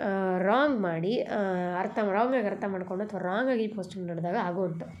 ಅಂದರೆ ರಾಂಗ್ ಮಾಡಿ, ರಾಂಗಾಗಿ ಅರ್ಥ ಮಾಡಿಕೊಂಡು ಅಥವಾ ರಾಂಗಾಗಿ ಪೋಸ್ಟಿಂಗ್ ನಡೆದಾಗ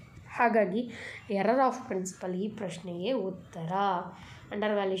ಆಗುವಂಥ. ಹಾಗಾಗಿ ಎರರ್ ಆಫ್ ಪ್ರಿನ್ಸಿಪಲ್ ಈ ಪ್ರಶ್ನೆಗೆ ಉತ್ತರ.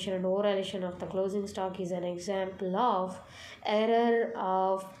 Under valuation and over valuation of the closing stock is an example of error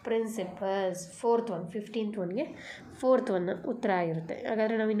of principles. 15th ಒನ್ಗೆ 4th one ಉತ್ತರ ಆಗಿರುತ್ತೆ.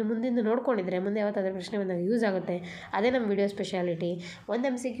 ಹಾಗಾದರೆ ನಾವು ಇನ್ನು ಮುಂದಿಂದ ನೋಡ್ಕೊಂಡಿದ್ರೆ ಮುಂದೆ ಯಾವತ್ತಾದ್ರೂ ಪ್ರಶ್ನೆ ಬಂದಾಗ ಯೂಸ್ ಆಗುತ್ತೆ. ಅದೇ ನಮ್ಮ ವಿಡಿಯೋ ಸ್ಪೆಷಾಲಿಟಿ. ಒಂದು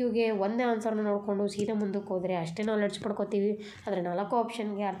MCQಗೆ ಒಂದೇ ಆನ್ಸರ್ನ ನೋಡಿಕೊಂಡು ಸೀದಾ ಮುಂದಕ್ಕೆ ಹೋದರೆ ಅಷ್ಟೇ ನಾಲೆಡ್ಜ್ ಪಡ್ಕೋತೀವಿ. ಆದರೆ 4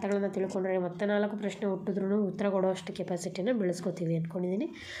 ಆಪ್ಷನ್ಗೆ ಅರ್ಥಗಳನ್ನು ತಿಳ್ಕೊಂಡ್ರೆ ಮತ್ತೆ 4 ಪ್ರಶ್ನೆ ಹುಟ್ಟಿದ್ರೂ ಉತ್ತರ ಕೊಡೋ ಅಷ್ಟು ಕೆಪಾಸಿಟಿನ ಬೆಳೆಸ್ಕೋತೀವಿ ಅಂದ್ಕೊಂಡಿದ್ದೀನಿ.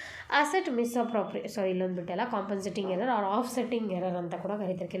 ಅಸೆಟ್ ಇಲ್ಲೊಂದು ಬಿಟ್ಟೆಲ್ಲ compensating error R offsetting error ಅಂತ ಕೂಡ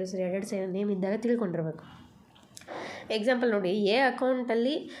ಕರೀತಾರೆ. ಕೆಲವು ಸರಿ ಎರಡು ನೇಮ್ ಇದ್ದಾಗ ತಿಳ್ಕೊಂಡಿರ್ಬೇಕು. ಎಕ್ಸಾಂಪಲ್ ನೋಡಿ, ಎ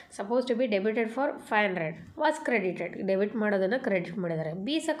ಅಕೌಂಟಲ್ಲಿ suppose to B debited for 500 was credited. Debit ಮಾಡೋದನ್ನು ಕ್ರೆಡಿಟ್ ಮಾಡಿದ್ದಾರೆ.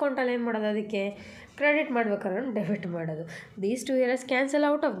 ಬೀಸ್ ಅಕೌಂಟಲ್ಲಿ ಏನು ಮಾಡೋದು, ಅದಕ್ಕೆ ಕ್ರೆಡಿಟ್ ಮಾಡ್ಬೇಕಾದ್ರೆ ಡೆಬಿಟ್ ಮಾಡೋದು. These 2 errors cancel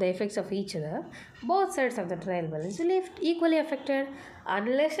out of the effects of each other. Both sides of the trial balance will equally affected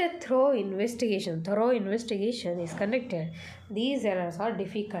unless a thorough investigation is conducted. These errors are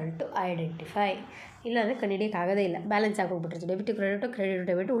difficult to identify. ಇಲ್ಲಾಂದರೆ ಕಂಡುಹಿಡಿಯೋಕೆ ಆಗೋದೇ ಇಲ್ಲ. Balance ಆಗೋಗ್ಬಿಟ್ಟಿರುತ್ತೆ. Credit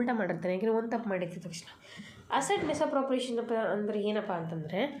debit ಉಲ್ಟಾ ಮಾಡಿರ್ತಾನೆ. ಯಾಕೆಂದರೆ ಒಂದು ತಪ್ಪು ಮಾಡಿದ ತಕ್ಷಣ. ಅಸೆಟ್ ಮಿಸ್ಅಪ್ರೋಪ್ರಿಯೇಷನ್ ಅಂದರೆ ಏನಪ್ಪ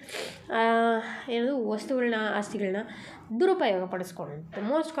ಅಂತಂದರೆ, ಏನದು ವಸ್ತುಗಳನ್ನ ಆಸ್ತಿಗಳನ್ನ ದುರುಪಯೋಗ ಪಡಿಸ್ಕೊಳ್ಳೋದು.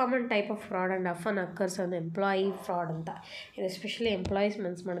 Most common type of fraud and ಅಫನ್ occurs on employee fraud ಅಂತ. ಇದು ಎಸ್ಪೆಷಲಿ ಎಂಪ್ಲಾಯೀಸ್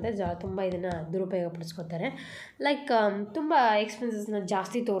ಮನ್ಸು ಮಾಡಿದ್ರೆ ತುಂಬ ಇದನ್ನು ದುರುಪಯೋಗ ಪಡಿಸ್ಕೊತಾರೆ. ಲೈಕ್ ತುಂಬ ಎಕ್ಸ್ಪೆನ್ಸಸ್ನ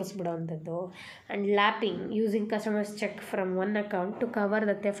ಜಾಸ್ತಿ ತೋರಿಸ್ಬಿಡೋವಂಥದ್ದು. And lapping, using customers check from one account to cover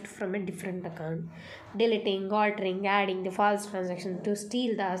the theft from A different account. Deleting, altering, adding the foil transaction to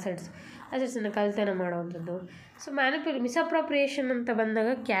steal the ಅಸೆಟ್ಸನ್ನು ಕಳ್ತನ ಮಾಡೋವಂಥದ್ದು. ಸೊ ಮಿಸ್ಅಪ್ರೋಪ್ರಿಯೇಷನ್ ಅಂತ ಬಂದಾಗ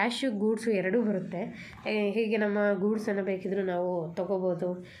ಕ್ಯಾಶು ಗೂಡ್ಸು ಎರಡೂ ಬರುತ್ತೆ. ಹೀಗೆ ನಮ್ಮ ಗೂಡ್ಸನ್ನು ಬೇಕಿದ್ರೂ ನಾವು ತೊಗೋಬೋದು,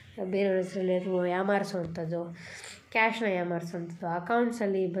 ಬೇರೆಯವ್ರ ಹೆಸರಲ್ಲಿ ಅಥವಾ ಯಾಮಾರಿಸುವಂಥದ್ದು, ಕ್ಯಾಶ್ನ ಯಾಮಾರಿಸುವಂಥದ್ದು,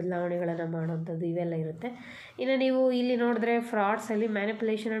 ಅಕೌಂಟ್ಸಲ್ಲಿ ಬದಲಾವಣೆಗಳನ್ನು ಮಾಡುವಂಥದ್ದು, ಇವೆಲ್ಲ ಇರುತ್ತೆ. ಇನ್ನು ನೀವು ಇಲ್ಲಿ ನೋಡಿದ್ರೆ ಫ್ರಾಡ್ಸಲ್ಲಿ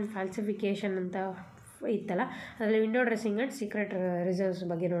ಮ್ಯಾನಿಪುಲೇಷನ್ ಆ್ಯಂಡ್ ಫಾಲ್ಸಿಫಿಕೇಷನ್ ಅಂತ ಇತ್ತಲ್ಲ, ಅದರಲ್ಲಿ window dressing and secret reserves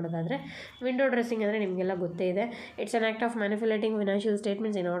ಬಗ್ಗೆ ನೋಡೋದಾದರೆ, ವಿಂಡೋ ಡ್ರೆಸ್ಸಿಂಗ್ ಅಂದರೆ ನಿಮಗೆಲ್ಲ ಗೊತ್ತೇ ಇದೆ. It's an act of manipulating financial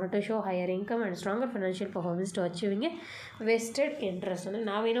statements in order to show higher income and stronger financial performance to achieving A vested interest. ಅಂದರೆ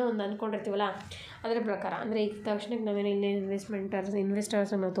ನಾವೇನೋ ಒಂದು ಅಂದ್ಕೊಂಡಿರ್ತೀವಲ್ಲ ಅದರ ಪ್ರಕಾರ, ಅಂದರೆ ಈಗ ತಕ್ಷಣಕ್ಕೆ ನಾವೇನೋ ಇಲ್ಲಿ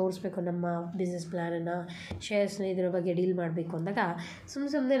ಇನ್ವೆಸ್ಟರ್ಸನ್ನು ತೋರಿಸ್ಬೇಕು, ನಮ್ಮ ಬಿಸ್ನೆಸ್ ಪ್ಲ್ಯಾನನ್ನು, ಶೇರ್ಸ್ನ ಇದ್ರ ಬಗ್ಗೆ ಡೀಲ್ ಮಾಡಬೇಕು ಅಂದಾಗ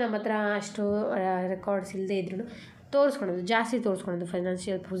ಸುಮ್ಮನೆ ನಮ್ಮ ಹತ್ರ ಅಷ್ಟು ರೆಕಾರ್ಡ್ಸ್ ಇಲ್ಲದೇ ಇದ್ರೂ ಜಾಸ್ತಿ ತೋರಿಸ್ಕೊಳೋದು,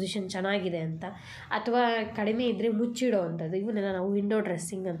 ಫೈನಾನ್ಷಿಯಲ್ ಪೊಸಿಷನ್ ಚೆನ್ನಾಗಿದೆ ಅಂತ, ಅಥವಾ ಕಡಿಮೆ ಇದ್ದರೆ ಮುಚ್ಚಿಡೋ ಅಂಥದ್ದು. ಇವನ್ನೆಲ್ಲ ನಾವು ವಿಂಡೋ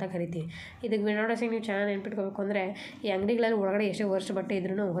ಡ್ರೆಸ್ಸಿಂಗ್ ಅಂತ ಕರಿತೀವಿ. ಇದಕ್ಕೆ ವಿಂಡೋ ಡ್ರೆಸ್ಸಿಂಗ್ ನೀವು ಚೆನ್ನಾಗಿ ನೆನ್ಪಿಟ್ಕೋಬೇಕು ಅಂದರೆ, ಈ ಅಂಗಡಿಗಳಲ್ಲಿ ಒಳಗಡೆ ಎಷ್ಟೇ ವರ್ಷ ಬಟ್ಟೆ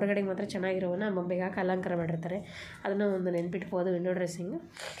ಇದ್ರೂ ಹೊರಗಡೆಗೆ ಮಾತ್ರ ಚೆನ್ನಾಗಿರೋವನ್ನ ಬೊಂಬೆಗೆ ಹಾಕಿ ಅಲಂಕಾರ ಮಾಡಿರ್ತಾರೆ. ಅದನ್ನು ಒಂದು ನೆನ್ಪಿಟ್ಬೋದು, ವಿಂಡೋ ಡ್ರೆಸ್ಸಿಂಗ್.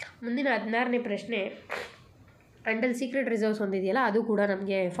 ಮುಂದಿನ 16ನೇ ಪ್ರಶ್ನೆ, ಅಂಡಲ್ ಸೀಕ್ರೆಟ್ ರಿಸರ್ವ್ಸ್ ಒಂದಿದೆಯಲ್ಲ, ಅದು ಕೂಡ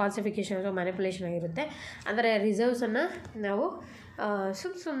ನಮಗೆ ಫಾಲ್ಸಿಫಿಕೇಷನ್ ಅಥವಾ ಮ್ಯಾನಿಪುಲೇಷನ್ ಆಗಿರುತ್ತೆ. ಅಂದರೆ ರಿಸರ್ವ್ಸನ್ನು ನಾವು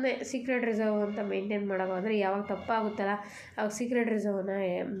ಸುಮ್ಮನೆ ಸೀಕ್ರೆಟ್ ರಿಸರ್ವ್ ಅಂತ ಮೇಂಟೈನ್ ಮಾಡೋದು, ಅಂದರೆ ಯಾವಾಗ ತಪ್ಪಾಗುತ್ತಲ್ಲ ಅವಾಗ ಸೀಕ್ರೆಟ್ ರಿಸರ್ವನ್ನ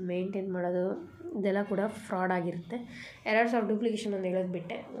ಮೇಂಟೈನ್ ಮಾಡೋದು, ಇದೆಲ್ಲ ಕೂಡ ಫ್ರಾಡ್ ಆಗಿರುತ್ತೆ. ಎರರ್ಸ್ ಆಫ್ ಡ್ಯೂಪ್ಲಿಕೇಷನ್ ಅಂತ ಹೇಳೋದು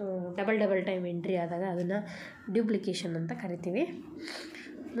ಬಿಟ್ಟೆ, ಡಬಲ್ ಟೈಮ್ ಎಂಟ್ರಿ ಆದಾಗ ಅದನ್ನು ಡ್ಯೂಪ್ಲಿಕೇಷನ್ ಅಂತ ಕರಿತೀವಿ.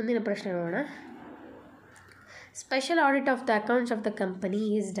 ಮುಂದಿನ ಪ್ರಶ್ನೆ ನೋಡೋಣ. Special audit of the accounts of the company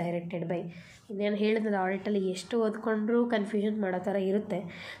is directed by. ಇನ್ನೇನು ಹೇಳಿದ್ರೆ ಆಡಿಟಲ್ಲಿ ಎಷ್ಟು ಓದ್ಕೊಂಡ್ರೂ ಕನ್ಫ್ಯೂಷನ್ ಮಾಡೋ ಥರ ಇರುತ್ತೆ.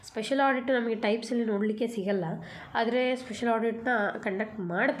 ಸ್ಪೆಷಲ್ ಆಡಿಟ್ ನಮಗೆ ಟೈಪ್ಸಲ್ಲಿ ನೋಡಲಿಕ್ಕೆ ಸಿಗಲ್ಲ, ಆದರೆ ಸ್ಪೆಷಲ್ ಆಡಿಟ್ನ ಕಂಡಕ್ಟ್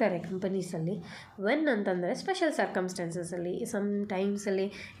ಮಾಡ್ತಾರೆ ಕಂಪನೀಸಲ್ಲಿ. ವೆನ್ ಅಂತಂದರೆ ಸ್ಪೆಷಲ್ ಸರ್ಕಮ್ಸ್ಟೆನ್ಸಸಲ್ಲಿ, ಸಮ್ ಟೈಮ್ಸಲ್ಲಿ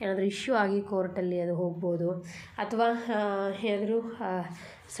ಏನಾದರೂ ಇಶ್ಯೂ ಆಗಿ ಕೋರ್ಟಲ್ಲಿ ಅದು ಹೋಗ್ಬೋದು, ಅಥವಾ ಏನಾದರೂ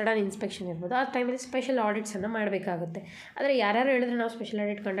ಸಡನ್ ಇನ್ಸ್ಪೆಕ್ಷನ್ ಇರ್ಬೋದು, ಆ ಟೈಮಲ್ಲಿ ಸ್ಪೆಷಲ್ ಆಡಿಟ್ಸನ್ನು ಮಾಡಬೇಕಾಗುತ್ತೆ. ಆದರೆ ಯಾರ್ಯಾರು ಹೇಳಿದ್ರೆ ನಾವು ಸ್ಪೆಷಲ್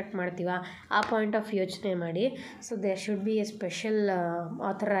ಆಡಿಟ್ ಕಂಡಕ್ಟ್ ಮಾಡ್ತೀವ ಆ ಪಾಯಿಂಟ್ ಆಫ್ ಯೋಚನೆ ಮಾಡಿ. So there should be A special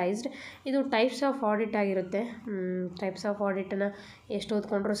authorised. ಇದು ಟೈಪ್ಸ್ ಆಫ್ ಆಡಿಟ್ ಆಗಿರುತ್ತೆ. ಟೈಪ್ಸ್ ಆಫ್ ಆಡಿಟನ್ನು ಎಷ್ಟು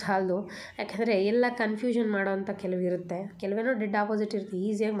ಓದ್ಕೊಂಡ್ರೂ ಸಾಲದು, ಯಾಕಂದರೆ ಎಲ್ಲ ಕನ್ಫ್ಯೂಷನ್ ಮಾಡೋವಂಥ ಕೆಲವು ಇರುತ್ತೆ, ಕೆಲವೇನೋ ಡೆಡ್ ಆಪೋಸಿಟ್ ಇರುತ್ತೆ,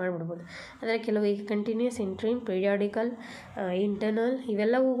 ಈಸಿಯಾಗಿ ಮಾಡಿಬಿಡ್ಬೋದು. ಆದರೆ ಕೆಲವು ಈಗ ಕಂಟಿನ್ಯೂಸ್, ಇಂಟ್ರೀಮ್, ಪೀರಿಯಾಡಿಕಲ್, ಇಂಟರ್ನಲ್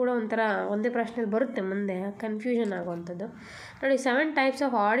ಇವೆಲ್ಲವೂ ಕೂಡ ಒಂಥರ ಒಂದೇ ಪ್ರಶ್ನೆ ಬರುತ್ತೆ ಮುಂದೆ, ಕನ್ಫ್ಯೂಷನ್ ಆಗುವಂಥದ್ದು. ನೋಡಿ 7 ಟೈಪ್ಸ್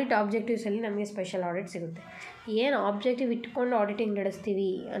ಆಫ್ ಆಡಿಟ್ ಆಬ್ಜೆಕ್ಟಿವ್ಸಲ್ಲಿ ನಮಗೆ ಸ್ಪೆಷಲ್ ಆಡಿಟ್ ಸಿಗುತ್ತೆ. ಏನು ಆಬ್ಜೆಕ್ಟಿವ್ ಇಟ್ಕೊಂಡು ಆಡಿಟಿಂಗ್ ನಡೆಸ್ತೀವಿ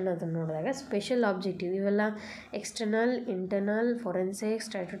ಅನ್ನೋದನ್ನು ನೋಡಿದಾಗ ಸ್ಪೆಷಲ್ ಆಬ್ಜೆಕ್ಟಿವ್ ಇವೆಲ್ಲ external, internal, forensic,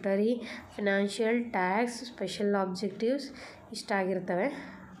 statutory, financial, tax, special objectives ಇಷ್ಟಾಗಿರ್ತವೆ.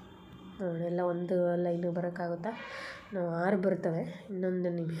 ಎಲ್ಲ ಒಂದು ಲೈನು ಬರೋಕ್ಕಾಗುತ್ತಾ? ನಾವು 6 ಬರ್ತವೆ, ಇನ್ನೊಂದು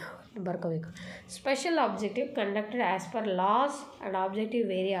ನಿಮಗೆ ಬರ್ಕೋಬೇಕು. Special objective conducted as per loss and objective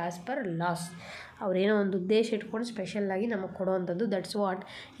very as per loss. ಅವರೇನೋ ಒಂದು ಉದ್ದೇಶ ಇಟ್ಕೊಂಡು ಸ್ಪೆಷಲ್ಲಾಗಿ ನಮಗೆ ಕೊಡುವಂಥದ್ದು. That's what.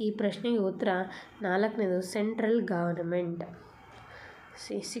 ಈ ಪ್ರಶ್ನೆಗೆ ಉತ್ತರ 4ನೇದು ಸೆಂಟ್ರಲ್ ಗವರ್ನಮೆಂಟ್.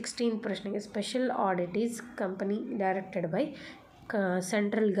 16th ಪ್ರಶ್ನೆಗೆ special audit is company directed by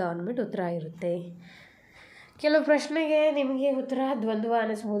central government ಉತ್ತರ ಇರುತ್ತೆ. ಕೆಲವು ಪ್ರಶ್ನೆಗೆ ನಿಮಗೆ ಉತ್ತರ ದ್ವಂದ್ವ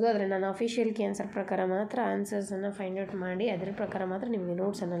ಅನ್ನಿಸ್ಬೋದು, ಆದರೆ ನಾನು ಅಫಿಷಿಯಲ್ ಕೀ ಆನ್ಸರ್ ಪ್ರಕಾರ ಮಾತ್ರ ಆನ್ಸರ್ಸನ್ನು ಫೈಂಡ್ ಔಟ್ ಮಾಡಿ ಅದರ ಪ್ರಕಾರ ಮಾತ್ರ ನಿಮಗೆ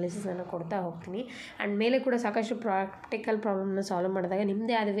ನೋಟ್ಸ್ ಅನಾಲಿಸಿಸನ್ನು ಕೊಡ್ತಾ ಹೋಗ್ತೀನಿ. ಆ್ಯಂಡ್ ಮೇಲೆ ಕೂಡ ಸಾಕಷ್ಟು ಪ್ರಾಕ್ಟಿಕಲ್ ಪ್ರಾಬ್ಲಮ್ನ ಸಾಲ್ವ್ ಮಾಡಿದಾಗ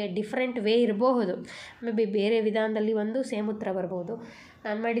ನಿಮ್ಮದೇ ಆದ ಡಿಫ್ರೆಂಟ್ ವೇ ಇರಬಹುದು. ಮೇ ಬಿ ಬೇರೆ ವಿಧಾನದಲ್ಲಿ ಒಂದು ಸೇಮ್ ಉತ್ತರ ಬರ್ಬೋದು.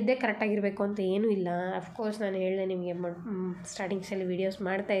 ನಾನು ಮಾಡಿದ್ದೇ ಕರೆಕ್ಟಾಗಿರಬೇಕು ಅಂತ ಏನೂ ಇಲ್ಲ. ಅಫ್ಕೋರ್ಸ್ ನಾನು ಹೇಳಿದೆ ನಿಮಗೆ ಸ್ಟಾರ್ಟಿಂಗ್ಸಲ್ಲಿ ವೀಡಿಯೋಸ್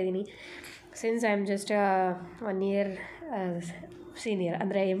ಮಾಡ್ತಾಯಿದ್ದೀನಿ. Since I am just 1 year senior,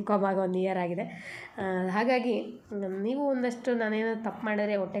 ಅಂದರೆ MCOM ಆಗಿ 1 ಇಯರ್ ಆಗಿದೆ. ಹಾಗಾಗಿ ನೀವು ಒಂದಷ್ಟು ನಾನೇನೋ ತಪ್ಪು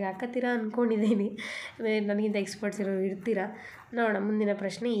ಮಾಡಿದ್ರೆ ಹೊಟ್ಟೆಗೆ ಹಾಕತ್ತೀರಾ ಅಂದ್ಕೊಂಡಿದ್ದೀನಿ. ನನಗಿಂತ ಎಕ್ಸ್ಪರ್ಟ್ಸ್ ಇರ್ತೀರಾ. ನೋಡೋಣ ಮುಂದಿನ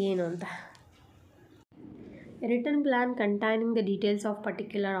ಪ್ರಶ್ನೆ ಏನು ಅಂತ. Return plan containing the details of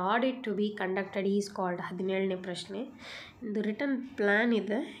particular audit to be conducted is called. 17ನೇ ಪ್ರಶ್ನೆ. ಇದು ರಿಟರ್ನ್ ಪ್ಲ್ಯಾನ್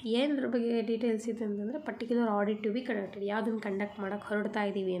ಇದೆ, ಏನದ್ರ ಬಗ್ಗೆ ಡೀಟೇಲ್ಸ್ ಇದೆ ಅಂತಂದರೆ particular audit to be conducted, ಯಾವುದನ್ನು ಕಂಡಕ್ಟ್ ಮಾಡೋಕ್ಕೆ ಹೊರಡ್ತಾ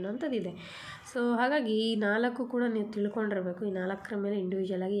ಇದ್ದೀವಿ ಅನ್ನೋಂಥದ್ದಿದೆ. ಸೊ ಹಾಗಾಗಿ ಈ 4 ಕೂಡ ನೀವು ತಿಳ್ಕೊಂಡಿರಬೇಕು. ಈ 4ರ ಮೇಲೆ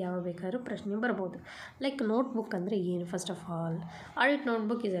ಇಂಡಿವಿಜುವಲಾಗಿ ಯಾವ ಬೇಕಾದ್ರೂ ಪ್ರಶ್ನೆ ಬರ್ಬೋದು. ಲೈಕ್ ನೋಟ್ಬುಕ್ ಅಂದರೆ ಏನು? First of all, audit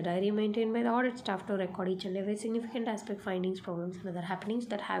notebook is a dairy maintain by the audit staff to record each and every significant aspect, findings, problems and other happenings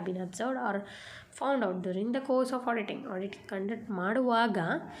that have been observed are found out during the course of auditing. Audit conduct ಮಾಡುವಾಗ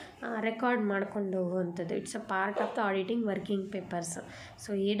record ಮಾಡ್ಕೊಂಡು ಹೋಗುವಂಥದ್ದು. It's a part of the auditing working papers. So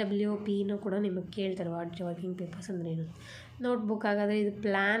AWPನೂ ಕೂಡ ನಿಮಗೆ ಕೇಳ್ತಾರೆ audit working papers ಅಂದ್ರೇನು. Notebook ಹಾಗಾದರೆ ಇದು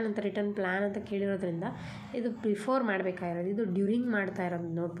plan ಅಂತ, ರಿಟರ್ನ್ ಪ್ಲ್ಯಾನ್ ಅಂತ ಕೇಳಿರೋದ್ರಿಂದ ಇದು ಬಿಫೋರ್ ಮಾಡಬೇಕಾಗಿರೋದು, ಇದು ಡ್ಯೂರಿಂಗ್ ಮಾಡ್ತಾ ಇರೋದು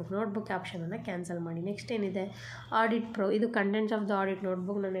ನೋಟ್ಬುಕ್ ಆಪ್ಷನನ್ನು ಕ್ಯಾನ್ಸಲ್ ಮಾಡಿ. ನೆಕ್ಸ್ಟ್ ಏನಿದೆ ಆಡಿಟ್ ಇದು contents of the audit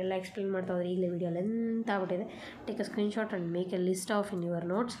notebook. ನಾನೆಲ್ಲ ಎಕ್ಸ್ಪ್ಲೇನ್ ಮಾಡ್ತಾ ಹೋದರೆ ಈಗಲೇ ವೀಡಿಯೋ ಲೆಂತ್ ಆಗ್ಬಿಟ್ಟಿದೆ. Take a screenshot and make A list of in your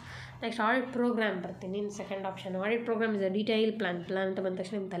notes. Next audit program ಬರ್ತೀನಿ. ಇನ್ನು second option audit program is a detail plan ಅಂತ ಬಂದ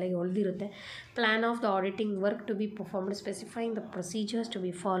ತಕ್ಷಣ ನಿಮ್ಮ ತಲೆಗೆ ಹೊಳೆದಿರುತ್ತೆ. Plan of the auditing work to B performed, specifying the procedures to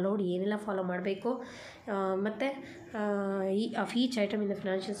be followed, ಏನೆಲ್ಲ follow ಮಾಡಬೇಕು, ಮತ್ತು of each item in the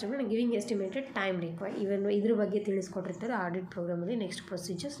financial statement giving estimated time required. ಇದ್ರ ಬಗ್ಗೆ ತಿಳಿಸ್ಕೊಟ್ಟಿರ್ತಾರೆ ಆಡಿಟ್ ಪ್ರೋಗ್ರಾಮಲ್ಲಿ. ನೆಕ್ಸ್ಟ್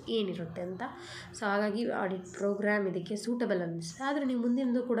ಪ್ರೊಸೀಜರ್ಸ್ ಏನಿರುತ್ತೆ ಅಂತ. ಸೊ ಹಾಗಾಗಿ ಆಡಿಟ್ ಪ್ರೋಗ್ರಾಮ್ ಇದಕ್ಕೆ suitable ಅನ್ನಿಸ್ತದೆ. ಆದರೆ ನೀವು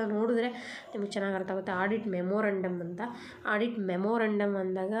ಮುಂದಿನದು ಕೂಡ ನೋಡಿದ್ರೆ ನಿಮಗೆ ಚೆನ್ನಾಗಿ ಅರ್ಥ ಆಗುತ್ತೆ. ಆಡಿಟ್ ಮೆಮೋರಂಡಮ್ ಅಂತ. ಆಡಿಟ್ ಮೆಮೋರಂಡಮ್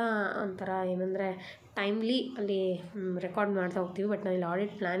ಅಂದಾಗ ಒಂಥರ ಏನಂದರೆ ಟೈಮ್ಲಿ ಅಲ್ಲಿ ರೆಕಾರ್ಡ್ ಮಾಡ್ತಾ ಹೋಗ್ತೀವಿ. ಬಟ್ ನಾವಿಲ್ಲಿ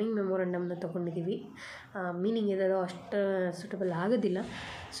ಆಡಿಟ್ ಪ್ಲ್ಯಾನಿಂಗ್ ಮೆಮೋರಂಡಮ್ನ ತೊಗೊಂಡಿದ್ದೀವಿ. ಮೀನಿಂಗ್ ಇರೋದು ಅಷ್ಟು ಸೂಟಬಲ್ ಆಗೋದಿಲ್ಲ.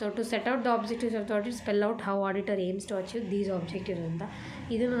 So to set out the objectives of the audit, spell out how auditor aims to achieve these objectives ಅಂತ.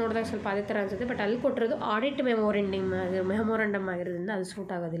 ಇದನ್ನು ನೋಡಿದಾಗ ಸ್ವಲ್ಪ ಅದೇ ಥರ ಅನಿಸುತ್ತೆ. ಬಟ್ ಅಲ್ಲಿ ಕೊಟ್ಟಿರೋದು ಆಡಿಟ್ ಮೆಮೋರಂಡಮ್ ಆಗಿರೋದ್ರಿಂದ ಅದು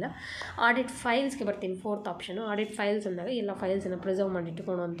ಸೂಟ್ ಆಗೋದಿಲ್ಲ. ಆಡಿಟ್ ಫೈಲ್ಸ್ಗೆ ಬರ್ತೀನಿ. 4th ಆಪ್ಷನು ಆಡಿಟ್ ಫೈಲ್ಸ್ ಅಂದಾಗ ಎಲ್ಲ ಫೈಲ್ಸನ್ನು ಪ್ರಿಸರ್ವ್ ಮಾಡಿ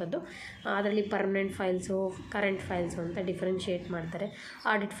ಇಟ್ಕೊಳ್ಳುವಂಥದ್ದು. ಅದರಲ್ಲಿ ಪರ್ಮನೆಂಟ್ ಫೈಲ್ಸು, ಕರೆಂಟ್ ಫೈಲ್ಸು ಅಂತ ಡಿಫ್ರೆನ್ಷಿಯೇಟ್ ಮಾಡ್ತಾರೆ.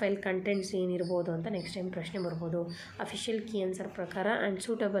 ಆಡಿಟ್ ಫೈಲ್ ಕಂಟೆಂಟ್ಸ್ ಏನಿರ್ಬೋದು ಅಂತ ನೆಕ್ಸ್ಟ್ ಟೈಮ್ ಪ್ರಶ್ನೆ ಬರ್ಬೋದು. ಅಫಿಷಿಯಲ್ ಕೀ ಆನ್ಸರ್ ಪ್ರಕಾರ ಆ್ಯಂಡ್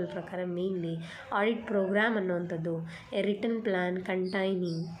ಸೂಟಬಲ್ ಪ್ರಕಾರ ಮೇನ್ಲಿ ಆಡಿಟ್ ಪ್ರೋಗ್ರಾಮ್ ಅನ್ನುವಂಥದ್ದು A return plan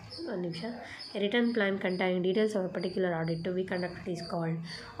containing return plan containing details of particular audit to be conducted is called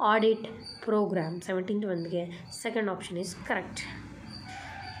audit program. 17th ಒಂದಿಗೆ second option is correct.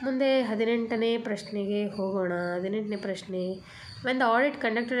 ಮುಂದೆ 18ನೇ ಪ್ರಶ್ನೆಗೆ ಹೋಗೋಣ. 18ನೇ ಪ್ರಶ್ನೆ, when the audit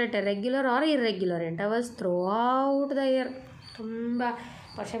conducted at A regular R irregular intervals through out the year. ತುಂಬ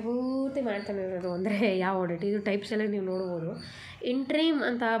ವರ್ಷ ಪೂರ್ತಿ ಮಾಡ್ತಾನೆ ಇರೋದು ಅಂದರೆ ಯಾವ ಆಡಿಟ್? ಇದು ಟೈಪ್ಸ್ ಎಲ್ಲ ನೀವು ನೋಡ್ಬೋದು. ಇಂಟ್ರೀಮ್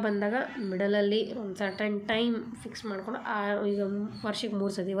ಅಂತ ಬಂದಾಗ ಮಿಡಲಲ್ಲಿ ಒಂದು ಸರ್ಟನ್ ಟೈಮ್ ಫಿಕ್ಸ್ ಮಾಡ್ಕೊಂಡು ಈಗ ವರ್ಷಕ್ಕೆ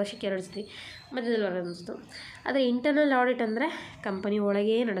 3 ಸತಿ, ವರ್ಷಕ್ಕೆ 2 ಸತಿ ಮಧ್ಯದಲ್ಲಿ ಅನ್ನಿಸ್ತು. ಆದರೆ ಇಂಟರ್ನಲ್ ಆಡಿಟ್ ಅಂದರೆ ಕಂಪನಿ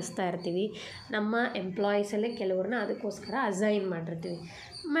ಒಳಗೇ ನಡೆಸ್ತಾ ಇರ್ತೀವಿ. ನಮ್ಮ ಎಂಪ್ಲಾಯೀಸಲ್ಲೇ ಕೆಲವ್ರನ್ನ ಅದಕ್ಕೋಸ್ಕರ ಅಸೈನ್ ಮಾಡಿರ್ತೀವಿ.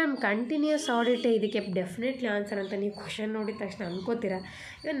 ಮ್ಯಾಮ್ ಕಂಟಿನ್ಯೂಸ್ ಆಡಿಟೇ ಇದಕ್ಕೆ ಡೆಫಿನೆಟ್ಲಿ ಆನ್ಸರ್ ಅಂತ ನೀವು ಕ್ವಶನ್ ನೋಡಿದ ತಕ್ಷಣ ಅನ್ಕೋತೀರ.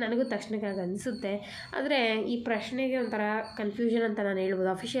 ಇವನ್ ನನಗೂ ತಕ್ಷಣಕ್ಕೆ ಆಗ ಅನಿಸುತ್ತೆ. ಆದರೆ ಈ ಪ್ರಶ್ನೆಗೆ ಒಂಥರ ಕನ್ಫ್ಯೂಷನ್ ಅಂತ ನಾನು ಹೇಳ್ಬೋದು.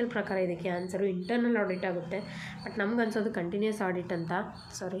 ಅಫಿಷಿಯಲ್ ಪ್ರಕಾರ ಇದಕ್ಕೆ ಆನ್ಸರು ಇಂಟರ್ನಲ್ ಆಡಿಟ್ ಆಗುತ್ತೆ. ಬಟ್ ನಮ್ಗೆ ಅನ್ಸೋದು ಕಂಟಿನ್ಯೂಸ್ ಆಡಿಟ್ ಅಂತ.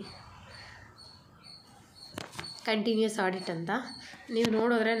 ಸಾರಿ, ಕಂಟಿನ್ಯೂಸ್ ಆಡಿಟ್ ಅಂತ ನೀವು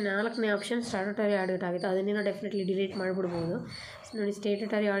ನೋಡಿದ್ರೆ 4ನೇ ಆಪ್ಷನ್ ಸ್ಟ್ಯಾಟ್ಯುಟರಿ ಆಡಿಟ್ ಆಗುತ್ತೆ. ಅದನ್ನೇನೋ ಡೆಫಿನೆಟ್ಲಿ ಡಿಲೀಟ್ ಮಾಡಿಬಿಡ್ಬೋದು. ನೋಡಿ,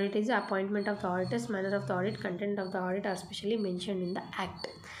 statutory audit is appointment of the auditors, manner of the audit, content of the audit R specially mentioned in the act.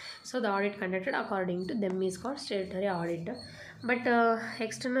 So the audit conducted according to them is called statutory audit. But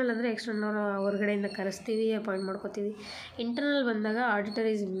external ಅಂದರೆ external ಹೊರಗಡೆಯಿಂದ ಕರೆಸ್ತೀವಿ, appoint ಮಾಡ್ಕೋತೀವಿ. Internal ಬಂದಾಗ auditor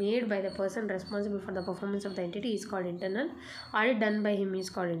is made by the person responsible for the performance of the entity is called internal. Audit done by him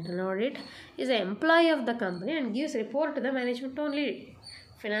is called internal audit. Is A employee of the company and gives report to the management only.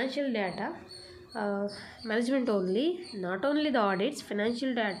 Financial data, management only, not only the audits,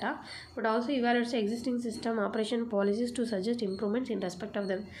 financial data, but also evaluates the existing system, operation, policies to suggest improvements in respect of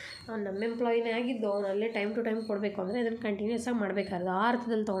them. ನಮ್ಮ ಎಂಪ್ಲಾಯಿನೇ ಆಗಿದ್ದು ಅವನಲ್ಲೇ time to time ಕೊಡಬೇಕು ಅಂದರೆ ಅದನ್ನು continuous ಆಗಿ ಮಾಡಬೇಕಾದ್ರೆ ಆ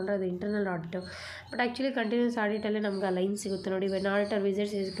ಅರ್ಥದಲ್ಲಿ ತೊಗೊಂಡ್ರೆ ಅದು internal audit. But actually continuous ಆಡಿಟಲ್ಲೇ ನಮ್ಗೆ ಆ ಲೈನ್ ಸಿಗುತ್ತೆ ನೋಡಿ. When auditor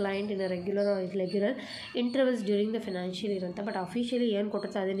visits is client in regular R irregular intervals during the financial year ಅಂತ. ಬಟ್ ಅಫಿಷಿಯಲಿ ಏನು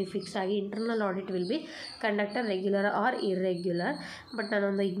ಕೊಟ್ಟಿರ್ತಾರೆ ಅದನ್ನು ಫಿಕ್ಸ್ ಆಗಿ internal audit will be conductor regular R irregular. But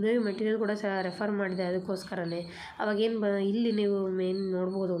ನಾನೊಂದು ಇಗ್ನೋವ್ ಮೆಟೀರಿಯಲ್ ಕೂಡ ರೆಫರ್ ಮಾಡಿದೆ ಅದಕ್ಕೋಸ್ಕರನೇ. ಅವಾಗೇನು ಇಲ್ಲಿ ನೀವು ಮೇನ್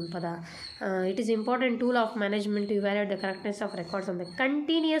ನೋಡ್ಬೋದು ಒಂದು ಪದ, it is important tool of management to evaluate the correctness of records on the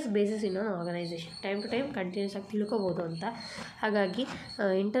continuous basis in on organisation. Time to time continuous ಆಗಿ ತಿಳ್ಕೊಬೋದು ಅಂತ. ಹಾಗಾಗಿ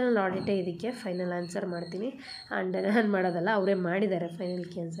ಇಂಟರ್ನಲ್ ಆಡಿಟೇ ಇದಕ್ಕೆ ಫೈನಲ್ ಆನ್ಸರ್ ಮಾಡ್ತೀನಿ. ಆ್ಯಂಡ್ ನಾನು ಮಾಡೋದಲ್ಲ, ಅವರೇ ಮಾಡಿದ್ದಾರೆ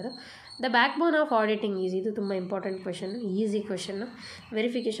ಫೈನಲ್ಗೆ answer. The back bone of auditing is, ಇದು ತುಂಬ important question, easy question.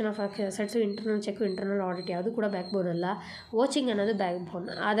 Verification of assets, internal cheque, internal audit ಯಾವುದು ಕೂಡ ಬ್ಯಾಕ್ ಬೋನ್ ಅಲ್ಲ. ವಾಚಿಂಗ್ ಅನ್ನೋದು ಬ್ಯಾಕ್ ಬೋನ್,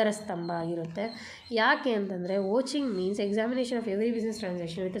 ಆಧಾರ ಸ್ತಂಭ ಆಗಿರುತ್ತೆ. ಯಾಕೆ ಅಂತಂದರೆ watching means examination of every business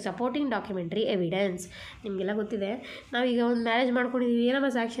transaction with supporting documentary evidence. ನಿಮಗೆಲ್ಲ ಗೊತ್ತಿದೆ, ನಾವೀಗ ಒಂದು ಮ್ಯಾರೇಜ್ ಮಾಡ್ಕೊಂಡಿದ್ದೀವಿ, ಏನಮ್ಮ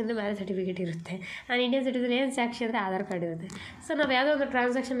ಸಾಕ್ಷಿ ಅಂದರೆ ಮ್ಯಾರೇಜ್ ಸರ್ಟಿಫಿಕೇಟ್ ಇರುತ್ತೆ. ನಾನು ಇಂಡಿಯನ್ ಸಿಟಿಸನ್, ಏನು ಸಾಕ್ಷಿ ಅಂದರೆ ಆಧಾರ್ ಕಾರ್ಡ್ ಇರುತ್ತೆ. ಸೊ ನಾವು ಯಾವುದೋ ಒಂದು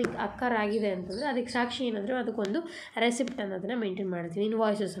ಟ್ರಾನ್ಸಾಕ್ಷನ್ ಅಕ್ಕರ್ ಆಗಿದೆ ಅಂತಂದರೆ ಅದಕ್ಕೆ ಸಾಕ್ಷಿ ಏನಂದರೆ ಅದಕ್ಕೊಂದು ರೆಸಿಪ್ಟ್ ಅನ್ನೋದನ್ನು ಮೇಂಟೈನ್ ಮಾಡ್ತೀವಿ,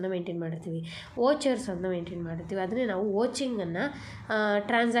 ಇನ್ವಾಯ್ಸಸನ್ನು ಮೇಂಟೈನ್ ಮಾಡ್ತೀವಿ, ವೋಚರ್ಸನ್ನು ಮೇಂಟೈನ್ ಮಾಡ್ತೀವಿ. ಅದನ್ನೇ ನಾವು ವೋಚಿಂಗನ್ನು.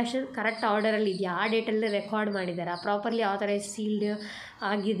 ಟ್ರಾನ್ಸಾಕ್ಷನ್ ಕರೆಕ್ಟ್ ಆರ್ಡರಲ್ಲಿ ಇದೆಯಾ, ಆ ಡೇಟಲ್ಲಿ ರೆಕಾರ್ಡ್ ಮಾಡಿದ್ದಾರೆ, ಪ್ರಾಪರ್ಲಿ ಆಥರೈಸ್ ಸೀಲ್ಡ್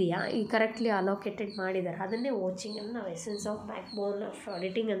ಆಗಿದೆಯಾ, ಈ ಕರೆಕ್ಟ್ಲಿ ಅಲೋಕೇಟೆಡ್ ಮಾಡಿದ್ದಾರೆ, ಅದನ್ನೇ ವಾಚಿಂಗನ್ನು ನಾವು essence of back bone of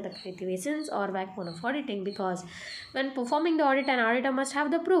auditing ಅಂತ ಕರಿತೀವಿ. Essence are back bone of auditing because when performing the audit an auditor must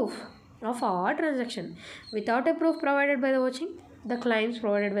have the proof of all transaction. Without A proof provided by the watching, the claims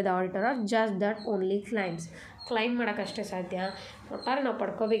provided by the auditor are just that only claims. Claim ಮಾಡೋಕ್ಕಷ್ಟೇ ಸಾಧ್ಯ. ಒಟ್ಟಾರೆ ನಾವು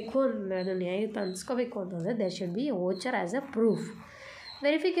ಪಡ್ಕೋಬೇಕು ಅಂದರೆ ಅದು ನ್ಯಾಯಯುತ ಅನ್ಸ್ಕೋಬೇಕು ಅಂತಂದರೆ there should be voucher as a proof.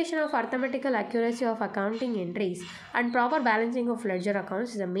 Verification of arithmetical accuracy of accounting entries and proper balancing of ledger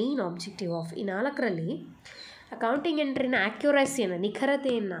accounts is the main objective of. ಈ 4ರಲ್ಲಿ accounting ಎಂಟ್ರಿನ ಆ್ಯಕ್ಯುರಸಿಯನ್ನು,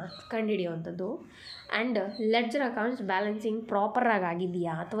 ನಿಖರತೆಯನ್ನು ಕಂಡುಹಿಡಿಯುವಂಥದ್ದು, ಆ್ಯಂಡ್ ಲೆಡ್ಜರ್ ಅಕೌಂಟ್ಸ್ ಬ್ಯಾಲೆನ್ಸಿಂಗ್ ಪ್ರಾಪರಾಗಿ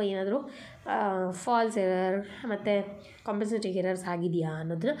ಆಗಿದೆಯಾ ಅಥವಾ ಏನಾದರೂ ಫಾಲ್ಸ್ ಎರರ್ ಮತ್ತು compensating errors ಆಗಿದೆಯಾ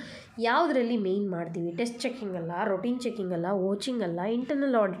ಅನ್ನೋದನ್ನ ಯಾವುದರಲ್ಲಿ main ಮಾಡ್ತೀವಿ. ಟೆಸ್ಟ್ ಚೆಕಿಂಗ್ ಅಲ್ಲ, ರೊಟೀನ್ ಚೆಕಿಂಗ್ ಅಲ್ಲ, ವಾಚಿಂಗ್ ಅಲ್ಲ,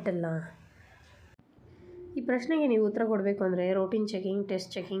 ಇಂಟರ್ನಲ್ ಆಡಿಟ್ ಅಲ್ಲ. ಈ ಪ್ರಶ್ನೆಗೆ ನೀವು ಉತ್ತರ ಕೊಡಬೇಕು ಅಂದರೆ routine checking,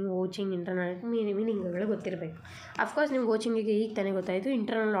 test checking, watching, internal audit ಮೀನಿಂಗ್ಗಳು ಗೊತ್ತಿರಬೇಕು. ಅಫ್ಕೋರ್ಸ್ ನಿಮ್ಗೆ ವಾಚಿಂಗಿಗೆ ಈಗ ತಾನೇ ಗೊತ್ತಾಯಿತು,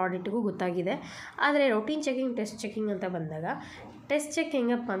 ಇಂಟರ್ನಲ್ ಆಡಿಟ್ಗೂ ಗೊತ್ತಾಗಿದೆ. ಆದರೆ ರೋಟೀನ್ ಚೆಕಿಂಗ್, ಟೆಸ್ಟ್ ಚೆಕಿಂಗ್ ಅಂತ ಬಂದಾಗ ಟೆಸ್ಟ್ ಚೆಕ್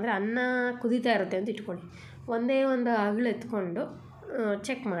ಹೆಂಗಪ್ಪ ಅಂದರೆ ಅನ್ನ ಕುದೀತಾ ಇರುತ್ತೆ ಅಂತ ಇಟ್ಕೊಳ್ಳಿ, ಒಂದೇ ಒಂದು ಅಗಳು ಎತ್ಕೊಂಡು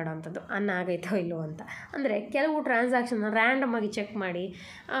ಚೆಕ್ ಮಾಡೋವಂಥದ್ದು ಅನ್ನ ಆಗೈತೋ ಇಲ್ಲೋ ಅಂತ. ಅಂದರೆ ಕೆಲವು ಟ್ರಾನ್ಸಾಕ್ಷನ್ನ ರ್ಯಾಂಡಮ್ ಆಗಿ ಚೆಕ್ ಮಾಡಿ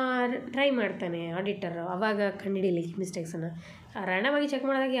ಟ್ರೈ ಮಾಡ್ತಾನೆ ಆಡಿಟರು, ಆವಾಗ ಕಂಡುಹಿಡಿಯಲಿಕ್ಕೆ ಮಿಸ್ಟೇಕ್ಸನ್ನು. ರ್ಯಾಂಡಮ್ ಆಗಿ ಚೆಕ್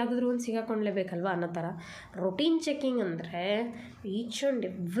ಮಾಡಿದಾಗ ಯಾವುದಾದ್ರೂ ಒಂದು ಸಿಗಾಕೊಂಡ್ಲೇಬೇಕಲ್ವ ಅನ್ನೋ ಥರ. ರೊಟೀನ್ ಚೆಕಿಂಗ್ ಅಂದರೆ ಈಚ್ ಆ್ಯಂಡ್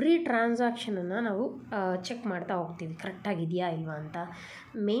ಎವ್ರಿ ಟ್ರಾನ್ಸಾಕ್ಷನನ್ನು ನಾವು ಚೆಕ್ ಮಾಡ್ತಾ ಹೋಗ್ತೀವಿ ಕರೆಕ್ಟಾಗಿದೆಯಾ ಇಲ್ವಾ ಅಂತ.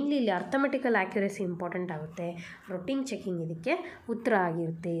 ಮೇನ್ಲಿ ಇಲ್ಲಿ ಅರ್ಥಮೆಟಿಕಲ್ ಆ್ಯಕ್ಯುರಸಿ ಇಂಪಾರ್ಟೆಂಟ್ ಆಗುತ್ತೆ. ರೊಟೀನ್ ಚೆಕಿಂಗ್ ಇದಕ್ಕೆ ಉತ್ತರ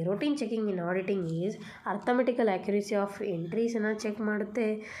ಆಗಿರುತ್ತೆ. Routine checking in auditing is arithmetical accuracy of ಎಂಟ್ರೀಸನ್ನು check ಮಾಡುತ್ತೆ,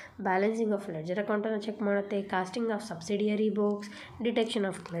 ಬ್ಯಾಲೆನ್ಸಿಂಗ್ ಆಫ್ ಲೆಡ್ಜರ್ ಅಕೌಂಟನ್ನು ಚೆಕ್ ಮಾಡುತ್ತೆ, casting of subsidiary books, detection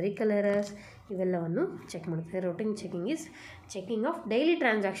of clerical errors ಇವೆಲ್ಲವನ್ನು ಚೆಕ್ ಮಾಡುತ್ತೆ. Routine checking is checking of daily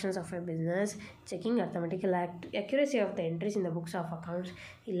transactions of A business, checking arithmetical accuracy of the entries in the books of accounts.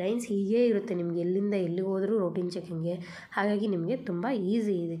 ಈ lines ಹೀಗೇ ಇರುತ್ತೆ ನಿಮಗೆ ಎಲ್ಲಿಂದ ಎಲ್ಲಿಗೆ ಹೋದರೂ routine ಚೆಕಿಂಗ್ಗೆ. ಹಾಗಾಗಿ ನಿಮಗೆ ತುಂಬ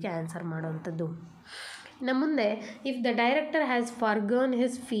ಈಸಿ ಇದಕ್ಕೆ ಆನ್ಸರ್ ಮಾಡೋವಂಥದ್ದು. ಇನ್ನು ಮುಂದೆ, if the director has ಫಾರ್ಗನ್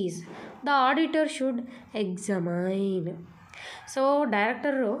his fees the auditor should examine. So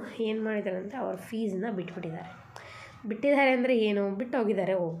director ಏನು ಮಾಡಿದ್ದಾರೆ ಅಂದರೆ ಅವ್ರ ಫೀಸನ್ನ ಬಿಟ್ಟಿದ್ದಾರೆ ಅಂದರೆ ಏನು, ಬಿಟ್ಟು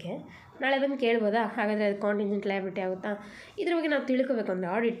ಹೋಗಿದ್ದಾರೆ, ಓಕೆ, ನಾಳೆ ಬಂದು ಕೇಳ್ಬೋದಾ, ಹಾಗಾದರೆ ಅದು ಕಾಂಟಿಂಜೆಂಟ್ ಲಯಬಿಲಿಟಿ ಆಗುತ್ತಾ? ಇದ್ರ ಬಗ್ಗೆ ನಾವು ತಿಳ್ಕೊಬೇಕು ಅಂದರೆ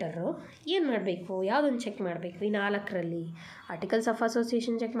ಆಡಿಟರು ಏನು ಮಾಡಬೇಕು, ಯಾವುದನ್ನು ಚೆಕ್ ಮಾಡಬೇಕು? ಈ 4ರಲ್ಲಿ ಆರ್ಟಿಕಲ್ಸ್ ಆಫ್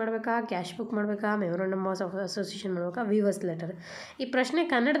ಅಸೋಸಿಯೇಷನ್ ಚೆಕ್ ಮಾಡಬೇಕಾ, ಕ್ಯಾಶ್ ಬುಕ್ ಮಾಡಬೇಕಾ, ಮೆಮೊರಂಡಮ್ ಆಫ್ ಅಸೋಸಿಯೇಷನ್ ಮಾಡಬೇಕಾ, ವೀವರ್ಸ್ ಲೆಟರ್. ಈ ಪ್ರಶ್ನೆ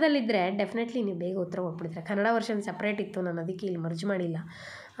ಕನ್ನಡದಲ್ಲಿದ್ದರೆ ಡೆಫಿನೆಟ್ಲಿ ನೀವು ಬೇಗ ಉತ್ತರ ಕೊಟ್ಬಿಡ್ತೀರ. ಕನ್ನಡ ವರ್ಷನ್ ಸಪ್ರೇಟ್ ಇತ್ತು, ನಾನು ಅದಕ್ಕೆ ಇಲ್ಲಿ ಮರ್ಜ್ ಮಾಡಿಲ್ಲ.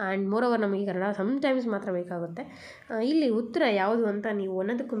 ಆ್ಯಂಡ್ ಮೋರೋವರ್ ನಮಗೆ ಕನ್ನಡ ಸಮ್ಟೈಮ್ಸ್ ಮಾತ್ರ ಬೇಕಾಗುತ್ತೆ. ಇಲ್ಲಿ ಉತ್ತರ ಯಾವುದು ಅಂತ ನೀವು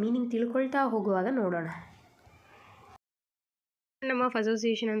ಒಂದೊಂದಕ್ಕೂ ಮೀನಿಂಗ್ ತಿಳ್ಕೊಳ್ತಾ ಹೋಗುವಾಗ ನೋಡೋಣ. Memorandum of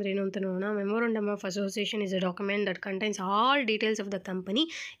Association ಅಂದರೆ ಏನು ಅಂತ ನೋಡೋಣ. Memorandum of Association is a document that contains all details of the company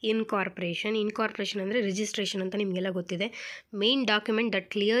incorporation. Incorporation ಅಂದರೆ ರಿಜಿಸ್ಟ್ರೇಷನ್ ಅಂತ ನಿಮಗೆಲ್ಲ ಗೊತ್ತಿದೆ. Main document that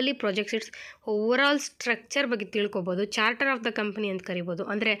clearly projects it's overall structure ಬಗ್ಗೆ ತಿಳ್ಕೊಬೋದು. ಚಾರ್ಟರ್ ಆಫ್ ದ ಕಂಪನಿ ಅಂತ ಕರಿಬೋದು.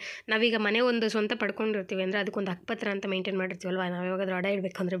 ಅಂದರೆ ನಾವೀಗ ಮನೆ ಒಂದು ಸ್ವಂತ ಪಡ್ಕೊಂಡಿರ್ತೀವಿ ಅಂದರೆ ಅದಕ್ಕೊಂದು ಹಕ್ಕುಪತ್ರ ಅಂತ ಮೇಂಟೈನ್ ಮಾಡಿರ್ತೀವಲ್ವ, ನಾವು ಯಾವಾಗಾದ್ರೂ ಅಡ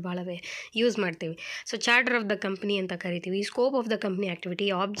ಇಡಬೇಕಂದ್ರೆ ಭಾಳವೇ ಯೂಸ್ ಮಾಡ್ತೀವಿ. So charter of the company ಅಂತ ಕರಿತೀವಿ. Scope of the company activity,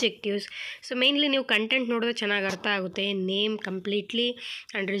 objectives. So mainly ನೀವು ಕಂಟೆಂಟ್ ನೋಡಿದ್ರೆ ಚೆನ್ನಾಗಿ ಅರ್ಥ ಆಗುತ್ತೆ. Name completely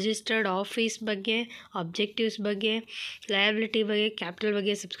and registered, office ಬಗ್ಗೆ, ಆಬ್ಜೆಕ್ಟಿವ್ಸ್ ಬಗ್ಗೆ, ಲಯಬಿಲಿಟಿ ಬಗ್ಗೆ, ಕ್ಯಾಪಿಟಲ್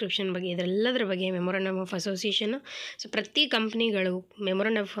ಬಗ್ಗೆ, ಸಬ್ಸ್ಕ್ರಿಪ್ಷನ್ ಬಗ್ಗೆ, ಇದೆಲ್ಲದರ ಬಗ್ಗೆ ಮೆಮೊರಂಡಮ್ ಆಫ್ ಅಸೋಸಿಯೇಷನ್. ಸೊ ಪ್ರತಿ ಕಂಪ್ನಿಗಳು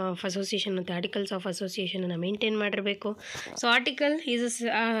ಮೆಮೊರಂಡಮ್ ಆಫ್ ಅಸೋಸಿಯೇಷನ್ ಮತ್ತು ಆರ್ಟಿಕಲ್ಸ್ ಆಫ್ ಅಸೋಸಿಯೇಷನನ್ನು ಮೇಂಟೈನ್ ಮಾಡಿರಬೇಕು. So article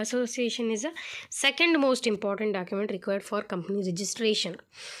association is a second most important document required for company registration.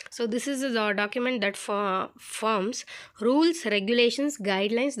 So this is a document that forms rules, regulations,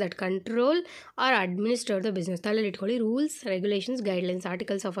 guidelines that control R administer the business. ತಲೆಯಲ್ಲಿ ಇಟ್ಕೊಳ್ಳಿ, rules, regulations, guidelines.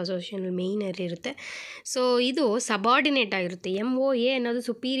 Articles of association main ಇರುತ್ತೆ. So ಇದು subordinate ಆಗಿರುತ್ತೆ. MOA ಅನ್ನೋದು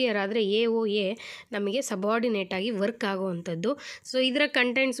superior ಆದರೆ AOA ನಮಗೆ subordinate ಆಗಿ work ಆಗುವಂಥದ್ದು. ಸೊ ಇದರ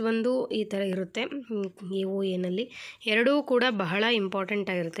ಕಂಟೆಂಟ್ಸ್ ಬಂದು ಈ ಥರ ಇರುತ್ತೆ. AOAನಲ್ಲಿ ಎರಡೂ ಕೂಡ ಬಹಳ ಇಂಪಾರ್ಟೆಂಟ್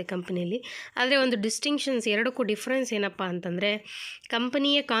ಆಗಿರುತ್ತೆ ಕಂಪ್ನಿಯಲ್ಲಿ. ಆದರೆ ಒಂದು ಡಿಸ್ಟಿಂಕ್ಷನ್ಸ್, ಎರಡಕ್ಕೂ ಡಿಫ್ರೆನ್ಸ್ ಏನಪ್ಪ ಅಂತಂದರೆ,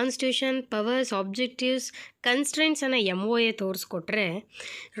 ಕಂಪನಿಯ constitution, powers, objectives, ಕನ್ಸ್ಟ್ರೆಂಟ್ಸನ್ನು MOA ತೋರಿಸ್ಕೊಟ್ರೆ,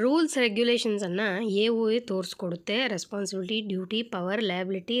 rules ರೆಗ್ಯುಲೇಷನ್ಸನ್ನು AOA ತೋರಿಸ್ಕೊಡುತ್ತೆ. Responsibility, duty, power,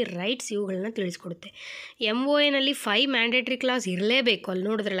 liability, rights ಇವುಗಳನ್ನ ತಿಳಿಸ್ಕೊಡುತ್ತೆ. MOAನಲ್ಲಿ 5 ಮ್ಯಾಂಡೇಟ್ರಿ ಕ್ಲಾಸ್ ಇರಲೇಬೇಕು. ಅಲ್ಲಿ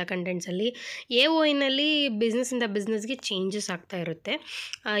ನೋಡಿದ್ರಲ್ಲ ಕಂಟೆಂಟ್ಸಲ್ಲಿ. AOAನಲ್ಲಿ ಬಿಸ್ನೆಸ್ಸಿಂದ ಬಿಸ್ನೆಸ್ಗೆ ಚೇಂಜಸ್ ಆಗ್ತಾ ಇರುತ್ತೆ.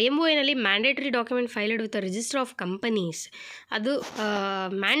 MOAನಲ್ಲಿ mandatory document filed with register of companies, ಅದು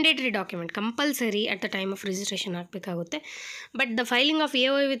mandatory document compulsory at the time of registration ಆಗಬೇಕಾಗುತ್ತೆ. But the filing of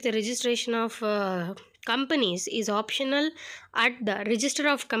AOA with registration of companies is optional at the register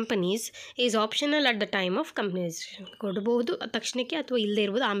of companies is optional at the time of company registration. ಕೊಡಬಹುದು ತಕ್ಷಣಕ್ಕೆ ಅಥವಾ ಇಲ್ಲದೆ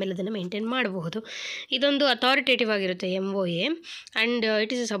ಇರ್ಬೋದು, ಆಮೇಲೆ ಅದನ್ನು maintain ಮಾಡಬಹುದು. ಇದೊಂದು authoritative ಆಗಿರುತ್ತೆ MOA and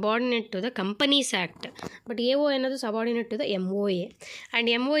it is subordinate to the companies act. But AOA ಅನ್ನೋದು subordinate to the MOA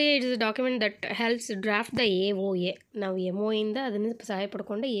and MOA it is a document that helps draft the AOA. ನಾವು MOAಯಿಂದ ಅದನ್ನು ಸಹಾಯ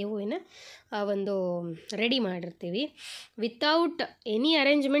ಪಡ್ಕೊಂಡು AOAನ ಒಂದು ರೆಡಿ ಮಾಡಿರ್ತೀವಿ. Without any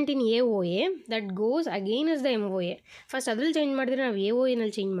arrangement in AOA that goes against the MOA. First ಅದ್ರಲ್ಲಿ change ಮಾಡಿದ್ರೆ, ನಾವು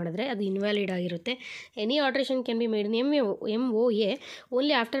AOAನಲ್ಲಿ ಚೇಂಜ್ ಮಾಡಿದ್ರೆ ಅದು ಇನ್ವ್ಯಾಲಿಡ್ ಆಗಿರುತ್ತೆ. Any alteration can be made in MOA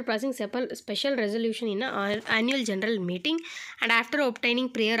only after passing special resolution in annual general meeting and after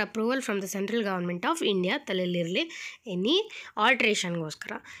obtaining ಪ್ರಿಯರ್ approval from the central government of India. ತಲೆಯಲ್ಲಿರಲಿ, any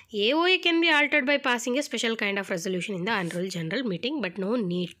ಆಲ್ಟ್ರೇಷನ್ಗೋಸ್ಕರ AOA can be altered by passing A special kind of resolution in the annual general meeting but no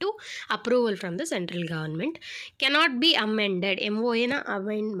need to approval from the central government. Cannot be amended. MOAನ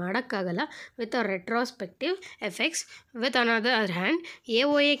amend ಮಾಡೋಕ್ಕಾಗಲ್ಲ with a retrospective effects. With another hand,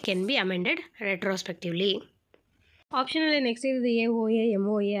 AOA can be amended retrospectively. ಆಪ್ಷನಲ್ಲಿ next ಇದು AOA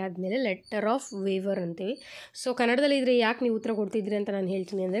MOA ಆದಮೇಲೆ letter of waiver ಅಂತೀವಿ. So ಕನ್ನಡದಲ್ಲಿ ಇದ್ರೆ ಯಾಕೆ ನೀವು ಉತ್ತರ ಕೊಡ್ತಿದ್ರಿ ಅಂತ ನಾನು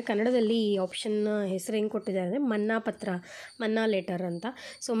ಹೇಳ್ತೀನಿ. ಅಂದರೆ ಕನ್ನಡದಲ್ಲಿ ಈ ಆಪ್ಷನ್ನ ಹೆಸರು ಹೆಂಗೆ ಕೊಟ್ಟಿದ್ದಾರೆ ಅಂದರೆ ಮನ್ನಾ ಪತ್ರ, ಮನ್ನಾ ಲೆಟರ್ ಅಂತ.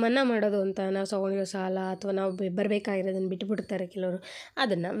 ಸೊ ಮನ್ನಾ ಮಾಡೋದು ಅಂತ, ನಾವು ತಗೊಂಡಿರೋ ಸಾಲ ಅಥವಾ ನಾವು ಬರಬೇಕಾಗಿರೋದನ್ನು ಬಿಟ್ಟುಬಿಡ್ತಾರೆ ಕೆಲವರು,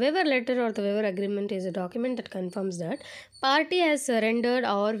 ಅದನ್ನು. Waiver letter are the waiver agreement is a document that confirms that party has surrendered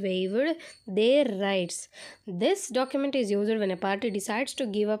or waived their rights. This document is used when a party decides to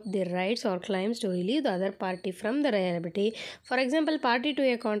give up their rights or claims to relieve the other party from the liability. For example, party to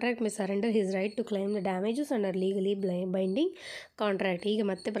a contract may surrender his right to claim the damages under legally binding contract. ಈಗ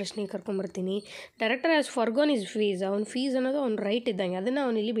ಮತ್ತೆ ಪ್ರಶ್ನೆ ಕರ್ಕೊಂಬರ್ತೀನಿ. Director has ಫಾರ್ಗೋನ್ is fees. ಅವ್ನ fees ಅನ್ನೋದು ಅವ್ನ right ಇದ್ದಂಗೆ, ಅದನ್ನು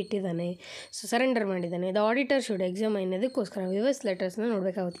ಅವನು ಇಲ್ಲಿ ಬಿಟ್ಟಿದ್ದಾನೆ. ಸೊ ಸರೆಂಡರ್ ಮಾಡಿದ್ದಾನೆ. The auditor should examine. ಅದಕ್ಕೋಸ್ಕರ ರಿವರ್ಸ್ ಲೆಟರ್ಸ್ನ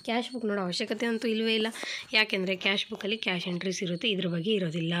ನೋಡಬೇಕಾಗುತ್ತೆ. ಕ್ಯಾಶ್ ಬುಕ್ ನೋಡೋ ಅವಶ್ಯಕತೆ ಅಂತೂ ಇಲ್ಲವೇ ಇಲ್ಲ. ಯಾಕೆಂದರೆ ಕ್ಯಾಶ್ ಬುಕ್ಕಲ್ಲಿ ಕ್ಯಾಶ್ ಎಂಟ್ರೀಸ್ ಇರುತ್ತೆ, ಇದ್ರ ಬಗ್ಗೆ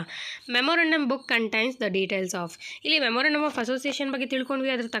ಇರೋದಿಲ್ಲ. Memorandum book contains the details of. ಇಲ್ಲಿ ಮೆಮೊರಂಡಮ್ ಆಫ್ ಅಸೋಸಿಯೇಷನ್ ಬಗ್ಗೆ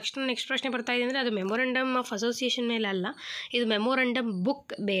ತಿಳ್ಕೊಂಡ್ವಿ. ಅದ್ರ ತಕ್ಷಣ ನೆಕ್ಸ್ಟ್ ಪ್ರಶ್ನೆ ಬರ್ತಾ ಇದೆ ಅಂದರೆ ಅದು ಮೆಮೊರಂಡಮ್ ಆಫ್ ಅಸೋಸಿಯೇಷನ್ ಮೇಲೆ ಅಲ್ಲ, ಇದು ಮೆಮೊರಂಡಮ್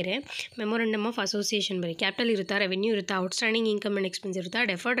ಬುಕ್ ಬೇರೆ, ಮೆಮೊರಂಡಮ್ ಆಫ್ ಅಸೋಸಿಯೇಷನ್ ಬೇರೆ. ಕ್ಯಾಪಿಟಲ್ ಇರುತ್ತಾ, ರೆವೆನ್ಯೂ ಇರುತ್ತಾ, ಔಟ್ಸ್ಟ್ಯಾಂಡಿಂಗ್ ಇನ್ಕಮ್ ಆ್ಯಂಡ್ ಎಕ್ಸ್ಪೆನ್ಸ್ ಇರುತ್ತಾ,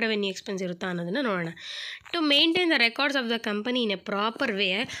 ಡೆಫರ್ಡ್ ರೆವೆನ್ಯೂ ಎಕ್ಸ್ಪೆನ್ಸ್ ಇರುತ್ತಾ ಅನ್ನೋದನ್ನು ನೋಡೋಣ. To maintain the records of the company in a proper way,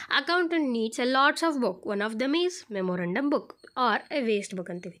 accountant needs A lots of book. One of them is memorandum book R A waste book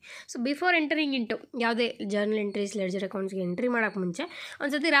ಅಂತೀವಿ. So before entering into ಯಾವುದೇ journal entries, ledger ಅಕೌಂಟ್ಸ್ಗೆ entry ಮಾಡೋಕ್ಕೆ ಮುಂಚೆ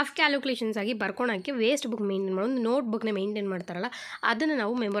ಒಂದು ಸತಿ rough calculations ಆಗಿ ಬರ್ಕೊಳಕ್ಕೆ waste book maintain ಮಾಡೋ, ಒಂದು note ಬುಕ್ನ ಮೇಂಟೈನ್ ಮಾಡ್ತಾರಲ್ಲ, ಅದನ್ನು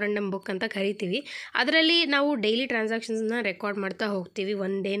ನಾವು ಮೆಮೊರಂಡಮ್ ಬುಕ್ ಅಂತ ಕರಿತೀವಿ. ಅದರಲ್ಲಿ ನಾವು ಡೈಲಿ ಟ್ರಾನ್ಸಾಕ್ಷನ್ಸ್ನ ರೆಕಾರ್ಡ್ ಮಾಡ್ತಾ ಹೋಗ್ತೀವಿ.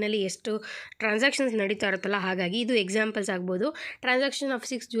 ಒಂದು ಡೇನಲ್ಲಿ ಎಷ್ಟು ಟ್ರಾನ್ಸಾಕ್ಷನ್ಸ್ ನಡೀತಾ ಇರುತ್ತಲ್ಲ, ಹಾಗಾಗಿ ಇದು ಎಕ್ಸಾಂಪಲ್ಸ್ ಆಗ್ಬೋದು. Transaction of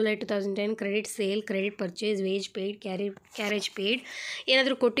 6 July 2010, credit sale, credit purchase, wage paid, carriage paid,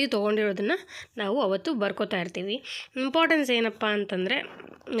 ಏನಾದರೂ ಕೊಟ್ಟು ತೊಗೊಂಡಿರೋದನ್ನು ನಾವು ಅವತ್ತು ಬರ್ಕೋತಾ ಇರ್ತೀವಿ. ಇಂಪಾರ್ಟೆನ್ಸ್ ಏನಪ್ಪ ಅಂತಂದರೆ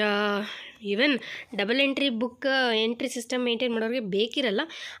even double entry system maintain ಮಾಡೋರಿಗೆ ಬೇಕಿರಲ್ಲ,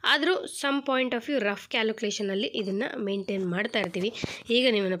 ಆದರೂ some point of view rough ಕ್ಯಾಲ್ಕುಲೇಷನಲ್ಲಿ ಇದನ್ನು ಮೇಂಟೈನ್ ಮಾಡ್ತಾ ಇರ್ತೀವಿ. ಈಗ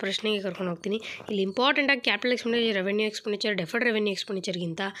ನಿಮ್ಮನ್ನು ಪ್ರಶ್ನೆಗೆ ಕರ್ಕೊಂಡು ಹೋಗ್ತೀನಿ. ಇಲ್ಲಿ ಇಂಪಾರ್ಟೆಂಟಾಗಿ capital expenditure, revenue expenditure, deferred revenue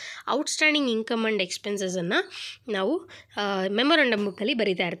ಎಕ್ಸ್ಪೆಂಡಿಚರ್ಗಿಂತ outstanding income and ಎಕ್ಸ್ಪೆನ್ಸಸನ್ನು ನಾವು ಮೆಮೊರಂಡಮ್ ಬುಕ್ಕಲ್ಲಿ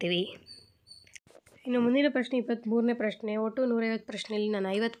ಬರಿತಾ ಇರ್ತೀವಿ. ಇನ್ನು ಮುಂದಿನ ಪ್ರಶ್ನೆ 23ನೇ ಪ್ರಶ್ನೆ. ಒಟ್ಟು 150 ಪ್ರಶ್ನೆಯಲ್ಲಿ ನಾನು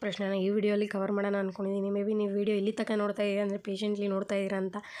 50 ಪ್ರಶ್ನೆನ ಈ ವಿಡಿಯೋಲಿ ಕವರ್ ಮಾಡೋಣ ಅಂದ್ಕೊಂಡಿದ್ದೀನಿ. ಮೇ ಬಿ ನೀವು ವಿಡಿಯೋ ಇಲ್ಲಿ ತನಕ ನೋಡ್ತಾ ಇದ್ದೀರಾ ಅಂದರೆ ಪೇಷೆಂಟ್ಲಿ ನೋಡ್ತಾ ಇದ್ದೀರಾ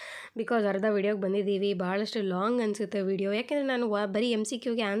ಅಂತ. ಬಿಕಾಸ್ ಅರ್ಧ ವಿಡಿಯೋಗೆ ಬಂದಿದ್ದೀವಿ, ಭಾಳಷ್ಟು ಲಾಂಗ್ ಅನಿಸುತ್ತೆ ವಿಡಿಯೋ. ಯಾಕೆಂದರೆ ನಾನು ಬರೀ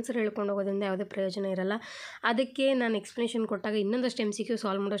MCQಗೆ ಆನ್ಸರ್ ಹೇಳ್ಕೊಂಡು ಹೋಗೋದ್ರಿಂದ ಯಾವುದೇ ಪ್ರಯೋಜನ ಇರಲ್ಲ. ಅದಕ್ಕೆ ನಾನು ಎಕ್ಸ್ಪ್ಲನೇಷನ್ ಕೊಟ್ಟಾಗ ಇನ್ನೊಂದಷ್ಟು MCQ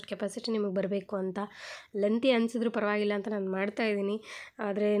ಸಾಲ್ವ್ ಮಾಡೋಷ್ಟು ಕೆಪಾಸಿಟಿ ನಿಮಗೆ ಬರಬೇಕು ಅಂತ. ಲೆಂತಿ ಅನಿಸಿದ್ರು ಪರವಾಗಿಲ್ಲ ಅಂತ ನಾನು ಮಾಡ್ತಾಯಿದ್ದೀನಿ.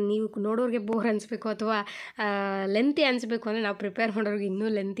 ಆದರೆ ನೀವು ನೋಡೋರಿಗೆ ಬೋರ್ ಅನಿಸ್ಬೇಕು ಅಥವಾ ಲೆಂತಿ ಅನಿಸ್ಬೇಕು ಅಂದರೆ ನಾವು ಪ್ರಿಪೇರ್ ಮಾಡೋರಿಗೆ ಇನ್ನೂ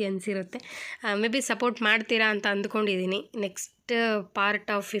ಲೆಂತಿ ಅನಿಸಿರುತ್ತೆ. ಮೇ ಬಿ ಸಪೋರ್ಟ್ ಮಾಡ್ತೀರಾ ಅಂತ ಅಂದ್ಕೊಂಡಿದ್ದೀನಿ. ನೆಕ್ಸ್ಟ್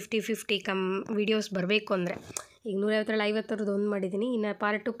ಪಾರ್ಟ್ ಆಫ್ 50-50 ವೀಡಿಯೋಸ್ ಬರಬೇಕು ಅಂದರೆ, ಈಗ 150ರಲ್ಲಿ 50 ಒಂದು ಮಾಡಿದ್ದೀನಿ, ಇನ್ನು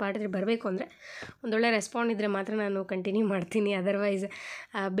ಪಾರ್ಟ್ 2 ಪಾರ್ಟ್ 3 ಬರಬೇಕು ಅಂದರೆ ಒಂದೊಳ್ಳೆ ರೆಸ್ಪಾಂಡ್ ಇದ್ದರೆ ಮಾತ್ರ ನಾನು ಕಂಟಿನ್ಯೂ ಮಾಡ್ತೀನಿ. ಅದರ್ವೈಸ್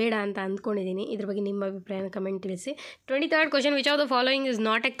ಬೇಡ ಅಂತ ಅಂದ್ಕೊಂಡಿದ್ದೀನಿ. ಇದ್ರ ಬಗ್ಗೆ ನಿಮ್ಮ ಅಭಿಪ್ರಾಯನ ಕಮೆಂಟ್ ತಿಳಿಸಿ. 23rd question, which of the following is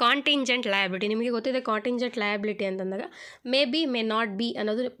not A contingent liability. ನಿಮಗೆ ಗೊತ್ತಿದೆ ಕಾಂಟಿಂಜೆಂಟ್ ಲಯಬಿಲಿಟಿ ಅಂತಂದಾಗ may be, may not be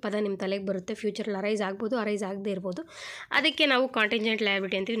ಅನ್ನೋದು ಪದ ನಿಮ್ಮ ತಲೆಗೆ ಬರುತ್ತೆ. ಫ್ಯೂಚರಲ್ಲಿ ಅರೈಸ್ ಆಗ್ಬೋದು, ಅರೈಸ್ ಆಗದೇ ಇರ್ಬೋದು. ಅದಕ್ಕೆ ನಾವು ಕಾಂಟಿಂಜೆಂಟ್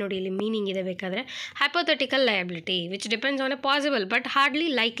ಲಯಬಿಲಿಟಿ ಅಂತೀವಿ. ನೋಡಿ ಇಲ್ಲಿ ಮೀನಿಂಗ್ ಇದೆ ಬೇಕಾದರೆ. Hypothetical liability which depends on A possible but hardly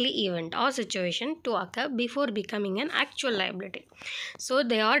likely event R situation to occur before becoming an actual liability. So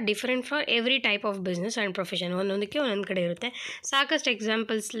they are different for every type of business and profession. ಒಂದೊಂದಕ್ಕೆ ಒಂದೊಂದು ಕಡೆ ಇರುತ್ತೆ. ಸಾಕಷ್ಟು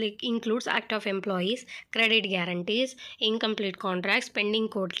examples includes act of employees, credit guarantees, incomplete contracts, pending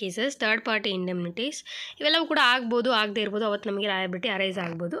court cases, third party indemnities. ಇವೆಲ್ಲವೂ ಕೂಡ ಆಗ್ಬೋದು, ಆಗದೇ ಇರ್ಬೋದು. ಅವತ್ತು ನಮಗೆ ಲಯಬಿಲಿಟಿ ಅರೈಸ್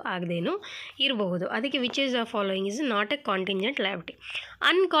ಆಗ್ಬೋದು, ಆಗದೇನೂ ಇರಬಹುದು. ಅದಕ್ಕೆ which is the following is not A contingent liability.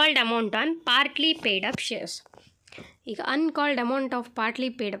 Uncalled amount on partly paid up shares. ಈಗ uncalled amount of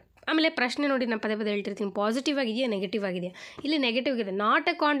partly paid up. ಆಮೇಲೆ ಪ್ರಶ್ನೆ ನೋಡಿ, ನಾನು ಪದೇ ಹೇಳ್ತಿರ್ತೀನಿ, ಪಾಸಿಟಿವ್ ಆಗಿದೆಯಾ ನೆಗೆಟಿವ್ ಆಗಿದೆಯಾ. ಇಲ್ಲಿ ನೆಗೆಟಿವ್ ಇದೆ. ನಾಟ್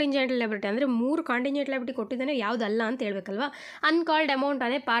ಎ ಕಾಂಟಿಂಜೆಂಟ್ ಲಯಬಿಲಿಟಿ ಅಂದರೆ 3 ಕಾಂಟಿಂಜೆಂಟ್ ಲಯಬಿಲಿಟಿ ಕೊಟ್ಟಿದ್ದಾನೆ, ಯಾವುದಲ್ಲ ಅಂತ ಹೇಳ್ಬೇಕಲ್ವಾ. ಅನ್ಕಾಲ್ಡ್ ಅಮೌಂಟ್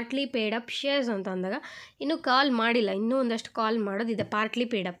ಅದೇ ಪಾರ್ಟ್ಲಿ ಪೇಡ್ ಅಪ್ ಶೇರ್ಸ್ ಅಂತ ಅಂದಾಗ ಇನ್ನೂ ಕಾಲ್ ಮಾಡಿಲ್ಲ, ಇನ್ನೂ ಒಂದಷ್ಟು ಕಾಲ್ ಮಾಡೋದಿದೆ ಪಾರ್ಟ್ಲಿ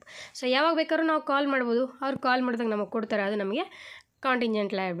ಪೇಡ್ ಅಪ್. ಸೊ ಯಾವಾಗ ಬೇಕಾದ್ರೂ ನಾವು ಕಾಲ್ ಮಾಡ್ಬೋದು. ಅವ್ರು ಕಾಲ್ ಮಾಡಿದಾಗ ನಮಗೆ ಕೊಡ್ತಾರೆ, ಅದು ನಮಗೆ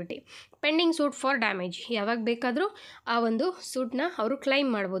contingent liability. Pending suit for damage, ಯಾವಾಗ ಬೇಕಾದರೂ ಆ ಒಂದು ಸೂಟ್ನ ಅವರು ಕ್ಲೈಮ್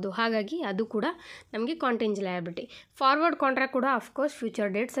ಮಾಡ್ಬೋದು, ಹಾಗಾಗಿ ಅದು ಕೂಡ ನಮಗೆ ಕಾಂಟಿಂಜೆಂಟ್ ಲಯಬಿಲಿಟಿ. ಫಾರ್ವರ್ಡ್ ಕಾಂಟ್ರಾಕ್ಟ್ ಕೂಡ ಅಫ್ಕೋರ್ಸ್ ಫ್ಯೂಚರ್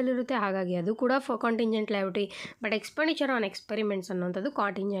ಡೇಟ್ಸಲ್ಲಿರುತ್ತೆ, ಹಾಗಾಗಿ ಅದು ಕೂಡ contingent liability. But expenditure on experiments ಅನ್ನೋಂಥದ್ದು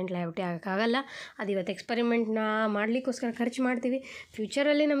ಕಾಂಟಿಂಜೆಂಟ್ ಲಯಬಿಲಿಟಿ ಆಗೋಕ್ಕಾಗಲ್ಲ. ಅದು ಇವತ್ತು ಎಕ್ಸ್ಪೆರಿಮೆಂಟ್ನ ಮಾಡಲಿಕ್ಕೋಸ್ಕರ ಖರ್ಚು ಮಾಡ್ತೀವಿ,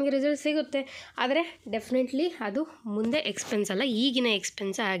 ಫ್ಯೂಚರಲ್ಲಿ ನಮಗೆ ರಿಸಲ್ಟ್ ಸಿಗುತ್ತೆ, ಆದರೆ ಡೆಫಿನೆಟ್ಲಿ ಅದು ಮುಂದೆ ಎಕ್ಸ್ಪೆನ್ಸ್ ಅಲ್ಲ, ಈಗಿನ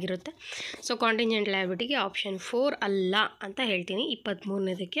ಎಕ್ಸ್ಪೆನ್ಸ್ ಆಗಿರುತ್ತೆ. ಸೊ ಕಾಂಟಿಂಜೆಂಟ್ ಲಯಬಿಲಿಟಿಗೆ ಆಪ್ಷನ್ 4 ಅಲ್ಲ ಅಂತ ಹೇಳ್ತೀನಿ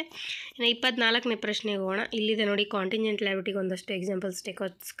 23ನೇದಕ್ಕೆ. ಇನ್ನು 24ನೇ ಪ್ರಶ್ನೆಗೆ ಹೋಗೋಣ. ಇಲ್ಲಿದೆ ನೋಡಿ, ಕಾಂಟಿಂಜೆಂಟ್ ಲಯಬಿಲಿಟಿಗೆ ಒಂದಷ್ಟು examples. Take a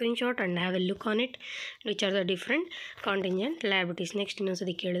screenshot and have A look on it which are the different contingent liabilities. Next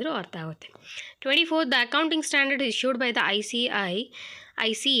ಇನ್ನೊಂದ್ಸತಿ ಕೇಳಿದ್ರು ಅರ್ಥ ಆಗುತ್ತೆ. 24 the accounting standard issued by the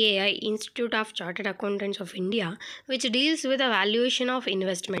ICAI Institute of Chartered Accountants of India which deals with the valuation of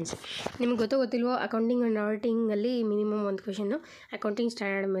investments. ನಿಮ್ಗೆ ಗೊತ್ತಿಲ್ವೋ, accounting and ಆಡಿಟಿಂಗಲ್ಲಿ minimum ಒಂದು question accounting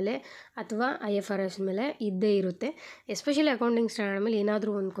standard ಮೇಲೆ ಅಥವಾ IFRS ಮೇಲೆ ಇದ್ದೇ ಇರುತ್ತೆ. ಎಸ್ಪೆಷಲಿ ಅಕೌಂಟಿಂಗ್ ಸ್ಟ್ಯಾಂಡರ್ಡ್ ಮೇಲೆ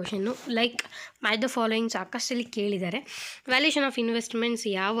ಏನಾದರೂ ಒಂದು question like match the following ಸಾಕಷ್ಟಲ್ಲಿ ಕೇಳಿದ್ದಾರೆ. ವ್ಯಾಲ್ಯೂಷನ್ ಆಫ್ ಇನ್ವೆಸ್ಟ್ಮೆಂಟ್ಸ್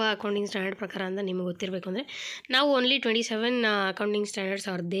ಯಾವ ಅಕೌಂಟಿಂಗ್ ಸ್ಟ್ಯಾಂಡರ್ಡ್ ಪ್ರಕಾರ ಅಂತ ನಿಮಗೆ ಗೊತ್ತಿರಬೇಕು ಅಂದರೆ, ನಾವು only 27 accounting standards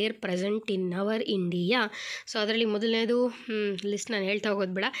are there present in our India. So ಅದರಲ್ಲಿ ಮೊದಲನೇದು ಲಿಸ್ಟ್ ನಾನು ಹೇಳ್ತಾ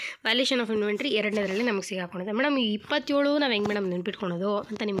ಹೋಗೋದು ಬೇಡ. ವ್ಯಾಲ್ಯೂಷನ್ ಆಫ್ ಇನ್ವೆಂಟ್ರಿ 2ನೇದರಲ್ಲಿ ನಮಗೆ ಸಿಗಾಕೊಂಡಿದೆ. ಮೇಡಮ್ ಈ 27 ನಾವು ಹೆಂಗೆ ಮೇಡಮ್ ನೆನ್ಪಿಟ್ಕೊಳೋದು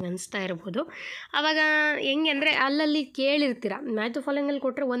ಅಂತ ನಿಮ್ಗೆ ಅನಿಸ್ತಾ ಇರ್ಬೋದು. ಆವಾಗ ಹೆಂಗೆ ಅಂದರೆ ಅಲ್ಲಲ್ಲಿ ಕೇಳಿರ್ತೀರ, ಮ್ಯಾಚ್ ದ ಫಾಲೋಯಿಂಗಲ್ಲಿ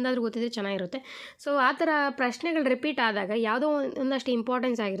ಕೊಟ್ಟರೆ ಒಂದಾದರೂ ಗೊತ್ತಿದ್ರೆ ಚೆನ್ನಾಗಿರುತ್ತೆ. ಸೊ ಆ ಥರ ಪ್ರಶ್ನೆಗಳು ರಿಪೀಟ್ ಆದಾಗ ಯಾವುದೋ ಒಂದಷ್ಟು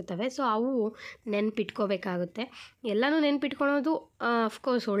ಇಂಪಾರ್ಟೆನ್ಸ್ ಆಗಿರ್ತವೆ. ಸೊ ಅವು ನೆನ್ಪಿಟ್ಕೋಬೇಕಾಗುತ್ತೆ. ಎಲ್ಲನೂ ನೆನ್ಪಿಟ್ಕೊಳೋದು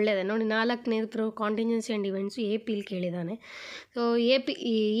ಅಫ್ಕೋರ್ಸ್ ಒಳ್ಳೆಯದೇ. ನೋಡಿ 4ನೇದು contingency and events APಲಿ ಕೇಳಿದ್ದಾನೆ. So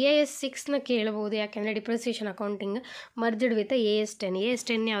AS 6ನ ಕೇಳ್ಬೋದು, ಯಾಕೆಂದರೆ depreciation accounting merged with AS 10. AS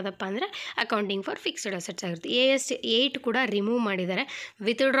 10 ಯಾವುದಪ್ಪ ಅಂದರೆ ಅಕೌಂಟಿಂಗ್ ಫಾರ್ ಫಿಕ್ಸ್ಡ್ ಅಸೆಟ್ಸ್ ಆಗಿರುತ್ತೆ. AS 8 ಕೂಡ ರಿಮೂವ್ ಮಾಡಿದ್ದಾರೆ,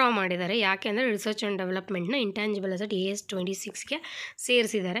 ವಿತ್ಡ್ರಾ ಮಾಡಿದ್ದಾರೆ. ಯಾಕೆಂದರೆ research and ಡೆವಲಪ್ಮೆಂಟ್ನ intangible asset AS 26ಗೆ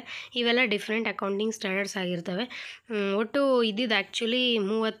ಸೇರಿಸಿದ್ದಾರೆ. ಇವೆಲ್ಲ ಡಿಫ್ರೆಂಟ್ ಅಕೌಂಟಿಂಗ್ ಸ್ಟ್ಯಾಂಡರ್ಡ್ಸ್ ಆಗಿರ್ತವೆ. ಒಟ್ಟು ಇದ್ದಿದ್ದು ಆ್ಯಕ್ಚುಲಿ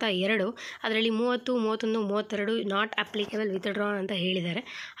 32, ಅದರಲ್ಲಿ 30, 31, 32 ನಾಟ್ ಅಪ್ಲಿಕೇಬಲ್ ವಿತ್ಡ್ರಾ ಅಂತ ಹೇಳಿದ್ದಾರೆ.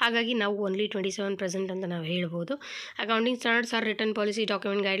 ಹಾಗಾಗಿ ನಾವು ಓನ್ಲಿ 27 ಪ್ರೆಸೆಂಟ್ ಅಂತ ನಾವು ಹೇಳ್ಬೋದು. Accounting standards R return policy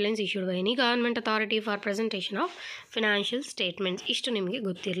document guidelines issued by any government authority for presentation of financial statements. ಇಷ್ಟು ನಿಮಗೆ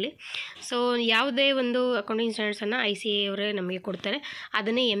ಗೊತ್ತಿರಲಿ. ಸೊ ಯಾವುದೇ ಒಂದು ಅಕೌಂಟಿಂಗ್ ಸ್ಟ್ಯಾಂಡರ್ಡ್ಸನ್ನು ICAI ಅವರೇ ನಮಗೆ ಕೊಡ್ತಾರೆ,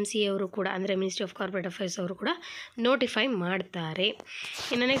 ಅದನ್ನೇ MCA ಅವರು ಕೂಡ ಅಂದರೆ ಮಿನಿಸ್ಟ್ರಿ ಆಫ್ ಕಾರ್ಪೊರೇಟ್ ಅಫೇರ್ಸ್ ಅವರು ಕೂಡ ನೋಟಿಫೈ ಮಾಡ್ತಾರೆ.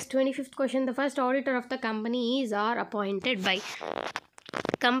 ಇನ್ನು next 25th question, the first auditor of the company is R appointed by.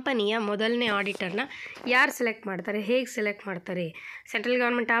 ಕಂಪನಿಯ ಮೊದಲನೇ ಆಡಿಟರ್ನ ಯಾರು ಸೆಲೆಕ್ಟ್ ಮಾಡ್ತಾರೆ, ಹೇಗೆ ಸೆಲೆಕ್ಟ್ ಮಾಡ್ತಾರೆ? Central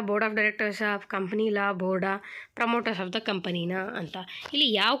ಗೌರ್ಮೆಂಟಾ, board of directors of company law, ಬೋರ್ಡಾ, promoters of the ಕಂಪನಿನ ಅಂತ. ಇಲ್ಲಿ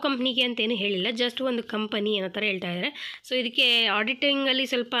ಯಾವ ಕಂಪ್ನಿಗೆ ಅಂತೇನು ಹೇಳಿಲ್ಲ, ಜಸ್ಟ್ ಒಂದು ಕಂಪನಿ ಅನ್ನೋ ಥರ ಹೇಳ್ತಾ ಇದ್ದಾರೆ. ಸೊ ಇದಕ್ಕೆ ಆಡಿಟಿಂಗಲ್ಲಿ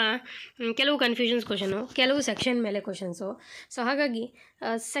ಸ್ವಲ್ಪ ಕೆಲವು ಕನ್ಫ್ಯೂಷನ್ಸ್ ಕ್ವಶನು, ಕೆಲವು ಸೆಕ್ಷನ್ ಮೇಲೆ ಕ್ವಶನ್ಸು. ಸೊ ಹಾಗಾಗಿ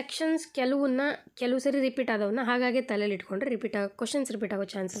ಸೆಕ್ಷನ್ಸ್ ಕೆಲವು ಸರಿ ರಿಪೀಟ್ ಆದವನ್ನ ಹಾಗಾಗಿ ತಲೆಯಲ್ಲಿ ಇಟ್ಕೊಂಡ್ರೆ ಕ್ವಶನ್ಸ್ ರಿಪೀಟ್ ಆಗೋ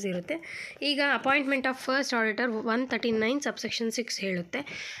ಚಾನ್ಸಸ್ ಇರುತ್ತೆ. ಈಗ appointment of first auditor 139 subsection 6 ಹೇಳುತ್ತೆ,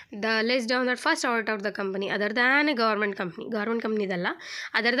 the less down that first auditor of the company other than A government ಕಂಪ್ನಿದಲ್ಲ,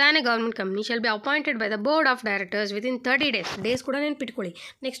 other than A government company shall be appointed by the board of directors within 30 days ಕೂಡ ನೆನ್ಪಿಟ್ಕೊಳ್ಳಿ.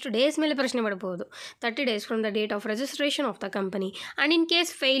 Next days ಮೇಲೆ ಪ್ರಶ್ನೆ ಮಾಡ್ಬೋದು. 30 days from the date of registration of the company and in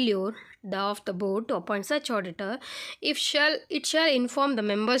case failure of the board to appoint such auditor, it shall inform the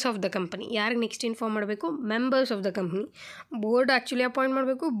members of the company. ಯಾರಿಗೆ next inform ಮಾಡಬೇಕು? Members of the company. Board actually appoint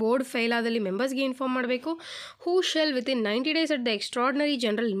ಮಾಡಬೇಕು, board fail ಆದಲ್ಲಿ ಮೆಂಬರ್ಸ್ಗೆ inform ಮಾಡಬೇಕು. ಹೂ shell within 90 days at the extraordinary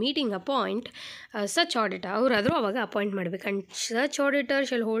general meeting appoint such auditor. ಅವರಾದರೂ ಅವಾಗ appoint ಮಾಡಬೇಕು. And such auditor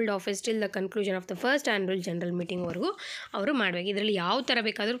shell hold office till the conclusion of the first annual general ಮೀಟಿಂಗ್ವರೆಗೂ ಅವರು ಮಾಡಬೇಕು. ಇದರಲ್ಲಿ ಯಾವ ಥರ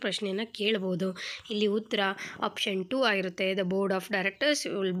ಬೇಕಾದರೂ ಪ್ರಶ್ನೆಯನ್ನು ಕೇಳ್ಬೋದು. ಇಲ್ಲಿ ಉತ್ತರ ಆಪ್ಷನ್ 2 ಆಗಿರುತ್ತೆ. The board of directors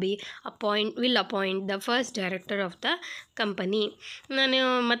will appoint the first director of the company. ನಾನು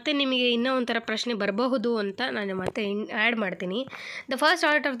ಮತ್ತೆ ನಿಮಗೆ ಇನ್ನೂ ಒಂಥರ ಪ್ರಶ್ನೆ ಬರಬಹುದು ಅಂತ ನಾನು ಮತ್ತೆ ಆ್ಯಡ್ ಮಾಡ್ತೀನಿ. The first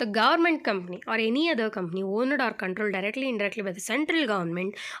auditor of the government company R any other company owned R control directly indirectly by the central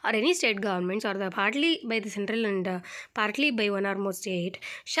government or any state governments are the partly by the central and partly by one R more state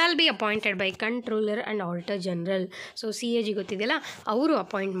shall be appointed by controller and auditor general. So CAG ಗೊತ್ತಿದೆಯಲ್ಲ, ಅವರು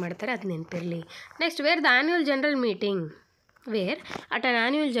appoint ಮಾಡ್ತಾರೆ, ಅದು ನೆನಪಿರಲಿ. Next, wear the annual general meeting where at an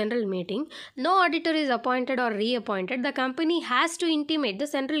annual general meeting no auditor is appointed or reappointed, the company has to intimate the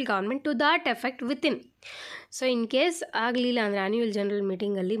central government to that effect within. So in case ಆಗಲಿಲ್ಲ ಅಂದರೆ annual general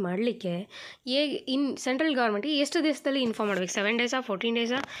ಮೀಟಿಂಗಲ್ಲಿ ಮಾಡಲಿಕ್ಕೆ central ಗೌರ್ಮೆಂಟಿಗೆ ಎಷ್ಟು ದಿವಸದಲ್ಲಿ inform ಮಾಡಬೇಕು? 7 days, 14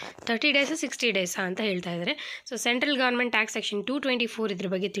 days, 30 days, 60 days ಅಂತ ಹೇಳ್ತಾ ಇದ್ದಾರೆ. So central government act section 224 ಇದ್ರ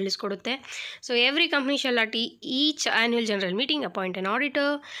ಬಗ್ಗೆ ತಿಳಿಸ್ಕೊಡುತ್ತೆ. So every company shawl at each annual general meeting appoint an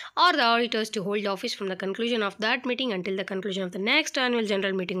auditor are the auditors to hold office from the conclusion of that meeting until the conclusion of the next annual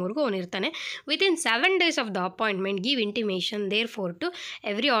general ಮೀಟಿಂಗ್ವರೆಗೂ ಅವನಿರ್ತಾನೆ. Within 7 days of the appointment give intimation there four to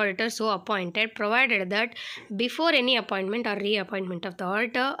every auditor so appointed provided that before any appointment or reappointment of the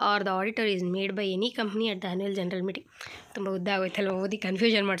auditor or the auditor is made by any company at the annual general meeting. ತುಂಬ ಉದ್ದ ಆಗೋಯ್ತಲ್ಲ, ಓದಿ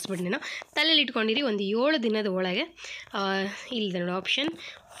confusion ಮಾಡಿಸ್ಬಿಟ್ಟು ನಾನು ತಲೆಯಲ್ಲಿ ಇಟ್ಕೊಂಡಿರಿ. ಒಂದು 7 ದಿನದ ಒಳಗೆ ಇಲ್ಲಿದೆ ನೋಡಿ option.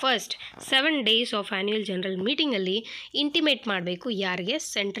 First 7 days of annual general ಮೀಟಿಂಗಲ್ಲಿ intimate ಮಾಡಬೇಕು. ಯಾರಿಗೆ?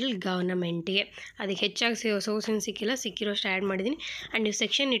 ಸೆಂಟ್ರಲ್ ಗವರ್ನಮೆಂಟಿಗೆ. ಅದಕ್ಕೆ ಹೆಚ್ಚಾಗಿ ಸೋರ್ಸನ್ ಸಿಕ್ಕಿರೋಷ್ಟು ಆ್ಯಡ್ ಮಾಡಿದ್ದೀನಿ. ಆ್ಯಂಡ್ ನೀವು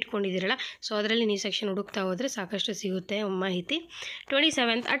ಸೆಕ್ಷನ್ ಇಟ್ಕೊಂಡಿದ್ದೀರಲ್ಲ, ಸೊ ಅದರಲ್ಲಿ ನೀವು ಸೆಕ್ಷನ್ ಹುಡುಕ್ತಾ ಹೋದರೆ ಸಾಕಷ್ಟು ಸಿಗುತ್ತೆ ಮಾಹಿತಿ.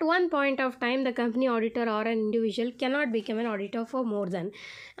 27th, at one point of time the company auditor R on individual cannot become an auditor for more than.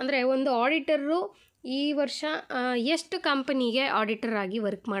 ಅಂದರೆ ಒಂದು ಆಡಿಟರು ಈ ವರ್ಷ ಎಷ್ಟು ಕಂಪನಿಗೆ ಆಡಿಟರ್ ಆಗಿ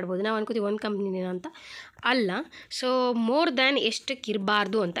ವರ್ಕ್ ಮಾಡ್ಬೋದು? ನಾವು ಅನ್ಕೋತೀವಿ ಒಂದು ಕಂಪ್ನಿನೇನೋ ಅಂತ, ಅಲ್ಲ. ಸೊ ಮೋರ್ ದ್ಯಾನ್ ಎಷ್ಟಕ್ಕೆ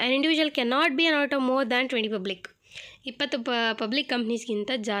ಇರಬಾರ್ದು ಅಂತ. An individual cannot be an auditor more than 20 public. 20 public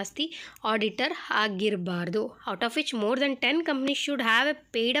ಕಂಪ್ನೀಸ್ಗಿಂತ ಜಾಸ್ತಿ auditor ಆಗಿರಬಾರ್ದು. Out of which more than 10 companies should have A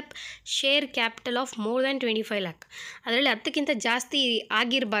paid up share capital of more than 25 lakh. ಅದರಲ್ಲಿ 10ಕ್ಕಿಂತ ಜಾಸ್ತಿ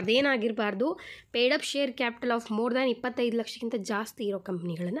ಆಗಿರಬಾರ್ದು. ಏನಾಗಿರಬಾರ್ದು? Paid up share capital of more than 25 ಲಕ್ಷಕ್ಕಿಂತ ಜಾಸ್ತಿ ಇರೋ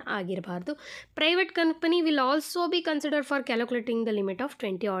ಕಂಪ್ನಿಗಳನ್ನು ಆಗಿರಬಾರ್ದು. Private company will also be consider for calculating the limit of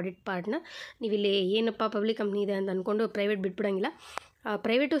 20 audit partner. ನೀವಿಲ್ಲಿ ಏನಪ್ಪ public company ಇದೆ ಅಂತ ಅಂದ್ಕೊಂಡು ಪ್ರೈವೇಟ್ ಬಿಟ್ಬಿಡೋಂಗಿಲ್ಲ.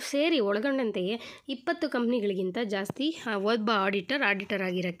 ಪ್ರೈವೇಟು ಸೇರಿ ಒಳಗೊಂಡಂತೆಯೇ 20 ಕಂಪ್ನಿಗಳಿಗಿಂತ ಜಾಸ್ತಿ ಒಬ್ಬ ಆಡಿಟರ್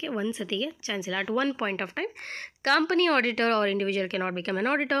ಆಗಿರೋಕ್ಕೆ ಒಂದು ಸತಿಗೆ ಚಾನ್ಸ್ ಇಲ್ಲ. At one point of time company auditor R individual cannot become an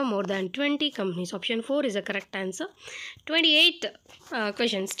auditor more than 20 companies. Option 4 is a correct answer. 28th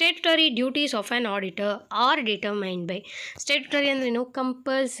question, statutory duties of an auditor R determined by. Statutory ಅಂದರೆ ನಾವು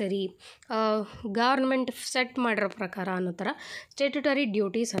compulsory government set ಮಾಡಿರೋ ಪ್ರಕಾರ ಅನ್ನೋ ಥರ statutory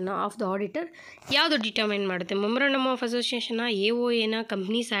ಡ್ಯೂಟೀಸನ್ನು of the auditor ಯಾವುದು determine ಮಾಡುತ್ತೆ? Memorandum of association, AOA,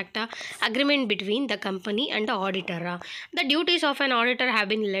 companies ಆ್ಯಕ್ಟಾ, agreement between the company and the auditor. The duties of an auditor have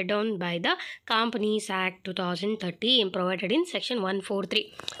been LED down by the companies act 2013 provided in section 143.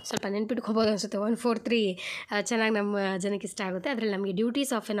 ಸ್ವಲ್ಪ ನೆನ್ಪಿಟ್ಕೋಬೋದು ಅನಿಸುತ್ತೆ. 143 ಚೆನ್ನಾಗಿ ನಮ್ಮ ಜನಕ್ಕೆ ಇಷ್ಟ ಆಗುತ್ತೆ. ಅದರಲ್ಲಿ ನಮಗೆ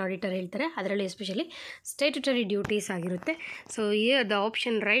ಡ್ಯೂಟೀಸ್ ಆಫ್ ಆ್ಯನ್ ಆಡಿಟರ್ ಹೇಳ್ತಾರೆ, ಅದರಲ್ಲಿ ಎಸ್ಪೆಷಲಿ ಸ್ಟ್ಯಾಟ್ಯುಟರಿ ಡ್ಯೂಟೀಸ್ ಆಗಿರುತ್ತೆ. So here the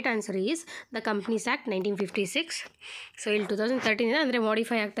option right answer is the companies act 1956. So ಇಲ್ಲಿ 2013 ಅಂದರೆ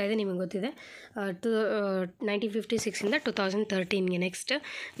ಮಾಡಿಫೈ ಆಗ್ತಾ ಇದೆ, ನಿಮಗೆ ಗೊತ್ತಿದೆ. 1956ಇಂದ 2013ಗೆ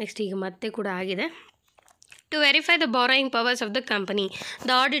ನೆಕ್ಸ್ಟ್ ಈಗ ಮತ್ತೆ ಕೂಡ ಆಗಿದೆ. To verify the borrowing powers of the company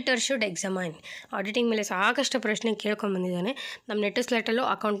the auditor should examine. Auditing ಮೇಲೆ ಸಾಕಷ್ಟು ಪ್ರಶ್ನೆ ಕೇಳ್ಕೊಂಬಂದಿದ್ದಾನೆ. ನಮ್ಮ ನೆಟಸ್ ಲೆಟಲ್ಲೂ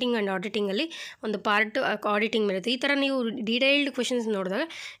ಅಕೌಂಟಿಂಗ್ ಆ್ಯಂಡ್ ಆಡಿಟಿಂಗಲ್ಲಿ ಒಂದು ಪಾರ್ಟ್ ಆಡಿಟಿಂಗ್ ಮೇಲೆ ಇರುತ್ತೆ. ಈ ಥರ ನೀವು ಡೀಟೇಲ್ಡ್ ಕ್ವೆಶನ್ಸ್ ನೋಡಿದಾಗ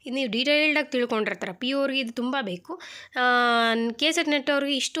ಇದು ನೀವು ಡೀಟೇಲ್ಡಾಗಿ ತಿಳ್ಕೊಂಡಿರ್ತಾರೆ. ಪಿ ಯು ಅವ್ರಿಗೆ ಇದು ತುಂಬ ಬೇಕು. KSET ನೆಟ್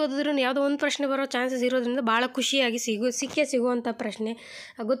ಅವ್ರಿಗೆ ಇಷ್ಟು ಓದಿದ್ರೂ ಯಾವುದೋ ಒಂದು ಪ್ರಶ್ನೆ ಬರೋ ಚಾನ್ಸಸ್ ಇರೋದ್ರಿಂದ ಭಾಳ ಖುಷಿಯಾಗಿ ಸಿಗುವಂಥ ಪ್ರಶ್ನೆ,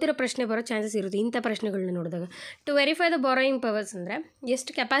 ಗೊತ್ತಿರೋ ಪ್ರಶ್ನೆ ಬರೋ ಚಾನ್ಸಸ್ ಇರುತ್ತೆ ಇಂಥ ಪ್ರಶ್ನೆಗಳನ್ನ ನೋಡಿದಾಗ. To verify the borrowing powers ಅಂದರೆ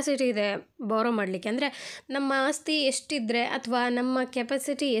ಎಷ್ಟು ಕೆಪಾಸಿಟಿ ಇದೆ ಬಾರೋ ಮಾಡಲಿಕ್ಕೆ, ಅಂದರೆ ನಮ್ಮ ಆಸ್ತಿ ಎಷ್ಟಿದ್ದರೆ ಅಥವಾ ನಮ್ಮ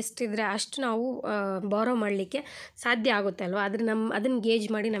ಕೆಪಾಸಿಟಿ ಎಷ್ಟಿದ್ದರೆ ಅಷ್ಟು ನಾವು ಬಾರೋ ಮಾಡಲಿಕ್ಕೆ ಸಾಧ್ಯ ಆಗುತ್ತೆ ಅಲ್ವಾ. ಅದನ್ನು ಗೇಜ್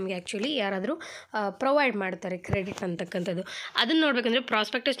ಮಾಡಿ ನಮಗೆ ಆ್ಯಕ್ಚುಲಿ ಯಾರಾದರೂ ಪ್ರೊವೈಡ್ ಮಾಡ್ತಾರೆ ಕ್ರೆಡಿಟ್ ಅಂತಕ್ಕಂಥದ್ದು. ಅದನ್ನು ನೋಡಬೇಕಂದ್ರೆ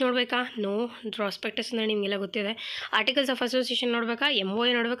ಪ್ರಾಸ್ಪೆಕ್ಟಸ್ ನೋಡಬೇಕಾ? ನೋ, ಪ್ರಾಸ್ಪೆಕ್ಟಸ್ ಅಂದರೆ ನಿಮಗೆಲ್ಲ ಗೊತ್ತಿದೆ. ಆರ್ಟಿಕಲ್ಸ್ ಆಫ್ ಅಸೋಸಿಯೇಷನ್ ನೋಡಬೇಕಾ, MOA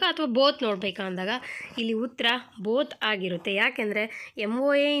ನೋಡಬೇಕಾ ಅಥವಾ ಬೋತ್ ನೋಡಬೇಕಾ ಅಂದಾಗ ಇಲ್ಲಿ ಉತ್ತರ ಬೋತ್ ಆಗಿರುತ್ತೆ. ಯಾಕೆಂದರೆ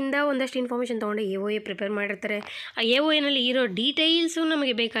MOA ಇಂದ ಒಂದಷ್ಟು ಇನ್ಫಾರ್ಮೇಷನ್ ತೊಗೊಂಡು AOA ಪ್ರಿಪೇರ್ ಮಾಡಿರ್ತಾರೆ. ಆ AOAನಲ್ಲಿ ಇರೋ ಡೀಟೇಲ್ಸು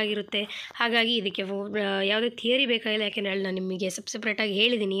ನಮಗೆ ಬೇಕಾಗಿರುತ್ತೆ. ಹಾಗಾಗಿ ಇದಕ್ಕೆ ಯಾವುದೇ ಥಿಯರಿ ಬೇಕಾಗಿಲ್ಲ, ಯಾಕೆಂದರೆ ಅಲ್ಲಿ ನಾನು ನಿಮಗೆ ಸಪ್ರೇಟಾಗಿ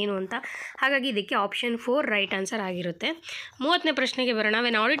ಹೇಳಿದ್ದೀನಿ ಏನು ಅಂತ. ಹಾಗಾಗಿ ಇದಕ್ಕೆ ಆಪ್ಷನ್ 4 ರೈಟ್ ಆನ್ಸರ್ ಆಗಿರುತ್ತೆ. 30ನೇ ಪ್ರಶ್ನೆಗೆ ಬರೋಣ.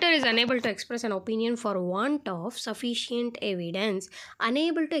 When auditor is unable to express an opinion for want of sufficient evidence.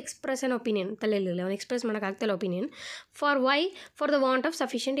 Unable to express an opinion ತಲೆಯಲ್ಲಿಲ್ಲ, ಅವ್ನು express ಮಾಡೋಕ್ಕಾಗ್ತಿಲ್ಲ opinion. For the want of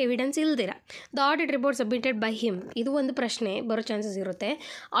sufficient evidence ಇಲ್ದಿರ the audit report submitted by him. ಇದು ಒಂದು ಪ್ರಶ್ನೆ ಬರೋ chances ಇರುತ್ತೆ.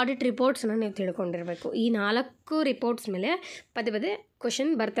 Audit ರಿಪೋರ್ಟ್ಸ್ನ ನೀವು ತಿಳ್ಕೊಂಡಿರಬೇಕು. ಈ 4 ರಿಪೋರ್ಟ್ಸ್ ಮೇಲೆ ಪದೇ ಕ್ವಶನ್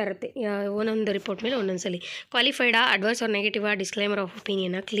ಬರ್ತಾ ಇರುತ್ತೆ, ಒಂದೊಂದು ರಿಪೋರ್ಟ್ ಮೇಲೆ ಒಂದೊಂದು ಸಲ. ಕ್ವಾಲಿಫೈಡಾ, adverse R ನೆಗೆಟಿವಾ, disclaimer of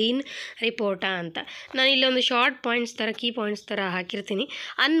opinion, clean ರಿಪೋರ್ಟಾ ಅಂತ. ನಾನು ಇಲ್ಲೊಂದು ಶಾರ್ಟ್ ಪಾಯಿಂಟ್ಸ್ ಥರ, ಕೀ ಪಾಯಿಂಟ್ಸ್ ಥರ ಹಾಕಿರ್ತೀನಿ.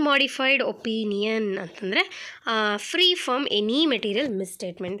 ಅನ್ಮಾಡಿಫೈಡ್ ಒಪಿನಿಯನ್ ಅಂತಂದರೆ free from any material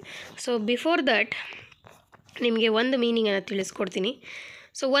ಮಿಸ್ಸ್ಟೇಟ್ಮೆಂಟ್. So before that ನಿಮಗೆ ಒಂದು ಮೀನಿಂಗನ್ನು ತಿಳಿಸ್ಕೊಡ್ತೀನಿ.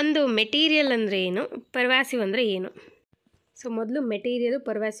 ಸೊ ಒಂದು ಮೆಟೀರಿಯಲ್ ಅಂದರೆ ಏನು, ಪರ್ವ್ಯಾಸಿವ್ ಅಂದರೆ ಏನು. ಸೊ ಮೊದಲು ಮೆಟೀರಿಯಲು,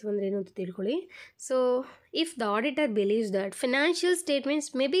 ಪರ್ವ್ಯಾಸಿವ್ ಅಂದರೆ ಏನು ಅಂತ ತಿಳ್ಕೊಳ್ಳಿ. So if the auditor believes that financial statements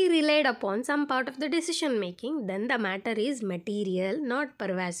may be relied upon some part of the decision making, then the matter is material, not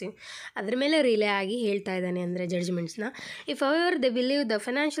ಪರ್ವ್ಯಾಸಿವ್. ಅದ್ರ ಮೇಲೆ ರಿಲೇ ಆಗಿ ಹೇಳ್ತಾ ಇದ್ದಾನೆ ಅಂದರೆ ಜಡ್ಜ್ಮೆಂಟ್ಸ್ನ. If hour they believe the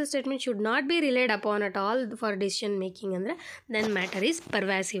financial statement should not be relied upon at all for decision making ಅಂದರೆ then matter is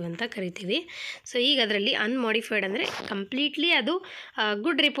ಪರ್ವ್ಯಾಸಿವ್ ಅಂತ ಕರಿತೀವಿ. So ಈಗ ಅದರಲ್ಲಿ ಅನ್ಮಾಡಿಫೈಡ್ ಅಂದರೆ ಕಂಪ್ಲೀಟ್ಲಿ ಅದು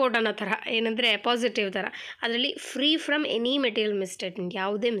ಗುಡ್ ರಿಪೋರ್ಟ್ ಅನ್ನೋ ಥರ, ಏನಂದರೆ ಪಾಸಿಟಿವ್ ಥರ. ಅದರಲ್ಲಿ ಫ್ರೀ ಫ್ರಮ್ ಎನಿ ಮೆಟೀರಿಯಲ್ ಮಿಸ್ಸ್ಟೇಟ್ಮೆಂಟ್,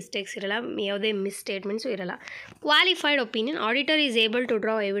 ಯಾವುದೇ ಮಿಸ್ಟೇಕ್ಸ್ ಇರಲ್ಲ, ಯಾವುದೇ ಮಿಸ್ಸ್ಟೇಟ್ಮೆಂಟ್ಸು ಇರಲ್ಲ. Qualified opinion, auditor is able to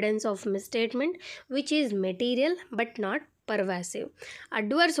draw evidence of ಮಿಸ್ಸ್ಟೇಟ್ಮೆಂಟ್ which is material but not ಪರ್ವ್ಯಾಸಿವ್.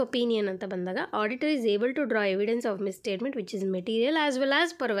 Adverse opinion ಅಂತ ಬಂದಾಗ auditor is able to draw evidence of ಮಿಸ್ಸ್ಟೇಟ್ಮೆಂಟ್ which is material as well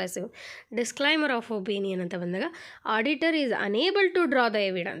as ಪರ್ವ್ಯಾಸಿವ್. Disclaimer of opinion ಅಂತ ಬಂದಾಗ auditor is unable to draw the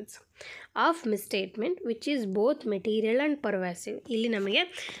evidence of ಮಿಸ್ಸ್ಟೇಟ್ಮೆಂಟ್ which is both material and ಪರ್ವ್ಯಾಸಿವ್. ಇಲ್ಲಿ ನಮಗೆ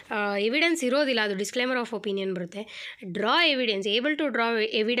evidence ಇರೋದಿಲ್ಲ, ಅದು disclaimer of opinion ಬರುತ್ತೆ. Draw evidence, able to draw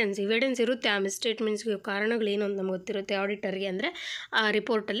evidence ಇರುತ್ತೆ. ಆ ಮಿಸ್ಸ್ಟೇಟ್ಮೆಂಟ್ಸ್ಗೆ ಕಾರಣಗಳೇನು ಅಂತ ನಮ್ಗೆ ಗೊತ್ತಿರುತ್ತೆ ಆಡಿಟರ್ಗೆ, ಅಂದರೆ ಆ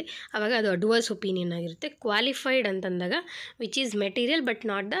ರಿಪೋರ್ಟಲ್ಲಿ. ಆವಾಗ ಅದು ಅಡ್ವರ್ಸ್ ಒಪಿನಿಯನ್ ಆಗಿರುತ್ತೆ. ಕ್ವಾಲಿಫೈಡ್ ಅಂತಂದಾಗ which is material but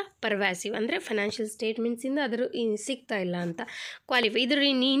not the ಪರ್ವ್ಯಾಸಿವ್, ಅಂದರೆ ಫೈನಾನ್ಷಿಯಲ್ ಸ್ಟೇಟ್ಮೆಂಟ್ಸಿಂದ ಅದ್ರ ಸಿಗ್ತಾ ಇಲ್ಲ ಅಂತ. ಇದ್ರ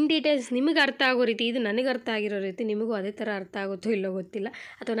ಇನ್ ಡೀಟೇಲ್ಸ್ ನಿಮಗೆ ಅರ್ಥ ಆಗೋ ರೀತಿ, ಇದು ನನಗೆ ಅರ್ಥ ಆಗಿರೋ ರೀತಿ ನಿಮಗೂ ಅದೇ ಥರ ಅರ್ಥ ಆಗುತ್ತೋ ಇಲ್ಲೋ ಗೊತ್ತಿಲ್ಲ,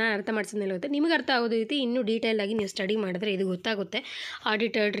 ಅಥವಾ ನಾನು ಅರ್ಥ ಮಾಡಿಸಿದ ಗೊತ್ತೆ. ನಿಮಗೆ ಅರ್ಥ ಆಗೋದು ರೀತಿ ಇನ್ನೂ ಡೀಟೇಲಾಗಿ ನೀವು ಸ್ಟಡಿ ಮಾಡಿದ್ರೆ ಇದು ಗೊತ್ತಾಗುತ್ತೆ.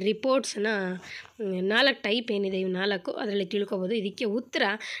 ಆಡಿಟೆಡ್ ರಿಪೋರ್ಟ್ಸ್ನ 4 ಟೈಪ್ ಏನಿದೆ, ಇವು 4 ಅದರಲ್ಲಿ ತಿಳ್ಕೊಬೋದು. ಇದಕ್ಕೆ ಉತ್ತರ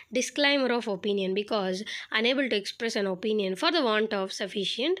disclaimer of opinion, because unable to express an opinion for the want of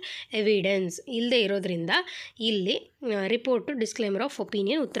sufficient evidence ಇಲ್ಲದೆ ಇರೋದ್ರಿಂದ ಇಲ್ಲಿ ರಿಪೋರ್ಟು ಡಿಸ್ಕ್ಲೈಮರ್ ಆಫ್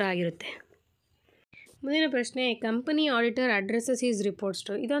ಒಪಿನಿಯನ್ ಉತ್ತರ ಆಗಿರುತ್ತೆ. ಮುಂದಿನ ಪ್ರಶ್ನೆ, company auditor addresses is reports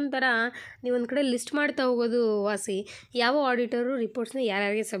to. ಇದೊಂಥರ ನೀವೊಂದು ಕಡೆ ಲಿಸ್ಟ್ ಮಾಡ್ತಾ ಹೋಗೋದು ವಾಸಿ. ಯಾವ ಆಡಿಟರು ರಿಪೋರ್ಟ್ಸ್ನ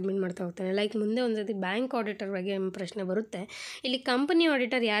ಯಾರ್ಯಾರಿಗೆ ಸಬ್ಮಿಟ್ ಮಾಡ್ತಾ ಹೋಗ್ತಾನೆ. ಲೈಕ್ ಮುಂದೆ ಒಂದು ಸತಿ ಬ್ಯಾಂಕ್ ಆಡಿಟರ್ ಬಗ್ಗೆ ಪ್ರಶ್ನೆ ಬರುತ್ತೆ. ಇಲ್ಲಿ ಕಂಪನಿ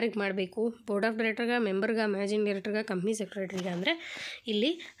ಆಡಿಟರ್ ಯಾರಿಗೆ ಮಾಡಬೇಕು, ಬೋರ್ಡ್ ಆಫ್ ಡೈರೆಕ್ಟರ್ಗೆ, ಮೆಂಬರ್ಗೆ, ಮ್ಯಾನೇಜಿಂಗ್ ಡೈರೆಕ್ಟರ್ಗೆ, ಕಂಪ್ನಿ ಸೆಕ್ರೆಟರಿಗೆ. ಅಂದರೆ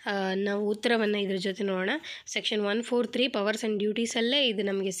ಇಲ್ಲಿ ನಾವು ಉತ್ತರವನ್ನು ಇದ್ರ ಜೊತೆ ನೋಡೋಣ. ಸೆಕ್ಷನ್ 143 ಪವರ್ಸ್ ಆ್ಯಂಡ್ ಡ್ಯೂಟೀಸಲ್ಲೇ ಇದು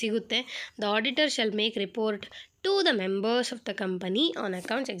ನಮಗೆ ಸಿಗುತ್ತೆ. The auditor shawl make report to the members of the company on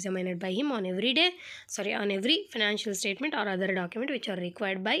accounts examined by him on every financial statement or other document which are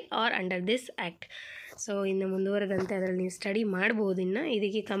required by or under this act. So ಇನ್ನು ಮುಂದುವರೆದಂತೆ ಅದರಲ್ಲಿ ನೀವು study ಮಾಡ್ಬೋದು. ಇನ್ನು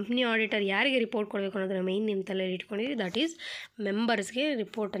ಇದಕ್ಕೆ company auditor ಯಾರಿಗೆ report ಕೊಡಬೇಕು ಅನ್ನೋದನ್ನ ಮೇಯ್ನ್ ನಿಮ್ಮ ತಲೆಯಲ್ಲಿ ಇಟ್ಕೊಂಡಿದ್ದೀವಿ. That is ಮೆಂಬರ್ಸ್ಗೆ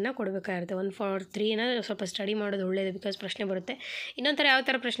ರಿಪೋರ್ಟನ್ನು ಕೊಡಬೇಕಾಗಿರುತ್ತೆ. 143ನ ಸ್ವಲ್ಪ ಸ್ಟಡಿ ಮಾಡೋದು ಒಳ್ಳೆಯದು, ಬಿಕಾಸ್ ಪ್ರಶ್ನೆ ಬರುತ್ತೆ. ಇನ್ನೊಂದು ಥರ ಯಾವ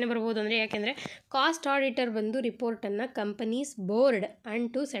ಥರ ಪ್ರಶ್ನೆ ಬರ್ಬೋದು ಅಂದರೆ, ಯಾಕೆಂದರೆ ಕಾಸ್ಟ್ ಆಡಿಟರ್ ಬಂದು ರಿಪೋರ್ಟನ್ನು companies board and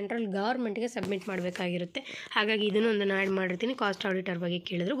to central ಗೌರ್ಮೆಂಟ್ಗೆ submit ಮಾಡಬೇಕಾಗಿರುತ್ತೆ. ಹಾಗಾಗಿ ಇದನ್ನು ಒಂದನ್ನು ಆ್ಯಡ್ ಮಾಡಿರ್ತೀನಿ, ಕಾಸ್ಟ್ ಆಡಿಟರ್ ಬಗ್ಗೆ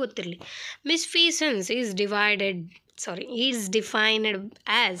ಕೇಳಿದ್ರು ಗೊತ್ತಿರಲಿ. ಮಿಸ್ಫೀಸನ್ಸ್ ಈಸ್ ಡಿಫೈನ್ಡ್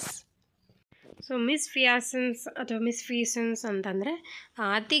ಆ್ಯಸ್ ಸೊ ಮಿಸ್ಫಿಯಾಸನ್ಸ್ ಅಥವಾ ಮಿಸ್ಫೀಸನ್ಸ್ ಅಂತಂದರೆ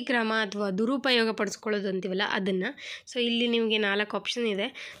ಅತಿಕ್ರಮ ಅಥವಾ ದುರುಪಯೋಗ ಪಡಿಸ್ಕೊಳ್ಳೋದು ಅಂತೀವಲ್ಲ ಅದನ್ನು. ಸೊ ಇಲ್ಲಿ ನಿಮಗೆ 4 ಆಪ್ಷನ್ ಇದೆ.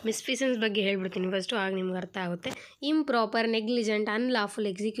 ಮಿಸ್ಫೀಸನ್ಸ್ ಬಗ್ಗೆ ಹೇಳ್ಬಿಡ್ತೀನಿ ಫಸ್ಟು, ಆಗ ನಿಮ್ಗೆ ಅರ್ಥ ಆಗುತ್ತೆ. Improper, negligent, unlawful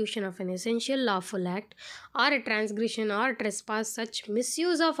execution of N essential lawful act R A ಟ್ರಾನ್ಸ್ಗ್ರೆಷನ್ R trespass such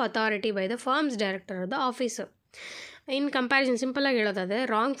misuse of authority by the firms director of the officer. In comparison ಸಿಂಪಲಾಗಿ ಹೇಳೋದಾದರೆ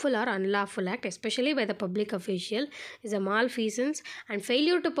wrongful R unlawful act especially by the public official is a ಮಾಲ್ಫೀಸನ್ಸ್ and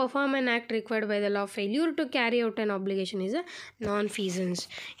failure to perform an act required by the law, failure to carry out an obligation is a ನಾನ್ ಫೀಸನ್ಸ್.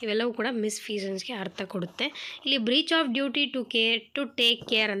 ಇವೆಲ್ಲವೂ ಕೂಡ ಮಿಸ್ಫೀಸನ್ಸ್ಗೆ ಅರ್ಥ ಕೊಡುತ್ತೆ. ಇಲ್ಲಿ breach of duty to take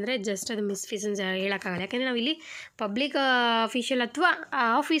care ಅಂದರೆ just ಅದು ಮಿಸ್ಫೀಸನ್ಸ್ ಹೇಳೋಕ್ಕಾಗಲ್ಲ. ಯಾಕೆಂದರೆ ನಾವಿಲ್ಲಿ ಪಬ್ಲಿಕ್ ಅಫಿಷಿಯಲ್ ಅಥವಾ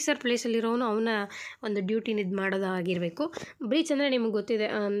ಆಫೀಸರ್ ಪ್ಲೇಸಲ್ಲಿರೋನು ಅವನ ಒಂದು ಡ್ಯೂಟಿನ ಇದು ಮಾಡೋದಾಗಿರಬೇಕು. ಬ್ರೀಚ್ ಅಂದರೆ ನಿಮ್ಗೆ ಗೊತ್ತಿದೆ,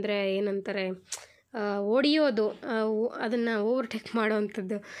 ಅಂದರೆ ಏನಂತಾರೆ, ಹೊಡಿಯೋದು, ಅದನ್ನು ಓವರ್ಟೇಕ್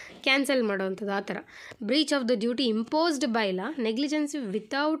ಮಾಡೋವಂಥದ್ದು, ಕ್ಯಾನ್ಸಲ್ ಮಾಡೋವಂಥದ್ದು, ಆ ಥರ. Breach of the duty imposed by law, negligence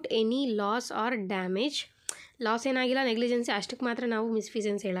without any loss R damage. Loss ಏನಾಗಿಲ್ಲ, ನೆಗ್ಲಿಜೆನ್ಸಿ, ಅಷ್ಟಕ್ಕೆ ಮಾತ್ರ ನಾವು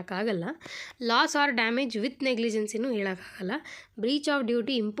ಮಿಸ್ಫೀಸನ್ಸ್ ಹೇಳೋಕ್ಕಾಗಲ್ಲ. ಲಾಸ್ ಆರ್ ಡ್ಯಾಮೇಜ್ ವಿತ್ ನೆಗ್ಲಿಜೆನ್ಸಿನೂ ಹೇಳೋಕ್ಕಾಗಲ್ಲ. Breach of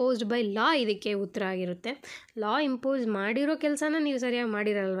duty imposed by ಲಾ ಇದಕ್ಕೆ ಉತ್ತರ ಆಗಿರುತ್ತೆ. ಲಾ ಇಂಪೋಸ್ ಮಾಡಿರೋ ಕೆಲಸನ ನೀವು ಸರಿಯಾಗಿ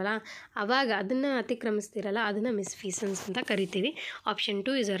ಮಾಡಿರಲ್ವಲ್ಲ, ಆವಾಗ ಅದನ್ನು ಅತಿಕ್ರಮಿಸ್ತಿರಲ್ಲ, ಅದನ್ನು ಮಿಸ್ಫೀಸನ್ಸ್ ಅಂತ ಕರಿತೀವಿ. Option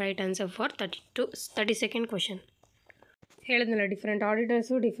 2 is a right answer for 32nd question. ಹೇಳಿದ್ನಲ್ಲ, ಡಿಫ್ರೆಂಟ್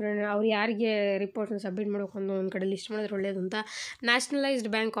ಆಡಿಟರ್ಸು ಅವ್ರು ಯಾರಿಗೆ ರಿಪೋರ್ಟ್ನ ಸಬ್ಮಿಟ್ ಮಾಡಬೇಕು ಅನ್ನೋ ಒಂದು ಕಡೆ ಲಿಸ್ಟ್ ಮಾಡಿದ್ರೆ ಒಳ್ಳೆಯದು ಅಂತ. ನ್ಯಾಷನಲೈಸ್ಡ್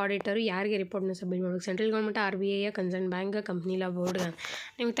ಬ್ಯಾಂಕ್ ಆಡಿಟರು ಯಾರಿಗೆ ರಿಪೋರ್ಟ್ನ ಸಬ್ಮಿಟ್ ಮಾಡಬೇಕು? Central government, RBI, concern bank, company ಲಾ ಬೋರ್ಡ್.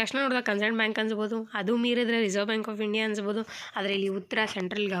 ನಿಮ್ಗೆ ತಕ್ಷಣ ನೋಡಿದಾಗ ಕನ್ಸರ್ನ್ ಬ್ಯಾಂಕ್ ಅನ್ಸ್ಬೋದು, ಅದು ಮೀರಿದ್ರೆ ರಿಸರ್ವ್ ಬ್ಯಾಂಕ್ ಆಫ್ ಇಂಡಿಯಾ ಅನ್ಸ್ಬೋದು, ಆದರೆ ಇಲ್ಲಿ ಉತ್ತರ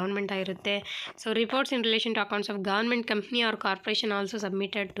ಸೆಂಟ್ರಲ್ ಗೌರ್ಮೆಂಟ್ ಆಗಿರುತ್ತೆ. So reports in relation to accounts of government company R corporation also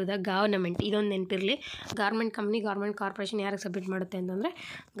submitted to the government. ಇದೊಂದು ನೆನಪಿರಲಿ, ಗೌರ್ಮೆಂಟ್ ಕಂಪ್ನಿ, ಗೌರ್ಮೆಂಟ್ ಕಾರ್ಪೊರೇಷನ್ ಯಾರಿಗೆ ಸಬ್ಮಿಟ್ ಮಾಡುತ್ತೆ ಅಂತಂದರೆ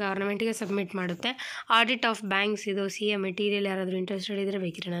ಗೌರ್ಮೆಂಟಿಗೆ ಸಬ್ಮಿಟ್ ಮಾಡುತ್ತೆ. ಆಡಿಟ್ ಆಫ್ ಬ್ಯಾಂಕ್ಸ್, ಇದು CA ಮೆಟೀರಿಯಲ್ ಯಾರಾದರೂ ಇಂಟ್ರೆಸ್ಟೆಡ್ ಇದ್ದರೆ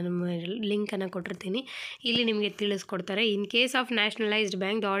ಬೇಕಿದ್ರೆ ನಾನು ಲಿಂಕನ್ನು ಕೊಟ್ಟಿರ್ತೀನಿ, ಇಲ್ಲಿ ನಿಮಗೆ ತಿಳಿಸ್ಕೊಡ್ತಾರೆ. In case of nationalised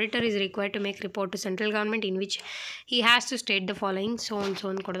bank the auditor is required to make report to central government in which he has to state the following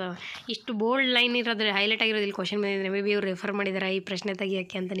ಸೋನ್ ಕೊಡ್ತಾವೆ. ಇಷ್ಟು ಬೋಲ್ಡ್ ಲೈನ್ ಇರೋದ್ರೆ, ಹೈಲೈಟ್ ಆಗಿರೋದು ಇಲ್ಲಿ ಕ್ವಶನ್ ಬಂದಿದೆ. ಮೇ ಬಿ ಇವ್ರು ರೆಫರ್ ಮಾಡಿದ್ದಾರೆ ಈ ಪ್ರಶ್ನೆ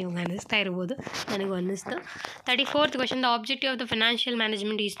ತೆಗಿಯೋಕ್ಕೆ ಅಂತ ನೀವು ಅನ್ನಿಸ್ತಾ ಇರ್ಬೋದು, ನನಗೂ ಅನ್ನಿಸ್ತು. 34th question, the objective of the financial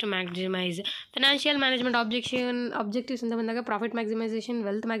management is to maximise. Financial management objectives ಅಂತ ಬಂದಾಗ ಪ್ರಾಫಿಟ್ ಮ್ಯಾಕ್ಸಿಮೈಸೇಷನ್,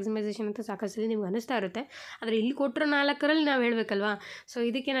 ವೆಲ್ತ್ ಮ್ಯಾಕ್ಸಿಮೈಸೇಷನ್ ಅಂತ ಸಾಕಷ್ಟು ನಿಮ್ಗೆ ಅನ್ನಿಸ್ತಾ ಇರುತ್ತೆ. ಆದರೆ ಇಲ್ಲಿ ಕೊಟ್ಟರು 4ರಲ್ಲಿ ನಾವು ಹೇಳಬೇಕಲ್ವಾ. ಸೊ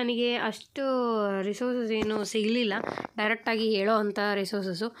ಇದಕ್ಕೆ ನನಗೆ ಅಷ್ಟು ರಿಸೋರ್ಸಸ್ ಏನು ಸಿಗಲಿಲ್ಲ, ಡೈರೆಕ್ಟಾಗಿ ಹೇಳೋ ಅಂಥ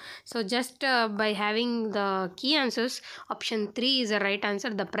resources. So just by having the key answers, option 3 is a right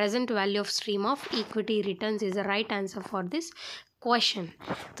answer. The present value of stream of equity returns is a right answer for this question.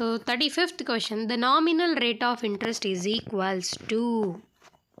 So 35th question, the nominal rate of interest is equals to.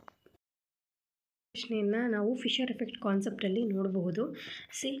 ಪ್ರಶ್ನೆಯನ್ನು ನಾವು Fisher effect ಕಾನ್ಸೆಪ್ಟಲ್ಲಿ ನೋಡಬಹುದು.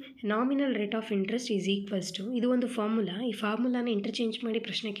 Nominal rate of interest is equals to, ಇದು ಒಂದು formula. ಈ ಫಾರ್ಮುಲಾನ interchange ಮಾಡಿ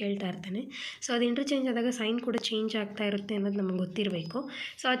ಪ್ರಶ್ನೆ ಕೇಳ್ತಾ ಇರ್ತಾನೆ. ಸೊ ಅದು ಇಂಟರ್ಚೇಂಜ್ ಆದಾಗ ಸೈನ್ ಕೂಡ ಚೇಂಜ್ ಆಗ್ತಾ ಇರುತ್ತೆ ಅನ್ನೋದು ನಮಗೆ ಗೊತ್ತಿರಬೇಕು.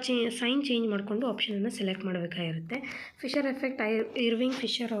 ಸೊ ಆ ಸೈನ್ ಚೇಂಜ್ ಮಾಡಿಕೊಂಡು ಆಪ್ಷನನ್ನು ಸೆಲೆಕ್ಟ್ ಮಾಡಬೇಕಾಗಿರುತ್ತೆ. ಫಿಶರ್ ಎಫೆಕ್ಟ್ ಇರ್ವಿಂಗ್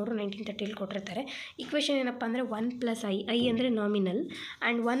ಫಿಶರ್ ಅವರು 1930 ಕೊಟ್ಟಿರ್ತಾರೆ. ಈಕ್ವೇಷನ್ ಏನಪ್ಪ ಅಂದರೆ 1 + i ಅಂದರೆ nominal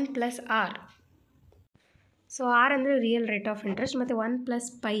and 1 + r. So R ಅಂದರೆ ರಿಯಲ್ ರೇಟ್ ಆಫ್ ಇಂಟ್ರೆಸ್ಟ್, ಮತ್ತು 1 +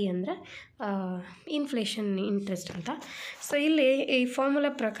 π ಅಂದರೆ ಇನ್ಫ್ಲೇಷನ್ ಇಂಟ್ರೆಸ್ಟ್ ಅಂತ. ಸೊ ಇಲ್ಲಿ ಈ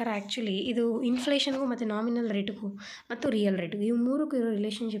ಫಾರ್ಮುಲಾ ಪ್ರಕಾರ ಆ್ಯಕ್ಚುಲಿ ಇದು ಇನ್ಫ್ಲೇಷನ್ಗೂ ಮತ್ತು ನಾಮಿನಲ್ ರೇಟ್ಗೂ ಮತ್ತು ರಿಯಲ್ ರೇಟ್ಗೂ ಇವು ಮೂರಕ್ಕೂ ಇರೋ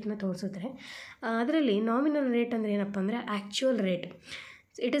ರಿಲೇಷನ್ಶಿಪ್ನ ತೋರಿಸುತ್ತೆ. ಅದರಲ್ಲಿ ನಾಮಿನಲ್ ರೇಟ್ ಅಂದರೆ ಏನಪ್ಪ ಅಂದರೆ actual rate.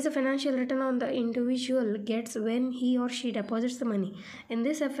 It is a financial return on the individual gets when he or she deposits the money. In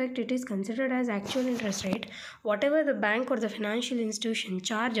this effect, it is considered as actual interest rate, whatever the bank or the financial institution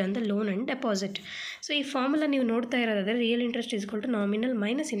charge on the loan and deposit. So ಈ formula ನೀವು ನೋಡ್ತಾ ಇರೋದಾದರೆ real interest is equal to nominal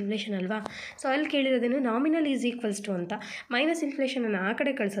minus inflation ಅಲ್ವಾ. So ಅಲ್ಲಿ ಕೇಳಿರೋದೇನು nominal is equals to ಅಂತ. Minus ಇನ್ಫ್ಲೇಷನನ್ನು ಆ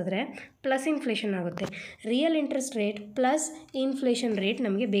ಕಡೆ ಕಳಿಸಿದ್ರೆ plus inflation ಆಗುತ್ತೆ. Real interest rate plus inflation rate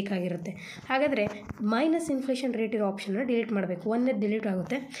ನಮಗೆ ಬೇಕಾಗಿರುತ್ತೆ. ಹಾಗಾದರೆ ಮೈನಸ್ ಇನ್ಫ್ಲೇಷನ್ ರೇಟ್ ಇರೋ ಆಪ್ಷನ್ನ ಡಿಲೀಟ್ ಮಾಡಬೇಕು. ಒಂದನೇದು ಡಿಲೀಟ್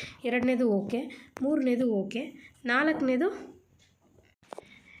ಆಗುತ್ತೆ, ಎರಡನೇದು ಓಕೆ, ಮೂರನೇದು ಓಕೆ, ನಾಲ್ಕನೇದು.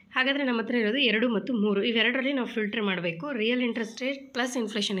 ಹಾಗಾದರೆ ನಮ್ಮ ಹತ್ರ ಇರೋದು 2 ಮತ್ತು 3, ಇವೆರಡರಲ್ಲಿ ನಾವು ಫಿಲ್ಟರ್ ಮಾಡಬೇಕು. Real interest rate plus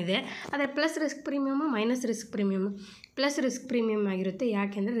inflation ಇದೆ, ಆದರೆ plus risk premium minus risk premium. Plus risk premium ಆಗಿರುತ್ತೆ,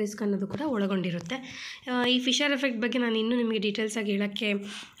 ಯಾಕೆಂದರೆ ರಿಸ್ಕ್ ಅನ್ನೋದು ಕೂಡ ಒಳಗೊಂಡಿರುತ್ತೆ. ಈ ಫಿಶರ್ ಎಫೆಕ್ಟ್ ಬಗ್ಗೆ ನಾನು ಇನ್ನೂ ನಿಮಗೆ ಡೀಟೇಲ್ಸಾಗಿ ಹೇಳೋಕ್ಕೆ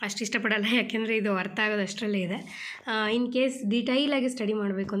ಅಷ್ಟು ಇಷ್ಟಪಡಲ್ಲ, ಯಾಕೆಂದರೆ ಇದು ಅರ್ಥ ಆಗೋದು ಅಷ್ಟರಲ್ಲೇ ಇದೆ. ಇನ್ ಕೇಸ್ ಡೀಟೈಲಾಗಿ ಸ್ಟಡಿ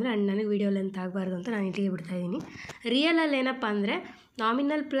ಮಾಡಬೇಕು ಅಂದರೆ ನನಗೆ ವೀಡಿಯೋ ಲೆಂತ್ ಆಗಬಾರ್ದು ಅಂತ ನಾನು ಇಟ್ಟಿಗೆ ಬಿಡ್ತಾಯಿದ್ದೀನಿ. ರಿಯಲಲ್ಲಿ ಏನಪ್ಪ ಅಂದರೆ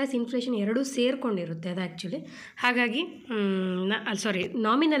ನಾಮಿನಲ್ ಪ್ಲಸ್ ಇನ್ಫ್ಲೇಷನ್ ಎರಡೂ ಸೇರಿಕೊಂಡಿರುತ್ತೆ ಅದು ಆ್ಯಕ್ಚುಲಿ. ಹಾಗಾಗಿ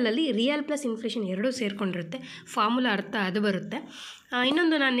ನಾಮಿನಲಲ್ಲಿ ರಿಯಲ್ ಪ್ಲಸ್ ಇನ್ಫ್ಲೇಷನ್ ಎರಡೂ ಸೇರಿಕೊಂಡಿರುತ್ತೆ. ಫಾರ್ಮುಲಾ ಅರ್ಥ ಅದು ಬರುತ್ತೆ.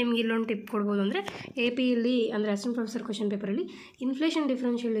 ಇನ್ನೊಂದು ನಾನು ನಿಮ್ಗೆ ಇಲ್ಲೊಂದು ಟಿಪ್ ಕೊಡ್ಬೋದು ಅಂದರೆ AP-ಯಲ್ಲಿ ಅಂದರೆ ಅಸಿಸ್ಟೆಂಟ್ ಪ್ರೊಫೆಸರ್ ಕ್ವಶನ್ ಪೇಪರಲ್ಲಿ inflation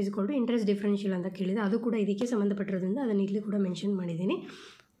differential is equal to interest differential ಅಂತ ಕೇಳಿದೆ. ಅದು ಕೂಡ ಇದಕ್ಕೆ ಸಂಬಂಧಪಟ್ಟಿರೋದ್ರಿಂದ ಅದನ್ನು ಇಲ್ಲಿ ಕೂಡ ಮೆನ್ಷನ್ ಮಾಡಿದ್ದೀನಿ.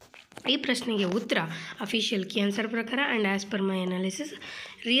 ಈ ಪ್ರಶ್ನೆಗೆ ಉತ್ತರ ಅಫಿಷಿಯಲ್ ಕೀ ಆನ್ಸರ್ ಪ್ರಕಾರ and as per my analysis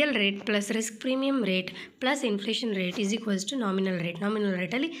real rate plus risk premium rate plus inflation rate is equals to nominal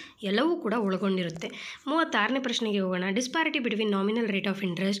ರೇಟಲ್ಲಿ ಎಲ್ಲವೂ ಕೂಡ ಒಳಗೊಂಡಿರುತ್ತೆ. 36ನೇ ಪ್ರಶ್ನೆಗೆ ಹೋಗೋಣ. Disparity between nominal rate of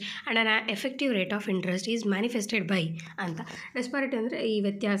interest and an effective rate of interest is manifested by ಅಂತ. Disparity ಅಂದರೆ ಈ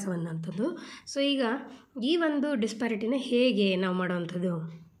ವ್ಯತ್ಯಾಸವನ್ನಂಥದ್ದು. So ಈಗ ಈ ಒಂದು ಡಿಸ್ಪ್ಯಾರಿಟಿನ ಹೇಗೆ ನಾವು ಮಾಡೋವಂಥದ್ದು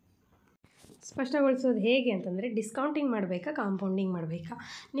ಸ್ಪಷ್ಟಗೊಳಿಸೋದು ಹೇಗೆ ಅಂತಂದರೆ ಡಿಸ್ಕೌಂಟಿಂಗ್ ಮಾಡಬೇಕಾ ಕಾಂಪೌಂಡಿಂಗ್ ಮಾಡಬೇಕಾ.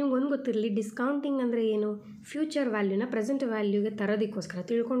 ನಿಮ್ಗೊಂದು ಗೊತ್ತಿರಲಿ, ಡಿಸ್ಕೌಂಟಿಂಗ್ ಅಂದರೆ ಏನು, ಫ್ಯೂಚರ್ ವ್ಯಾಲ್ಯೂನ ಪ್ರೆಸೆಂಟ್ ವ್ಯಾಲ್ಯೂಗೆ ತರೋದಕ್ಕೋಸ್ಕರ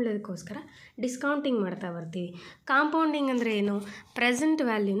ತಿಳ್ಕೊಳ್ಳೋದಕ್ಕೋಸ್ಕರ ಡಿಸ್ಕೌಂಟಿಂಗ್ ಮಾಡ್ತಾ ಬರ್ತೀವಿ. ಕಾಂಪೌಂಡಿಂಗ್ ಅಂದರೆ ಏನು, ಪ್ರೆಸೆಂಟ್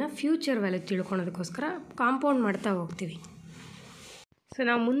ವ್ಯಾಲ್ಯೂನ ಫ್ಯೂಚರ್ ವ್ಯಾಲ್ಯೂ ತಿಳ್ಕೊಳೋದಕ್ಕೋಸ್ಕರ ಕಾಂಪೌಂಡ್ ಮಾಡ್ತಾ ಹೋಗ್ತೀವಿ. ಸೊ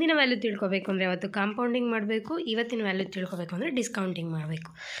ನಾವು ಮುಂದಿನ ವ್ಯಾಲ್ಯೂ ತಿಳ್ಕೊಬೇಕು ಅಂದರೆ ಅವತ್ತು ಕಾಂಪೌಂಡಿಂಗ್ ಮಾಡಬೇಕು, ಇವತ್ತಿನ ವ್ಯಾಲ್ಯೂ ತಿಳ್ಕೊಬೇಕು ಅಂದರೆ ಡಿಸ್ಕೌಂಟಿಂಗ್ ಮಾಡಬೇಕು.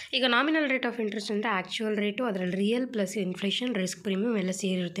 ಈಗ ನಾಮಿನಲ್ ರೇಟ್ ಆಫ್ ಇಂಟ್ರೆಸ್ಟ್ ಅಂದರೆ ಆ್ಯಕ್ಚುಯಲ್ ರೇಟು, ಅದರಲ್ಲಿ real plus inflation risk premium ಎಲ್ಲ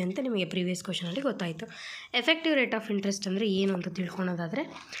ಸೇರಿರುತ್ತೆ ಅಂತ ನಿಮಗೆ ಪ್ರೀವಿಯಸ್ ಕ್ವಶನಲ್ಲಿ ಗೊತ್ತಾಯಿತು. ಎಫೆಕ್ಟಿವ್ ರೇಟ್ ಆಫ್ ಇಂಟ್ರೆಸ್ಟ್ ಅಂದರೆ ಏನು ಅಂತ ತಿಳ್ಕೊಳೋದಾದರೆ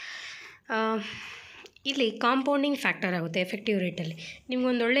ಇಲ್ಲಿ ಕಾಂಪೌಂಡಿಂಗ್ ಫ್ಯಾಕ್ಟರ್ ಆಗುತ್ತೆ ಎಫೆಕ್ಟಿವ್ ರೇಟಲ್ಲಿ.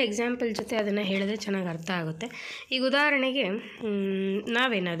 ನಿಮ್ಗೊಂದು ಒಳ್ಳೆ ಎಕ್ಸಾಂಪಲ್ ಜೊತೆ ಅದನ್ನು ಹೇಳಿದ್ರೆ ಚೆನ್ನಾಗಿ ಅರ್ಥ ಆಗುತ್ತೆ. ಈಗ ಉದಾಹರಣೆಗೆ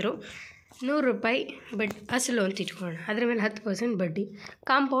ನಾವೇನಾದರೂ 100 ರೂಪಾಯಿ ಅಸಲು ಅಂತ ಇಟ್ಕೊಳ್ಳೋಣ, ಅದರ ಮೇಲೆ 10% ಬಡ್ಡಿ,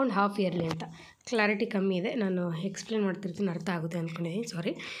 ಕಾಂಪೌಂಡ್ ಹಾಫ್ ಇಯರ್ಲಿ ಅಂತ. ಕ್ಲಾರಿಟಿ ಕಮ್ಮಿ ಇದೆ, ನಾನು ಎಕ್ಸ್ಪ್ಲೇನ್ ಮಾಡ್ತಿರ್ತೀನಿ, ಅರ್ಥ ಆಗುತ್ತೆ ಅಂದ್ಕೊಂಡಿದ್ದೀನಿ,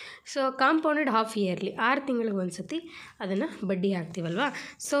 ಸಾರಿ. ಸೊ ಕಾಂಪೌಂಡೆಡ್ ಹಾಫ್ ಇಯರ್ಲಿ 6 ತಿಂಗಳಿಗೆ ಒಂದು ಸತಿ ಅದನ್ನು ಬಡ್ಡಿ ಹಾಕ್ತೀವಲ್ವಾ.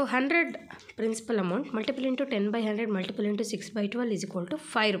 So 100 principal amount multiple into 10/100 multiple into 6/12 is equal to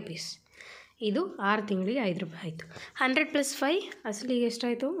 5 rupees. ಇದು 6 ತಿಂಗಳಿಗೆ 5 ರೂಪಾಯಿ ಆಯಿತು. 100 + 5 ಅಸಲಿಗೆ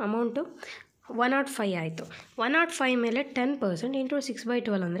ಎಷ್ಟಾಯಿತು ಅಮೌಂಟು 105 ಆಯಿತು. 105 ಮೇಲೆ 10% ಇಂಟು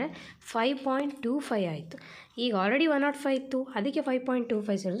 6/12 ಅಂದರೆ 5.25 ಆಯಿತು. ಈಗ ಆಲ್ರೆಡಿ 105 ಇತ್ತು, ಅದಕ್ಕೆ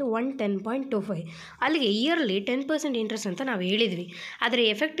 5.25 ಸೇರಿದ್ರೆ 110.25. ಅಲ್ಲಿಗೆ ಇಯರ್ಲಿ 10% ಇಂಟ್ರೆಸ್ಟ್ ಅಂತ ನಾವು ಹೇಳಿದ್ವಿ. ಆದರೆ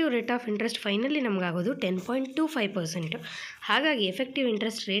effective rate of interest finally ನಮಗಾಗೋದು 10.25%. ಹಾಗಾಗಿ ಎಫೆಕ್ಟಿವ್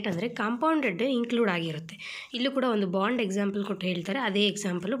ಇಂಟ್ರೆಸ್ಟ್ ರೇಟ್ ಅಂದರೆ ಕಾಂಪೌಂಡೆಡ್ ಇನ್ಕ್ಲೂಡ್ ಆಗಿರುತ್ತೆ. ಇಲ್ಲೂ ಕೂಡ ಒಂದು ಬಾಂಡ್ ಎಕ್ಸಾಂಪಲ್ ಕೊಟ್ಟು ಹೇಳ್ತಾರೆ, ಅದೇ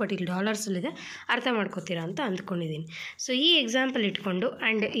ಎಕ್ಸಾಂಪಲು, ಬಟ್ ಇಲ್ಲಿ ಡಾಲರ್ಸಲ್ಲಿದೆ, ಅರ್ಥ ಮಾಡ್ಕೋತೀರಾ ಅಂತ ಅಂದ್ಕೊಂಡಿದ್ದೀನಿ. ಸೊ ಈ ಎಕ್ಸಾಂಪಲ್ ಇಟ್ಕೊಂಡು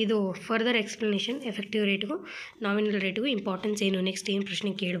ಆ್ಯಂಡ್ ಇದು further explanation effective ರೇಟ್ಗೂ nominal ರೇಟ್ಗೂ importance ಏನು, ನೆಕ್ಸ್ಟ್ ಏನು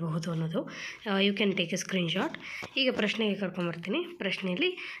ಪ್ರಶ್ನೆ ಕೇಳಬಹುದು ಅನ್ನೋದು you can take A screenshot. ಈಗ ಪ್ರಶ್ನೆಗೆ ಕರ್ಕೊಂಬರ್ತೀನಿ. ಪ್ರಶ್ನೆಯಲ್ಲಿ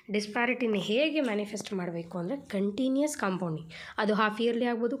ಡಿಸ್ಪ್ಯಾರಿಟಿನ ಹೇಗೆ ಮ್ಯಾನಿಫೆಸ್ಟ್ ಮಾಡಬೇಕು ಅಂದರೆ ಕಂಟಿನ್ಯೂಸ್ ಕಾಂಪೌಂಡಿಂಗ್, ಅದು ಹಾಫ್ ಇಯರ್ಲಿ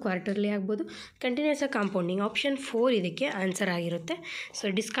ಆಗ್ಬೋದು, ಕ್ವಾರ್ಟರ್ಲಿ ಆಗ್ಬೋದು, ಕಂಟಿನ್ಯೂಸ್ ಕಾಂಪೌಂಡಿಂಗ್ ಆಪ್ಷನ್ 4 ಇದಕ್ಕೆ ಆನ್ಸರ್ ಆಗಿರುತ್ತೆ. ಸೊ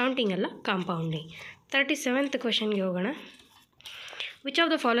ಡಿಸ್ಕೌಂಟಿಂಗ್ ಅಲ್ಲ, ಕಾಂಪೌಂಡಿಂಗ್. 37th ಕ್ವೆಶನ್ಗೆ ಹೋಗೋಣ. Which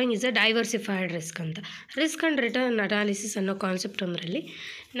of the following is a diversified risk ಅಂತ. ರಿಸ್ಕ್ ಆ್ಯಂಡ್ ರಿಟರ್ನ್ ಅನಾಲಿಸಿಸ್ ಅನ್ನೋ ಕಾನ್ಸೆಪ್ಟ್ ಒಂದರಲ್ಲಿ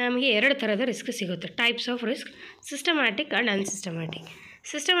ನಮಗೆ 2 ಥರದ ರಿಸ್ಕ್ ಸಿಗುತ್ತೆ. Types of risk, systematic and ಅನ್ಸಿಸ್ಟಮ್ಯಾಟಿಕ್.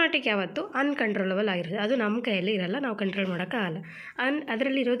 Systematic ಯಾವತ್ತು ಅನ್ಕಂಟ್ರೋಲಬಲ್ ಆಗಿರುತ್ತೆ, ಅದು ನಮ್ಮ ಕೈಯಲ್ಲಿ ಇರಲ್ಲ, ನಾವು ಕಂಟ್ರೋಲ್ ಮಾಡೋಕ್ಕಾಗಲ್ಲ.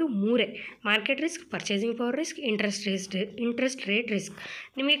 ಅದರಲ್ಲಿರೋದು 3: market risk, purchasing power risk, interest rate risk.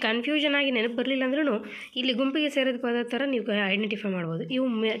 ನಿಮಗೆ ಕನ್ಫ್ಯೂಷನ್ ಆಗಿ ನೆನಪು ಬರಲಿಲ್ಲ ಅಂದ್ರೂ ಇಲ್ಲಿ ಗುಂಪಿಗೆ ಸೇರಿದ ಪದ ಥರ ನೀವು ಐಡೆಂಟಿಫೈ ಮಾಡ್ಬೋದು. ಇವು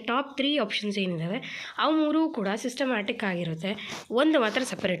ಟಾಪ್ 3 ಆಪ್ಷನ್ಸ್ ಏನಿದ್ದಾವೆ ಅವು 3 ಕೂಡ ಸಿಸ್ಟಮ್ಯಾಟಿಕ್ ಆಗಿರುತ್ತೆ. ಒಂದು ಮಾತ್ರ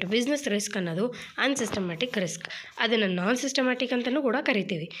ಸಪರೇಟ್, ಬಿಸ್ನೆಸ್ ರಿಸ್ಕ್ ಅನ್ನೋದು ಅನ್ಸಿಸ್ಟಮ್ಯಾಟಿಕ್ ರಿಸ್ಕ್, ಅದನ್ನು ನಾನ್ ಸಿಸ್ಟಮ್ಯಾಟಿಕ್ ಅಂತಲೂ ಕೂಡ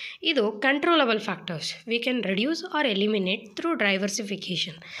ಕರಿತೀವಿ. ಇದು controllable factors, we can reduce R eliminate through diversification.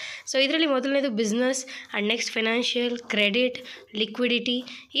 So ಇದರಲ್ಲಿ ಮೊದಲನೇದು business and next financial, credit, liquidity,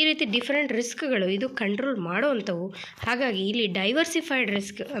 ಈ ರೀತಿ ಡಿಫರೆಂಟ್ ರಿಸ್ಕ್ಗಳು ಇದು ಕಂಟ್ರೋಲ್ ಮಾಡೋವಂಥವು. ಹಾಗಾಗಿ ಇಲ್ಲಿ ಡೈವರ್ಸಿಫೈಡ್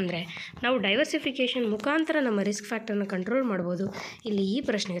ರಿಸ್ಕ್ ಅಂದರೆ ನಾವು ಡೈವರ್ಸಿಫಿಕೇಷನ್ ಮುಖಾಂತರ ನಮ್ಮ ರಿಸ್ಕ್ ಫ್ಯಾಕ್ಟರ್ನ ಕಂಟ್ರೋಲ್ ಮಾಡ್ಬೋದು. ಇಲ್ಲಿ ಈ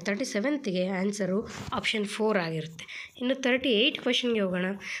ಪ್ರಶ್ನೆಗೆ 37th ಆನ್ಸರು ಆಪ್ಷನ್ 4 ಆಗಿರುತ್ತೆ. ಇನ್ನು 38 ಕ್ವೆಶನ್ಗೆ ಹೋಗೋಣ.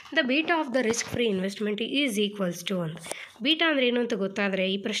 The beta of the risk free investment is equals to ಅಂತ. ಬೀಟಾ ಅಂದರೆ ಏನು ಅಂತ ಗೊತ್ತಾದರೆ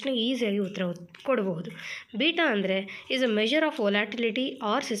ಈ ಪ್ರಶ್ನೆಗೆ ಈಸಿಯಾಗಿ ಉತ್ತರ ಕೊಡಬಹುದು. ಬೀಟಾ ಅಂದರೆ is a measure of ವೊಲಾಟಿಲಿಟಿ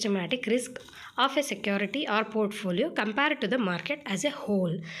R systematic risk of A security R portfolio compared to the market as A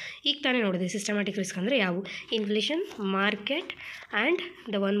hole. ಈಗ ತಾನೇ ನೋಡಿದೆ ಸಿಸ್ಟಮ್ಯಾಟಿಕ್ ರಿಸ್ಕ್ ಅಂದರೆ ಯಾವುವು, inflation, market and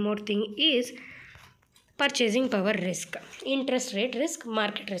the one more thing is purchasing power risk, interest rate risk,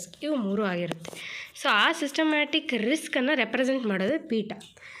 market risk, ಇವು 3 ಆಗಿರುತ್ತೆ. So ಆ systematic ರಿಸ್ಕನ್ನು represent ಮಾಡೋದು beta.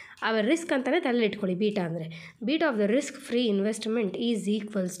 ಆ ರಿಸ್ಕ್ ಅಂತಲೇ ತಲೆಯಲ್ಲಿ ಇಟ್ಕೊಳ್ಳಿ. ಬೀಟಾ ಅಂದರೆ beta of the risk free investment is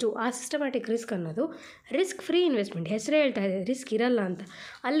equals to, ಆ ಸಿಸ್ಟಮ್ಯಾಟಿಕ್ ರಿಸ್ಕ್ ಅನ್ನೋದು ರಿಸ್ಕ್ ಫ್ರೀ ಇನ್ವೆಸ್ಟ್ಮೆಂಟ್, ಹೆಸರೇ ಹೇಳ್ತಾ ಇದೆ ರಿಸ್ಕ್ ಇರಲ್ಲ ಅಂತ,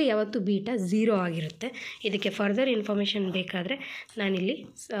 ಅಲ್ಲಿ ಯಾವತ್ತು ಬೀಟಾ 0 ಆಗಿರುತ್ತೆ. ಇದಕ್ಕೆ ಫರ್ದರ್ ಇನ್ಫಾರ್ಮೇಷನ್ ಬೇಕಾದರೆ ನಾನಿಲ್ಲಿ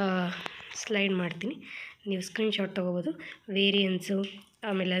ಸ್ಲೈಡ್ ಮಾಡ್ತೀನಿ, ನೀವು ಸ್ಕ್ರೀನ್ಶಾಟ್ ತೊಗೋಬೋದು. ವೇರಿಯನ್ಸು,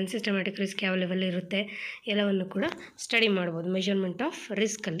 ಆಮೇಲೆ ಅನ್ಸಿಸ್ಟಮ್ಯಾಟಿಕ್ ರಿಸ್ಕ್ ಯಾವ ಲೆವೆಲ್ ಇರುತ್ತೆ ಎಲ್ಲವನ್ನು ಕೂಡ ಸ್ಟಡಿ ಮಾಡ್ಬೋದು ಮೆಷರ್ಮೆಂಟ್ ಆಫ್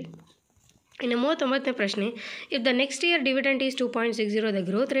ರಿಸ್ಕಲ್ಲಿ. ಇನ್ನು 39ನೇ ಪ್ರಶ್ನೆ. If the next year dividend is 2.60, the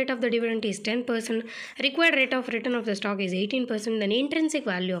growth rate of the dividend is 10%, required rate of return of the stock is 18%, then intrinsic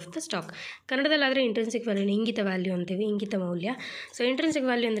value of the stock. ಕನ್ನಡದಲ್ಲಾದರೆ intrinsic ವ್ಯಾಲ್ಯೂನ ಇಂಗಿತ value ಅಂತೀವಿ, ಇಂಗಿತ ಮೌಲ್ಯ. So intrinsic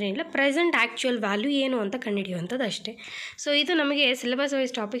value ಅಂದರೆ ಏನಿಲ್ಲ, present actual value ಏನು ಅಂತ ಕಂಡುಹಿಡಿಯುವಂಥದ್ದು ಅಷ್ಟೇ. So ಇದು ನಮಗೆ syllabus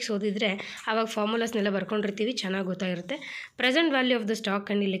wise topics ಓದಿದರೆ ಆವಾಗ ಫಾರ್ಮುಲಾಸ್ನೆಲ್ಲ ಬರ್ಕೊಂಡಿರ್ತೀವಿ, ಚೆನ್ನಾಗಿ ಗೊತ್ತಾಗಿರುತ್ತೆ. Present value of the stock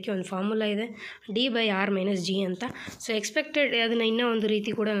ಕಂಡುಹಿಡಿಯಲಿಕ್ಕೆ ಒಂದು ಫಾರ್ಮುಲಾ ಇದೆ, D/R - G ಅಂತ. ಸೊ ಎಕ್ಸ್ಪೆಕ್ಟೆಡ್ ಅದನ್ನು ಇನ್ನೂ ಒಂದು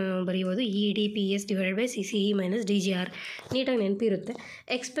ರೀತಿ ಕೂಡ ನಾನು ಬರೆಯುವುದು, ಈ EDPS divided by CCE minus DGR. ನೀಟಾಗಿ ನೆನಪಿರುತ್ತೆ.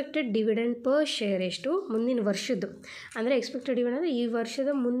 ಎಕ್ಸ್ಪೆಕ್ಟೆಡ್ ಡಿವಿಡೆಂಡ್ ಪರ್ ಶೇರ್ ಎಷ್ಟು ಮುಂದಿನ ವರ್ಷದ್ದು, ಅಂದರೆ ಎಕ್ಸ್ಪೆಕ್ಟೆಡ್ ಡಿವಿಡೆಂಡ್ ಅಂದರೆ ಈ ವರ್ಷದ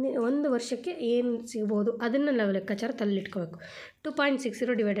ಮುಂದಿನ ಒಂದು ವರ್ಷಕ್ಕೆ ಏನು ಸಿಗ್ಬೋದು ಅದನ್ನು ನಾವು ಲೆಕ್ಕಾಚಾರ ತಲೆಲಿಟ್ಕೋಬೇಕು.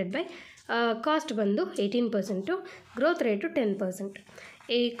 2.60 ಡಿವೈಡೆಡ್ ಬೈ ಕಾಸ್ಟ್ ಬಂದು 18%, ಗ್ರೋತ್ ರೇಟು 10%.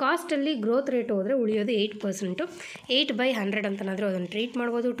 ಈ ಕಾಸ್ಟಲ್ಲಿ ಗ್ರೋತ್ ರೇಟ್ ಹೋದರೆ ಉಳಿಯೋದು 8%. 8/100 ಅಂತನಾದರೂ ಅದನ್ನು ಟ್ರೀಟ್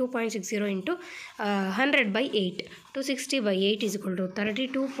ಮಾಡ್ಬೋದು. 2.60 ಇಂಟು 100/8, 260/8 =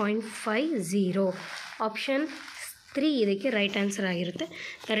 32.50. ಆಪ್ಷನ್ 3 ಇದಕ್ಕೆ ರೈಟ್ ಆನ್ಸರ್ ಆಗಿರುತ್ತೆ.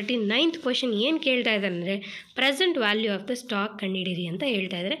 39th ಕ್ವಶನ್ ಏನು ಕೇಳ್ತಾ ಇದ್ದಾರೆ ಅಂದರೆ present value of the stock ಕಂಡುಹಿಡಿಯಿರಿ ಅಂತ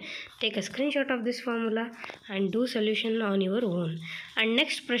ಹೇಳ್ತಾ ಇದ್ದಾರೆ. Take a screenshot of this formula and do solution on your own. And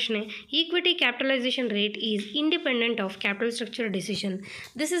next ಪ್ರಶ್ನೆ, equity capitalisation rate is independent of capital structure decision.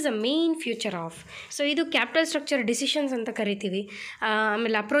 This is a main future of. So ಇದು capital structure decisions ಅಂತ ಕರಿತೀವಿ,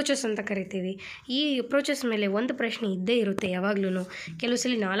 ಆಮೇಲೆ approaches ಅಂತ ಕರಿತೀವಿ. ಈ approaches ಮೇಲೆ ಒಂದು ಪ್ರಶ್ನೆ ಇದ್ದೇ ಇರುತ್ತೆ ಯಾವಾಗಲೂ. ಕೆಲವು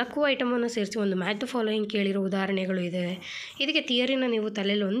ಸಲ 4 ಐಟಮನ್ನು ಸೇರಿಸಿ ಒಂದು ಮ್ಯಾಚ್ ದ ಫಾಲೋಯಿಂಗ್ ಕೇಳಿರೋ ಉದಾಹರಣೆಗಳು ಇದ್ದಾವೆ. ಇದಕ್ಕೆ ಥಿಯರಿನ ನೀವು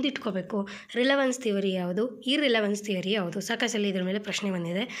ತಲೆಯಲ್ಲಿ ಒಂದು ಇಟ್ಕೋಬೇಕು. ರಿಲೆವೆನ್ಸ್ ಥಿಯರಿ ಯಾವುದು, ಇರ್ರಿಲೆವೆನ್ಸ್ ಥಿಯರಿ ಯಾವುದು. ಸಾಕಷ್ಟು ಇದ್ರ ಮೇಲೆ ಪ್ರಶ್ನೆ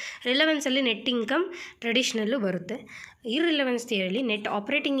ಬಂದಿದೆ. ರಿಲೆವೆನ್ಸಲ್ಲಿ ನೆಟ್ ಇನ್ಕಮ್ ಟ್ರೆಡಿಷ್ನಲ್ಲು ಬರುತ್ತೆ. ಇರ್ರಿಲೆವೆನ್ಸ್ ಥಿಯರಿಯಲ್ಲಿ net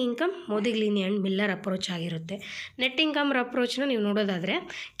operating income ಮೋದಿಗ್ಲಿನಿ and Miller approach ಆಗಿರುತ್ತೆ. ನೆಟ್ ಇನ್ಕಮ್ ಅಪ್ರೋಚ್ನ ನೀವು ನೋಡೋದಾದರೆ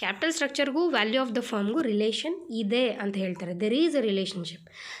capital ಸ್ಟ್ರಕ್ಚರ್ಗೂ value of the ಫರ್ಮ್ಗೂ relation ಇದೆ ಅಂತ ಹೇಳ್ತಾರೆ. There is a relationship.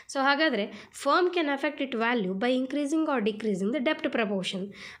 So ಹಾಗಾದರೆ firm can affect it value by increasing R decreasing the ಡೆಪ್ಟ್ proportion.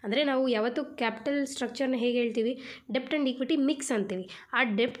 ಅಂದರೆ ನಾವು ಯಾವತ್ತು ಕ್ಯಾಪಿಟಲ್ ಸ್ಟ್ರಕ್ಚರ್ನ ಹೇಗೆ ಹೇಳ್ತೀವಿ, ಡೆಪ್ಟ್ ಆ್ಯಂಡ್ ಈಕ್ವಿಟಿ ಮಿಕ್ಸ್ ಅಂತೀವಿ. ಆ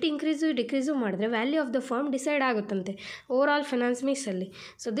ಡೆಪ್ಟ್ ಡಿಕ್ರೀಸು ಮಾಡಿದ್ರೆ value of the firm decide ಆಗುತ್ತಂತೆ over all finance ಮಿಕ್ಸಲ್ಲಿ.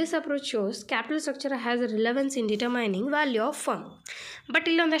 So this approach shows capital structure has a relevance in determining value of firm. But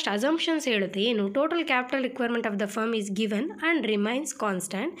ಇಲ್ಲೊಂದಷ್ಟು assumptions ಹೇಳುತ್ತೆ. ಏನು, total capital requirement of the firm is given and remains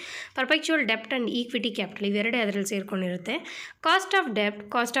constant. ಪರ್ಪೆಕ್ಚುವಲ್ ಡೆಪ್ಟ್ and equity capital ಇವೆರಡೇ ಅದರಲ್ಲಿ ಸೇರ್ಕೊಂಡಿರುತ್ತೆ. Cost of ಡೆಪ್ಟ್,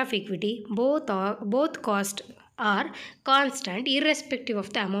 cost of equity, both cost R constant irrespective of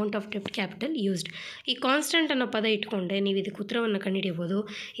the amount of ಡೆಪ್ಟ್ capital used. ಈ constant ಅನ್ನೋ ಪದ ಇಟ್ಕೊಂಡೆ ನೀವು ಇದಕ್ಕೆ ಉತ್ತರವನ್ನು ಕಂಡುಹಿಡಿಯಬಹುದು.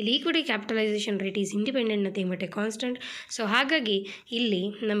 ಇಲ್ಲಿ equity capitalisation rate is independent nothing but A constant. So ಹಾಗಾಗಿ ಇಲ್ಲಿ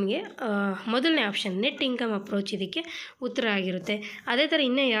ನಮಗೆ ಮೊದಲನೇ ಆಪ್ಷನ್ ನೆಟ್ ಇನ್ಕಮ್ ಅಪ್ರೋಚ್ ಇದಕ್ಕೆ ಉತ್ತರ ಆಗಿರುತ್ತೆ. ಅದೇ ಥರ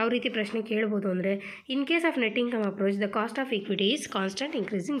ಇನ್ನೂ ಯಾವ ರೀತಿ ಪ್ರಶ್ನೆ ಕೇಳ್ಬೋದು ಅಂದರೆ, in case of net income approach the cost of equity is constant,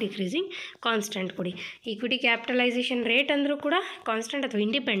 increasing decreasing, constant ಕೊಡಿ. ಈಕ್ವಿಟಿ ಕ್ಯಾಪಿಟಲೈಸೇಷನ್ ರೇಟ್ ಅಂದರೂ ಕೂಡ ಕಾನ್ಸ್ಟೆಂಟ್ ಅಥವಾ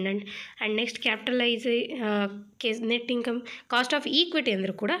independent. And next net income caste of equity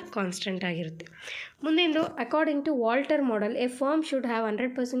ಅಂದರೂ ಕೂಡ ಕಾನ್ಸ್ಟೆಂಟ್ ಆಗಿರುತ್ತೆ. ಮುಂದೆಂದು according to Walter model A firm should have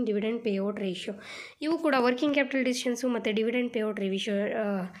 100% dividend payout ratio. ಇವು ಕೂಡ working capital decisions ಮತ್ತು dividend payout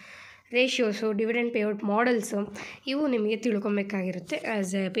ratios, dividend payout models ಇವು ನಿಮಗೆ ತಿಳ್ಕೊಬೇಕಾಗಿರುತ್ತೆ.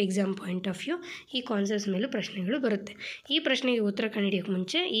 As A exam point of view ಈ concepts ಮೇಲೂ ಪ್ರಶ್ನೆಗಳು ಬರುತ್ತೆ. ಈ ಪ್ರಶ್ನೆಗೆ ಉತ್ತರ ಕಂಡುಹಿಡಿಯೋಕ್ಕೆ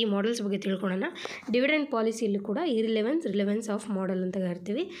ಮುಂಚೆ ಈ ಮಾಡೆಲ್ಸ್ ಬಗ್ಗೆ ತಿಳ್ಕೊಳ್ಳೋಣ. ಡಿವಿಡೆಂಡ್ ಪಾಲಿಸಿಯಲ್ಲೂ ಕೂಡ ರಿಲೆವೆನ್ಸ್ ಆಫ್ ಮಾಡೆಲ್ ಅಂತ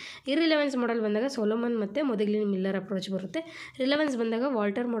ಕರಿತೀವಿ. ಇರ್ರಿಲೆವೆನ್ಸ್ ಮಾಡೆಲ್ ಬಂದಾಗ ಸೊಲೊಮನ್ ಮತ್ತು ಮೊದಲಿನ ಮಿಲ್ಲರ್ ಅಪ್ರೋಚ್ ಬರುತ್ತೆ. ರಿಲೆವೆನ್ಸ್ ಬಂದಾಗ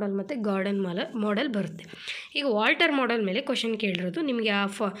ವಾಲ್ಟರ್ ಮಾಡೆಲ್ ಮತ್ತು ಗಾರ್ಡನ್ ಮಾಡೆಲ್ ಬರುತ್ತೆ. ಈಗ ವಾಲ್ಟರ್ ಮಾಡೆಲ್ ಮೇಲೆ ಕ್ವಶನ್ ಕೇಳಿರೋದು, ನಿಮಗೆ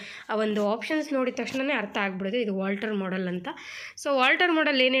ಆ ಒಂದು ಆಪ್ಷನ್ಸ್ ನೋಡಿದ ತಕ್ಷಣವೇ ಅರ್ಥ ಆಗ್ಬಿಡೋದು ಇದು ವಾಲ್ಟರ್ ಮಾಡೆಲ್ ಅಂತ. ಸೊ ವಾಲ್ಟರ್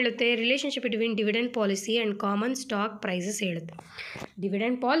ಮಾಡೆಲ್ ಏನು ಹೇಳುತ್ತೆ, relationship between dividend policy and common stock prices ಹೇಳುತ್ತೆ.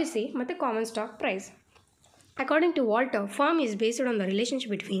 ಡಿವಿಡೆಂಡ್ ಪಾಲಿಸಿ ಮತ್ತು common stock price. According to Walter, firm is based on the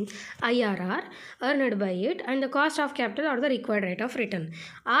relationship between IRR earned by it and the cost of capital or the required rate of return.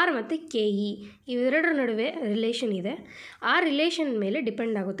 R ಮತ್ತು KE ಇವೆರಡರ ನಡುವೆ relation ಇದೆ. ಆ relation ಮೇಲೆ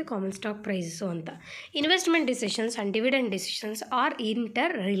depend ಆಗುತ್ತೆ common stock prices ಅಂತ. Investment decisions and dividend decisions are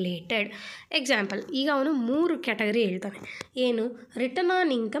inter related. Example, ಈಗ ಅವನು 3 ಕ್ಯಾಟಗರಿ ಹೇಳ್ತಾನೆ. ಏನು, return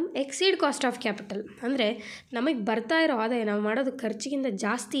on income exceed cost of capital. ಅಂದರೆ ನಮಗೆ ಬರ್ತಾ ಇರೋ ಆದಾಯ ನಾವು ಮಾಡೋದು ಖರ್ಚಿಗಿಂತ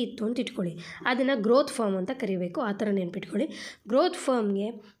ಜಾಸ್ತಿ ಇತ್ತು ಅಂತ ಇಟ್ಕೊಳ್ಳಿ, ಅದನ್ನು ಗ್ರೋತ್ ಫರ್ಮ್ ಅಂತ ಕರಿಬೇಕು. ಆ ಥರ ನೆನ್ಪಿಟ್ಕೊಳ್ಳಿ. ಗ್ರೋತ್ ಫರ್ಮ್ಗೆ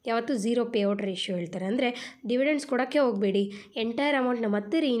ಯಾವತ್ತೂ 0 ಪೇಔಟ್ ರೇಷಿಯೋ ಹೇಳ್ತಾರೆ. ಅಂದರೆ ಡಿವಿಡೆಂಡ್ಸ್ ಕೊಡೋಕ್ಕೆ ಹೋಗಬೇಡಿ, ಎಂಟೈರ್ ಅಮೌಂಟ್ನ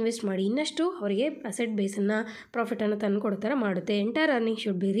ಮತ್ತೆ ರೀಇನ್ವೆಸ್ಟ್ ಮಾಡಿ, ಇನ್ನಷ್ಟು ಅವರಿಗೆ ಅಸೆಟ್ ಬೇಸನ್ನು ಪ್ರಾಫಿಟನ್ನು ತಂದು ಕೊಡೋ ಥರ ಮಾಡುತ್ತೆ. Entire earning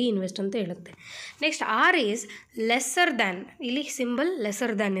should be reinvest ಅಂತ ಹೇಳುತ್ತೆ. Next R is lesser than. ಇಲ್ಲಿ ಸಿಂಬಲ್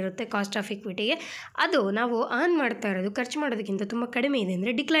ಲೆಸ್ಸರ್ ದ್ಯಾನ್ ಇರುತ್ತೆ ಕಾಸ್ಟ್ ಆಫ್ ಇಕ್ವಿಟಿಗೆ. ಅದು ನಾವು ಅರ್ನ್ ಮಾಡ್ತಾ ಇರೋದು ಖರ್ಚು ಮಾಡೋದಕ್ಕಿಂತ ತುಂಬ ಕಡಿಮೆ ಇದೆ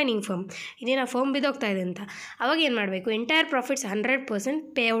ಅಂದರೆ ಡಿಕ್ಲೈನಿಂಗ್ ಫರ್ಮ್, ಇದೇನು ಫರ್ಮ್ ಬಿದ್ದೋಗ್ತಾ ಇದೆ ಅಂತ. ಅವಾಗ ಏನು ಮಾಡಬೇಕು, entire profits 100%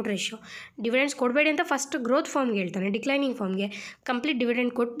 payout ratio. Dividends ಕೊಡಬೇಡಿ ಅಂತ ಫಸ್ಟ್ ಗ್ರೋತ್ ಫರ್ಮ್ಗೆ ಹೇಳ್ತಾನೆ. ಡಿಕ್ಲೈನಿಂಗ್ ಫರ್ಮ್ಗೆ ಕಂಪ್ಲೀಟ್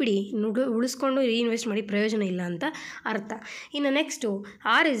ಡಿವಿಡೆಂಡ್ ಕೊಟ್ಬಿಡಿ, ಉಳಿಸ್ಕೊಂಡು ರೀಇನ್ವೆಸ್ಟ್ ಮಾಡಿ ಪ್ರಯೋಜನ ಇಲ್ಲ ಅಂತ ಅರ್ಥ. ಇನ್ನು next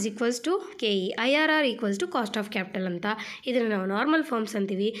R is equals to KE, IRR equals to cost of capital ಅಂತ. ಇದನ್ನು ನಾವು ನಾರ್ಮಲ್ ಫರ್ಮ್ಸ್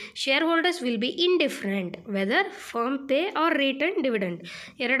ಅಂತೀವಿ. Share holders will be indifferent weather firm pay R return dividend.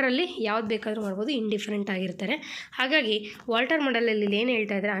 ಎರಡರಲ್ಲಿ ಯಾವ್ದು ಬೇಕಾದರೂ ಮಾಡ್ಬೋದು, ಇಂಡಿಫರೆಂಟ್ ಆಗಿರ್ತಾರೆ. ಹಾಗಾಗಿ ವಾಲ್ಟರ್ ಮಾಡೆಲಲ್ಲಿ ಏನು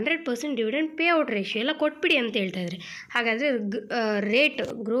ಹೇಳ್ತಾ ಇದ್ದಾರೆ, 100% ಡಿವಿಡೆಂಡ್ ಪೇಔಟ್ ರೇಷಿಯೋ ಎಲ್ಲ ಕೊಟ್ಬಿಡಿ ಅಂತ ಹೇಳ್ತಾ ಇದ್ದಾರೆ. ಹಾಗಾದರೆ ರೇಟ್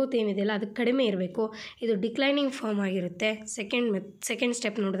ಗ್ರೋತ್ ಏನಿದೆಯಲ್ಲ ಅದು ಕಡಿಮೆ ಇರಬೇಕು. ಇದು ಡಿಕ್ಲೈನಿಂಗ್ ಫಾರ್ಮ್ ಆಗಿರುತ್ತೆ. ಸೆಕೆಂಡ್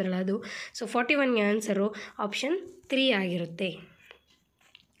ಸ್ಟೆಪ್ ನೋಡಿದ್ರಲ್ಲ ಅದು. ಸೊ 41ಗೆ ಆನ್ಸರು ಆಪ್ಷನ್ 3 ಆಗಿರುತ್ತೆ.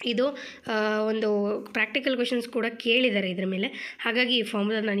 ಇದು ಒಂದು ಪ್ರಾಕ್ಟಿಕಲ್ ಕ್ವೆಶನ್ಸ್ ಕೂಡ ಕೇಳಿದ್ದಾರೆ ಇದ್ರ ಮೇಲೆ, ಹಾಗಾಗಿ ಈ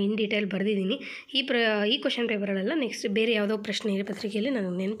ಫಾರ್ಮುಲಾ ನಾನು ಇನ್ ಡೀಟೇಲ್ ಬರೆದಿದ್ದೀನಿ. ಈ ಕ್ವೆಶನ್ ಪೇಪರಲ್ಲ, ನೆಕ್ಸ್ಟ್ ಬೇರೆ ಯಾವುದೋ ಪ್ರಶ್ನೆ ಪತ್ರಿಕೆಯಲ್ಲಿ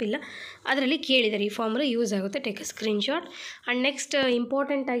ನನಗೆ ನೆನಪಿಲ್ಲ, ಅದರಲ್ಲಿ ಕೇಳಿದ್ದಾರೆ. ಈ ಫಾರ್ಮುಲಾ ಯೂಸ್ ಆಗುತ್ತೆ, take a screenshot. And next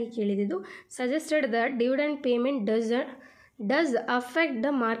ಇಂಪಾರ್ಟೆಂಟಾಗಿ ಕೇಳಿದ್ದು, suggested the dividend payment does affect the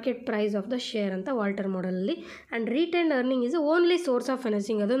market price of the share ಅಂತ Walter ಮಾಡೆಲಲ್ಲಿ. And return earning is only source of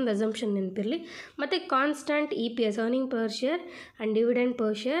financing, ಅದೊಂದು ಅಸಂಪ್ಷನ್ ನೆನಪಿರಲಿ. ಮತ್ತು constant EPS earning per share and dividend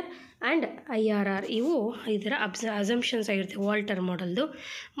per share and IRR, ಇವು ಇದರ assumptions ಆಗಿರುತ್ತೆ Walter ಮಾಡೆಲ್ದು.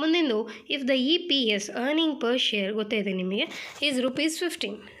 ಮುಂದಿಂದು, if the EPS earning per share ಗೊತ್ತಾಯಿದೆ ನಿಮಗೆ is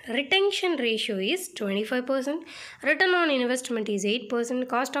 ₹15, retention ratio is 25%, return on investment is 8%,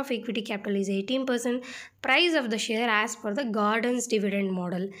 cost of equity capital is 18%, price of the share as per the gardens dividend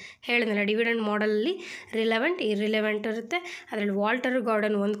model. ಹೇಳಿದ್ನಲ್ಲ, dividend ಮಾಡೆಲಲ್ಲಿ relevant irrelevant ಇರುತ್ತೆ, ಅದರಲ್ಲಿ Walter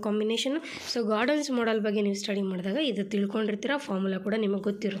garden ಒಂದು combination. So gardens model ಬಗ್ಗೆ ನೀವು study ಮಾಡಿದಾಗ ಇದು ತಿಳ್ಕೊಂಡಿರ್ತೀರ, formula ಕೂಡ ನಿಮಗೆ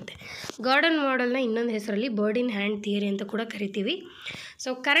ಗೊತ್ತಿರುತ್ತೆ. ಗಾರ್ಡನ್ ಮಾಡೆಲ್ನ ಇನ್ನೊಂದು ಹೆಸರಲ್ಲಿ ಬರ್ಡ್ ಇನ್ ಹ್ಯಾಂಡ್ ಥಿಯರಿ ಅಂತ ಕೂಡ ಕರಿತೀವಿ. So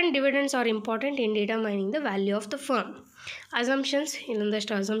current dividends are important in determining the value of the firm. Assumptions,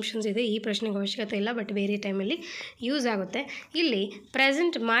 ಇನ್ನೊಂದಷ್ಟು ಅಸಂಪ್ಷನ್ಸ್ ಇದೆ, ಈ ಪ್ರಶ್ನೆಗೆ ಅವಶ್ಯಕತೆ ಇಲ್ಲ, ಬಟ್ ಬೇರೆ ಟೈಮಲ್ಲಿ ಯೂಸ್ ಆಗುತ್ತೆ. ಇಲ್ಲಿ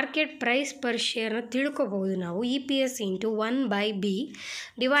ಪ್ರೆಸೆಂಟ್ ಮಾರ್ಕೆಟ್ ಪ್ರೈಸ್ ಪರ್ ಶೇರ್ನ ತಿಳ್ಕೊಬೋದು ನಾವು, EPS into 1/B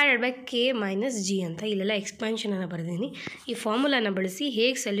divided by K minus G ಅಂತ. ಇಲ್ಲೆಲ್ಲ ಎಕ್ಸ್ಪಾನ್ಷನನ್ನು ಬರೆದೀನಿ. ಈ ಫಾರ್ಮುಲಾನ ಬಳಸಿ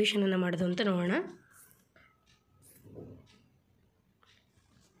ಹೇಗೆ ಸೊಲ್ಯೂಷನನ್ನು ಮಾಡೋದು ಅಂತ ನೋಡೋಣ.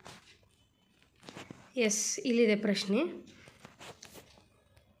 ಎಸ್, ಇಲ್ಲಿದೆ ಪ್ರಶ್ನೆ.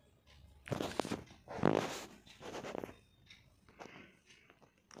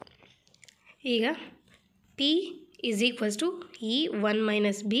 ಈಗ P is equals to E1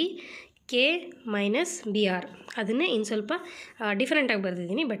 minus B K minus BR. ಅದನ್ನೇ ಇನ್ನು ಸ್ವಲ್ಪ ಡಿಫ್ರೆಂಟಾಗಿ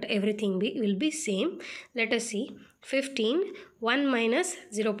ಬರೆದಿದ್ದೀನಿ, but everything will be same. Let us see. 15, 1 minus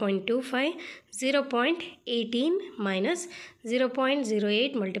 0.25, 0.18 minus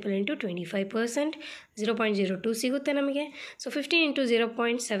 0.08 multiple into 25%, 0.02 ಸಿಗುತ್ತೆ ನಮಗೆ. ಸೊ 15 into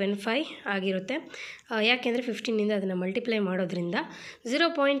 0.75 ಆಗಿರುತ್ತೆ. ಯಾಕೆಂದರೆ 15ಇಂದ ಅದನ್ನು ಮಲ್ಟಿಪ್ಲೈ ಮಾಡೋದ್ರಿಂದ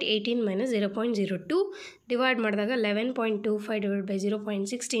 0.18 ಮೈನಸ್ 0.02 ಡಿವೈಡ್ ಮಾಡಿದಾಗ 11.25 ಡಿವೈಡ್ ಬೈ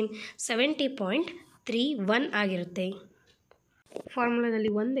 0.16 70.31 ಆಗಿರುತ್ತೆ. ಫಾರ್ಮುಲಾದಲ್ಲಿ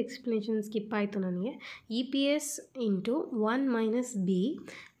ಒಂದು ಎಕ್ಸ್ಪ್ಲನೇಷನ್ ಸ್ಕಿಪ್ ಆಯಿತು ನನಗೆ. EPS ಇಂಟು 1 ಮೈನಸ್ B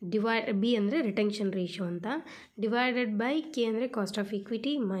ಅಂದರೆ ರಿಟೆನ್ಷನ್ ರೇಷಿಯೋ ಅಂತ, ಡಿವೈಡೆಡ್ ಬೈ K ಅಂದರೆ cost of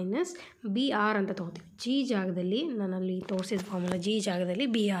equity minus BR ಅಂತ ತೊಗೋತೀವಿ. G ಜಾಗದಲ್ಲಿ ನಾನಲ್ಲಿ ತೋರಿಸಿದ ಫಾರ್ಮುಲಾ, G ಜಾಗದಲ್ಲಿ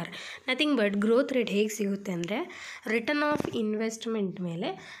BR. Nothing but growth rate ಹೇಗೆ ಸಿಗುತ್ತೆ ಅಂದರೆ, ರಿಟರ್ನ್ ಆಫ್ ಇನ್ವೆಸ್ಟ್ಮೆಂಟ್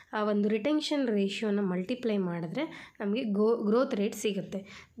ಮೇಲೆ ಒಂದು ರಿಟೆನ್ಷನ್ ರೇಷಿಯೋನ ಮಲ್ಟಿಪ್ಲೈ ಮಾಡಿದ್ರೆ ನಮಗೆ ಗ್ರೋತ್ ರೇಟ್ ಸಿಗುತ್ತೆ.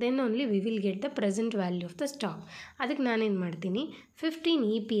 Then only we will get the present value of the stock. ಅದಕ್ಕೆ ನಾನೇನು ಮಾಡ್ತೀನಿ, 15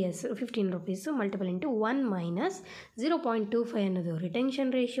 EPS 15 rupees multiple into 1 minus 0.25 ಅನ್ನೋದು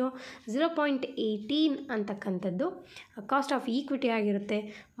ರಿಟೆನ್ಷನ್ ರೇಷಿಯೋ, 0.18 ಅಂತಕ್ಕಂಥದ್ದು ಕಾಸ್ಟ್ ಆಫ್ ಈಕ್ವಿಟಿ ಆಗಿರುತ್ತೆ,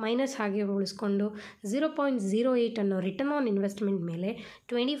 ಮೈನಸ್ ಹಾಗೆ ಉಳಿಸ್ಕೊಂಡು 0.08 ಅನ್ನೋ ರಿಟರ್ನ್ ಆನ್ ಇನ್ವೆಸ್ಟ್ಮೆಂಟ್ ಮೇಲೆ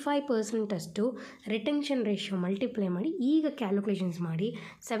 25% ಅಷ್ಟು ರಿಟೆನ್ಷನ್ ರೇಷಿಯೋ ಮಲ್ಟಿಪ್ಲೈ ಮಾಡಿ ಈಗ ಕ್ಯಾಲ್ಕುಲೇಷನ್ಸ್ ಮಾಡಿ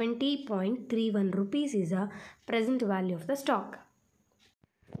 70.31 rupees is a present value of the stock.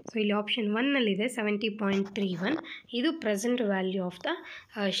 So ಇಲ್ಲಿ ಆಪ್ಷನ್ 1ನಲ್ಲಿದೆ 70.31, ಇದು present value of the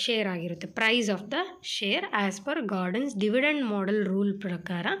share ಆಗಿರುತ್ತೆ, price of the share as per gardens dividend model rule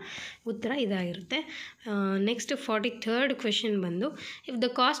ಪ್ರಕಾರ ಉತ್ತರ ಇದಾಗಿರುತ್ತೆ. ನೆಕ್ಸ್ಟ್ 43rd ಕ್ವೆಶನ್ ಬಂದು, if the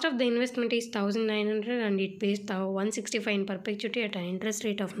cost of the investment is 1900 and it phase 165 in ಪರ್ಪೆಕ್ಚುಟಿ at an interest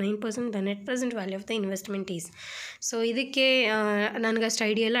rate of 9%, the net present value of the investment is. So ಇದಕ್ಕೆ ನನಗಷ್ಟು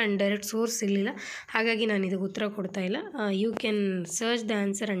idea ಇಲ್ಲ and direct source ಇರಲಿಲ್ಲ, ಹಾಗಾಗಿ ನಾನು ಇದಕ್ಕೆ ಉತ್ತರ ಕೊಡ್ತಾ ಇಲ್ಲ. You can search the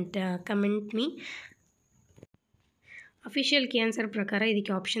answer and comment me. Official key answer ಪ್ರಕಾರ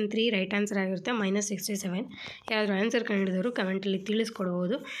ಇದಕ್ಕೆ ಆಪ್ಷನ್ 3 ರೈಟ್ ಆನ್ಸರ್ ಆಗಿರುತ್ತೆ, -67. ಯಾರಾದರೂ ಆನ್ಸರ್ ಕಂಡಿಡಿದವರು ಕಮೆಂಟಲ್ಲಿ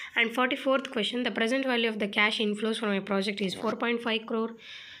ತಿಳಿಸ್ಕೊಡ್ಬೋದು. And 44th question, the present value of the cash inflows from A project is 4.5 crore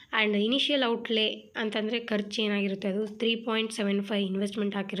and initial ಔಟ್ಲೇ ಅಂತಂದರೆ ಖರ್ಚು ಏನಾಗಿರುತ್ತೆ, ಅದು 3.75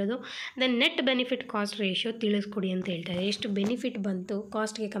 investment ಹಾಕಿರೋದು. Then net benefit cost ratio ತಿಳಿಸ್ಕೊಡಿ ಅಂತ ಹೇಳ್ತಾರೆ. ಎಷ್ಟು ಬೆನಿಫಿಟ್ ಬಂತು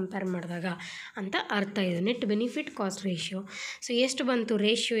ಕಾಸ್ಟ್ಗೆ ಕಂಪೇರ್ ಮಾಡಿದಾಗ ಅಂತ ಅರ್ಥ ಇದು, net benefit cost ratio. So ಎಷ್ಟು ಬಂತು,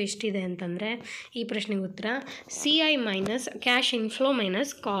 ರೇಷಿಯೋ ಎಷ್ಟಿದೆ ಅಂತಂದರೆ ಈ ಪ್ರಶ್ನೆಗೆ ಉತ್ತರ CI minus cash inflow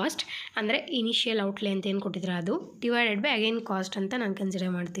minus cost, ಅಂದರೆ ಇನಿಷಿಯಲ್ ಔಟ್ಲೇ ಅಂತ ಏನು ಕೊಟ್ಟಿದ್ರೆ ಅದು, ಡಿವೈಡೆಡ್ ಬೈ ಅಗೈನ್ ಕಾಸ್ಟ್ ಅಂತ ನಾನು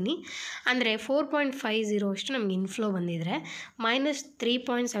ಕನ್ಸಿಡರ್ ಮಾಡ್ತೀನಿ. ಅಂದರೆ 4.50 ಅಷ್ಟು ನಮ್ಗೆ ಇನ್ಫ್ಲೋ ಬಂದಿದ್ರೆ ಮೈನಸ್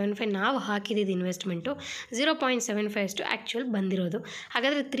 3.75 ನಾವು ಹಾಕಿದ್ದು ಇನ್ವೆಸ್ಟ್ಮೆಂಟು 0.75 ಅಷ್ಟು ಆ್ಯಕ್ಚುಯಲ್ ಬಂದಿರೋದು.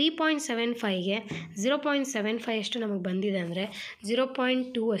 ಹಾಗಾದರೆ 3.75ಗೆ 0.75 ಅಷ್ಟು ನಮಗೆ ಬಂದಿದೆ ಅಂದರೆ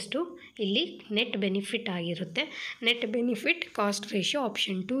 0.2 ಅಷ್ಟು ಇಲ್ಲಿ ನೆಟ್ ಬೆನಿಫಿಟ್ ಆಗಿರುತ್ತೆ. Net benefit cost ratio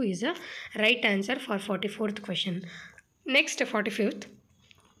option 2 is a right answer for 44th question. Next 45th,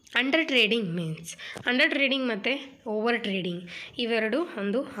 under trading ಮತ್ತು ಓವರ್ ಟ್ರೇಡಿಂಗ್ ಇವೆರಡು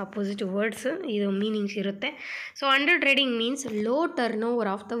ಒಂದು ಅಪೋಸಿಟ್ ವರ್ಡ್ಸ್, ಇದು ಮೀನಿಂಗ್ಸ್ ಇರುತ್ತೆ. So under trading means low turn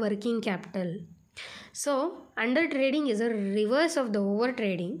over of the working capital. So under trading is a reverse of the over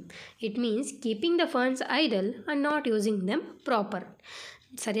trading. It means keeping the funds idle and not using them proper.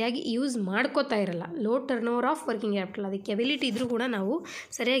 ಸರಿಯಾಗಿ use ಮಾಡ್ಕೋತಾ ಇರಲ್ಲ. Low turn over of working capital, ಅದಕ್ಕೆ ability ಇದ್ದರೂ ಕೂಡ ನಾವು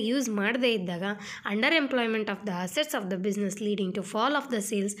ಸರಿಯಾಗಿ use ಮಾಡದೇ ಇದ್ದಾಗ under employment of the assets of the business leading to fall of the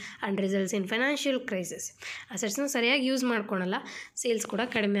sales and results in financial crisis. ಅಸೆಟ್ಸ್ನ ಸರಿಯಾಗಿ ಯೂಸ್ ಮಾಡ್ಕೊಳಲ್ಲ, ಸೇಲ್ಸ್ ಕೂಡ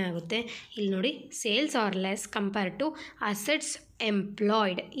ಕಡಿಮೆ ಆಗುತ್ತೆ. ಇಲ್ಲಿ ನೋಡಿ, sales R less compare to assets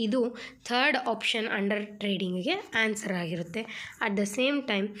employed. ಇದು ಥರ್ಡ್ ಆಪ್ಷನ್ ಅಂಡರ್ ಟ್ರೇಡಿಂಗಿಗೆ ಆನ್ಸರ್ ಆಗಿರುತ್ತೆ. At the same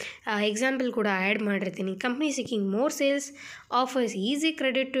time example ಕೂಡ add ಮಾಡಿರ್ತೀನಿ. Company ಸಿಕ್ಕಿಂಗ್ more sales offers easy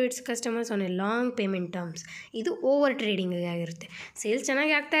credit to it's customers on A long payment terms. ಇದು over ಟ್ರೇಡಿಂಗಿಗೆ ಆಗಿರುತ್ತೆ. Sales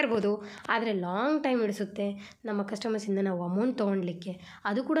ಚೆನ್ನಾಗಿ ಆಗ್ತಾ ಇರ್ಬೋದು, ಆದರೆ ಲಾಂಗ್ ಟೈಮ್ ಹಿಡಿಸುತ್ತೆ ನಮ್ಮ ಕಸ್ಟಮರ್ಸಿಂದ ನಾವು ಅಮೌಂಟ್ ತೊಗೊಳ್ಲಿಕ್ಕೆ.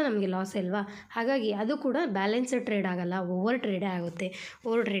 ಅದು ಕೂಡ ನಮಗೆ ಲಾಸ್ ಅಲ್ವಾ. ಹಾಗಾಗಿ ಅದು ಕೂಡ ಬ್ಯಾಲೆನ್ಸ್ಡ್ ಟ್ರೇಡ್ ಆಗಲ್ಲ, ಓವರ್ ಟ್ರೇಡೇ ಆಗುತ್ತೆ.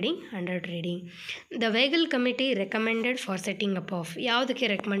 Over trading, under trading. The ವೇಗಲ್ committee recommended for setting up of. ಯಾವುದಕ್ಕೆ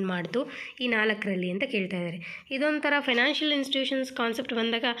ರೆಕಮೆಂಡ್ ಮಾಡ್ತು ಈ 4ರಲ್ಲಿ ಅಂತ ಕೇಳ್ತಾ ಇದ್ದಾರೆ. ಇದೊಂಥರ ಫೈನಾನ್ಷಿಯಲ್ ಇನ್ಸ್ಟಿಟ್ಯೂಷನ್ಸ್ ಕಾನ್ಸೆಪ್ಟ್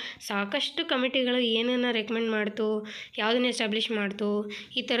ಬಂದಾಗ ಸಾಕಷ್ಟು ಕಮಿಟಿಗಳು ಏನನ್ನು ರೆಕಮೆಂಡ್ ಮಾಡ್ತು, ಯಾವುದನ್ನು ಎಸ್ಟಾಬ್ಲಿಷ್ ಮಾಡ್ತು,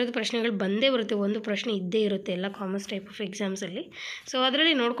 ಈ ಥರದ ಪ್ರಶ್ನೆಗಳು ಬಂದೇ ಬರುತ್ತೆ. ಒಂದು ಪ್ರಶ್ನೆ ಇದ್ದೇ ಇರುತ್ತೆ ಎಲ್ಲ ಕಾಮರ್ಸ್ ಟೈಪ್ ಆಫ್ ಎಕ್ಸಾಮ್ಸಲ್ಲಿ. ಸೊ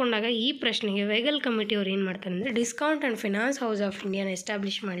ಅದರಲ್ಲಿ ನೋಡಿಕೊಂಡಾಗ ಈ ಪ್ರಶ್ನೆಗೆ ವೇಗಲ್ ಕಮಿಟಿ ಅವ್ರು ಏನು ಮಾಡ್ತಾರೆ ಅಂದರೆ discount and finance house of ಇಂಡಿಯಾನ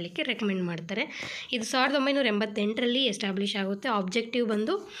establish ಮಾಡಲಿಕ್ಕೆ ರೆಕಮೆಂಡ್ ಮಾಡ್ತಾರೆ. ಇದು 1988ರಲ್ಲಿ ಎಸ್ಟಾಬ್ಲಿಷ್ ಆಗುತ್ತೆ. ಆಬ್ಜೆಕ್ಟಿವ್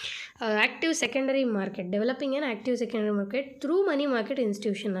ಬಂದು active secondary market, developing and active secondary market through money market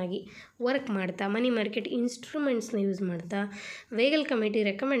institution ಆಗಿ ವರ್ಕ್ ಮಾಡ್ತಾ, ಮನಿ ಮಾರ್ಕೆಟ್ ಇನ್ಸ್ಟ್ರೂಮೆಂಟ್ಸ್ನ ಯೂಸ್ ಮಾಡ್ತಾ. ವೇಗಲ್ committee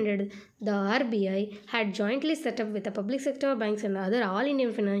recommended the RBI had jointly setup with the public sector banks and other all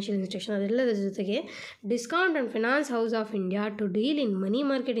Indian financial institution. ಅದೆಲ್ಲದರ ಜೊತೆಗೆ discount and finance house of India to deal in money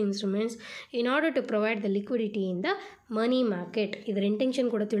market instruments in order to provide the liquidity in the money market. ಇದರ intention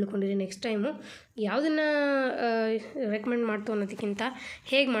ಕೂಡ ತಿಳ್ಕೊಂಡಿರಿ. Next time ಯಾವುದನ್ನು recommend ಮಾಡ್ತು ಅನ್ನೋದಕ್ಕಿಂತ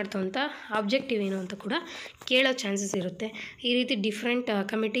ಹೇಗೆ ಮಾಡ್ತು ಅಂತ, objective ಏನು ಅಂತ ಕೂಡ ಕೇಳೋ ಚಾನ್ಸಸ್ ಇರುತ್ತೆ. ಈ ರೀತಿ different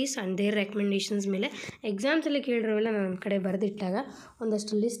committees and there recommendations ಮೇಲೆ ಎಕ್ಸಾಮ್ಸಲ್ಲಿ ಕೇಳಿರೋವೆಲ್ಲ ನಾನು ಒಂದು ಕಡೆ ಬರೆದಿಟ್ಟಾಗ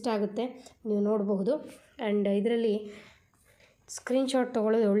ಒಂದಷ್ಟು ಲಿಸ್ಟ್ ಆಗುತ್ತೆ, ನೀವು ನೋಡಬಹುದು. ಆ್ಯಂಡ್ ಇದರಲ್ಲಿ ಸ್ಕ್ರೀನ್ಶಾಟ್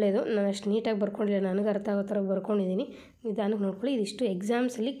ತೊಗೊಳ್ಳೋದು ಒಳ್ಳೆಯದು. ನಾನು ಅಷ್ಟು ನೀಟಾಗಿ ಬರ್ಕೊಂಡಿಲ್ಲ, ನನಗೆ ಅರ್ಥ ಆಗೋ ಥರ ಬರ್ಕೊಂಡಿದ್ದೀನಿ. ನಿಧಾನಕ್ಕೆ ನೋಡ್ಕೊಳ್ಳಿ. ಇದಿಷ್ಟು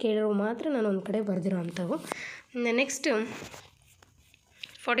ಎಕ್ಸಾಮ್ಸಲ್ಲಿ ಕೇಳಿರೋ ಮಾತ್ರ ನಾನು ಒಂದು ಕಡೆ ಬರೆದಿರೋ ಅಂಥವು. Next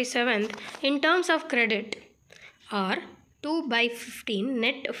 47th, in terms of credit or 2/15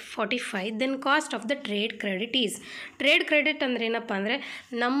 net 45, then cost of the trade credit is. Trade credit ಅಂದರೆ ಏನಪ್ಪ ಅಂದರೆ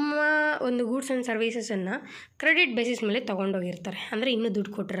ನಮ್ಮ ಒಂದು ಗೂಡ್ಸ್ ಆ್ಯಂಡ್ ಸರ್ವೀಸಸನ್ನು ಕ್ರೆಡಿಟ್ ಬೇಸಿಸ್ ಮೇಲೆ ತೊಗೊಂಡೋಗಿರ್ತಾರೆ. ಅಂದರೆ ಇನ್ನೂ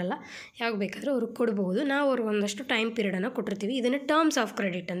ದುಡ್ಡು ಕೊಟ್ಟಿರಲ್ಲ, ಯಾವಾಗ ಬೇಕಾದರೂ ಅವ್ರಿಗೆ ಕೊಡ್ಬೋದು. ನಾವು ಅವ್ರಿಗೆ ಒಂದಷ್ಟು ಟೈಮ್ ಪೀರಿಯಡನ್ನು ಕೊಟ್ಟಿರ್ತೀವಿ. ಇದನ್ನು ಟರ್ಮ್ಸ್ ಆಫ್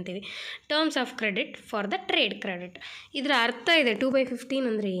ಕ್ರೆಡಿಟ್ ಅಂತೀವಿ. Terms of credit for the trade credit. ಇದರ ಅರ್ಥ ಇದೆ. 2/15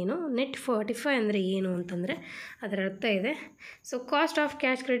 ಅಂದರೆ ಏನು, ನೆಟ್ 45 ಅಂದರೆ ಏನು ಅಂತಂದರೆ ಅದರ ಅರ್ಥ ಇದೆ. So cost of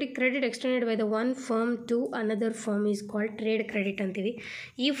cash credit extended by the one firm to another firm is called trade credit ಅಂತೀವಿ.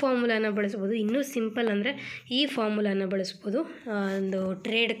 ಈ ಫಾರ್ಮುಲಾನ ಬಳಸ್ಬೋದು. ಇನ್ನೂ ಸಿಂಪಲ್ ಅಂದರೆ ಈ ಫಾರ್ಮುಲಾನ ಬಳಸ್ಬೋದು. ಒಂದು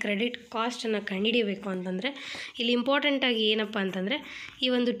ಟ್ರೇಡ್ ಕ್ರೆಡಿಟ್ ಕಾಸ್ಟನ್ನು ಕಂಡುಹಿಡಿಯಬೇಕು ಅಂತಂದರೆ ಇಲ್ಲಿ ಇಂಪಾರ್ಟೆಂಟಾಗಿ ಏನಪ್ಪ ಅಂತಂದರೆ ಈ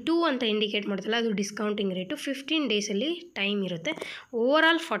ಒಂದು 2 ಅಂತ ಇಂಡಿಕೇಟ್ ಮಾಡ್ತಲ್ಲ, ಅದು ಡಿಸ್ಕೌಂಟಿಂಗ್ ರೇಟು. 15 ಡೇಸಲ್ಲಿ ಟೈಮ್ ಇರುತ್ತೆ,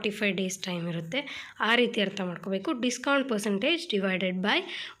 ಓವರಾಲ್ 45 ಡೇಸ್ ಟೈಮ್ ಇರುತ್ತೆ. ಆ ರೀತಿ ಅರ್ಥ ಮಾಡ್ಕೋಬೇಕು. Discount percentage divided by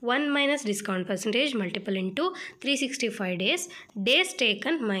 1 minus discount percentage multiple into 365 days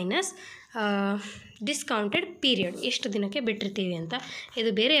taken minus discounted period, ಎಷ್ಟು ದಿನಕ್ಕೆ ಬಿಟ್ಟಿರ್ತೀವಿ ಅಂತ. ಇದು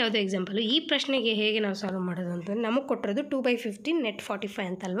ಬೇರೆ ಯಾವುದೋ ಎಕ್ಸಾಂಪಲು. ಈ ಪ್ರಶ್ನೆಗೆ ಹೇಗೆ ನಾವು ಸಾಲ್ವ್ ಮಾಡೋದು ಅಂತಂದರೆ ನಮಗೆ ಕೊಟ್ಟಿರೋದು 2/15 ನೆಟ್ 45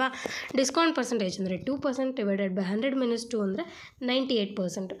 ಅಂತಲ್ವಾ. ಡಿಸ್ಕೌಂಟ್ ಪರ್ಸೆಂಟೇಜ್ ಅಂದರೆ 2% ಡಿವೈಡೆಡ್ ಬೈ 100 ಮೈನಸ್ 2 ಅಂದರೆ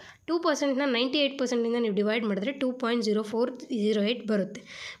 98%. 2%ನ 98%ಇಂದ ನೀವು ಡಿವೈಡ್ ಮಾಡಿದ್ರೆ 2.0408 ಬರುತ್ತೆ.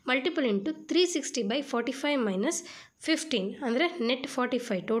 ಮಲ್ಟಿಪಲ್ ಇಂಟು 360/45 ಮೈನಸ್ 15 ಅಂದರೆ ನೆಟ್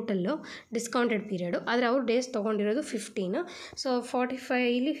 45 ಟೋಟಲ್ಲು ಡಿಸ್ಕೌಂಟೆಡ್ ಪೀರಿಯಡು. ಆದರೆ ಅವ್ರು ಡೇಸ್ ತೊಗೊಂಡಿರೋದು 15. ಸೊ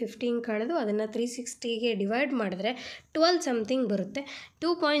 45 15 ಕಳೆದು ಅದನ್ನು 360ಗೆ ಡಿವೈಡ್ ಮಾಡಿದ್ರೆ 12 ಸಮಥಿಂಗ್ ಬರುತ್ತೆ.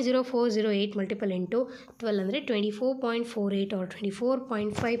 2.0408 ಮಲ್ಟಿಪಲ್ ಇಂಟು 12 ಅಂದರೆ 24.48 ಆರ್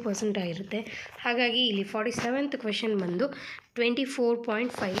 24.5% ಆಗಿರುತ್ತೆ. ಹಾಗಾಗಿ ಇಲ್ಲಿ 47th ಕ್ವೆಶನ್ ಬಂದು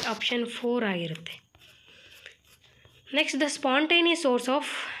 24.5 ಆಪ್ಷನ್ 4 ಆಗಿರುತ್ತೆ. Next, the spontaneous source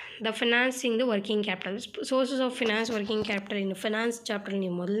of the financing the working capital. Sources of finance working capital ಇನ್ನು ಫಿನಾನ್ಸ್ ಚಾಪ್ಟರ್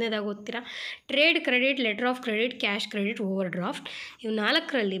ನೀವು ಮೊದಲನೇದಾಗಿ ಓದ್ತೀರಾ. Trade credit, letter of credit, cash credit, over draft. ಇವು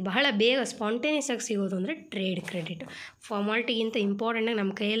 4ರಲ್ಲಿ ಬಹಳ ಬೇಗ ಸ್ಪಾಂಟೇನಿಯಸ್ ಆಗಿ ಸಿಗೋದು ಅಂದರೆ ಟ್ರೇಡ್ ಕ್ರೆಡಿಟ್. ಫಾರ್ಮಾಲಿಟಿಗಿಂತ ಇಂಪಾರ್ಟೆಂಟಾಗಿ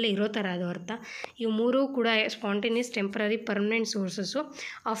ನಮ್ಮ ಕೈಯಲ್ಲೇ ಇರೋ ಥರ ಅದು ಅರ್ಥ. ಇವು 3 ಕೂಡ spontaneous, temporary, permanent sources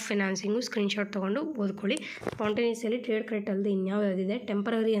of ಫಿನಾನ್ಸಿಂಗು. Screenshot ತೊಗೊಂಡು ಓದ್ಕೊಳ್ಳಿ. ಸ್ಪಾಂಟೇನಿಯಸಲ್ಲಿ ಟ್ರೇಡ್ ಕ್ರೆಡಿಟ್ ಅಲ್ಲದೆ ಇನ್ಯಾವುದಿದೆ,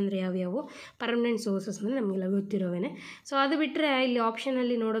 ಟೆಂಪ್ರರಿ ಅಂದರೆ ಯಾವ್ಯಾವು, ಪರ್ಮನೆಂಟ್ ಸೋರ್ಸಸ್ ಅಂದರೆ ನಮಗೆಲ್ಲ ಗೊತ್ತಿರೋವೇನೆ. ಸೊ ಅದು ಬಿಟ್ಟರೆ ಇಲ್ಲಿ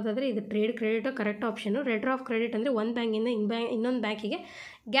ಆಪ್ಷನಲ್ಲಿ ನೋಡೋದು ನೋಡೋದಾದರೆ ಇದು trade credit correct option. Letter of credit ಅಂದರೆ ಒಂದು ಬ್ಯಾಂಕಿಂದ ಇನ್ನೊಂದು ಬ್ಯಾಂಕಿಗೆ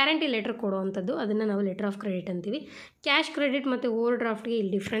ಗ್ಯಾರಂಟಿ ಲೆಟರ್ ಕೊಡುವಂಥದ್ದು, ಅದನ್ನು ನಾವು ಲೆಟರ್ ಆಫ್ ಕ್ರೆಡಿಟ್ ಅಂತೀವಿ. ಕ್ಯಾಶ್ ಕ್ರೆಡಿಟ್ ಮತ್ತು ಓವರ್ ಡ್ರಾಫ್ಟ್ಗೆ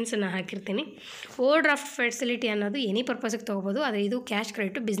ಇಲ್ಲಿ ಡಿಫ್ರೆನ್ಸನ್ನು ಹಾಕಿರ್ತೀನಿ. ಓವರ್ ಡ್ರಾಫ್ಟ್ ಫೆಸಿಲಿಟಿ ಅನ್ನೋದು ಎನಿ ಪರ್ಪಸ್ಗೆ ತೊಗೋಬೋದು, ಆದರೆ ಇದು ಕ್ಯಾಶ್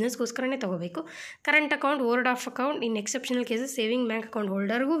ಕ್ರೆಡಿಟ್ ಬಿಸ್ನೆಸ್ಗೋಸ್ಕರನೇ ತೊಗೋಬೇಕು. Current account, over draft account, ಇನ್ exceptional cases saving bank account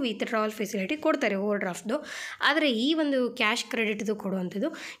ಹೋಲ್ಡರ್ಗೂ withdrawal facility ಕೊಡ್ತಾರೆ ಓವರ್ ಡ್ರಾಫ್ಟ್ದು. ಆದರೆ ಈ ಒಂದು ಕ್ಯಾಶ್ ಕ್ರೆಡಿಟ್ದು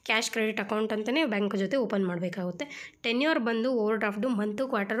ಕೊಡುವಂಥದ್ದು ಕ್ಯಾಶ್ ಕ್ರೆಡಿಟ್ ಅಕೌಂಟ್ ಅಂತಲೇ ಬ್ಯಾಂಕ್ ಜೊತೆ ಓಪನ್ ಮಾಡಬೇಕಾಗುತ್ತೆ. ಟೆನ್ಯೂರ್ ಬಂದು over ಡ್ರಾಫ್ಟ್ದು month,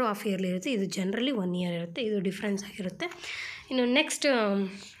 quarter, half yearly ಇರುತ್ತೆ. ಇದು ಜನರಲಿ 1 year ಇರುತ್ತೆ. ಇದು ಡಿಫ್ರೆನ್ಸ್ ಆಗಿರುತ್ತೆ. ಇನ್ನು next,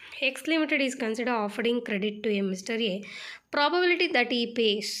 X limited is consider offering credit to A mister A probability that ಈ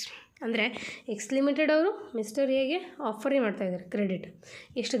ಪೇಸ್. ಅಂದರೆ ಎಕ್ಸ್ ಲಿಮಿಟೆಡ್ ಅವರು ಮಿಸ್ಟರ್ ಎಗೆ ಆಫರೇ ಮಾಡ್ತಾಯಿದ್ದಾರೆ ಕ್ರೆಡಿಟ್.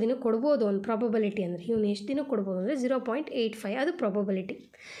 ಎಷ್ಟು ದಿನ ಕೊಡ್ಬೋದು ಒಂದು ಪ್ರಾಬಬಿಲಿಟಿ ಅಂದರೆ ಇವನು ಎಷ್ಟು ದಿನ ಕೊಡ್ಬೋದು ಅಂದರೆ 0.85 ಅದು probability.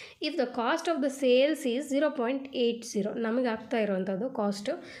 If the cost of the sales is 0.80, ನಮಗೆ ಆಗ್ತಾ ಇರೋವಂಥದ್ದು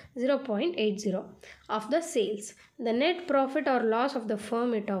cost 0.80 of the sales. The net profit or loss of the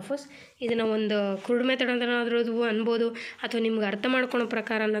firm it offers. ಇದನ್ನು ಒಂದು ಕ್ರೂಡ್ ಮೆಥಡ್ ಅಂತನಾದ್ರೂ ಅನ್ಬೋದು, ಅಥವಾ ನಿಮ್ಗೆ ಅರ್ಥ ಮಾಡ್ಕೊಳೋ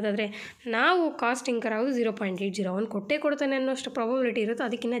ಪ್ರಕಾರ ಅನ್ನೋದಾದರೆ ನಾವು ಕಾಸ್ಟ್ ಇಂಕರ್ ಆಗೋದು 0.80, ಅವ್ನು ಕೊಟ್ಟೇ ಕೊಡ್ತಾನೆ ಅನ್ನೋಷ್ಟು ಪ್ರಾಬಬಿಲಿಟಿ ಇರುತ್ತೆ,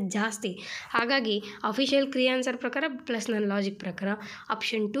 ಅದಕ್ಕಿಂತ ಜಾಸ್ತಿ. ಹಾಗಾಗಿ ಅಫಿಷಿಯಲ್ ಕ್ರಿಯಾನ್ಸರ್ ಪ್ರಕಾರ ಪ್ಲಸ್ ನನ್ನ ಲಾಜಿಕ್ ಪ್ರಕಾರ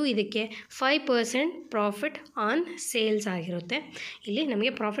ಆಪ್ಷನ್ 2 ಇದಕ್ಕೆ 5% ಪ್ರಾಫಿಟ್ ಆನ್ ಸೇಲ್ಸ್ ಆಗಿರುತ್ತೆ. ಇಲ್ಲಿ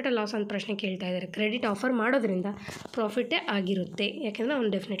ನಮಗೆ ಪ್ರಾಫಿಟ್ ಲಾಸ್ ಅಂತ ಪ್ರಶ್ನೆ ಕೇಳ್ತಾ ಇದ್ದಾರೆ. ಕ್ರೆಡಿಟ್ ಆಫರ್ ಮಾಡೋದ್ರಿಂದ ಪ್ರಾಫಿಟೇ ಆಗಿರುತ್ತೆ, ಯಾಕೆಂದರೆ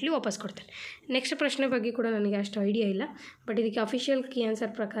ಅವ್ನು ಡೆಫಿನೆಟ್ಲಿ ವಾಪಸ್ ಕೊಡ್ತಾನೆ. ನೆಕ್ಸ್ಟ್ ಪ್ರಶ್ನೆ ಬಗ್ಗೆ ಕೂಡ ನನಗೆ ಅಷ್ಟು ಐಡಿಯಾ ಇಲ್ಲ, ಬಟ್ ಇದಕ್ಕೆ ಅಫಿಷಿಯಲ್ ಕೀ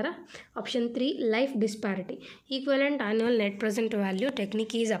ಆನ್ಸರ್ ಪ್ರಕಾರ option 3 life disparity. Equivalent annual net present value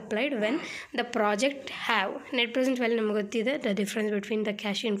technique is applied when the project have. Net present value ನಮಗೆ ಗೊತ್ತಿದೆ, the difference between the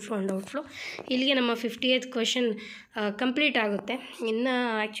cash inflow and outflow. ಇಲ್ಲಿಗೆ ನಮ್ಮ 50th question complete ಆಗುತ್ತೆ. ಇನ್ನು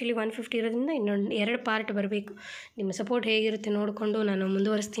actually 150 ಇರೋದ್ರಿಂದ ಇನ್ನೊಂದು 2 part ಬರಬೇಕು. ನಿಮ್ಮ ಸಪೋರ್ಟ್ ಹೇಗಿರುತ್ತೆ ನೋಡಿಕೊಂಡು ನಾನು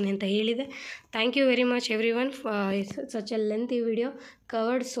ಮುಂದುವರಿಸ್ತೀನಿ ಅಂತ ಹೇಳಿದೆ. Thank you very much every one. Such A lengthy video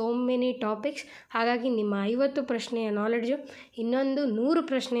covered so many topics. ಹಾಗಾಗಿ ನಿಮ್ಮ 50 ಪ್ರಶ್ನೆಯ ನಾಲೆಡ್ಜು ಇನ್ನೊಂದು 100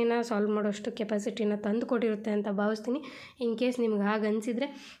 ಪ್ರಶ್ನೆನ ಸಾಲ್ವ್ ಮಾಡೋಷ್ಟು ಕೆಪಾಸಿಟಿನ ತಂದು ಕೊಟ್ಟಿರುತ್ತೆ ಅಂತ ಭಾವಿಸ್ತೀನಿ. ಇನ್ ಕೇಸ್ ನಿಮ್ಗೆ ಹಾಗೆ ಅನಿಸಿದರೆ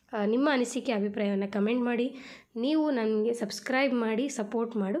ನಿಮ್ಮ ಅನಿಸಿಕೆ ಅಭಿಪ್ರಾಯವನ್ನು ಕಮೆಂಟ್ ಮಾಡಿ. ನೀವು ನನಗೆ ಸಬ್ಸ್ಕ್ರೈಬ್ ಮಾಡಿ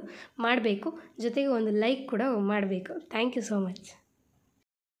ಸಪೋರ್ಟ್ ಮಾಡಬೇಕು, ಜೊತೆಗೆ ಒಂದು ಲೈಕ್ ಕೂಡ ಮಾಡಬೇಕು. Thank you so much.